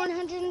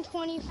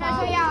 1,125. So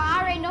y'all, I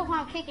already know who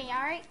I'm kicking,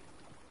 y'all right?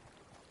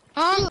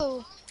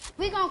 Who?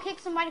 We gonna kick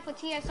somebody for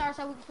TSR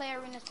so we can play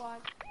Arena Squad.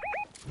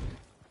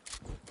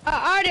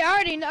 I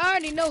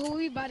already know who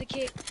we about to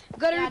kick.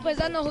 Go to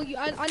replays. I know who you.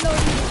 I know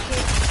who you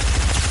kick.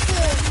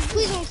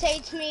 Please don't say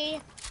it's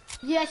me.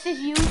 Yes, it's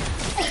you.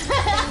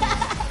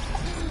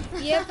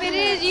 Yep, it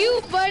is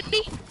you,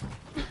 buddy.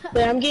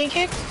 Wait, I'm getting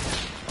kicked?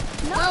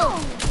 No.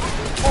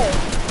 Oh.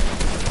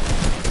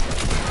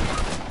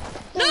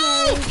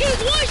 No!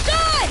 He's one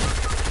shot!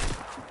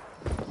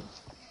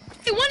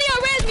 Hey, one of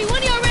y'all res me.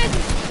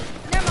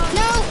 Never mind.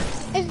 No.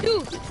 If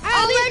Dude,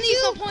 I'll need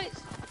let some points.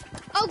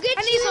 I'll get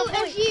I need you some if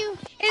points. you.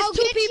 It's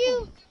two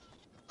people.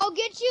 I'll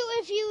get you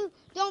if you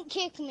don't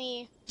kick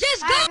me.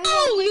 Just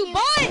go, you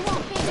bot!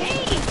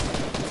 Dang!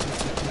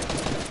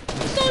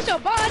 So your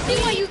bot. I see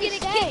why you getting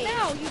kicked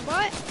now, you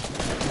bot.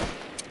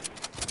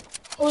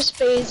 Who's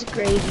Space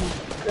Gravy?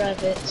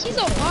 Gravitz. He's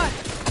a bot.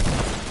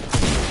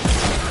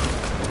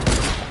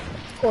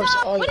 Of course,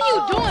 all What are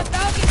you doing,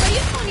 Falcon? Bro,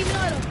 you don't even know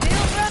how to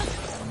build, bro.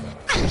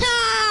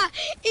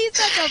 He's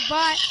such a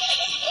bot.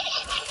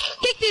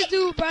 Kick this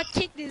dude, bro.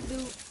 Kick this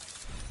dude.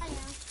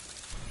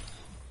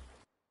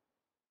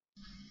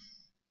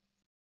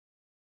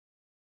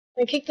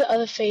 And kick the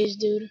other phase,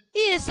 dude. He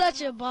is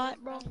such a bot,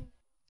 bro.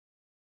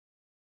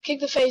 Kick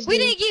the phase, We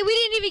dude.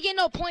 didn't even get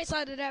no points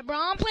out of that, bro.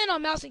 I'm playing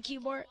on mouse and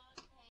keyboard.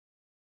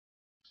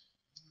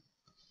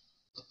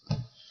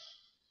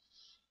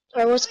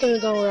 Alright, what's gonna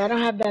go where? I don't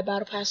have that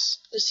battle pass,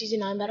 the season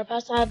 9 battle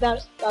pass. I have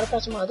that battle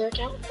pass on my other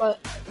account, but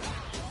I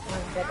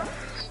don't have that battle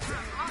pass.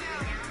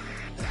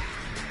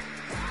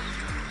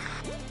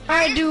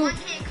 Alright,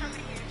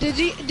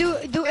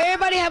 do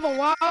everybody have a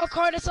wild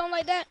card or something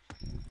like that?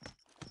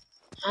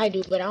 I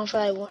do, but I don't feel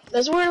like one.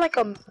 Let's wear like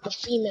a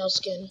female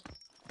skin.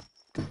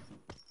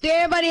 Do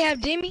everybody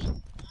have Demi?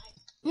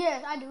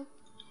 Yes, I do.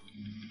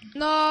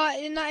 No,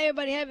 not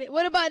everybody have it.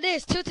 What about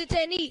this? Tilted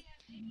Technique.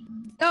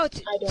 No,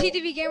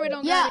 TTV Gamer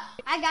don't got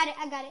it. I got it.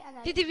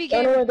 TTV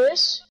Don't know Gamer. where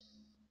this?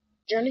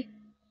 Journey?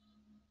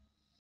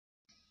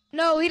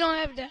 No, we don't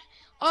have that.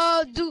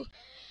 Do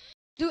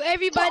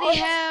everybody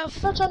have? I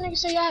thought y'all niggas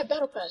say y'all had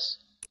battle pass.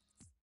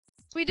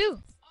 We do.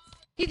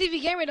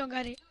 TTV Gamer don't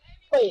got it.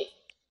 Wait.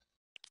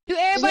 Do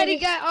everybody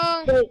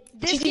got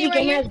this TTV skin right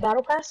Gamer here? has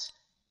battle pass?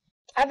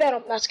 I have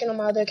that skin on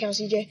my other account,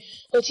 CJ.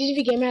 But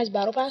TTV Gamer has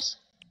battle pass?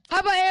 How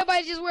about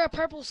everybody just wear a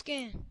purple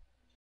skin?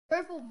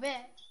 Purple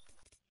bet.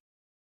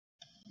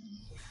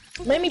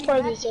 Make me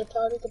private, so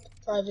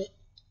private.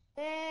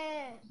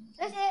 Yeah.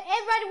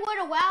 Everybody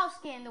wear the wild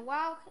skin. The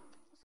wild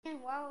skin,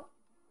 wild.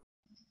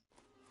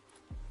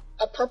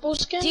 A purple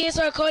skin?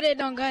 TSR Kodak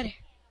don't got it.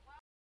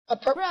 A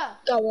purple? Bruh,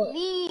 Got what?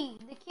 leave.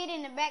 The kid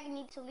in the back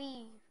needs to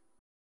leave.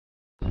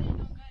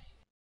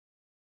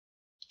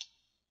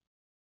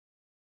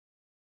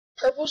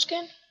 Purple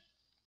skin?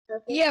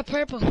 Purple? Yeah,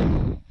 purple.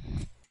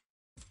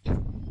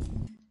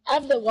 I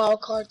have the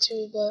wild card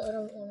too, but I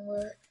don't want to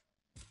wear it.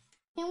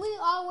 Can we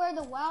all wear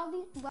the wild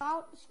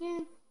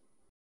skin?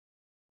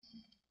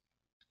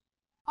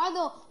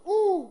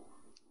 Ooh,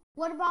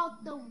 what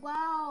about the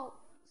wild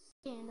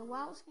skin? The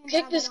wild skin.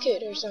 Pick this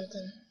kid or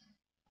something.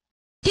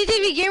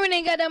 TTV Gamer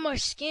ain't got that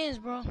much skins,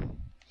 bro.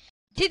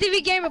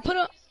 TTV Gamer, go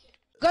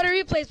to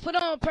replays, put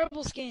on a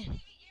purple skin.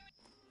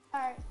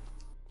 Alright.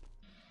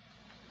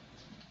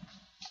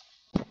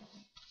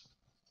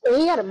 Oh,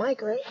 he got a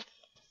mic, right?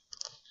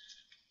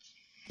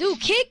 Dude,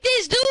 kick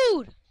this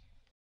dude!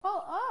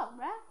 Hold up,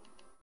 bruh.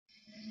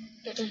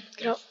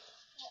 Get out.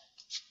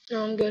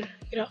 No, I'm good.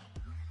 Get out.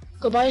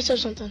 Go buy yourself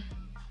something.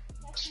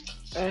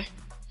 Alright.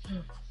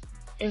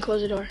 And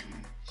close the door.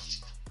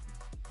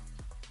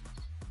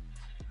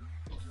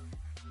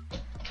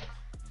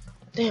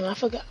 Damn, I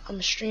forgot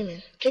I'm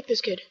streaming. Kick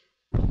this kid.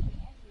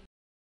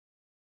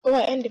 Oh,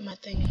 I ended my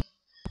thing. Oh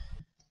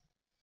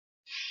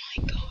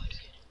my god.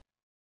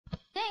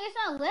 Dang, it's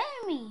not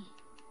letting me.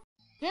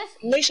 Just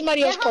Make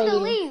somebody else tell him to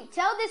play with him. leave.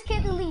 Tell this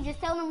kid to leave. Just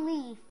tell him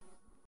leave.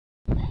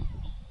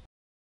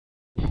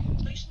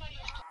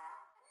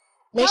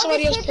 Make Tell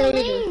somebody this else kid play to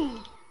with you.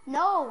 leave.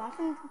 No, I'm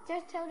finna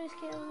just tell this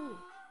kid to leave.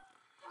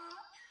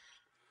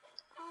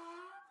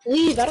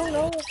 Leave, I don't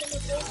know what's gonna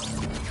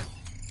do.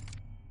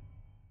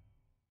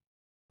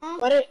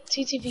 Why did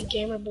TTV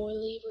Gamer Boy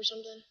leave or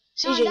something?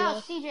 CJ No,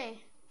 left. CJ.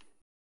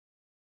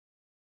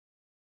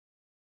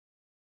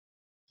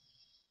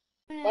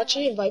 Why'd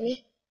you invite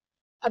me?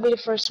 I'll be the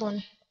first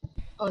one.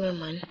 Oh, never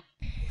mind.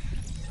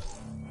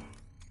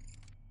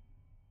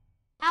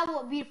 I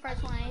will be the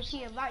first one if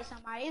she invites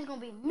somebody. It's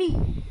gonna be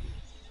me.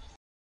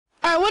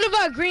 Alright, what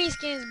about green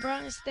skins, bro,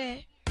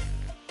 instead?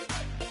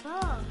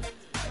 Oh,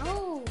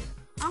 no.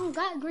 I don't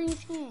got green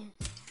skin.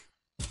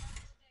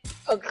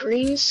 A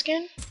green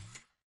skin?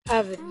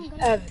 I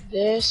have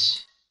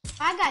this.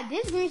 I got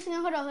this green skin.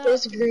 Hold on.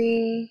 This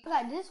green. I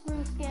got this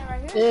green skin right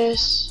here.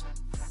 This.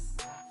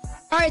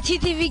 Alright,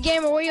 TTV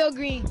Gamer, where your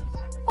green?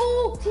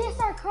 Oh,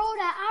 TSR Crowder,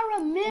 I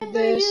remember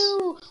This.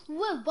 you. We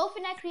was both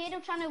in that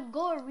creative trying to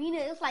go arena.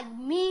 It was like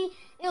me.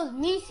 It was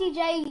me,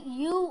 CJ,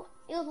 you.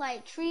 It was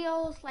like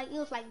trios. Like it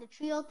was like the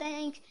trio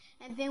things.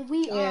 And then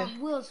we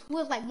was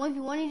like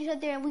 1v1 each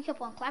other, and we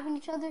kept on clapping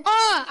each other.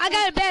 Oh, I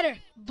got it better.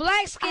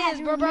 Black skins,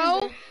 bro.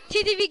 remember.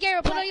 TTV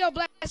Gamer, put on your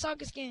black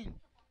soccer skin.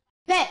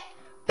 Bet.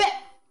 Blah,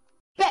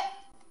 blah, blah.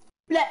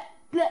 Blah,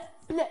 blah,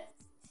 blah.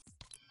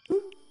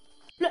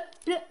 Blah,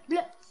 blah,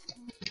 blah.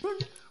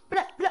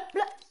 Blah, blah,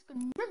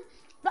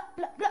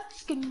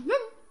 blah.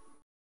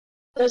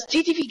 Does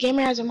TTV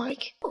Gamer has a mic?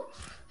 Here Oh,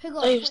 he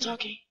goes. was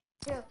talking.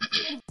 Yeah.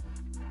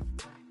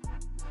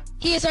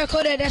 TSR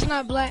Kodak, that's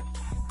not black.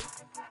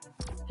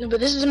 No, but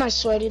this is my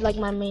sweaty, like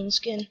my main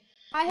skin.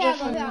 I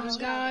have a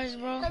Guys,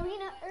 bro.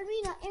 Arena.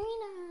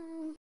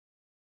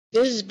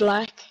 This is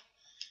black.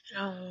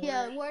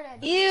 Yeah, where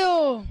that?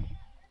 Ew.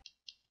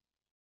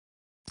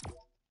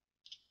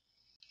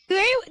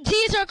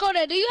 TSR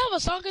Kodak, do you have a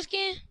soccer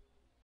skin?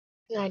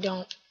 No, I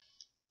don't.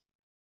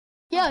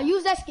 Yeah,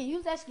 use that skin.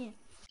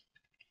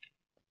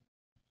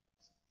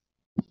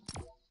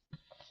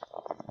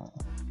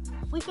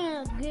 We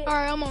finna get.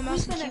 Alright, I'm on We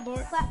mouse and finna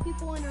keyboard. clap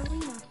people in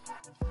arena.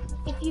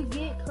 If you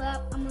get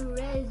clapped, I'm gonna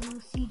res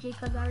you, CJ,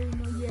 cause I already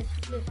know you have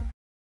split.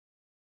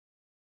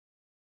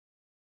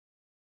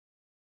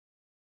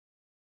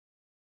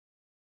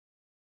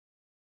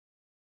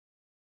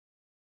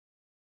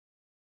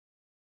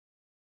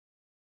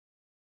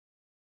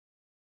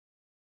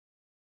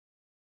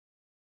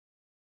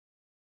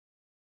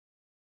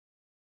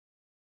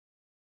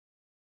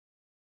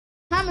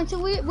 Time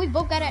until we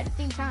both got it at the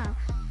same time.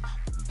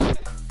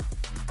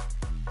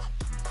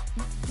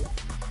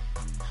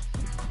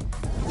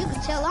 You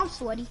can tell I'm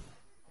sweaty.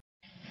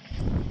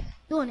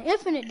 Doing an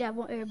infinite dab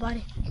on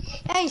everybody.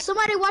 Hey,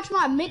 somebody watch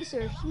my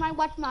mixer.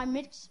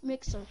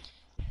 Mixer.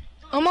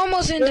 I'm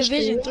almost in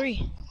Division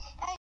 3.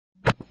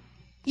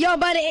 Yo,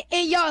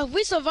 y'all, if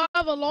we survive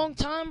a long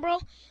time, bro,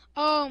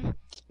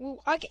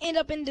 I can end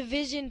up in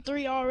Division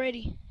 3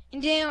 already.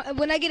 And then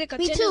when I get a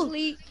contenders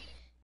league,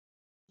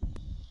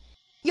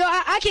 yo,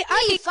 I can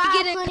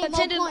get a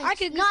contender. I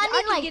can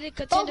get a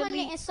contender 400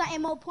 league. and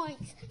something more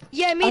points.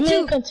 Yeah, me I'm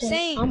too. in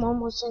Same. I'm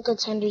almost in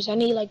contenders. I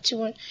need like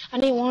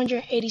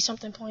 180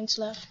 something points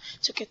left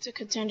to get to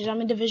contenders. I'm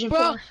in Division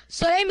 4.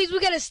 So that means we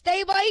gotta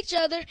stay by each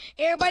other.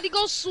 Everybody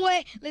go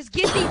sweat. Let's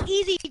get these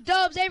easy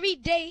dubs every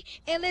day,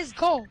 and let's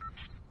go.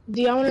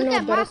 Do y'all wanna Look know a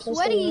at my better place to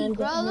sweaty, land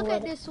bro. than Look the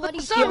at weather? this sweaty.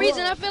 For some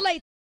reason, I feel like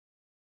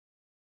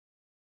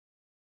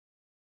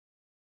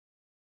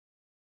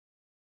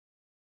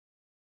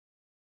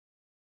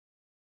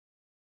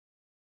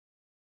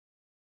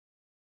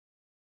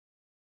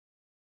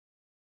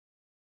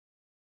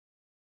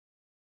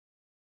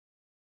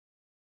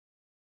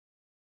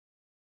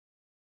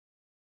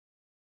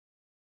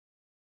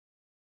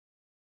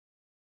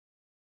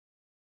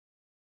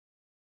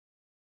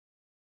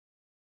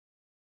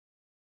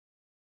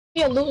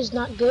If your loot is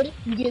not good,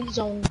 you get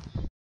zoned.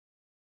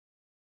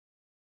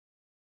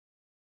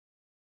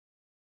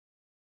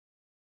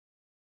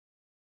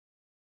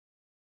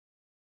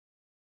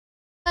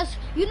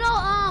 You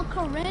know,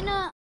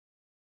 Corinna.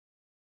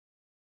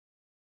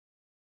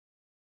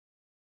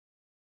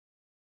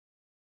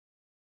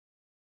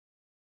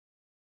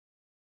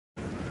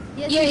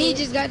 Yes, yeah, he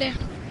just got there.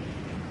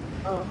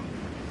 Oh.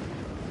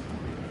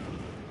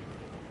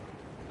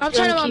 I'm You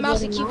turning on my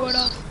mouse and keyboard keyboard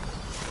and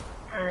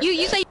off. Alright.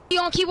 You say you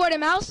on keyboard and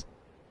mouse?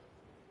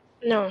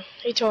 No,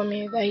 he told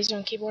me that he's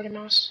on keyboard and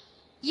mouse.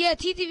 Yeah,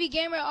 TTV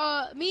Gamer,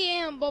 me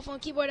and him both on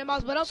keyboard and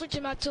mouse, but I'm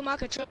switching to my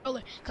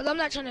controller, cause I'm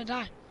not trying to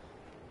die.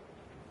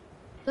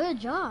 Good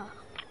job.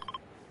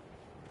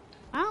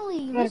 I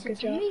only Not a listen good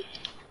to job. me.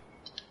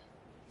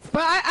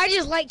 But I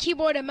just like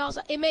keyboard and mouse.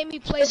 It made me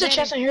play There's a better.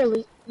 chest in here,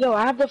 Lee. Yo,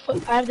 I have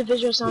the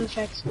visual sound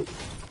effects.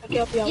 I can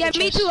help you out Yeah, with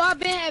me chest. too. I've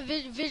been had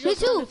visual Me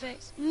too. sound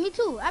effects. Me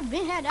too. I've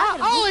been had that.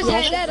 I always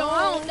had that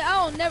on. I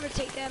don't never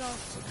take that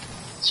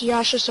off. So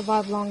y'all should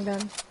survive long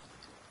then.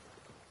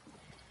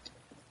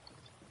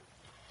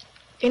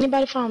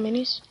 Anybody found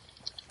minis?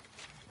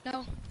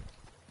 No.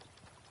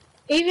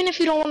 Even if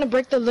you don't want to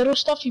break the little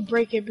stuff, you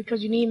break it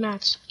because you need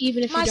mats.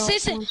 Even if you don't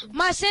want to.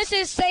 My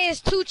senses say it's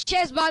 2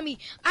 chests by me.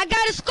 I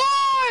gotta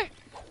score.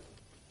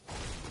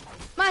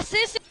 My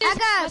senses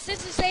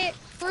say it.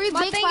 3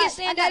 My big thing pots. is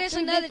saying I that got it's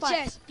 3 another big pots.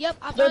 chest. Yep,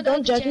 I Yo, found don't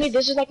another judge me. chest.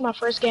 This is like my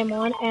first game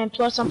on, and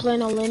plus I'm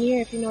playing on linear.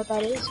 If you know what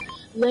that is,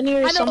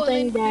 linear I is know what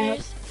something linear that.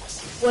 is.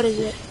 What is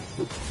it?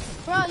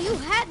 Bro, you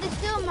had to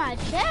steal my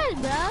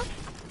chest, bro.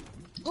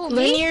 Who,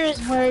 Linear is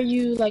where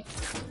you like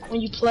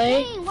when you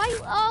play. Dang, why you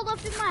all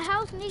up in my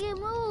house, nigga?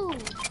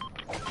 Move.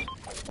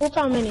 Who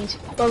found minis?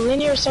 But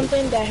linear is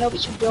something that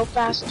helps you build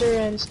faster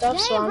and stuff.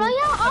 Dang, So bro, y'all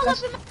all I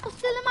up in my house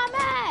stealing my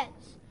mats.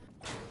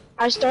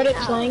 I started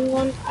playing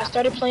one. I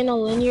started playing on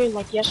linear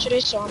like yesterday,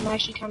 so I'm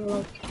actually kind of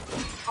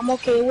like, I'm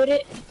okay with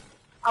it.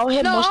 I'll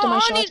hit most of my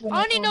shots.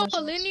 I only know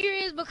what linear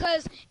is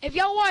because if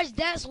y'all watch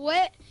That's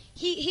Wet,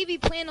 he be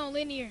playing on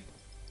linear.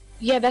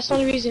 Yeah, that's the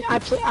only reason I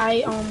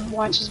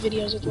watch his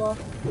videos as well.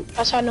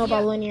 That's how I know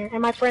about linear.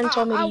 And my friend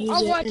told me to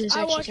use it, and it's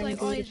I actually watch kind like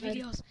of all good. his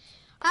videos.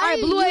 How Alright,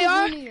 do blue you use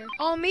AR linear?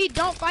 on me.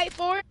 Don't fight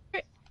for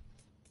it.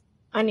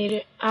 I need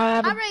it. I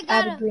have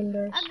a green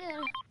burst.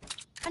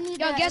 I need Yo,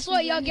 that guess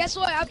what? SMG. Yo, guess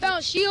what? I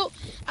found shield.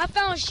 I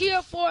found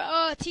shield for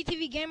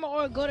TTV Gamer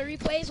or Go to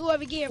Replays.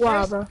 Whoever get it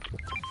Wow, first. bro.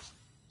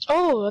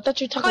 Oh, I thought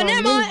you were talking Oh, about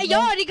never minis, mind. bro.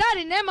 You already got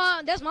it. Never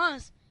mind. That's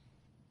mine.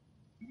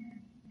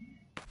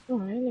 Oh,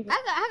 I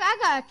I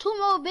got 2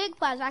 more big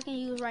pots I can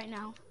use right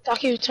now. thought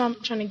he was trying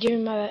to give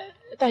me my.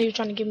 I thought he was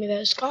trying to give me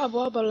that scar,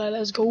 boy. But like,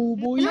 let's go,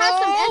 boy. Can I have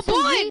some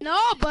No, SMG? boy. No,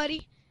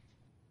 buddy.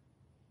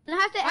 Can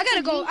I have the I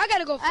gotta go. SMG? I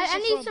gotta go. I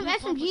fishing need for some a blue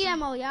pump or SMG something.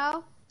 ammo,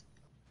 y'all.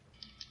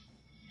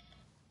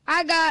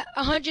 I got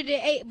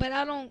 108, but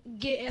I don't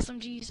get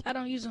SMGs. I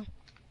don't use them.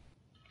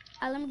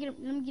 Let me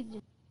get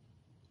this.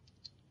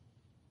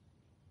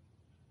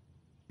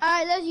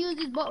 Alright, let's use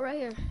this boat right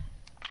here.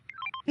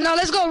 No,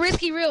 let's go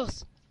risky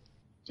reels.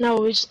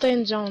 No, we stay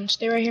in zone.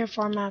 Stay right here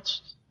for our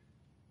match.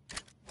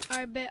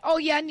 Alright, bet. Oh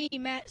yeah, I need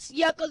mats.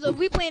 Yeah, cause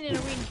we playing in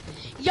arena.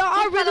 Y'all,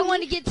 I really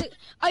want to get to.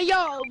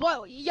 Y'all,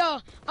 what?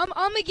 Y'all, I'm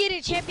gonna get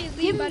in Champions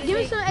League by the Give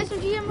me day. some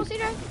SMG ammo,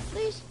 CJ,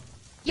 please.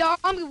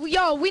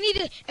 Y'all, we need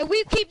to. If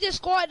we keep this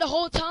squad the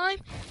whole time,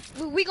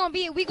 we gonna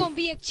be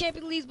in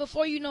Champions League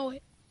before you know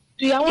it.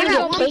 Do y'all want to got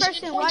get one placement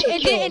person points or watching.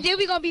 And then kills?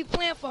 we gonna be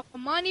playing for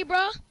money,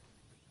 bro.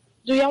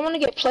 Do y'all want to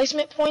get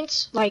placement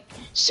points, like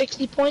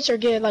 60 points, or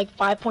get like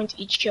 5 points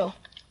each kill?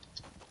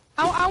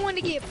 I want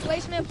to get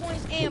placement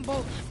points and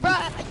both, bro.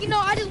 You know,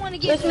 I just want to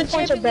get Placement the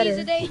points are Champions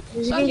League better. today,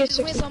 You so I can can get just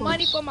win 60 some money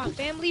points. for my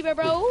family,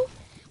 bro.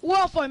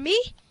 Well, for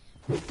me.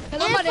 Cause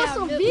I'm And about to for have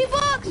some millions.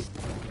 V-Bucks.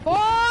 Boy,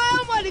 I'm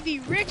about to be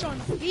rich on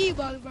the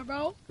V-Bucks,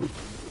 bro.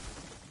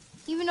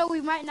 Even though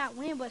we might not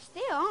win, but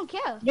still, I don't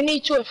care. You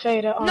need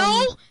 2FA to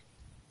No.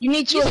 You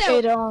need You 2FA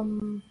said-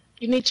 to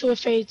You need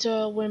 2FA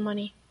to win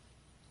money.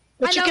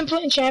 But you know. can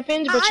play in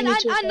champions, but you need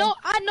 2FA. I know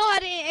how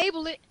to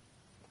enable it.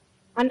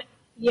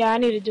 Yeah, I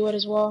need to do it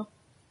as well.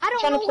 I don't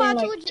Trying to know play how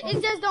like to.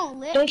 It just don't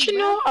let Don't me, you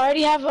bro. know I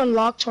already have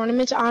unlocked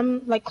tournaments?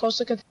 I'm like close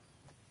to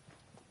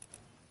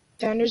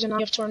contenders and I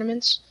have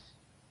tournaments.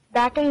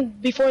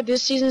 Before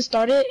this season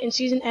started, in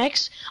Season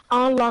X,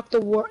 I unlocked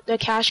the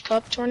Cash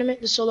Cup tournament,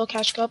 the solo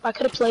Cash Cup. I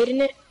could have played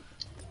in it,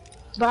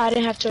 but I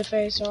didn't have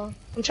 2FA, so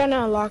I'm trying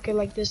to unlock it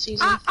like this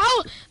season. I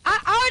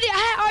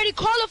had already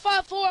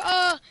qualified for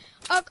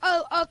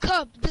a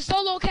cup, the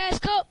solo Cash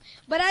Cup,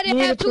 but I didn't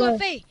You have need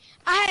to 2FA.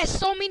 I had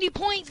so many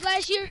points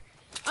last year.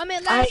 I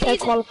mean, I last season.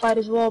 qualified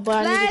as well, but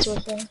I Last-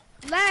 needed 2FA.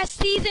 Last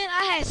season,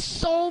 I had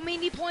so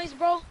many points,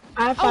 bro.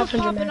 I have I was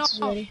 500 popping matches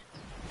off. already.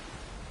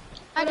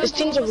 I There's got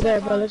teams over there,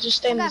 bro. Let's just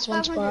stay in I this got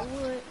one spot.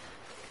 500 wood.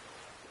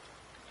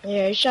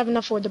 Yeah, you should have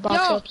enough for the box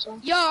up, so.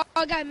 Yo,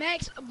 I got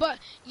Max, but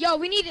yo,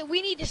 we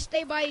need to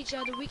stay by each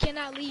other. We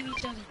cannot leave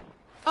each other.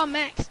 Oh,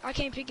 Max, I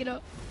can't pick it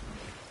up.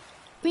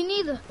 Me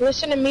neither.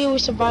 Listen to me, we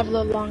survive a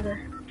little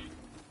longer.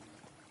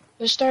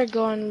 Let's start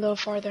going a little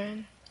farther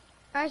in.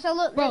 Alright, so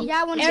look, Bro,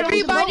 y'all want to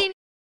everybody.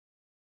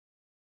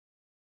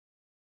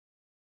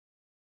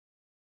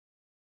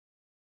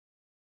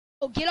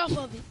 Oh, get off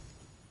of it.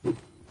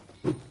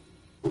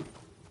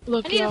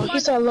 Look, I need to yo, he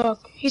find said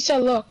look. He said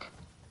look.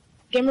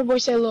 Gamer boy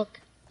said look.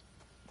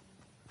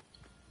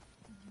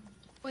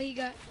 What he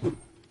got?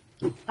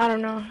 I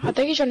don't know. I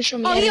think he's trying to show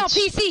me Oh, he on edits.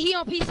 PC. He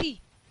on PC.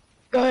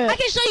 Go ahead. I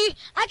can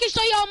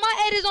show you all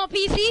my edits on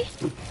PC.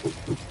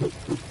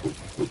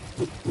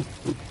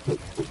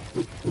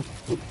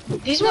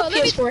 These No, what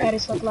let me- PS4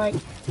 edits look like.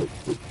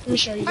 Let me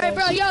show you Alright,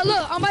 guys. bro, yo,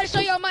 look, I'm about to show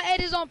y'all my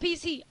edits on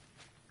PC.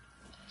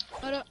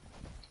 Hold up.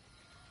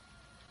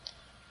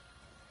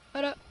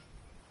 Hold up.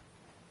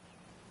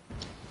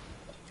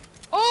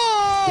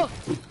 Oh!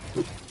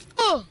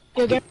 Oh!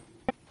 Yo, game.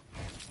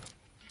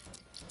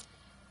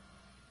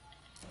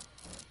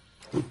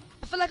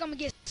 I feel like I'm gonna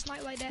get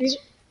sniped like that. These.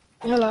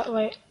 Hold up,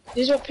 wait.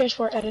 These are what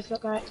PS4 edits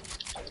look like.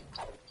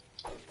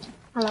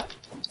 Hold up.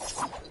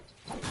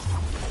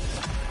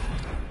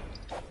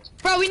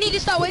 Bro, we need to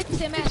start waiting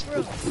to match for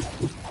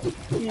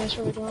real. Yeah, that's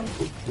what we're doing.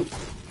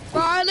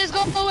 Bro, alright, let's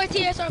go over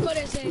TSR, go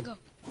there, say go.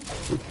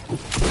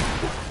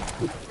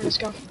 Let's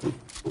go.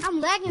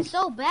 I'm lagging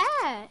so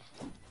bad.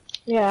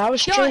 Yeah, I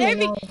was Yo,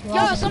 streaming.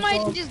 somebody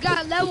just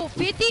got level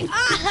 50.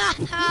 Ah,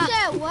 You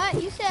said what?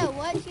 You said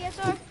what,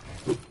 TSR?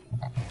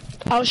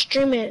 I was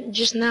streaming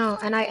just now,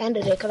 and I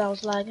ended it because I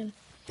was lagging.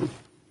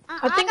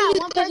 I think got it's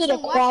one because of the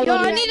person watching quality. Yo,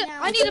 me I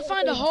right need now. to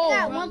find a I hole,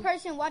 got bro. one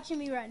person watching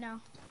me right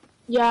now.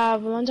 Yeah,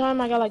 one time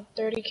I got like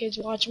 30 kids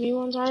watch me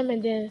one time,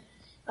 and then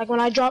like when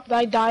I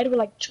died with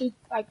like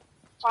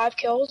 5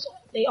 kills.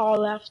 They all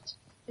left,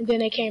 and then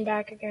they came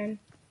back again.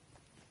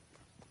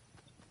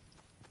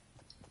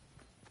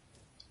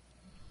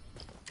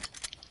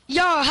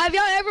 Y'all, have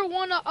y'all ever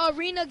won an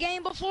arena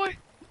game before?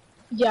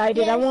 Yeah, I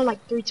did. Yes. I won like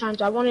 3 times.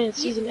 I won it in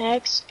season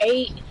X,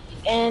 8,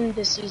 and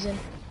this season.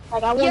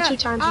 Like I won 2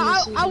 times in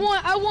this season.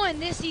 I won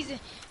this season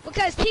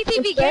because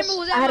TTV First, Gamer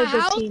was I at had my a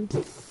good house. team.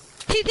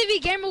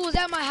 TTV Gamer was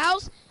at my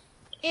house,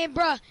 and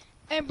bruh,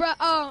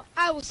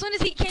 as soon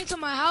as he came to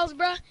my house,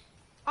 bruh,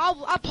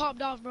 I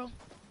popped off, bro.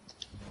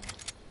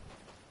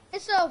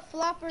 It's a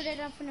flopper that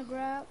I'm finna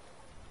grab.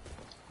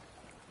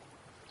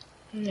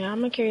 Yeah, I'm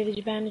gonna carry the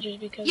bandages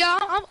because. Yeah,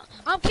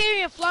 I'm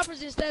carrying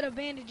floppers instead of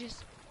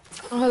bandages.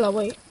 Oh, hold on,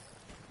 wait.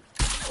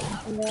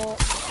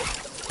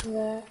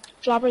 The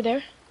flopper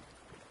there?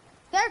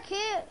 They're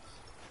kids.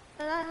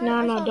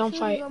 No, don't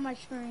fight. On my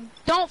screen.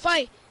 Don't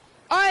fight.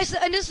 All right, so,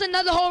 and this is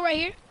another hole right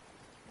here.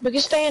 We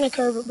can stay in a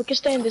curve. We can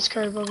stay in this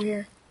curve over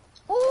here.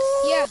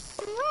 Ooh, Yeah.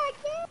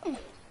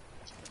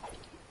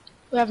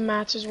 We have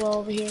mats as well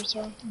over here,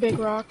 so big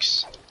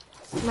rocks.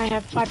 Might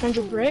have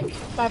 500 brick,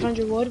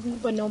 500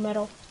 wood, but no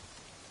metal.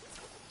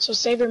 So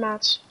save your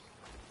mats.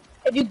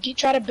 If you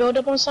try to build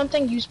up on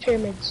something, use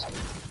pyramids.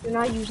 Do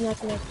not use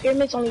nothing else.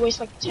 Pyramids only waste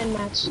like 10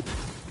 mats.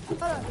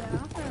 Hold up,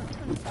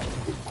 yeah.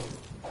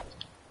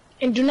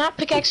 And do not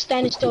pickaxe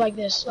standing still like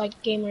this, like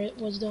Gamer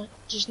was doing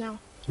just now.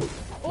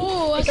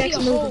 Oh, I see a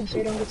Pickaxe hole. moving so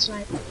you don't get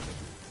sniped.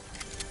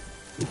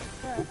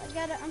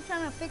 I'm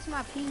trying to fix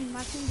my ping.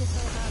 My ping is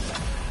so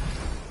high.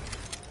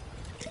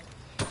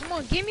 Come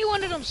on, give me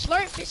one of them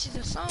slurp fishes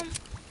or something.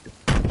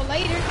 For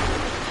later.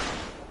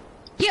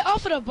 Get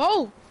off of the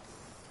boat.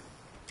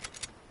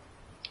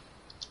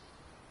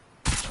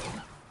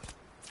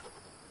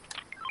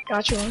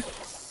 Got you one.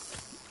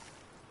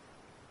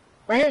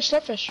 Right here,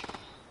 slurpfish.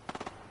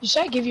 You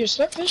said I give you a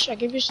slurpfish? I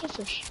give you a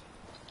slurpfish.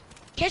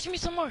 Catch me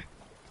some more.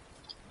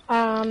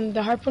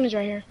 The harpoon is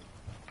right here.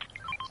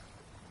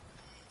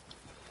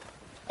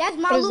 That's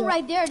my What is loot that?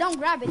 right there. Don't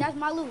grab it. That's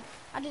my loot.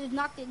 I just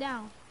knocked it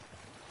down.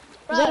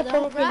 Is that a Bruh,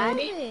 purple don't grab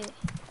grenade?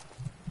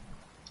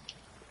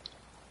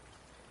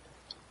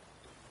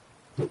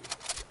 it.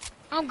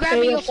 I'm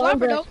grabbing your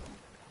flopper though.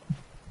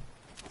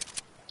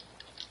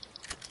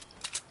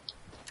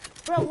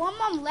 Bro, one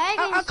I'm lagging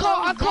I so call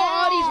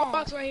all these bad.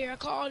 rocks right here. I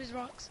call all these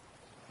rocks.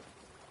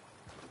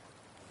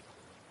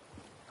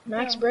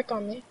 Max brick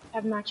on me. I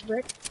have max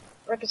brick.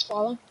 Brick is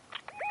falling.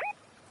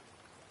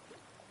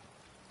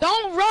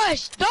 Don't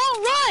rush!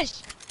 Don't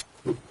rush!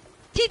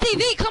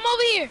 TTV, come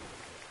over here.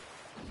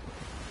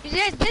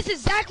 This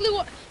is exactly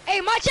what.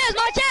 Hey, my chest,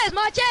 my chest,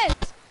 my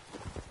chest.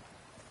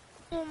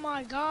 Oh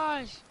my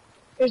gosh.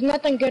 There's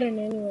nothing good in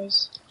it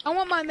anyways. I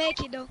want my med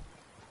kit though.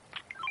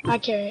 I'm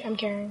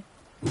carrying.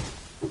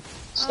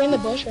 Stay in the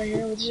bush right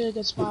here, which is a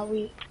good spot.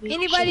 We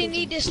Anybody should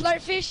need this slurp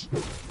fish?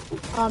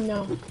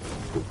 no.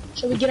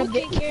 Should we get up Who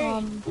can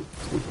carry?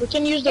 we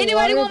can use the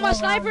Anybody water, want my but,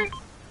 sniper?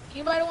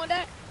 Anybody want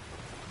that?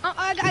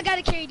 I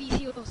gotta carry these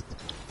heals.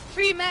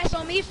 Free mats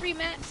on me, free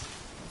mats.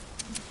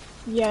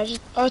 Yeah,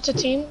 it's a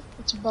team.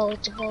 It's a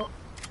boat,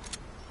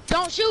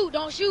 Don't shoot,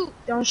 don't shoot.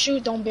 Don't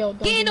shoot, don't build.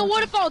 Don't Get in do the nothing.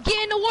 waterfall,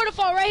 get in the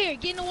waterfall right here.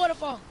 Get in the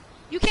waterfall.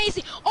 You can't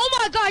see. Oh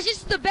my gosh, this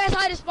is the best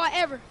hiding spot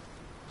ever.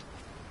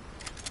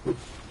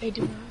 They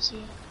do not see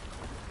it.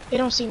 They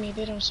don't see me,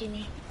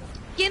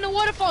 Get in the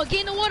waterfall,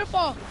 get in the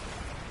waterfall.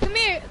 Come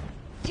here,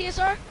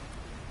 TSR.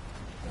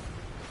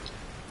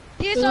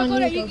 TSR, go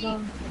there.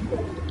 You,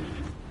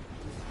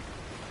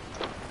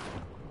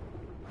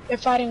 They're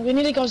fighting. We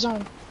need to go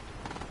zone.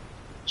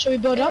 Should we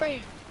build up?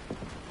 right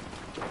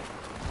here.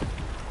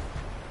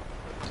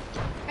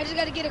 I just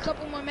gotta get a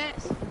couple more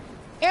mats.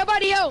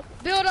 Everybody help,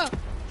 build up.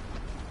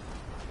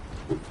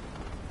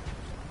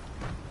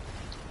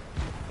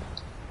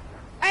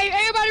 Hey,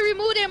 everybody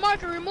remove their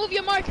marker, remove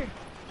your marker.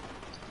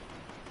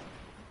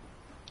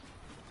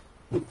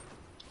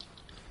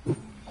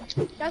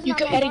 That's You not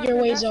can my edit your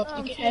marker, ways that's,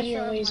 up. You can edit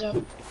your TSR ways up.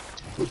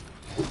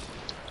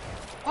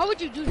 Why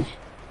would you do that?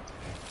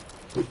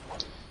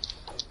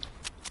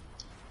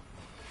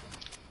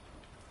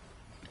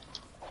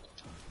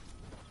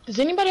 Does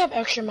anybody have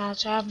extra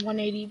mats? I have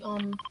 180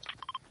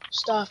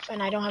 stuff,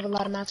 and I don't have a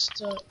lot of mats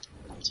to.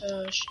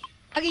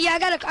 Okay, yeah, I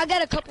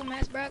got a couple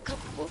mats, bro. A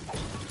couple.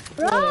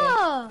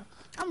 Bruh,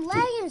 I'm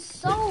lagging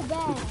so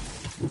bad.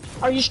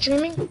 Are you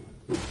streaming?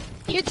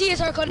 Your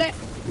TSR code that.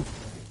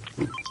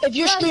 If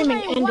you're Bruh,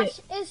 streaming, end it.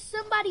 Is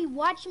somebody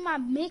watching my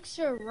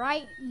mixer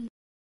right